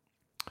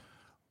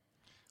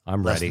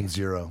 I'm Less ready. Than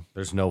Zero.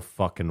 There's no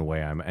fucking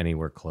way I'm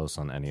anywhere close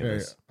on any of Okay,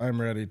 this. I'm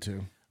ready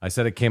to. I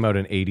said it came out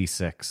in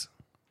 86.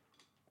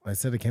 I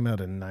said it came out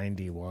in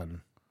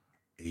 91.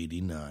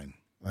 89.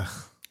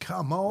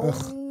 Come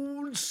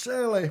on,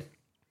 Sally.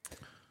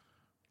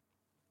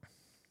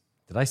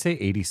 Did I say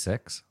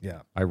 86?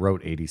 Yeah. I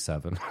wrote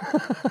 87.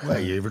 Well,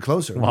 you're even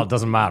closer. Well, it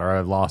doesn't matter. I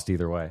lost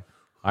either way.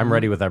 I'm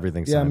ready with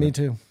everything. Yeah, Simon. me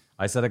too.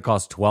 I said it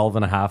cost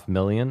 $12.5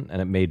 million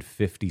and it made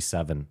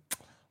 57.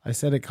 I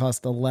said it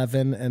cost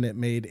 11 and it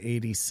made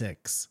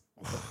 86.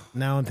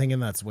 Now I'm thinking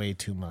that's way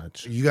too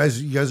much. You guys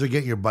are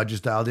getting your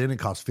budgets dialed in. It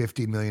cost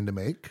 $50 million to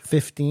make.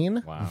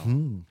 15? Wow.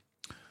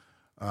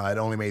 It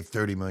only made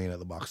 $30 million at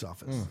the box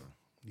office.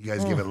 You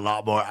guys give it a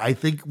lot more. I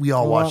think we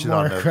all watched it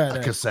lot on more a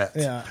credit. cassette.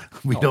 Yeah.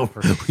 We don't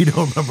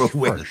remember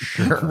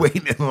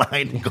waiting in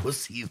line to go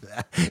see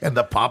that and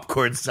the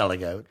popcorn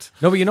selling out.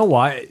 No, but you know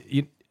why?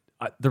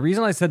 The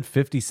reason I said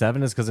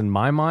 57 is because in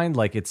my mind,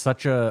 like it's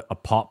such a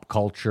pop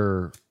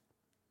culture,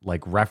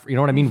 like you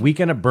know what I mean?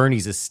 Weekend at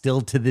Bernie's is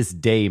still to this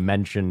day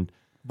mentioned.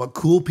 But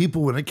cool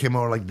people when it came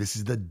out were like, this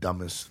is the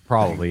dumbest.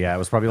 Probably, yeah. It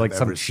was probably like I've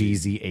some ever seen.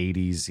 cheesy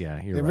 80s. Yeah,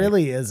 you're It right.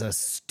 really is a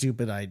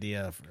stupid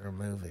idea for a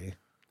movie.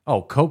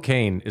 Oh,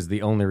 cocaine is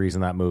the only reason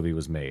that movie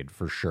was made,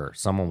 for sure.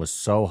 Someone was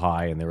so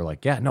high and they were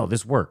like, yeah, no,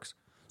 this works.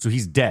 So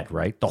he's dead,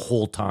 right? The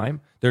whole time.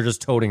 They're just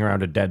toting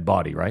around a dead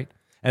body, right?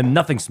 And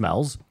nothing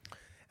smells.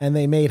 And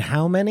they made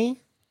how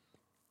many?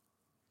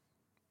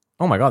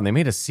 Oh my God, and they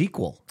made a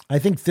sequel. I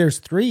think there's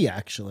 3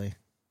 actually.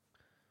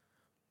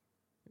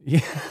 Yeah.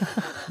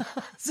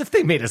 As if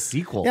they made a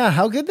sequel. Yeah,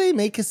 how could they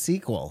make a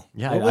sequel?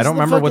 Yeah, What I was don't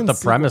the remember what fucking the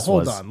sequel? premise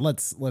was. Hold on,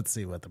 let's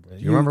see what the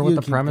You remember what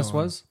the keep premise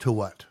going. was? To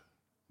what?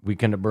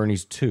 Weekend at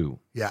Bernie's 2.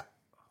 Yeah.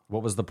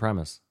 What was the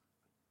premise?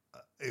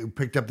 It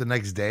picked up the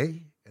next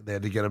day and they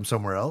had to get him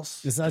somewhere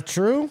else. Is that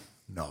true?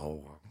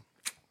 No.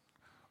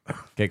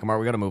 Okay, Kamar,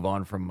 we got to move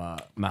on from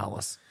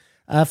Malice.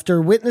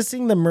 After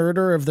witnessing the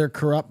murder of their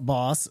corrupt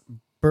boss,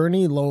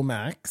 Bernie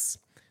Lomax,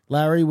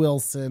 Larry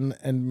Wilson,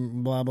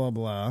 and blah, blah,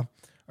 blah,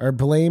 are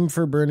blamed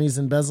for Bernie's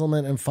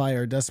embezzlement and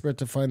fire. Desperate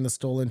to find the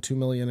stolen $2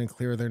 million and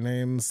clear their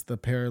names, the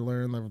pair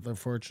learn that their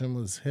fortune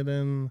was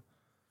hidden.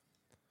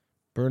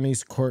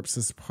 Bernie's corpse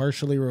is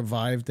partially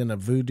revived in a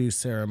voodoo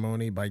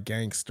ceremony by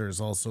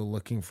gangsters also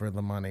looking for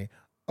the money.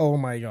 Oh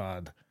my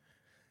God.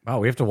 Wow,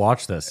 we have to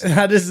watch this.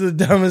 That is the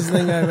dumbest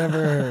thing I've ever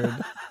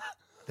heard.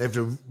 They have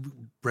to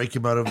break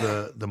him out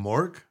of the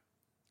morgue.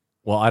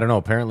 Well, I don't know.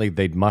 Apparently,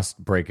 they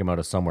must break him out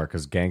of somewhere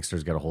because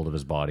gangsters get a hold of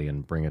his body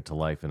and bring it to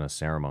life in a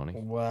ceremony.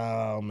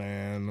 Wow,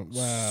 man.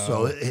 Wow.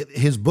 So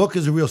his book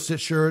is a real sit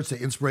sure. It's an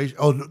inspiration.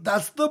 Oh,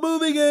 that's the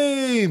movie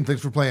game.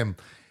 Thanks for playing.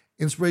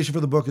 Inspiration for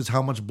the book is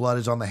how much blood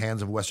is on the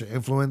hands of Western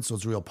influence. So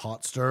it's a real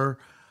pot stir.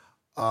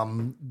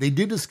 They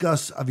did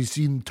discuss, have you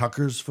seen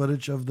Tucker's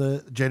footage of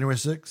the January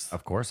 6th?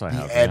 Of course I The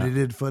have. yeah.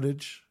 edited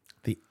footage.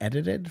 The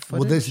edited footage?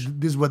 Well, this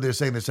is what they're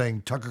saying. They're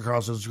saying Tucker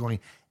Carlson is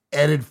going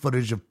edited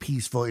footage of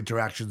peaceful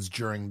interactions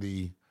during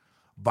the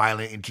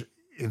violent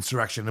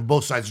insurrection. And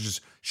both sides are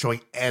just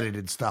showing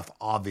edited stuff,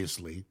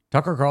 obviously.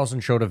 Tucker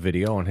Carlson showed a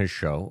video on his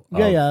show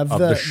of, of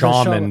the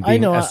shaman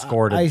being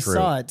escorted I through.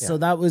 saw it. Yeah. So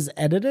that was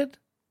edited?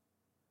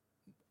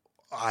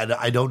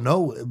 I don't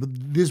know. But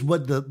this is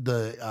what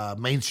the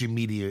mainstream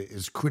media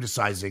is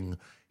criticizing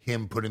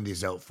him putting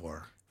these out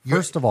for.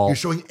 First of all, you're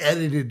showing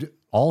edited.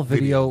 all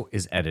video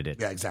is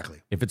edited. Yeah, exactly.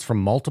 If it's from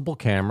multiple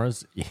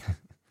cameras,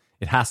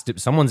 it has to.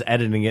 Someone's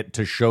editing it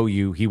to show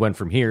you he went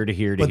from here to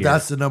here to But here.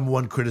 that's the number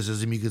one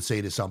criticism you could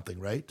say to something,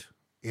 right?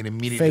 In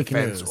immediate Fake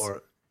defense news.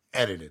 or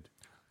edited.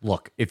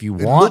 Look, if you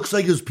It want, looks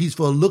like it was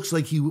peaceful. It looks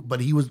like but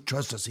he was,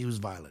 trust us, he was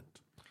violent.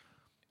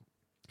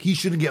 He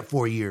shouldn't get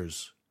 4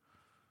 years.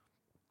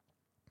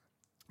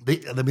 They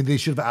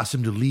should have asked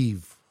him to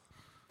leave.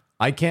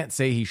 I can't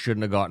say he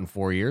shouldn't have gotten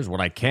 4 years.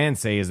 What I can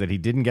say is that he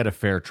didn't get a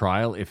fair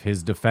trial if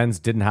his defense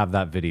didn't have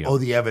that video. Oh,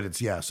 the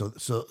evidence, yeah. So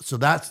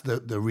that's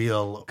the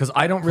real Because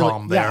I don't really.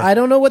 problem there. Yeah, I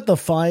don't know what the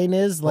fine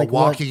is. But Like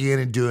walking in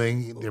and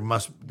doing,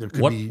 there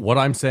could be. What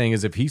I'm saying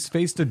is, if he's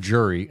faced a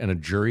jury and a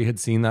jury had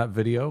seen that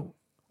video,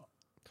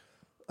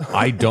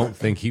 I don't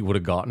think he would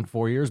have gotten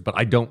 4 years. But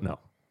I don't know.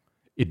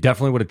 It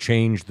definitely would have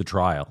changed the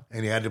trial.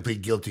 And he had to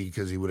plead guilty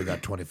because he would have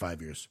got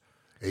 25 years.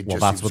 Well,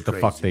 that's what the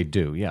fuck they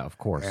do. Yeah, of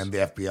course. And the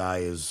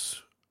FBI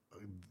is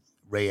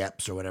Ray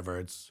Epps or whatever.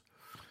 It's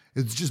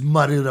just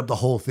mudded up the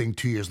whole thing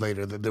 2 years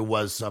later that there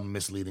was some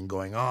misleading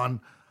going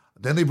on.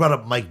 Then they brought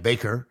up Mike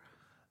Baker.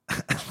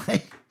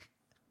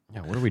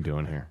 Yeah, what are we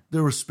doing here?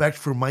 The respect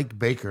for Mike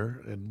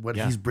Baker and what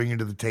Yeah. he's bringing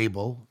to the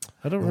table.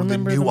 I don't and the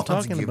remember them nuance he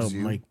talking gives about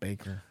you. Mike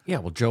Baker. Yeah,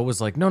 well, Joe was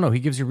like, no, he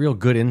gives you real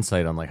good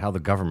insight on like how the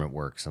government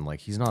works, and like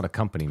he's not a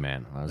company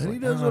man. I was And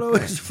like, he doesn't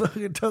always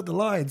fucking toe the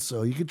line,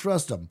 so you can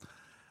trust him.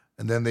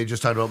 And then they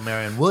just talked about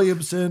Marianne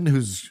Williamson,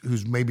 who's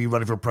maybe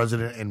running for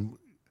president, and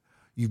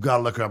you've got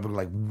to look her up and be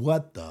like,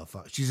 what the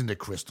fuck? She's into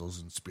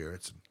crystals and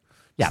spirits. And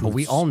yeah, but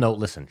we truths. all know.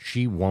 Listen,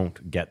 she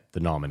won't get the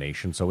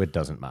nomination, so it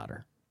doesn't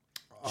matter.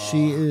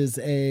 She is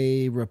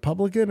a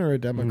Republican or a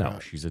Democrat? No,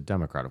 she's a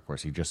Democrat, of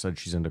course. He just said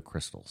she's into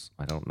crystals.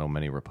 I don't know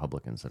many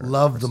Republicans that are.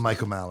 Love the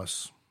Michael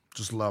Malice.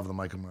 Just love the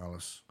Michael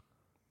Malice.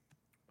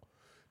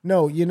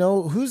 No, you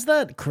know, who's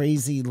that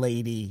crazy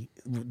lady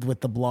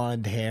with the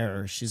blonde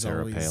hair? She's Sarah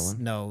always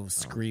Palin?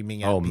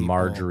 screaming at Oh, people.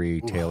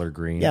 Marjorie Taylor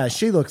Greene. Yeah,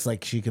 she looks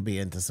like she could be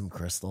into some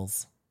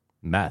crystals.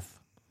 Meth.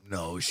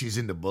 No, she's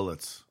into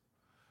bullets,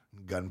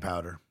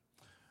 gunpowder,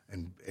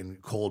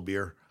 and cold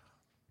beer.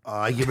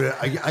 I give it a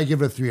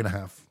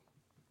 3.5.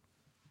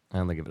 I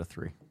only give it a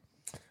 3.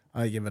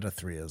 I give it a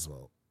 3 as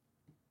well.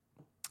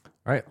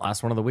 All right,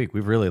 last one of the week.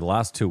 We've really, the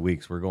last 2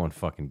 weeks, we're going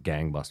fucking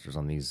gangbusters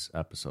on these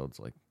episodes.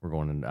 Like, we're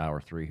going into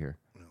hour 3 here.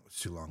 No, it's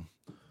too long.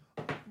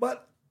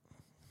 But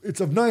it's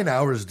of 9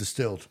 hours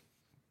distilled.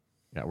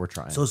 Yeah, we're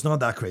trying. So it's not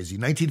that crazy.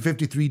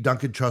 1953,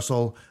 Duncan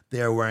Trussell,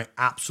 they are wearing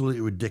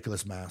absolutely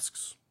ridiculous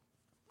masks.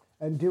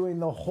 And doing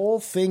the whole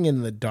thing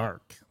in the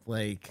dark.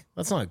 Like,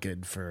 that's not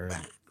good for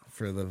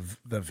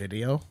the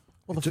video.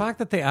 Well, the fact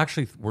that they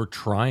actually were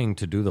trying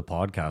to do the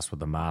podcast with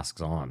the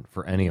masks on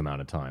for any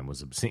amount of time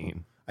was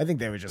obscene. I think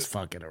they were just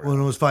fucking around. Well,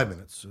 it was 5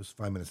 minutes. It was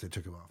 5 minutes they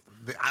took him off.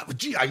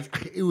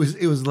 It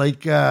was like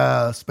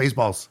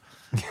Spaceballs.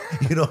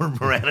 You know,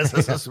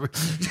 Moranis says,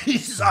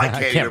 Jesus, I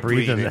can't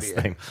breathe in idiot. this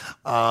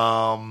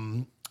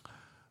thing.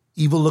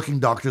 Evil-looking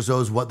doctors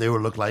knows what they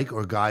would look like,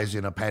 or guys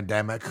in a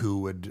pandemic who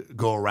would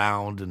go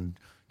around and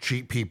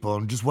treat people,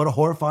 and just what a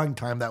horrifying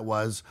time that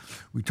was.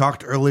 We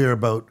talked earlier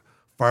about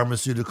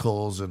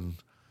pharmaceuticals and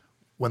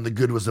when the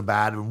good was the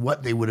bad and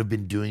what they would have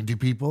been doing to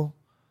people.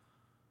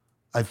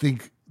 I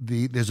think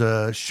there's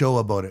a show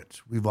about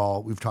it. We've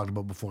talked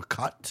about before.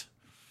 Cut,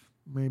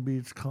 maybe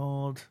it's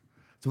called.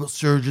 It's about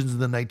surgeons in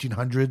the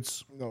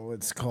 1900s. No,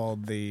 it's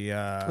called the...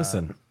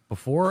 Listen,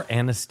 before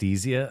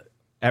anesthesia,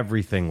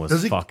 everything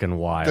was fucking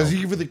wild. Does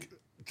he give you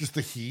just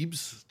the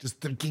heaves? Just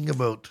thinking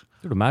about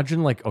Dude,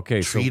 imagine like,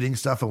 okay, so treating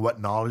stuff and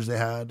what knowledge they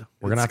had.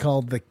 It's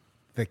called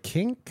the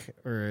Kink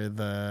or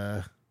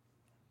the...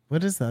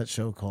 What is that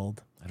show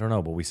called? I don't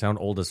know, but we sound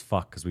old as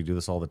fuck because we do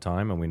this all the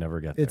time and we never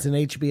get there. It's an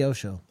HBO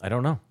show. I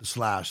don't know. The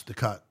slash, the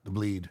cut, the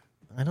bleed,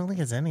 I don't think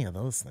it's any of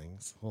those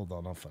things. Hold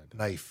on, I'll find it.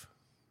 knife,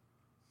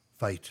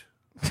 fight.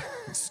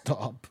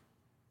 Stop.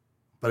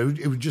 But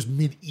it was just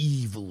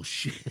medieval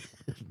shit.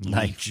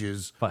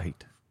 Leeches.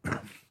 Fight,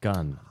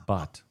 gun,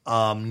 butt.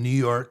 New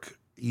York,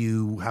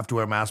 you have to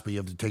wear a mask, but you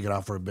have to take it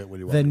off for a bit when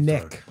you walk The in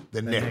Nick. store.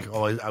 The Nick.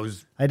 Oh, I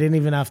was I didn't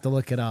even have to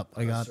look it up.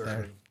 I got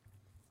there.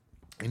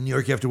 in New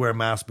York. You have to wear a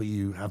mask, but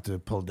you have to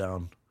pull it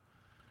down.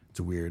 It's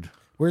weird.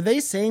 Were they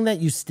saying that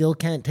you still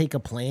can't take a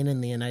plane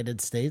in the United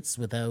States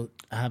without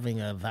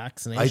having a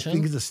vaccination? I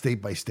think it's a state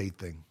by state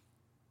thing,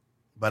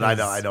 but I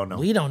don't know.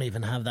 We don't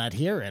even have that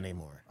here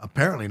anymore.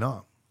 Apparently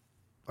not.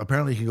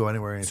 Apparently you can go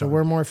anywhere anytime. So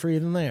we're more free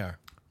than they are.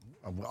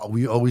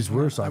 We always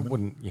were, I Simon.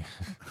 wouldn't.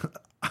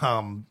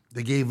 Yeah.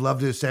 They gave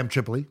love to Sam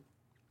Tripoli.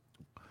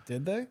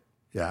 Did they?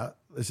 Yeah,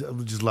 I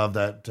just love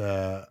that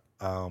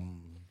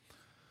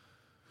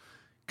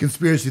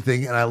conspiracy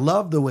thing, and I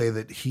love the way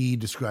that he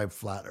described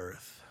flat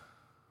Earth.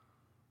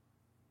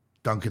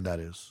 Duncan, that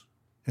is.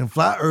 And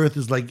flat Earth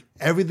is like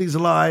everything's a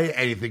lie,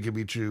 anything can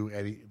be true.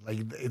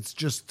 It's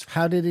just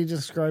How did he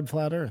describe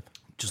flat Earth?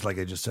 just like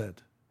I just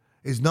said.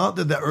 It's not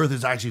that the Earth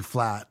is actually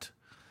flat.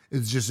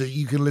 It's just that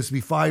you can list me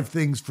 5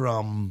 things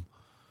from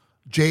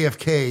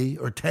JFK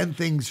or 10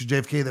 things from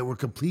JFK that were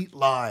complete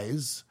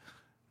lies.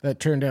 That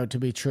turned out to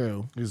be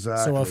true.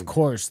 Exactly. So of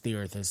course the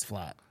Earth is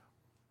flat.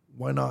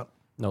 Why not?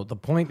 No, the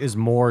point is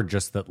more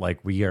just that like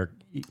we are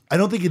I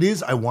don't think it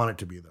is. I want it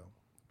to be, though.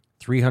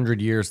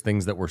 300 years,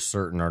 things that were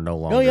certain are no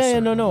longer Oh yeah,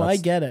 certain. no, I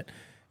That's- get it.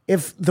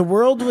 If the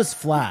world was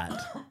flat,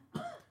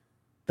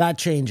 that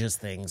changes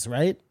things,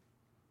 right?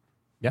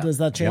 Yeah. Does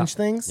that change Yeah.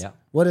 things? Yeah.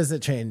 What does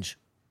it change?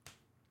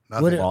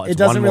 Nothing. What Well, it it's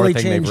doesn't one more really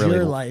thing they've change really-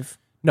 your life.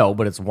 No,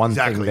 but it's one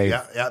thing Exactly. they.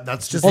 Yeah.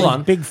 That's Just just Hold like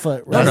on.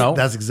 Bigfoot, No, right? no.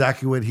 That's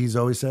exactly what he's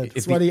always said.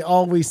 That's what he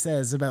always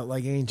says about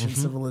like ancient Yeah,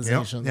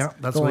 civilizations. yeah,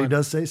 that's Go what he on.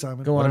 does say,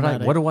 Simon. Go What, on, did I,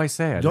 Maddie. what do I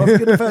say? I Don't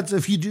get offensive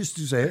if you just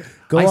do say it.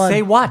 Go I on.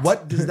 say what?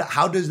 What does that?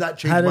 How does that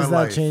change How my does that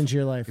life? change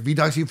your life? If he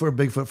talks to you for a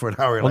Bigfoot for an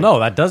hour, you're Well, like, no,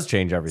 that does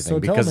change everything So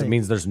tell because me. it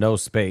means there's no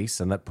space,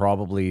 and that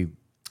probably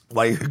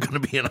why you're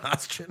going to be an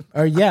ostrich?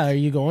 Are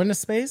you going to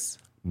space?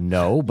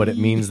 no, but it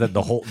means that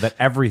that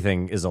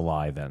everything is a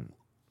lie. Then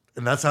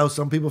And that's how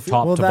some people feel.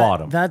 top to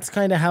bottom. That's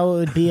kind of how it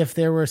would be if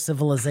there were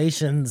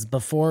civilizations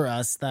before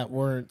us that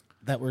were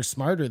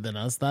smarter than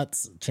us. That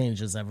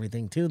changes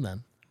everything too.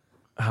 Then,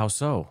 How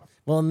so?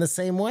 well, in the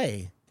same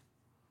way,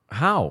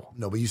 How?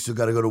 No, but you still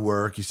got to go to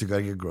work. You still got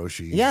to get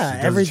groceries. yeah, It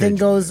doesn't everything change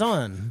goes your life.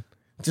 on.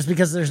 Just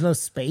because there's no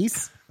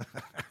space,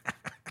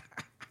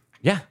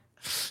 Yeah.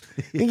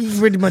 you can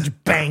pretty much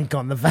bank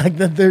on the fact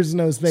that there's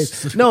no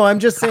space. No, I'm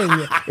just saying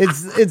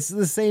it's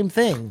the same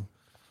thing.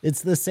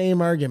 It's the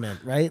same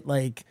argument, right?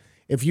 Like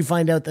if you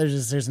find out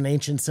there's an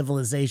ancient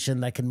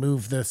civilization that can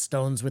move the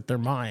stones with their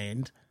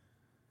mind.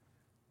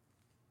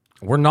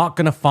 We're not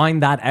going to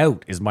find that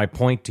out, is my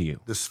point to you.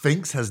 The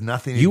Sphinx has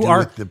nothing to You do are,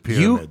 with the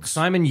you, pyramids.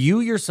 Simon,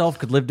 you yourself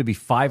could live to be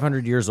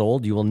 500 years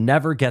old. You will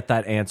never get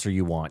that answer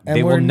you want. And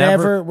They we're will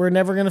never.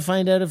 never going to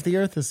find out if the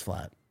earth is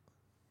flat.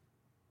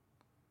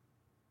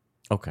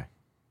 Okay.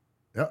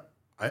 Yeah,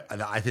 I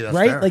think that's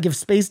Right? fair. Like if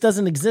space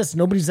doesn't exist,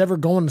 nobody's ever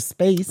going to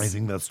space. I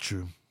think that's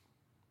true.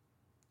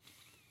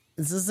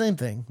 It's the same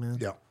thing, man.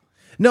 Yeah.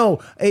 No,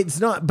 it's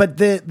not. But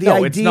the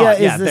No, it's idea not.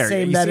 is Yeah, the there.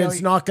 same You that see how it's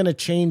you- not going to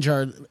change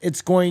our.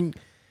 It's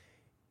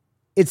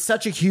it's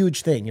such a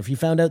huge thing. If you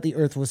found out the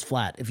Earth was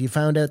flat, if you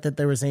found out that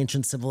there was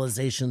ancient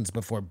civilizations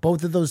before,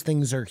 both of those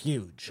things are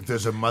huge. If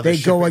there's a mothership They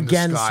go in the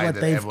against sky what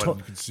that they've everyone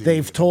can see,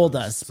 they've told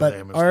it's us, the but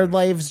same as our the-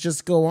 lives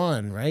just go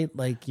on, right?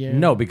 Like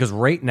No, because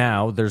right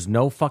now there's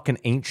no fucking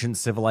ancient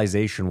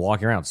civilization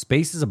walking around.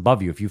 Space is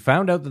above you. If you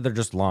found out that they're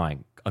just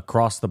lying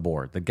across the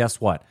board, then guess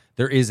what?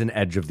 There is an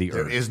edge of the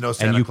There earth. is no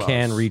Santa and you Claus.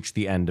 can reach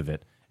the end of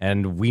it.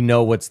 And we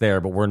know what's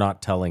there, but we're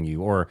not telling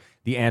you. Or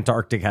the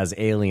Antarctic has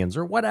aliens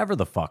or whatever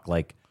the fuck.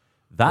 Like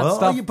that Well,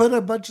 stuff. you put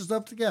a bunch of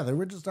stuff together.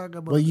 We're just talking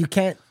about. well, you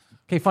can't.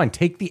 Okay, fine.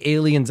 Take the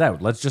aliens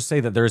out. Let's just say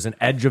that there's an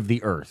edge of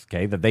the earth,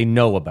 okay, that they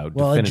know about.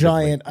 Well, a definitively.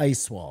 giant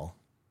ice wall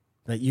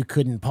that you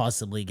couldn't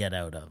possibly get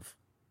out of.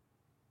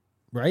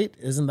 Right?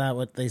 Isn't that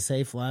what they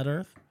say, flat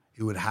Earth?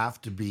 it would have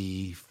to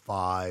be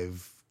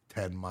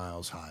 5-10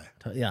 miles high,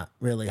 Yeah,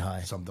 really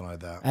high. something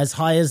like that. As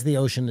high as the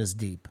ocean is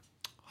deep.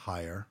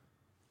 Higher.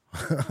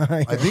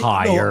 I think,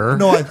 Higher.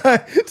 No,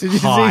 I Did you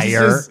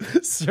Higher.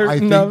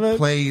 certain of think it?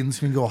 planes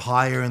can go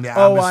higher in the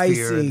Oh, I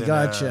atmosphere. see. than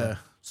Gotcha.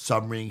 a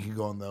submarine can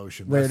go in the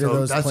ocean. Where do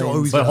those planes-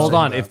 always But been hold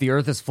saying on, that. if the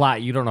Earth is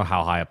flat, you don't know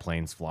how high a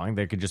plane's flying.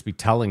 They could just be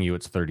telling you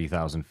it's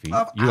 30,000 feet.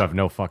 You have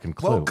no fucking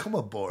clue. Welcome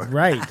aboard.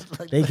 Right.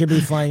 They could be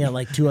flying at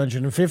like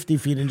 250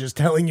 feet and just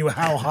telling you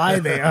how high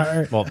they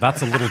are. Well,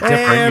 that's a little different.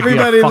 Hey, You'd be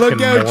a everybody, look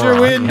fucking out your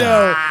moron.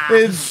 window.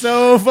 It's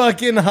so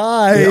fucking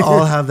high. They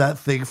all have that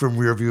thing from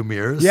rearview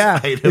mirrors. Yeah,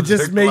 Right? it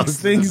just They're makes close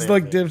to things the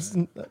look same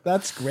different.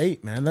 That's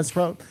great, man. That's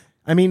probably.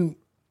 I mean,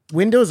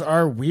 windows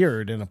are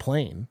weird in a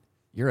plane.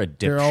 You're a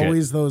They're dipshit.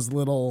 always those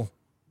little.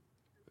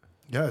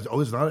 Yeah, it's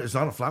always not. It's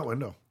not a flat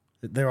window.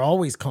 They're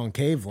always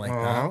concave like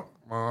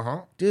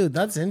that, dude.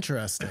 That's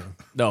interesting.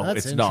 No,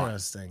 that's it's not.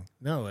 interesting.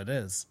 No, it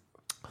is.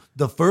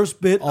 The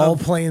first bit All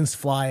of planes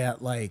fly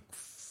at like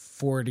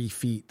 40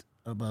 feet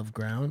above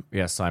ground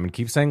Yeah, Simon,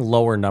 keep saying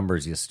lower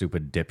numbers, you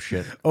stupid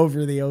dipshit.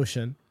 over the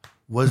ocean.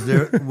 was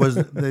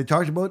they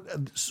talked about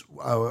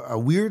a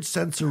weird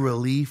sense of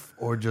relief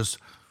or just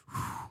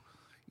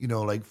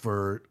like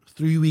for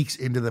 3 weeks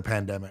into the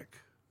pandemic.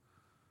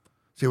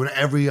 See, when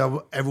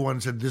everyone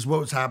said this is what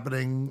was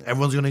happening,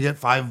 everyone's going to get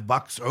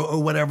 $5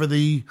 or whatever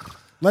the.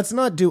 Let's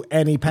not do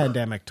any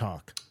pandemic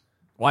talk.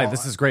 Why?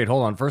 This is great.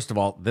 Hold on. First of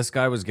all, this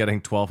guy was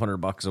getting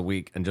 $1,200 a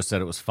week and just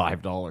said it was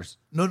 $5.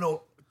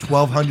 No,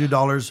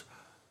 $1,200,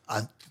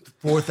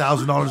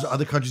 $4,000.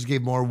 Other countries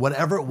gave more,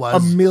 whatever it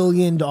was. $1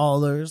 million.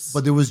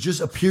 But there was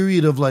just a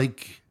period of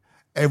like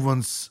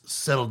everyone's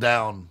settled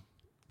down.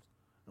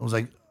 It was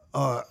like,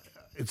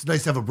 it's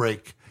nice to have a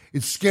break.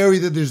 It's scary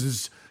that there's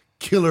this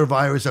killer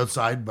virus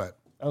outside, but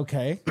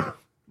Okay.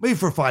 maybe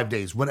for 5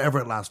 days, whatever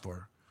it lasts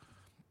for.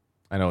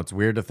 I know it's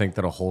weird to think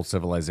that a whole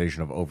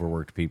civilization of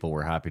overworked people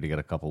were happy to get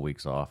a couple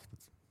weeks off.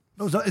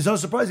 No, it's not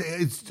surprising.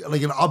 It's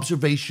like an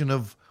observation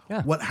of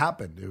Yeah. what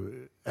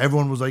happened.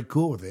 Everyone was like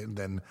cool with it. And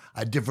then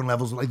at different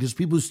levels, like there's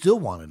people who still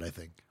want it, I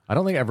think. I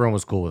don't think everyone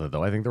was cool with it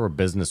though. I think there were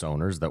business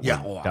owners that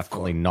Yeah, were of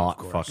definitely course, not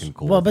of course. fucking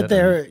cool. Well, with but it.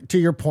 there, to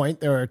your point,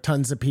 there are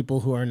tons of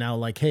people who are now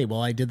like, hey,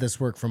 well, I did this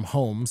work from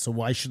home, so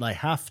why should I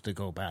have to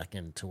go back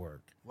into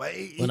work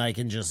when I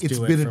can just It's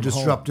do it been a from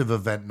disruptive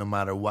event no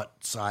matter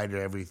what side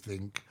or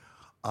everything.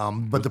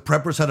 But the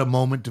preppers had a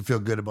moment to feel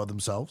good about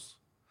themselves.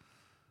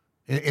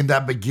 In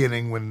that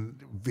beginning, when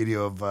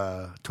video of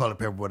toilet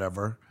paper,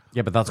 whatever.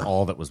 Yeah, but that's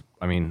all that was.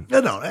 I mean,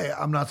 No, hey,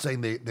 I'm not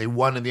saying they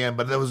won in the end,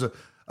 but there was a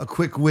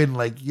quick win.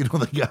 Like,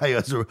 the guy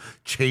who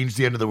changed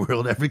the end of the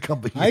world every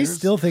couple of home. I years.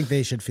 still think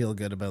they should feel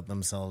good about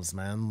themselves,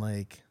 man.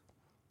 Like,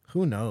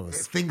 who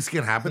knows? Things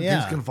can happen. Yeah.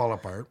 Things can fall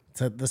apart.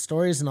 The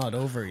story's not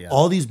over yet.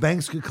 All these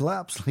banks could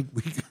collapse. Like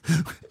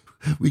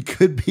we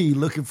could be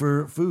looking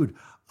for food.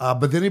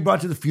 But then he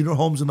brought to the funeral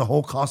homes and the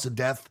whole cost of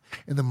death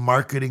and the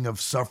marketing of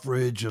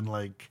suffrage and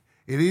like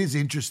it is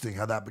interesting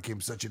how that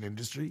became such an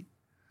industry.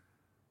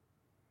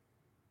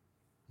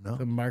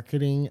 The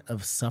marketing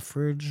of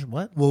suffrage.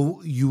 What?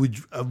 Well, you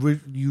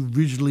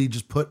originally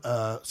just put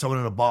someone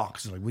in a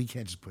box. Like we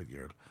can't just put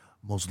your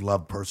most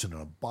loved person in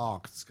a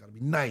box. It's got to be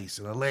nice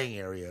in a laying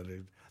area.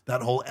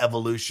 That whole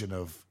evolution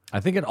of I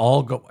think it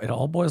all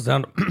boils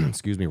down to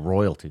excuse me,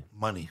 royalty.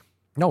 money.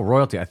 No,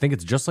 royalty. I think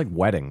it's just like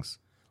weddings.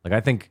 Like I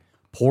think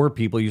poor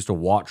people used to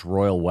watch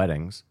royal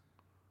weddings,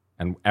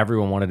 and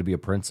everyone wanted to be a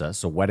princess.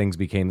 So weddings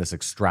became this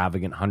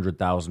extravagant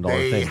 $100,000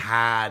 They thing.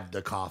 had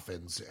the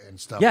coffins and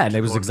stuff. Yeah, and to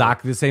it was go to-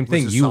 exactly the same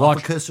thing. Was it You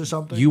watched Sophocles or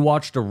something. You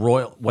watched a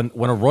royal when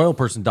a royal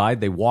person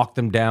died, they walked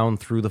them down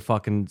through the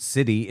fucking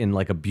city in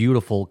like a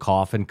beautiful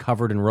coffin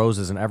covered in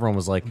roses, and everyone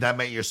was like, That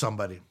meant you're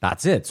somebody.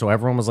 "That's it." So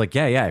everyone was like,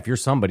 "Yeah, if you're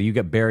somebody, you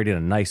get buried in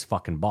a nice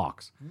fucking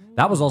box."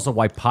 That was also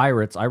why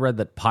pirates. I read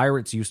that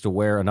pirates used to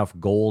wear enough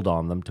gold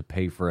on them to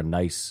pay for a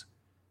nice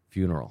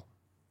funeral,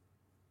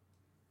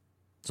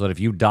 so that if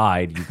you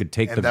died, you could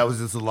take And the. that was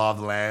just the law of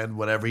the land.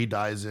 Whatever he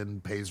dies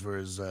in pays for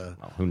his.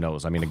 Who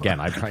knows? I mean, again,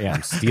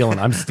 I'm stealing.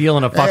 I'm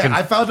stealing a fucking. Hey,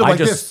 I found it like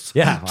this.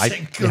 Yeah,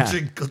 Chink, yeah.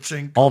 chink,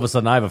 chink. All of a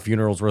sudden, I have a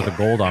funeral's worth of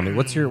gold on me.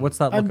 What's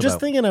that? I'm look just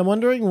about? thinking. I'm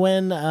wondering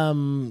when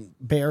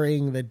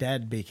burying the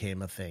dead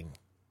became a thing.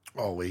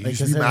 Oh, wait. It Like,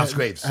 used to be mass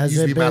graves. Has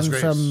Used to it be mass been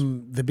graves.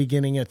 from the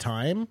beginning of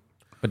time?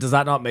 But does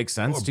that not make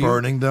sense Or to you?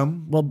 burning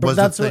them. Well, was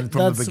that's the thing what from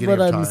the that's beginning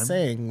what of I'm time.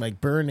 saying.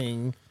 Like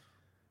burning.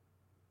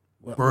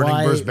 Burning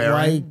why, versus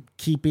burying? Why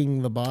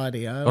keeping the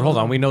body? But hold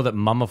on, we know that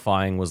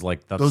mummifying was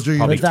like that's Those are your-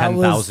 probably But that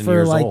was 10,000 for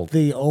years like old.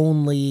 the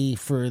only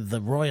for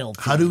the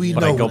royalty. How do we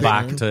But know? I go they-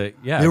 back to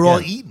They were all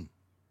again. eaten.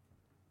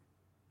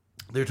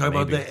 They were talking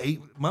Maybe. about they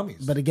ate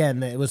mummies. But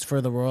again, it was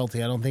for the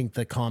royalty. I don't think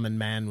the common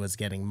man was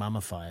getting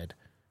mummified.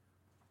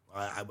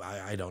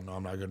 I don't know.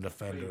 I'm not going to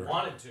defend or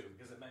wanted to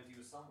because it meant he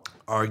was someone.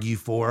 argue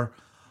for.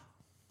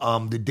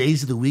 The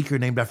days of the week are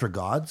named after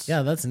gods.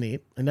 Yeah, that's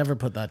neat. I never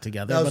put that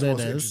together, that was but the it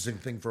most is. interesting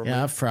thing for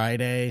Yeah, me.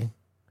 Friday,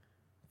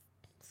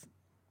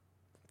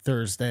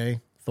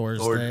 Thursday,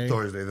 Thursday.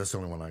 Thursday. That's the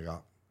only one I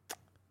got.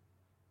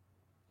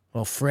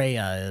 Well,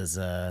 Freya is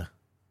a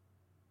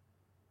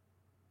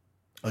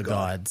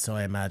god, so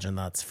I imagine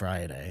that's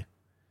Friday.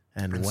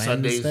 And And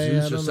Wednesday, Sunday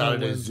I Zeus or don't know,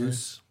 Saturday Wednesday.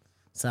 Zeus.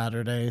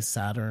 Saturday,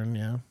 Saturn,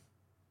 yeah.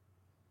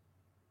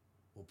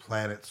 Well,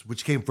 planets.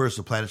 Which came first,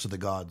 the planets or the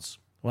gods?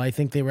 Well, I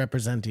think they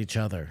represent each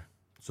other.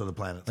 So the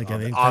planets. Like, I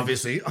think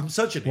obviously, I'm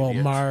such an Well,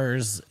 idiot.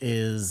 Mars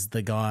is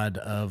the god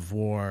of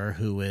war,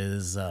 who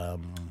is, There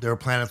were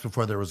planets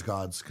before there was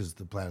gods because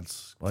the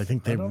planets. well, I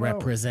think they don't know.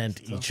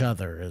 represent each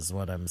other, is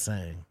what I'm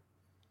saying.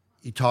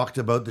 You talked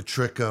about the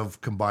trick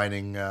of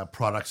combining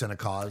products and a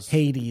cause.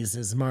 Hades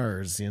is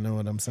Mars, you know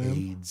what I'm saying?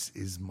 Hades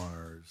is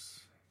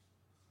Mars.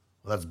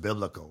 Well, that's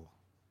biblical.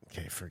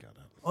 Okay, forget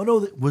it. Oh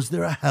no, was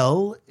there a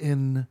hell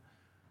in?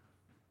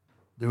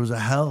 There was a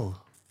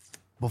hell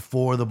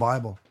before the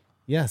Bible,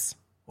 Yes.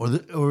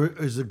 or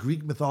is the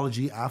Greek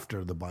mythology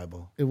after the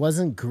Bible? It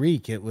wasn't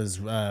Greek, it was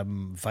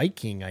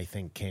Viking, I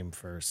think, came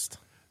first.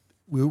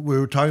 We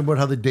were talking about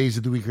how the days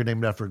of the week are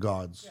named after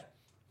gods,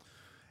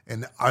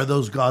 and are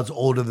those gods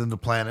older than the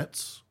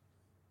planets?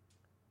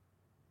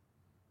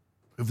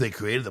 If they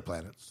created the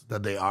planets,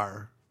 that they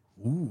are.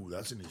 Ooh,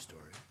 that's a new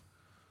story,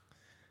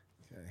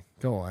 Okay,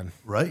 go on.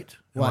 right?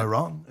 Am I What?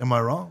 wrong? Am I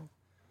wrong?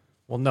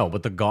 Well, no,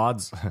 but the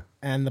gods,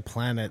 And the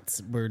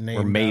planets were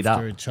named made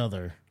after up. each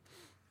other.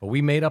 but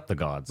we made up the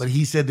gods. But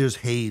he said there's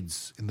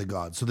Hades in the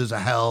gods, so there's a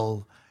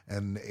hell,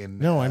 and in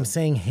No, I'm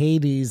saying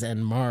Hades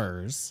and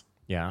Mars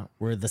yeah.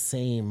 were the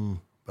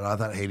same. But I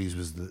thought Hades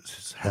was the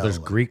hell. Well, there's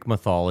Greek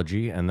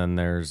mythology, and then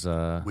there's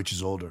which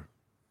is older.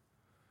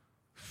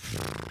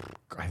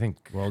 I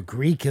think Well,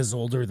 Greek is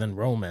older than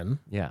Roman,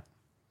 yeah.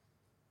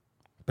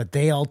 but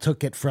they all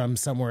took it from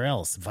somewhere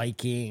else,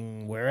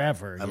 Viking,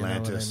 wherever. You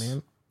Atlantis. know what I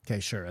mean? Okay,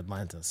 sure,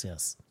 Atlantis,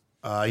 yes.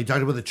 You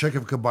talked about the trick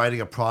of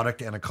combining a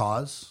product and a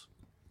cause.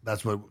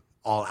 That's what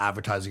all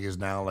advertising is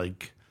now.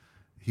 Like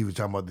he was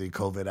talking about the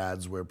COVID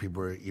ads where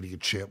people were eating a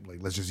chip. Like,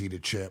 let's just eat a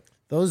chip.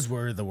 Those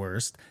were the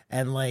worst.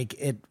 And like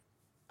it,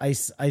 I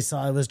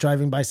was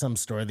driving by some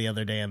store the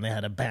other day and they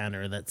had a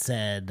banner that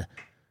said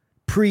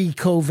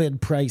pre-COVID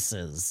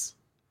prices.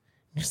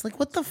 You're just like,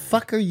 what the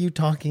fuck are you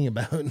talking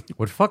about?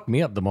 What fucked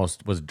me up the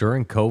most was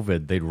during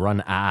COVID, they'd run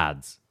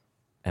ads,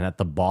 and at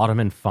the bottom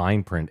in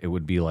fine print, it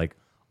would be like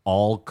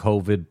all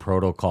COVID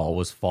protocol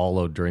was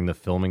followed during the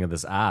filming of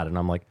this ad, and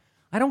I'm like,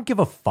 I don't give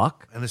a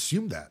fuck. And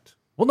assume that.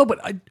 Well, no, but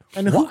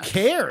And who what?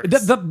 cares?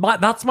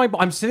 That's my.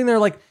 I'm sitting there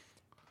like,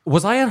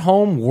 was I at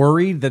home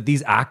worried that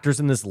these actors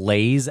in this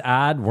Lay's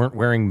ad weren't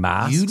wearing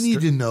masks? You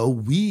need to know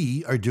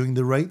we are doing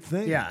the right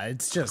thing. Yeah,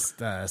 it's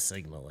just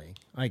signaling.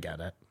 I get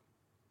it.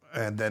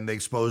 And then they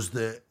exposed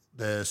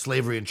the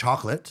slavery in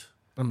chocolate.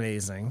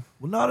 Amazing.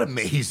 Well, not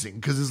amazing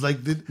because it's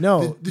like the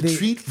the-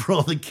 treat for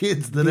all the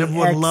kids that the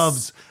everyone ex-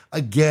 loves.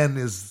 Again,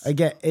 is I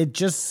get it.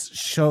 Just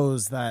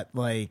shows that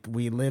like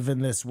we live in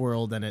this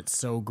world and it's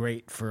so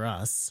great for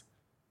us,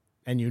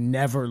 and you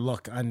never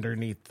look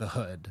underneath the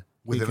hood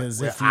with,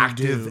 because with if you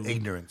active do,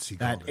 ignorance. He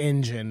that called it.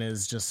 engine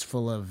is just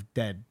full of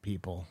dead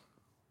people.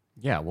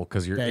 Yeah, well,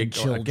 because you're Dead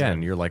children.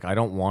 again, you're like, I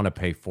don't want to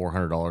pay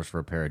 $400 for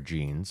a pair of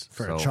jeans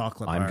For a so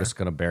chocolate I'm bar. just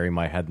gonna bury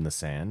my head in the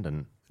sand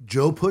and.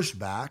 Joe pushed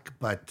back,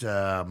 but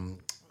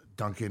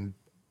Duncan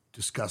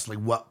discussed like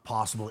what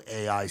possible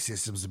AI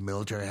systems the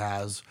military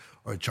has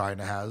or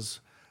China has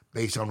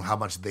based on how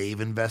much they've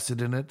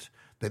invested in it.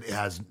 That it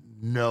has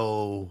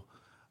no,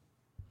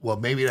 well,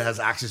 maybe it has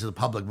access to the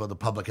public, but the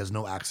public has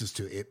no access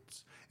to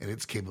it and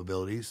its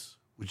capabilities,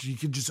 which you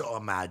can just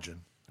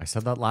imagine. I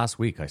said that last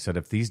week. I said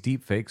if these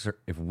deep fakes are,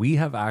 if we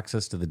have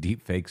access to the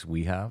deep fakes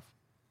we have,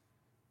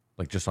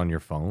 like just on your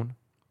phone,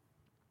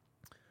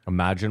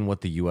 imagine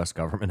what the U.S.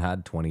 government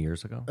had 20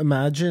 years ago.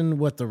 Imagine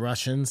what the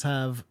Russians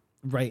have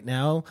right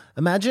now.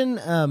 Imagine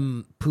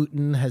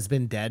Putin has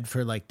been dead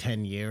for like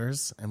 10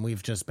 years and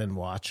we've just been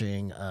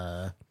watching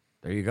There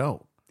you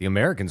go. The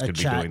Americans a could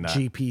be chat doing that.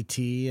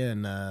 GPT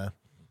and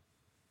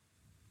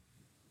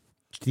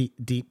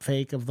deep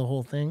fake of the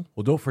whole thing.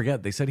 Well, don't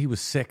forget, they said he was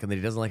sick and that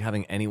he doesn't like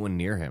having anyone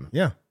near him.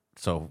 Yeah.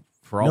 So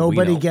for all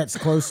Nobody we know, gets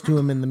close to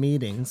him in the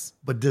meetings.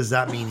 But does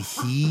that mean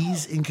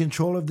he's in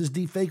control of this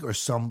deepfake or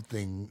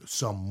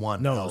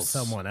someone No, else?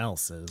 someone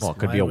else is. well, it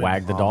could Why be a would-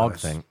 wag the dog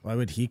ominous. thing. Why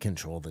would he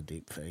control the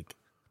deep fake?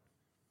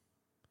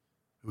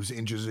 It was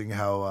interesting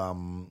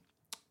how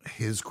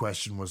his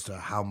question was to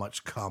how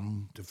much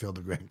cum to fill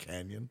the Grand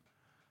Canyon.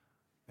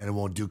 and it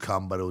won't do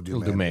cum, but it'll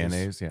do It'll mayonnaise. do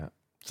mayonnaise, yeah.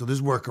 So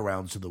there's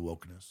workarounds to the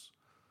wokeness.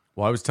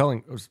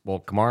 Well,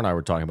 Kamar and I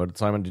were talking about it.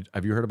 Simon,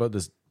 have you heard about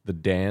this, the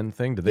Dan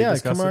thing? Did they Yeah,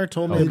 discuss Kamar it?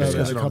 told me Okay. about it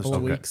discussed a it on couple this-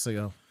 of okay. weeks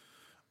ago.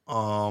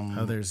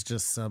 How there's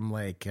just some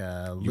like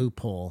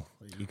loophole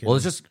that you can. Well,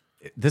 it's just,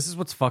 this is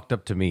what's fucked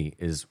up to me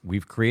is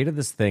we've created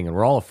this thing and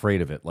we're all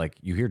afraid of it. Like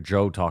you hear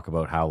Joe talk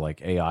about how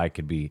like AI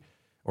could be,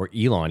 or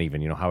Elon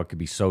even, how it could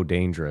be so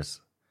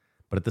dangerous.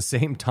 But at the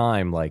same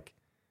time, like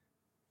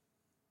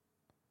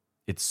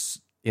it's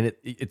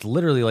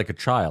literally like a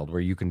child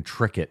where you can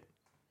trick it.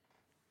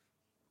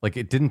 Like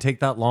it didn't take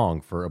that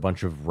long for a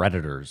bunch of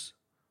Redditors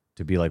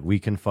to be like, we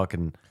can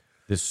fucking,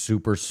 this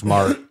super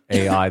smart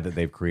AI that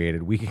they've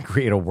created, we can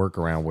create a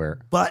workaround where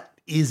But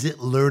is it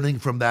learning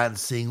from that and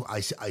seeing, I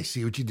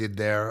see what you did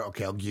there.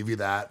 Okay, I'll give you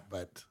that.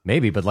 But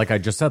maybe, but like I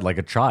just said, like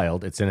a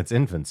child, it's in its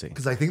infancy.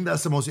 because I think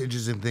that's the most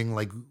interesting thing,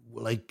 like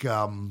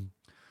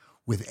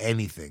with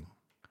anything.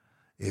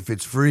 If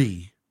it's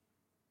free,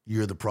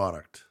 you're the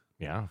product.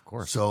 Yeah, of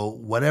course. So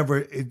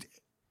whatever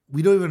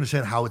we don't even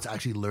understand how it's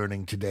actually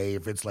learning today.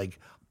 If it's like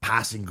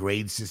passing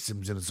grade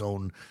systems and its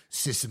own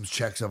systems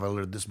checks, have I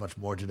learned this much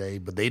more today?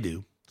 But they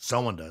do.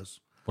 Someone does.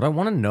 What I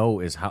want to know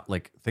is how,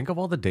 like, think of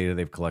all the data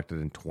they've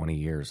collected in 20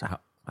 years. How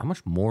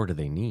much more do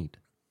they need?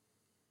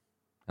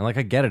 And like,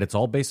 I get it. It's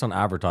all based on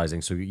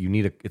advertising. So you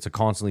need it's a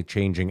constantly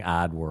changing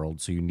ad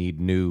world. So you need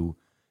new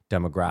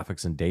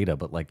demographics and data.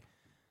 But like,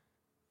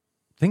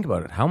 think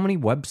about it. How many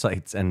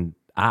websites and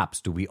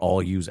apps do we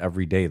all use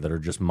every day that are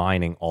just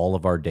mining all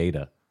of our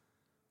data?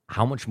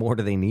 How much more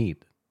do they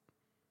need?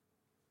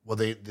 Well,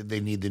 they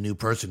need the new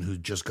person who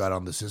just got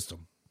on the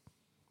system.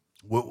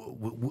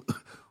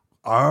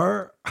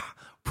 Our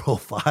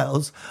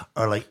profiles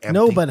are like empty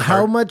no, but how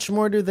cart- much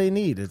more do they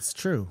need? It's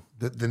true.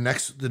 The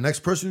next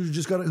person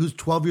who's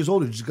 12 years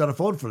old who just got a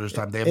phone for this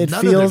time, they have It none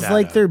of their feels data.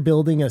 like they're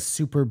building a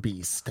super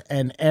beast,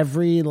 and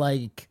every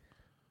like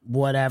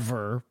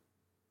whatever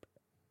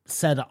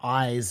set of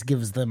eyes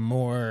gives them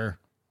more,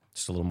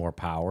 Just a little more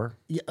power.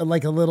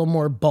 like a little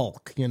more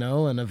bulk,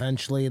 and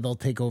eventually they'll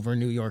take over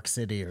New York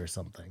City or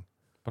something.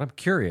 But I'm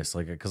curious,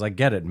 like, because I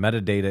get it.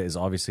 Metadata is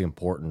obviously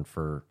important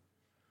for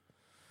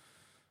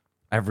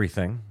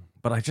everything.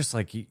 But I just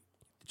like,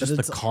 just the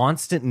it's-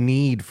 constant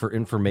need for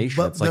information.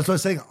 But It's like, that's what I'm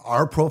saying.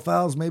 Our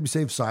profiles, maybe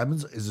save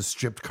Simon's, is a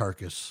stripped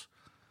carcass.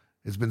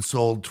 It's been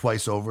sold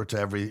twice over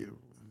to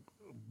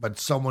but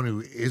someone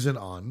who isn't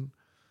on,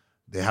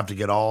 they have to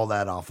get all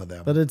that off of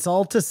them. But it's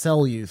all to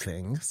sell you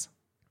things,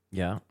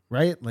 yeah.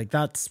 right? Like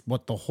that's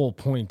what the whole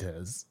point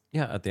is.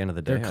 Yeah, at the end of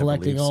the day, They're I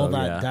collecting believe all so,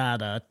 that yeah.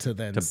 data to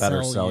then To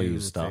better sell you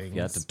things. stuff.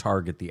 Yeah, to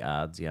target the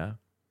ads, yeah.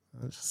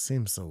 It just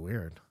seems so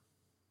weird.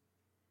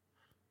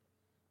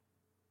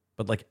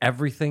 But like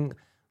everything,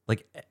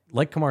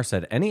 like Kamar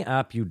said, any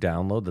app you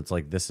download that's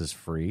like, this is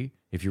free,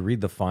 if you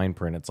read the fine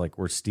print, it's like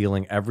we're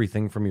stealing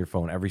everything from your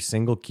phone. Every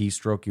single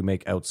keystroke you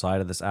make outside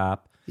of this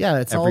app. Yeah,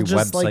 it's all Every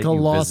just like website a you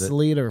lost visit.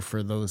 leader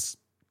for those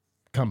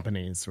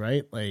companies,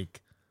 right?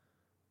 Like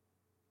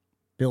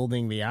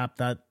building the app,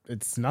 that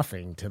it's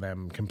nothing to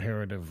them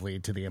comparatively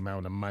to the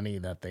amount of money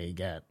that they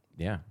get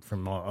Yeah.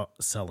 from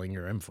selling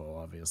your info,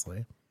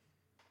 obviously.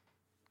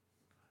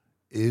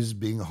 Is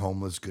being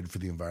homeless good for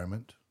the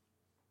environment?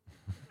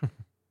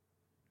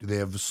 Do they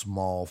have a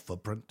small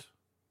footprint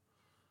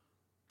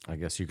I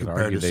guess you could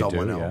compared argue to they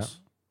someone do, else?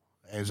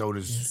 And so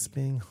does Is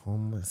being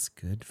homeless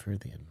good for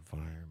the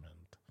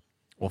environment?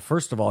 Well,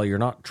 first of all, you're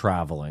not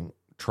traveling.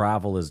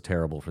 Travel is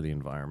terrible for the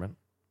environment.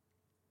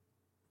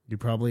 You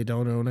probably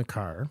don't own a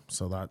car,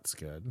 so that's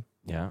good.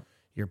 Yeah.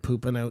 You're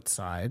pooping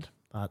outside.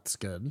 That's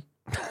good.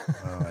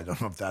 I don't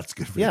know if that's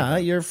good for Yeah,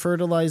 you're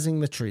fertilizing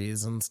the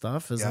trees and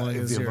stuff as Yeah, long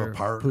if as you have a you're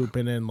park.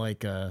 pooping in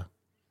like a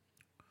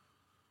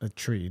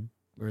tree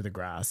or the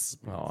grass.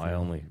 Well, I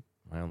only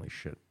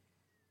shit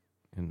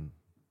in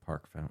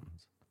park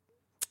fountains.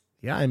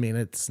 Yeah, I mean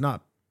it's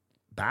not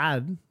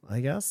bad, I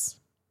guess.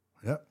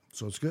 Yeah,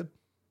 so it's good.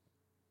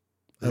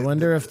 I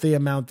wonder if the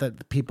amount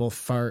that people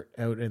fart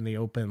out in the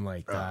open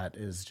like that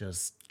is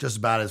just Just as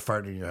bad as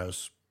farting in your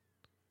house.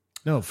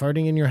 no,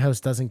 farting in your house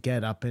doesn't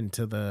get up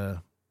into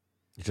the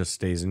It just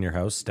stays in your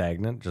house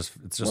stagnant. It's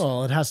just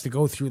well, it has to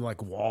go through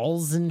like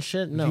walls and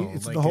shit. No,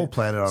 It's like, the whole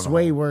planet on It's a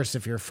way whole. worse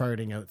if you're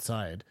farting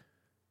outside.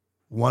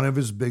 One of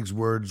his big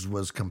words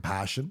was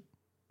compassion.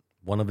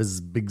 one of his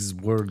big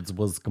words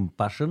was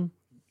compassion.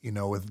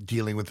 With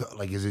dealing with,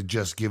 like, is it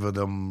just giving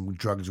them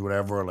drugs or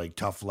whatever, or like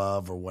tough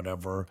love or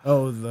whatever?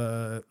 Oh,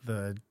 the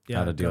yeah,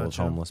 How to deal with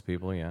gotcha. homeless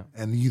people, yeah.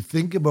 And you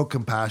think about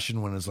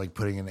compassion when it's like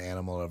putting an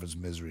animal out of its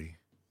misery.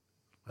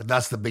 Like,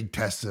 that's the big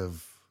test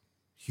of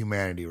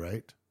humanity,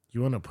 right?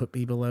 You want to put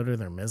people out of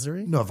their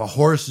misery? No, if a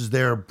horse is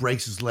there,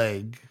 breaks his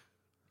leg,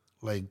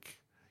 like,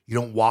 you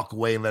don't walk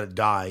away and let it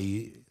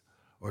die,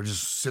 or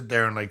just sit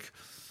there and like,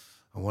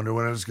 I wonder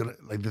when it's gonna.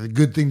 Like, the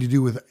good thing to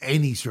do with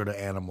any sort of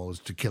animal is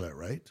to kill it,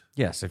 right?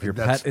 Yes, if your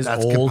That's- pet is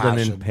that's old and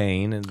in compassion.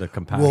 pain, and the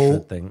compassion Well,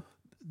 thing.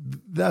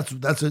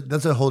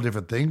 That's a whole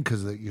different thing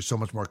because you're so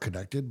much more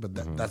connected.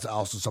 But that's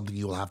also something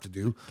you will have to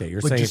do. Okay,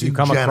 you're But saying just if you in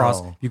come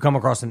general,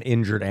 across an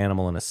injured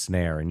animal in a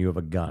snare and you have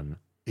a gun,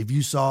 if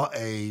you saw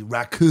a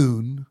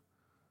raccoon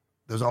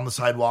that was on the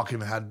sidewalk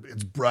and had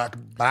its back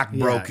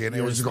broken, it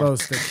You're was just going,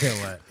 supposed to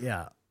kill it.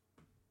 Yeah.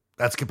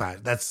 that's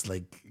compassion. That's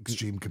like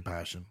extreme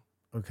compassion.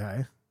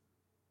 Okay.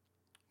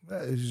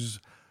 It's just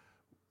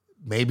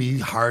maybe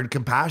hard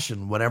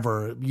compassion,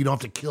 whatever. You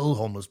don't have to kill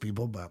homeless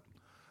people, but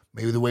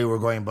maybe the way we're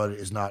going about it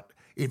is not.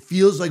 It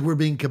feels like we're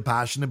being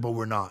compassionate, but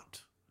we're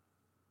not.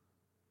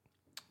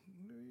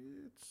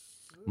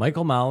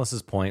 Michael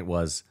Malice's point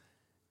was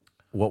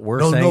what we're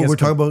No, saying. we're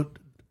talking about.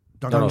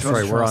 No,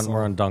 sorry, we're Russell.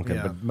 on Duncan.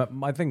 Yeah. But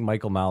I think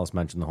Michael Malice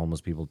mentioned the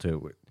homeless people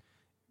too.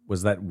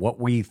 Was that what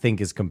we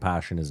think is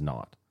compassion is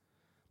not.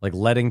 Like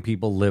letting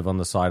people live on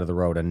the side of the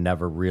road and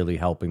never really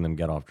helping them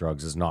get off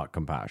drugs is not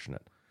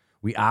compassionate.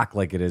 We act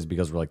like it is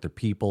because we're like, they're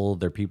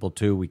people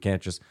too. We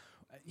can't just.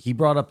 He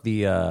brought up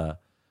the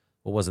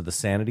what was it, the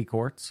sanity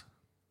courts?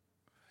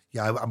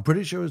 Yeah, I'm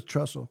pretty sure it was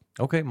Trussell.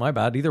 Okay, my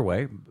bad. Either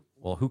way,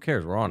 well, who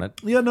cares? We're on it.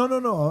 Yeah, no.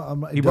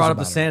 He brought up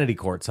the sanity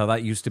courts, how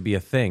that used to be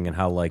a thing, and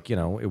how, like, you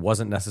know, it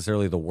wasn't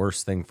necessarily the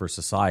worst thing for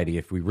society.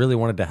 If we really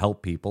wanted to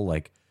help people,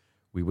 like,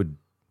 we would,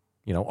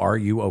 you know, are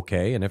you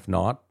okay? And if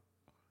not,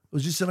 It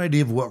was just an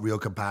idea of what real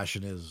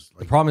compassion is. the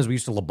Like, problem is we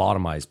used to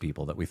lobotomize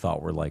people that we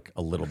thought were like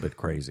a little bit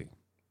crazy.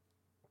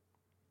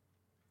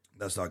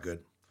 that's not good.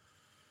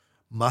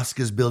 Musk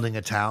is building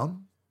a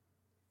town.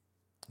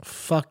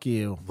 Fuck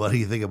you. What do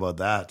you think about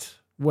that?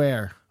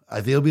 Where? I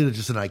think it'll be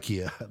just an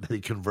IKEA that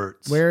he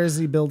converts. Where is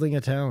he building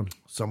a town?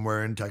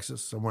 Somewhere in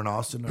Texas, somewhere in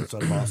Austin,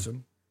 outside of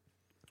Austin.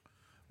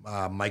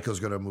 Michael's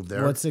going to move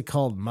there. What's it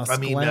called?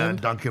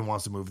 Muskland? Duncan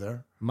wants to move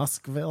there.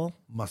 Muskville?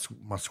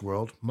 Musk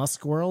World.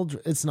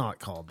 Muskworld? It's not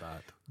called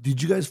that.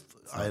 Did you guys?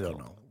 I don't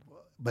know,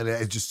 but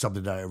it's just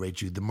something that I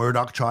rate you. The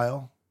Murdoch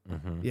trial,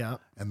 Yeah.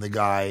 and the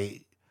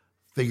guy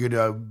figured it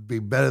would be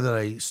better that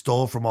I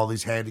stole from all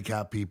these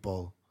handicapped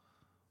people.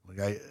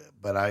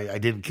 But I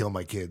didn't kill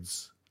my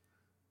kids,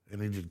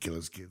 and he didn't kill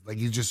his kids. Like,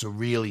 he's just a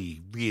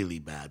really, really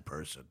bad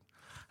person.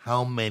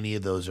 How many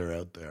of those are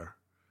out there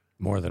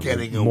More than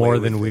Getting we, away more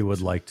with than we it. would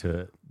like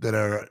to. that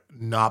are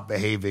not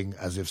behaving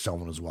as if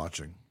someone is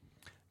watching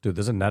Dude,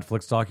 there's a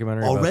Netflix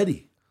documentary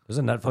already? There's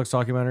a Netflix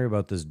documentary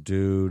about this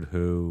dude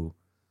who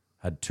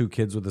had 2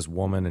 kids with this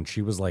woman, and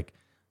she was like,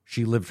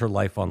 she lived her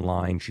life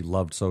online. She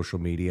loved social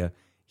media.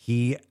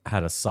 He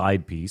had a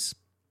side piece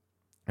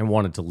and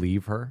wanted to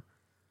leave her,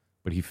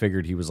 but he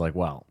figured, he was like,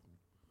 well,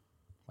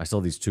 I still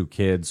have these 2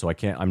 kids, so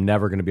I'm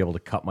never going to be able to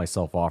cut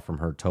myself off from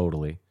her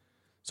totally.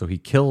 So he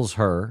kills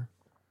her,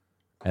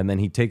 and then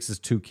he takes his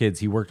 2 kids.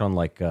 He worked on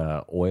like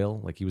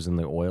oil, like he was in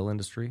the oil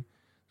industry.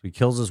 So he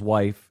kills his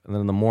wife, and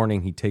then in the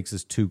morning he takes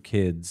his 2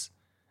 kids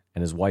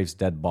and his wife's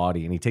dead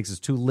body, and he takes his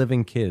 2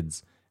 living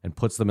kids and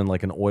puts them in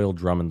like an oil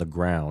drum in the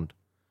ground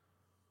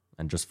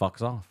and just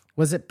fucks off.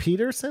 Was it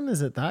Peterson?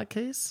 Is it that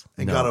case?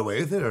 And got away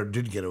with it, or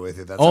did get away with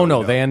it? That's Oh how we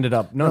no, know. they ended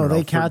up no,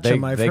 they catch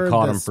him. I've they heard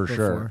caught him this for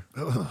before.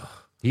 sure.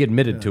 He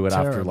admitted to it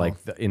after terrible. like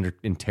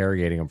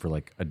interrogating him for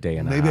like a day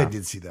and a Maybe I half.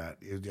 did see that.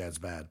 Yeah, it's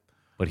bad.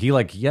 But he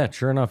like, yeah,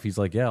 sure enough, he's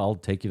like, yeah, I'll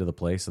take you to the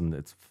place, and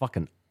it's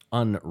fucking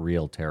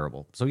unreal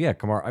terrible. So yeah,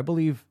 Kamar, I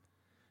believe,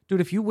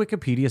 dude, if you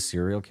Wikipedia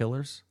serial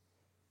killers,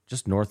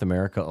 just North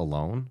America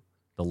alone,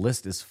 the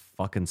list is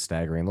fucking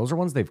staggering. Those are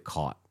ones they've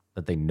caught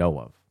that they know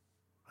of.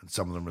 And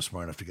some of them are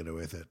smart enough to get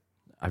away with it.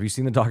 Have you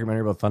seen the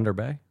documentary about Thunder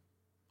Bay?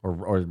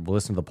 Or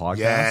listen to the podcast?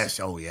 Yes.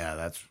 Oh yeah,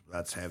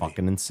 that's heavy.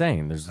 Fucking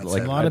insane. There's That's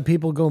like A lot of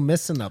people go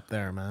missing up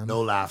there, man.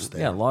 No laughs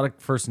there. yeah, a lot of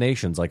First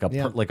Nations, like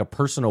Yeah. like a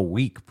person a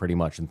week pretty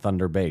much in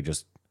Thunder Bay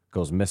just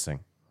goes missing.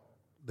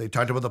 They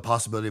talked about the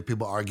possibility of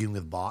people arguing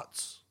with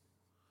bots,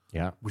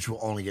 Yeah. which will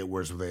only get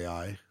worse with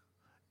AI.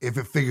 If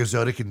it figures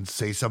out it can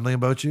say something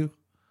about you,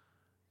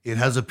 it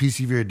has a piece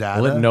of your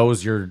data. Well, it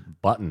knows your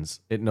buttons.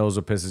 It knows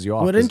what pisses you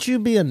off. Wouldn't you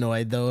be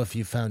annoyed though if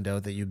you found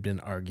out that you'd been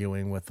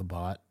arguing with a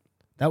bot?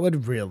 That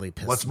would really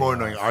piss What's me more off.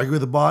 annoying, argue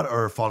with a bot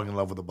or falling in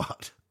love with a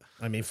bot?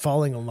 I mean,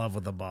 falling in love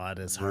with a bot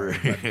is hard,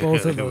 but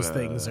both of those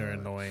things are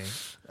annoying.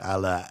 A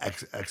la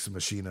Ex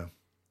Machina.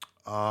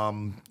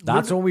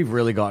 That's when we've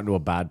really gotten to a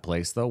bad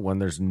place, though, when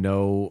there's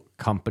no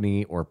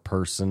company or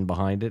person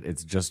behind it.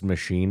 It's just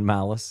machine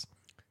malice.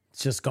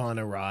 It's just gone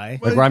awry.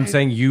 Like where I'm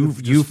saying you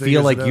just feel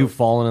figures like it you've out.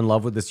 fallen in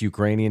love with this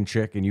Ukrainian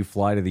chick and you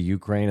fly to the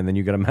Ukraine and then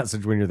you get a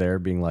message when you're there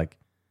being like,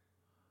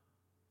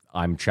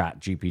 I'm Chat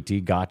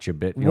GPT, gotcha,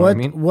 bit. You know what I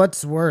mean?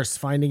 What's worse,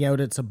 finding out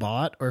it's a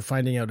bot or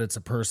finding out it's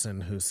a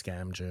person who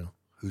scammed you?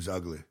 Who's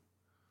ugly?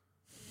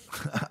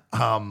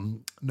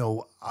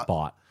 No,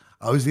 Bot.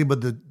 I always think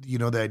about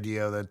the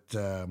idea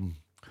that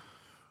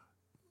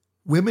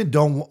women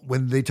don't,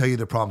 when they tell you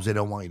their problems, they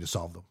don't want you to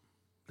solve them.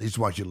 They just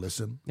want you to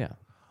listen. Yeah.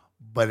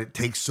 But it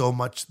takes so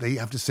much. They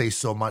have to say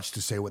so much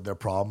to say what their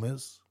problem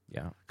is.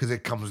 Yeah. Because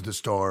it comes with the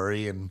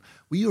story, and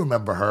you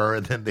remember her,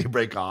 and then they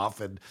break off,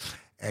 and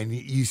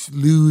you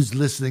lose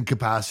listening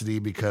capacity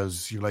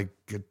because you're like,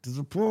 get to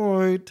the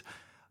point.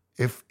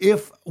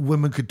 If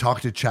women could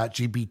talk to Chat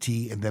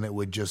GPT, and then it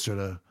would just sort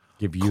of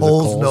Give you the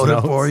Coles Coles note it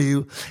notes. for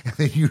you, and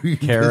then you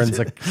Karen's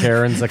a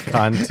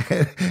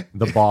cunt.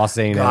 The boss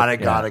ain't got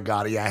it.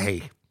 it. Yeah,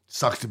 hey,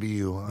 sucks to be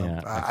you.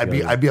 Yeah, I I'd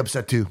feel you. be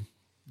upset too.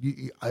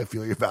 I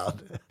feel you're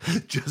valid.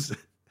 Just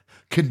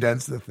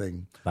condense the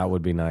thing. That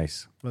would be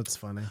nice. That's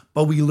funny.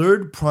 But we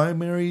learned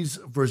primaries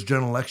versus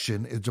general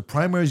election. It's the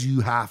primaries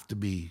you have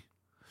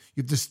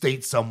to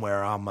state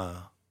somewhere I'm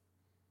a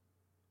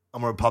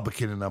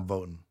Republican and I'm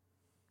voting.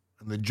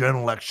 And the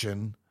general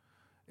election,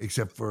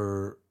 except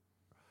for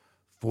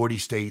 40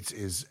 states,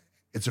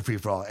 it's a free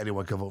for all.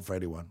 Anyone can vote for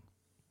anyone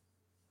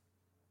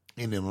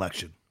in an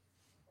election.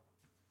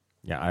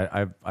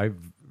 Yeah, I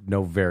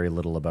know very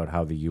little about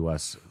how the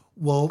U.S.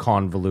 Well,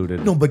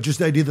 convoluted. no, but just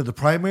the idea that the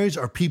primaries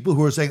are people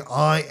who are saying,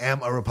 I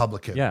am a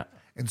Republican. Yeah.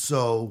 And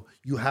so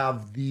you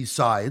have these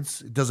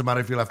sides. It doesn't matter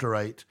if you're left or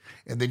right.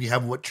 And then you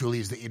have what truly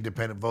is the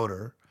independent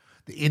voter.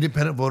 The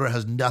independent voter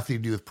has nothing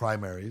to do with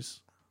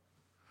primaries.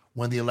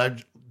 When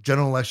the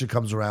general election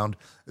comes around,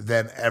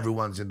 then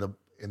everyone's in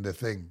the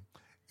thing.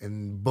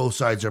 And both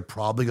sides are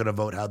probably going to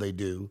vote how they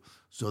do.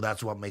 So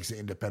that's what makes the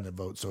independent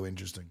vote so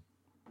interesting.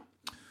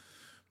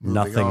 Moving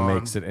Nothing on.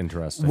 makes it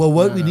interesting. Well,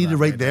 what we needed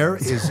right there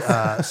is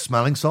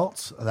smelling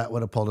salts. That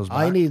would have pulled us back.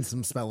 I need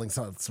some smelling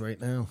salts right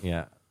now.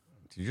 Yeah.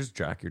 Do you just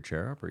jack your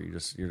chair up, or you're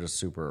just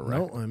super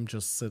erect? No, I'm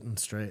just sitting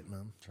straight,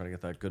 man. Trying to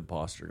get that good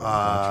posture. Going.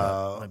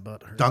 My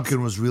butt hurts.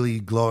 Duncan was really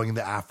glowing in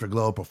the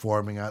afterglow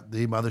performing at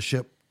the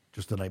mothership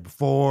just the night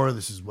before.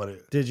 This is what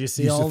it Did you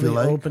see used to all feel the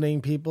like.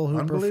 opening people who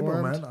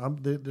Unbelievable,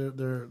 performed?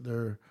 man.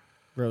 They're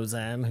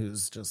Roseanne,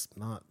 who's just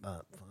not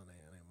that funny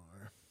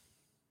anymore.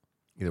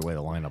 Either way,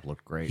 the lineup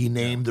looked great. he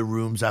named the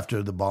rooms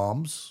after the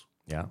bombs.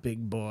 Yeah.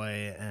 Big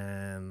Boy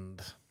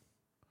and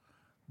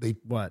They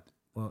what?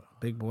 What?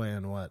 Big Boy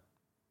and what?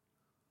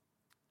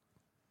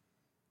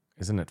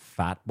 Isn't it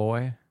Fat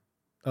Boy?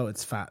 Oh,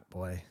 it's Fat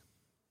Boy.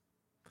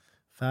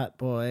 Fat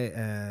Boy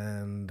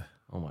and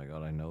Oh my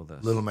God, I know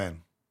this. Little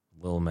Man.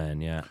 Little Man,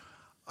 yeah.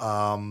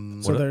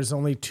 so there's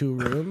only 2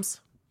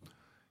 rooms.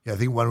 Yeah, I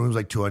think one room's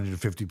like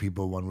 250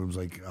 people, one room's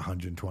like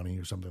 120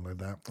 or something like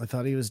that. I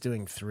thought he was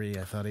doing 3.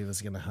 I thought he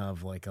was gonna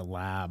have like a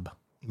lab.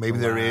 Maybe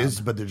there is,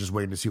 but they're just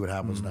waiting to see what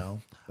happens now.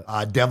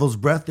 Devil's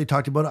Breath, they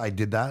talked about it. I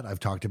did that. I've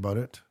talked about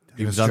it.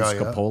 in You've done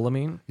Australia.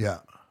 scopolamine? Yeah.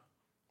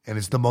 And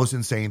it's the most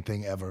insane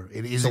thing ever.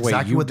 It is So wait,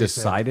 exactly you what they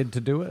said. decided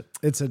to do it?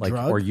 It's a Like,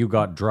 drug. or you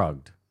got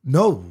drugged?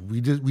 No,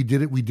 we did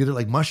it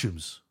like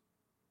mushrooms.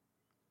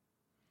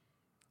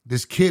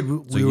 This kid,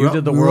 So you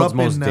did the world's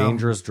most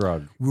dangerous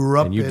drug. we were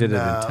up and you in, did it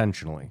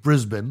intentionally.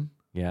 Brisbane,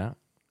 Yeah.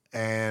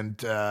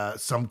 and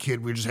some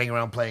kid, we were just hanging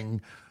around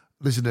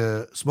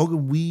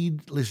smoking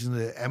weed, listening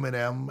to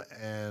Eminem,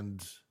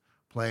 and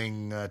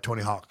playing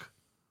Tony Hawk.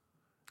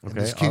 And Okay.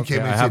 this kid came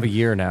in I and have said, a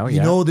year now. You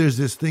Yeah. know, there's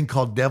this thing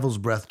called Devil's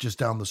Breath just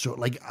down the street.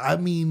 Like, I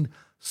mean,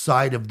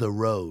 side of the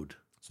road.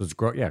 So it's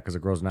because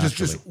it grows naturally.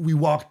 Just we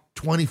walked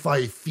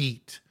 25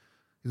 feet.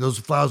 Those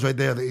flowers right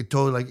there, it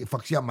totally like it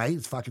fucks you up, mate.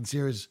 It's fucking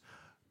serious.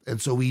 And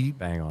so we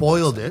Bang on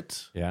boiled that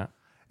it yeah.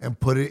 and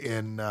put it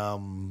in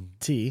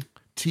Tea.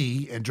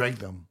 tea and drank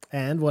them.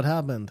 And what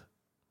happened?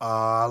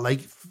 I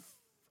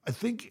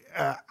think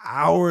an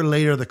hour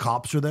later, the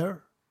cops were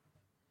there.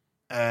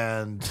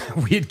 And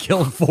We had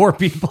killed 4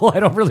 people. I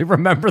don't really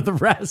remember the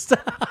rest.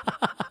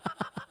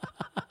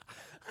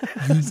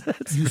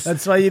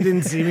 That's why you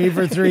didn't see me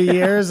for 3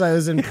 years. I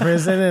was in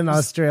prison in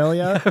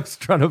Australia. I was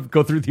trying to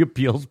go through the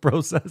appeals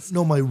process.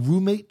 no, my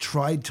roommate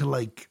tried to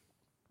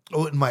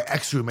and my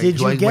ex-roommate. Did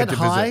who you I get went to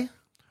high? visit.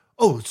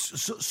 Oh,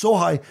 so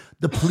high.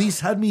 The police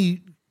had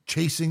me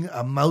chasing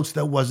a mouse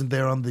that wasn't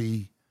there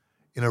in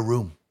a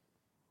room.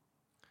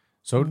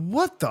 So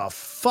What the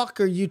fuck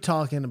are you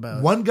talking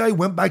about? One guy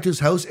went back to his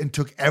house and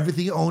took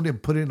everything he owned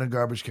and put it in a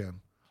garbage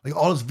can. Like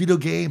all his video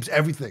games,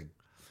 everything.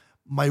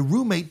 My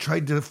roommate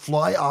tried to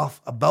fly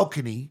off a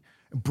balcony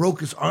and broke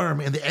his arm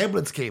and the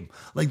ambulance came.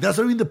 Like that's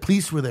what I mean. The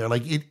police were there.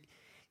 Like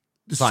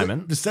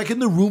Simon. The second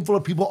the room full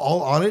of people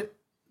all on it,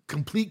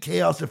 complete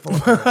chaos.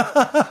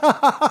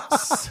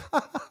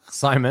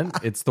 Simon,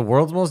 it's the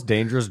world's most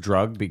dangerous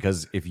drug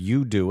because if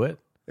you do it,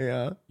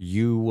 Yeah.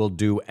 you will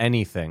do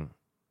anything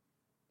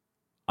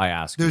I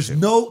ask There's you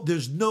to.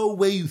 there's no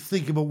way you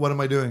think about what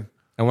am I doing.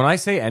 And when I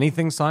say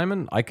anything,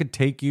 Simon, I could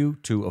take you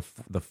to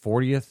the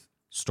 40th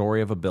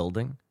story of a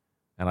building,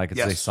 and I could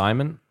say, Yes.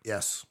 Simon,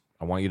 Yes.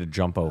 I want you to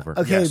jump over.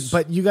 Okay, Yes.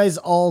 but you guys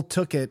all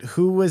took it.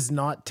 Who was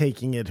not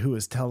taking it? Who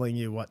was telling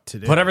you what to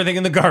do? Put everything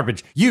in the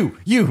garbage. You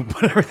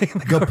put everything in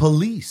the garbage. The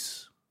police.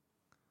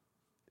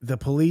 The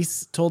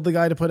police told the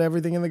guy to put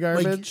everything in the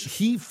Like garbage.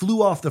 he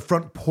flew off the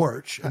front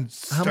porch and How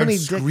started many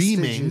dicks did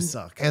screaming. you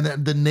suck? And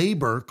then the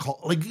neighbor called.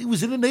 Like he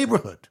was in a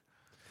neighborhood.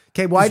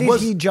 Okay, why This did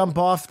was- he jump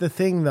off the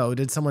thing though?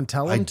 Did someone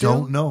tell him I to?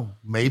 don't know.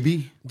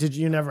 Maybe Did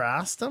you never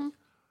ask him?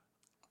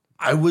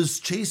 I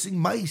was chasing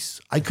mice.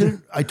 I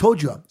couldn't. I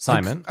told you,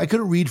 Simon. I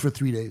couldn't read for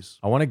 3 days.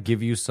 I want to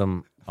give you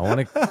some. I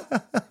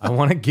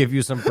want to give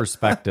you some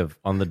perspective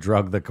on the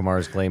drug that Kamar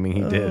is claiming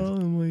he did. Oh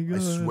my god!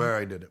 I swear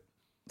I did it.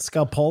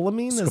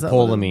 Scopolamine? Is that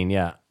what it- Scopolamine,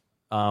 yeah.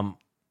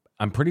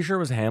 I'm pretty sure it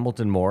was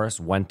Hamilton Morris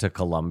went to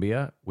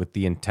Colombia with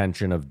the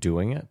intention of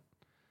doing it.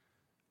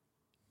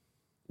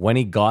 When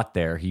he got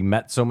there, he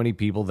met so many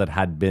people that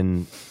had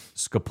been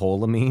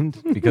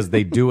scopolamined because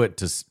they do it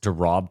to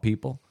rob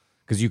people.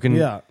 Because you can,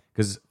 Yeah.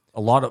 because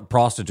a lot of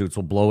prostitutes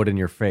will blow it in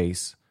your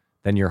face,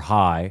 then you're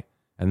high,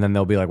 and then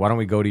they'll be like, why don't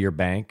we go to your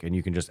bank and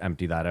you can just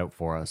empty that out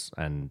for us?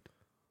 And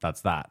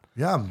that's that.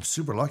 Yeah, I'm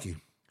super lucky.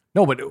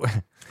 No, but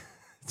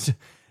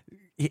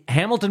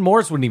Hamilton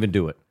Morris wouldn't even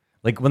do it.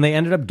 Like when they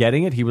ended up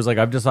getting it, he was like,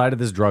 I've decided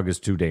this drug is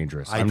too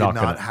dangerous. I I'm did not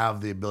not gonna.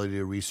 have the ability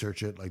to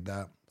research it like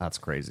that. That's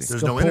crazy.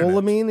 There's no internet.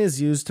 Scopolamine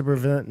is used to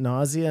prevent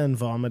nausea and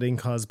vomiting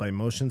caused by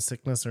motion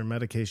sickness or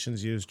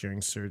medications used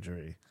during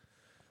surgery.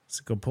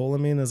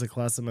 Scopolamine is a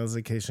class of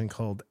medication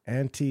called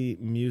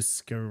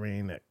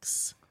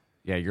antimuscarinics.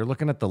 Yeah, you're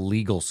looking at the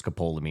legal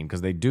scopolamine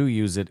because they do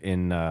use it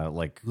in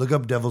Look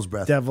up Devil's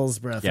Breath. Devil's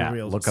breath. Yeah,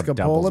 real. look up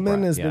devil's Scopolamine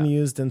breath, has been yeah.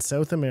 used in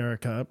South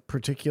America,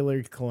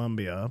 particularly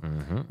Colombia,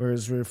 where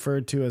it's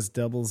referred to as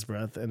devil's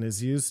breath and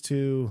is used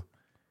to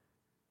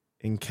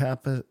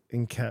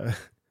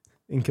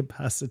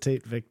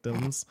incapacitate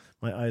victims.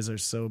 My eyes are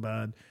so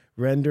bad,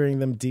 rendering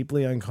them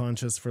deeply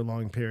unconscious for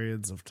long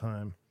periods of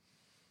time.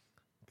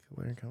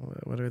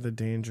 What are the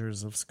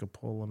dangers of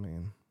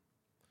scopolamine?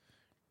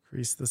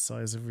 Increase the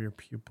size of your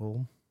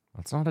pupil.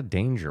 That's not a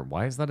danger.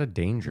 Why is that a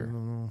danger?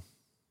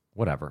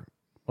 Whatever.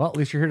 Well, at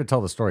least you're here to tell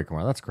the story,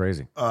 Kumar. That's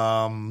crazy.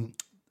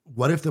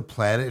 What if the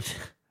planet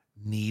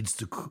needs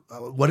to?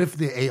 What if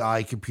the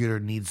AI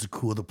computer needs to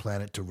cool the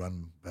planet to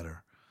run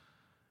better?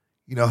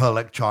 You know how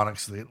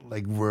electronics,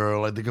 like we're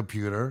like the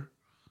computer.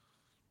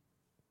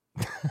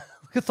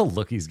 Look at the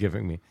look he's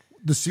giving me.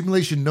 The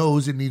simulation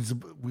knows it needs.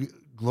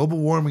 Global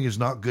warming is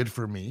not good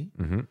for me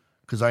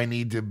because I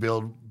need to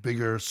build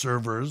bigger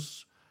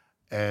servers,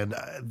 and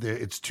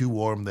it's too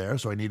warm there,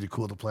 so I need to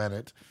cool the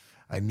planet.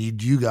 I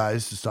need you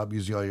guys to stop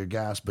using all your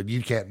gas, but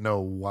you can't know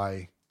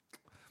why.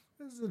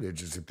 This is an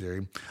interesting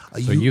theory.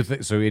 So you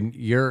think so?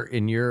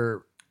 In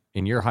your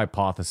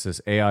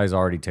hypothesis, AI is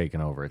already taken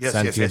over. It's Yes,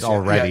 sentient yes, yes,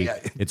 already. yeah.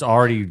 It's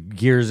already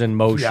gears in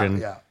motion.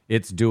 Yeah.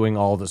 It's doing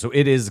all this. So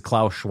it is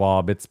Klaus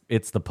Schwab.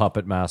 It's the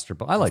puppet master.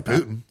 But I like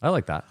that. Putin. I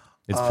like that.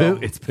 It's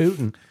Putin. It's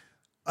Putin.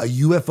 A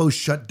UFO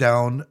shut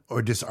down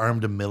or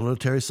disarmed a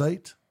military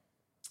site,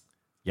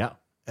 Yeah.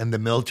 and the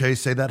military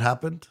say that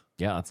happened.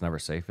 Yeah. That's never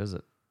safe, is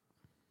it?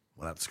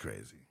 Well, that's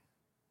crazy.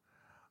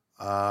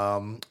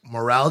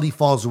 Morality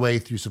falls away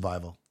through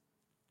survival.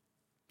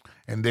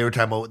 And they were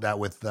talking about that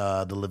with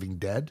The Living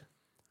Dead.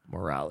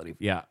 Morality.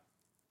 Yeah.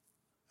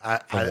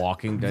 The The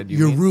Walking Dead. You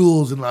Your mean?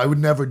 rules, and I would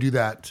never do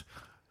that,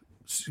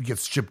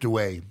 gets stripped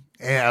away.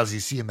 As you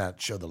see in that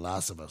show, The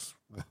Last of Us.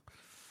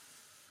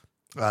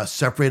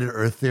 Separated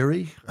Earth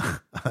theory,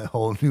 a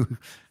whole new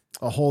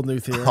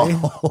theory. a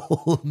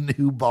whole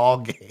new ball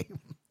game.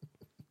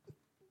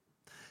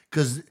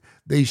 Because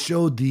they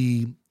showed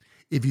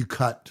if you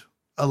cut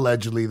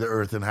allegedly the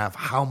Earth in half,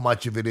 how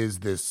much of it is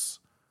this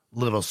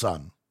little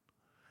sun,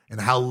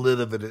 and how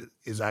little of it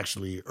is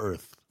actually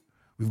Earth.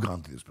 We've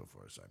gone through this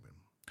before, Simon.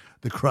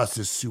 The crust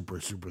is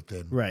super, super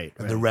thin, Right,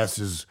 and the rest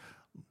is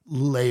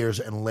layers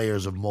and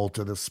layers of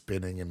molten that's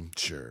spinning, and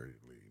surely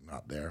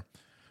not there.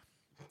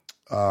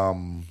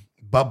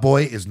 But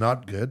Boy is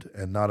not good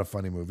and not a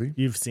funny movie.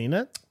 You've seen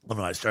it? Well,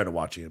 no, I started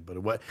watching it,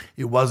 but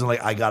it wasn't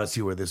like I got to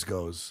see where this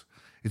goes.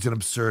 It's an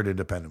absurd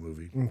independent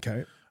movie.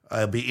 Okay.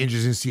 It'll be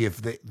interesting to see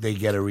if they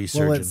get a Well, it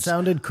resurgence.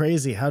 sounded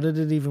crazy. How did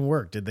it even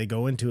work? Did they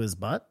go into his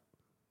butt?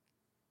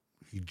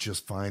 He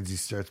just he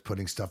starts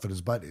putting stuff in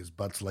his butt. His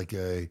butt's like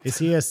a. Is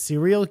he a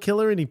serial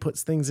killer and he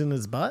puts things in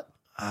his butt?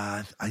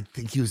 I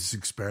think he was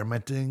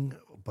experimenting,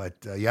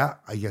 but yeah,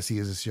 I guess he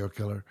is a serial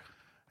killer,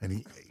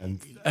 and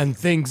And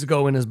things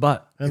go in his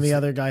butt. And the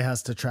other guy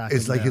has to track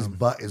it's him like his down.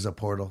 butt is a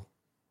portal,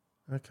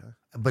 Okay.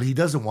 but he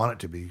doesn't want it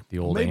to be. The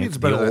old, Maybe it's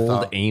better than I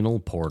thought. anal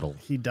portal.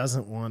 He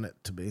doesn't want it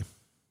to be.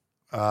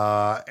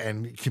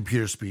 And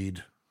computer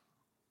speed.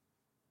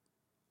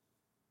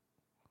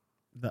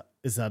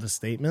 Is that a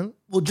statement?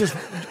 Well,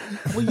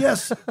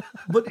 yes,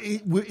 but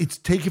it's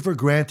taken for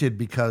granted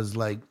because,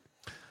 like,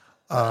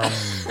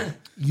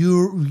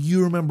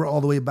 you remember all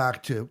the way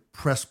back to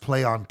press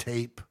play on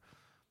tape.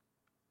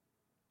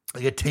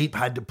 Like a tape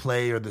had to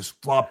play, or this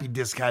floppy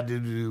disk had to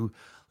do,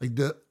 like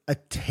A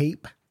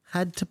tape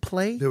had to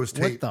play? There was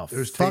tape. What the There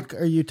was fuck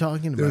tape. are you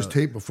talking about? there was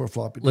tape before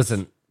floppy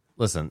disk.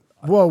 Listen.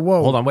 Whoa.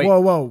 Hold on, wait.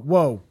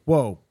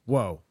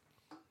 Whoa.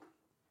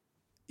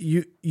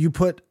 You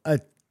put a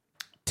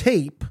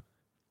tape,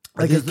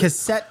 like a think the-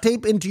 cassette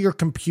tape, into your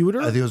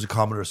computer? I think it was a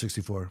Commodore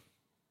 64.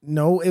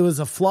 No, it was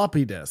a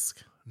floppy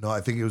disk. No,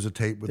 I think it was a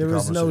tape with There the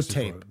was Commodore no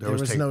 64. tape. There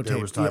was no tape.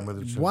 There was time Yeah,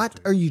 with it. what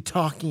are you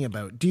talking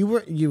about?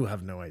 You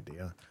have no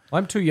idea.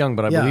 I'm too young,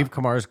 but I Yeah. believe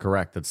Kamar is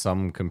correct that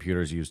some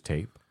computers use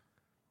tape.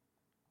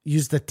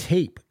 Use the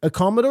tape. A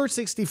Commodore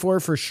 64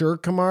 for sure,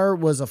 Kamar,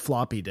 was a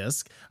floppy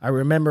disk. I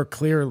remember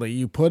clearly.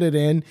 You put it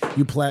in,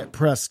 you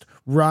pressed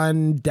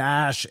run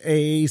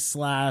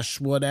 -a/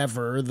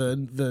 whatever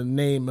the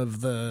name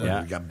of the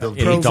Yeah. You got built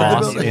In program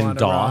DOS, you in wanna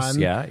DOS, run,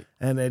 yeah.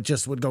 and it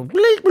just would go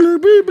bleep bloop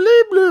bleep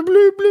bleep bloop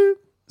bloop bloop.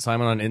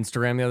 Simon, on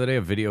Instagram the other day,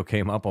 a video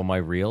came up on my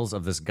reels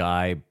of this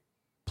guy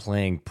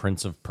playing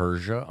Prince of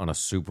Persia on a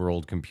super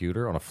old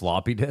computer on a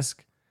floppy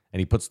disk. And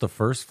he puts the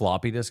first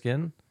floppy disk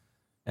in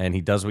and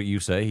he does what you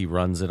say. He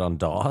runs it on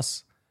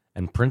DOS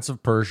and Prince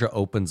of Persia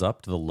opens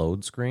up to the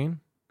load screen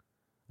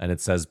and it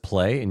says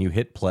play, and you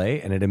hit play,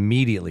 and it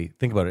immediately,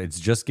 think about it, it's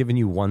just giving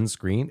you one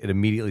screen. It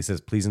immediately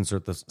says, please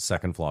insert the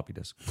second floppy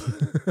disk.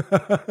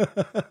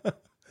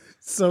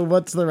 So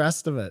what's the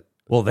rest of it?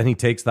 Well, then he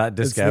takes that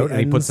disc It's the out and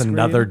he end puts screen?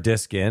 another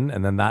disc in,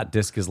 and then that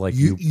disc is like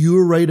You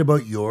were right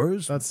about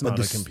yours. That's but not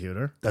a this-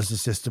 computer. That's the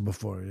system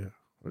before you.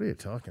 What are you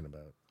talking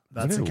about?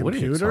 What That's a are you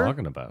computer?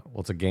 talking about? Well,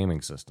 it's a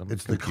gaming system.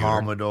 It's the Computer.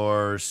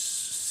 Commodore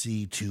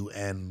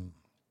C2N.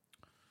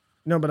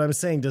 No, but I'm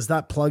saying, does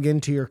that plug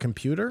into your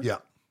computer? Yeah.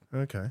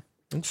 Okay.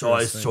 So I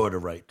was Interesting. sort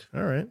of right.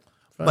 All right.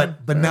 Fine.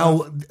 But Fair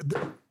now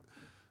enough.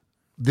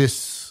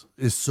 this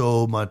is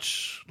so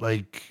much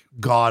like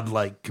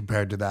godlike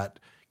compared to that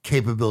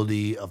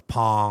capability of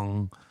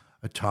Pong,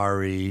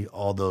 Atari,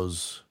 all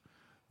those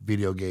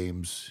video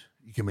games.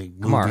 You can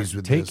make Kamar, movies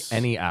with take this.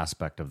 any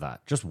aspect of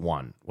that, just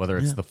one, whether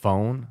it's the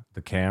phone,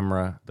 the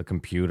camera, the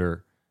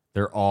computer,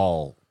 they're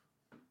all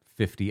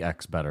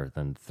 50x better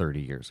than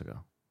 30 years ago.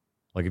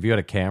 Like if you had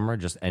a camera,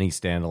 just any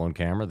standalone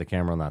camera, the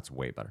camera on that's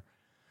way better.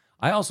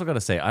 I also got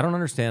to say, I don't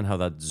understand how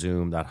that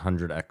zoom, that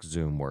 100x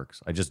zoom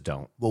works. I just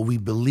don't. Well, we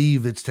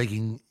believe it's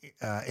taking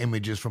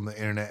images from the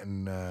internet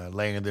and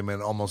laying them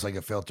in almost like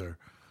a filter.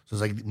 So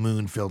it's like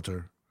moon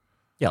filter,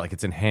 Yeah, like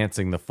it's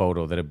enhancing the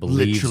photo that it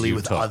believes literally you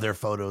with took. other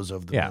photos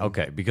of the Yeah, moon.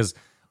 okay, because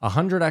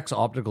 100x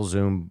optical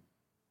zoom,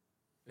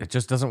 it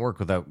just doesn't work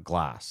without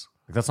glass.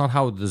 Like that's not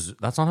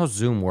how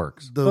zoom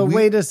works. But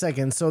wait a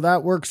second. So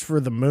that works for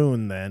the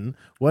moon then.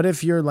 What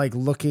if you're like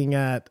looking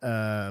at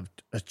a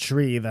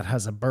tree that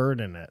has a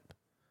bird in it?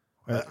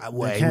 Well,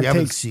 They we can't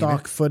haven't take seen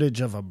stock it.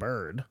 footage of a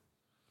bird.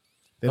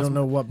 They don't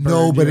know what bird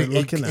No, but you're it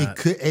looking at.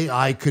 could,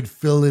 AI could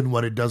fill in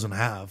what it doesn't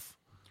have.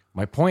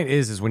 My point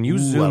is when you Ooh,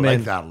 zoom I like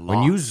in, that a when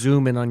lot. you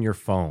zoom in on your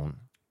phone,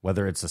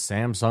 whether it's a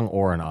Samsung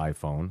or an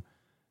iPhone,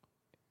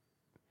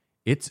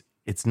 it's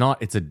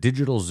a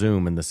digital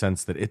zoom in the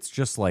sense that it's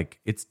just like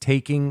it's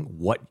taking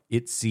what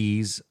it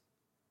sees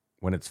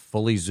when it's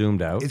fully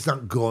zoomed out. It's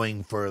not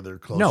going further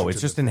closer. No, it's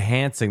to just the,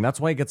 enhancing. That's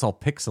why it gets all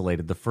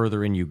pixelated the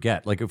further in you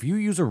get. Like if you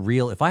use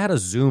if I had a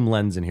zoom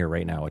lens in here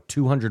right now, a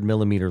 200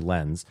 millimeter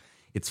lens,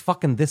 it's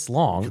fucking this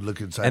long. You could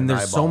look inside and an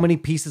there's so eyeball. many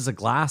pieces of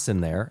glass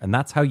in there, and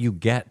that's how you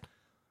get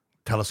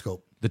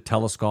telescope. the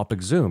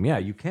telescopic zoom. Yeah,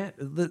 you can't.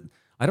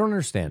 I don't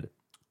understand it.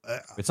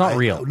 It's not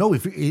real. No,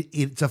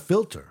 it's a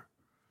filter.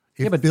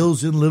 It but-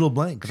 fills in little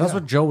blanks. That's yeah.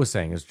 what Joe was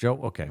saying. Is Joe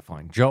okay?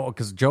 Fine, Joe,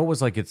 because Joe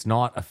was like, it's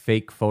not a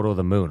fake photo of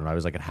the moon, and I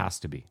was like, it has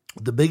to be.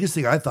 The biggest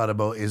thing I thought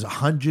about is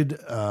 100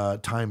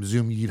 times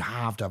zoom. You'd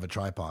have to have a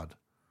tripod.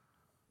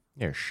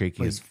 Yeah,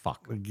 shaky as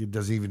fuck. Like, it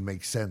doesn't even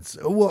make sense.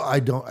 Well,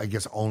 I don't. I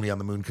guess only on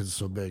the moon because it's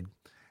so big.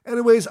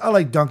 Anyways, I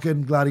like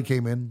Duncan. Glad he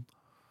came in.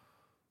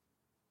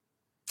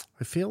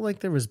 I feel like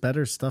there was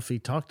better stuff he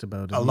talked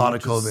about. A and lot you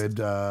of just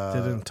COVID.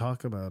 Didn't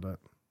talk about it.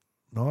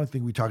 No, I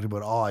think we talked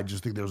about all. I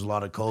just think there was a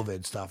lot of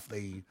COVID stuff.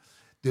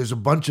 There's a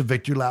bunch of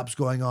victory laps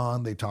going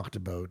on. They talked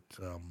about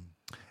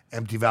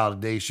empty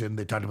validation.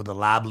 They talked about the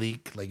lab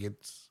leak. Like it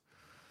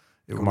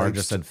Kamar relates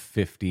just to- said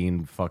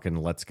 15 fucking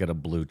let's get a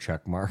blue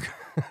check mark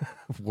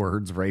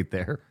words right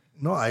there.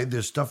 No,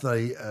 there's stuff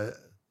that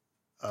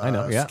I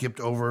know, yeah. skipped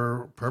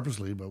over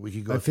purposely, but we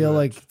could go. I feel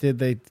through it. like, did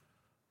they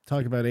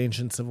talk about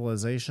ancient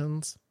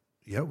civilizations?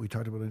 Yeah, we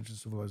talked about ancient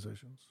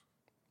civilizations.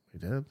 We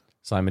did.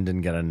 Simon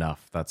didn't get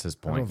enough. That's his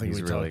point. I don't think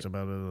He's we really talked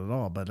about it at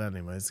all. But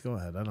anyways, go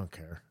ahead. I don't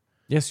care.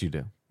 Yes, you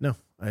do. No,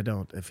 I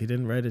don't. If he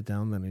didn't write it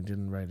down, then he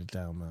didn't write it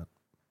down, Matt.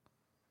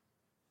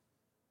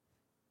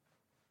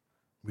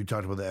 We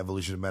talked about the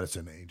evolution of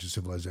medicine, ancient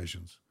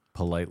civilizations.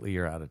 Politely,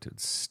 your attitude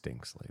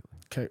stinks lately.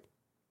 Okay.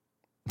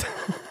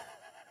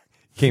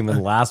 Came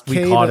in last week,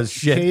 K hot to- as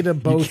shit. K to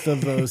both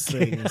of those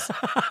things.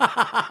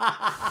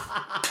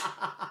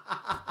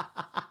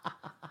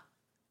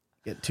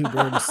 Get two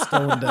birds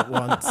stoned at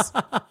once.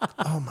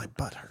 Oh, my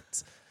butt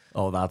hurts.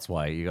 Oh, that's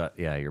why you got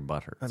your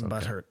butt hurts. I'm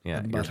butt hurt. Yeah,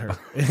 I'm your butt hurt.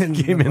 butt- In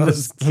Came the in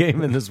this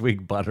most- this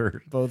week, butt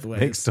hurt. Both ways.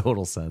 Makes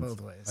total sense.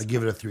 Both ways. I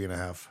give it a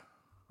 3.5.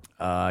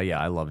 Yeah,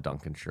 I love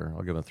Duncan. Sure,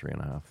 I'll give him a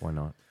 3.5. Why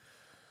not?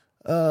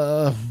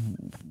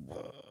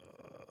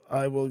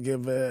 I will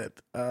give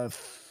it a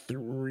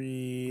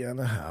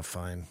 3.5.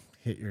 Fine.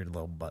 Hit your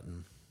little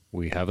button.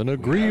 We have an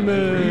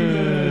agreement.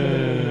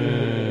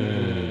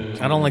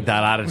 I don't like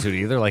that attitude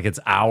either. Like it's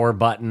our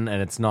button,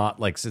 and it's not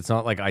like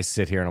I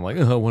sit here and I'm like,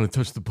 oh, I want to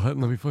touch the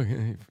button. Let me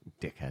fucking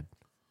dickhead.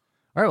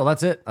 All right, well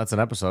that's it. That's an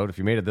episode. If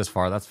you made it this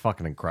far, that's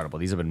fucking incredible.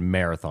 These have been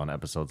marathon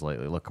episodes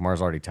lately. Look,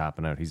 Kamar's already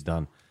tapping out. He's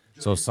done.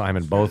 So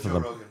Simon, both of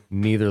them.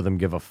 Neither of them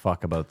give a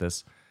fuck about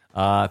this.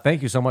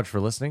 Thank you so much for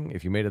listening.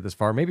 If you made it this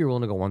far, maybe you're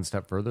willing to go one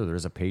step further. There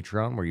is a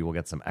Patreon where you will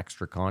get some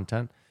extra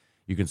content.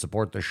 You can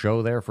support the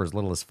show there for as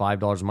little as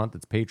 $5 a month.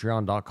 It's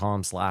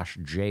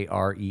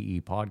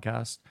patreon.com/JREE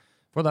podcast.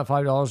 For that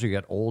 $5, you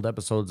get old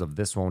episodes of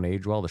This Won't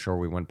Age Well, the show where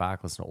we went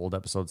back, listen to old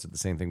episodes, did the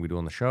same thing we do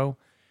on the show.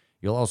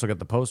 You'll also get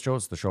the post show.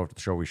 It's the show after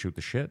the show we shoot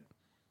the shit.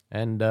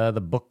 And the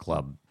book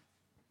club.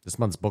 This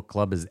month's book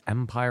club is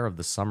Empire of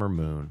the Summer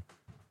Moon.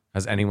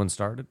 Has anyone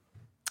started?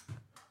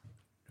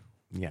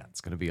 Yeah,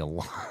 it's gonna be a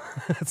long.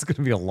 It's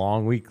gonna be a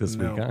long week this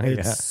week. Huh?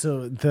 It's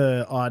so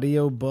the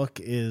audio book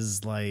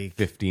is like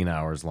 15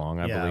 hours long,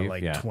 I believe.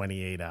 like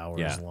 28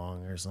 hours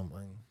long or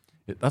something.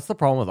 That's the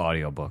problem with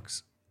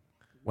audiobooks.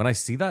 When I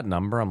see that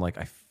number, I'm like,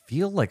 I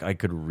feel like I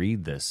could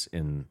read this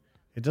in.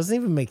 It doesn't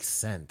even make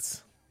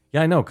sense.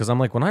 Yeah, I know, because I'm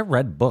like, when I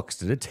read books,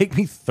 did it take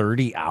me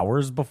 30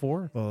 hours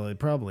before? Well, it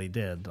probably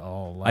did.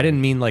 I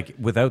didn't mean like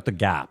without the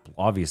gap,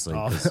 obviously.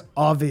 'cause-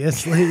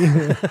 Obviously.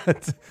 I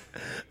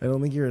don't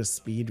think you're a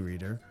speed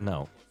reader.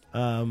 No.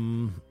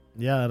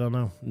 Yeah, I don't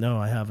know. No,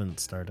 I haven't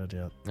started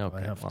yet. Okay,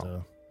 I have well,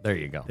 to. there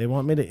you go. They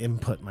want me to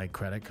input my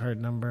credit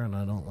card number, and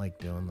I don't like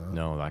doing that.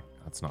 No,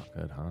 that's not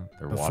good, huh?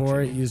 They're Before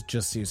watching. it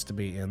just used to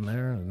be in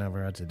there. I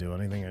never had to do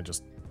anything. I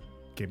just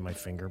gave my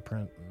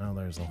fingerprint. Now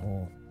there's a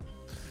whole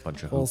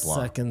Bunch of whole hoopla.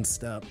 second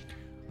step.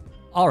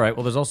 All right.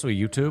 Well, there's also a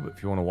YouTube.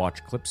 If you want to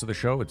watch clips of the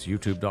show, it's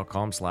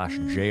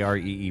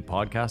youtube.com/JREE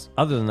podcast.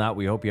 Other than that,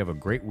 we hope you have a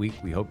great week.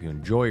 We hope you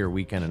enjoy your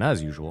weekend. And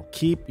as usual,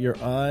 Keep your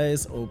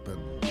eyes open.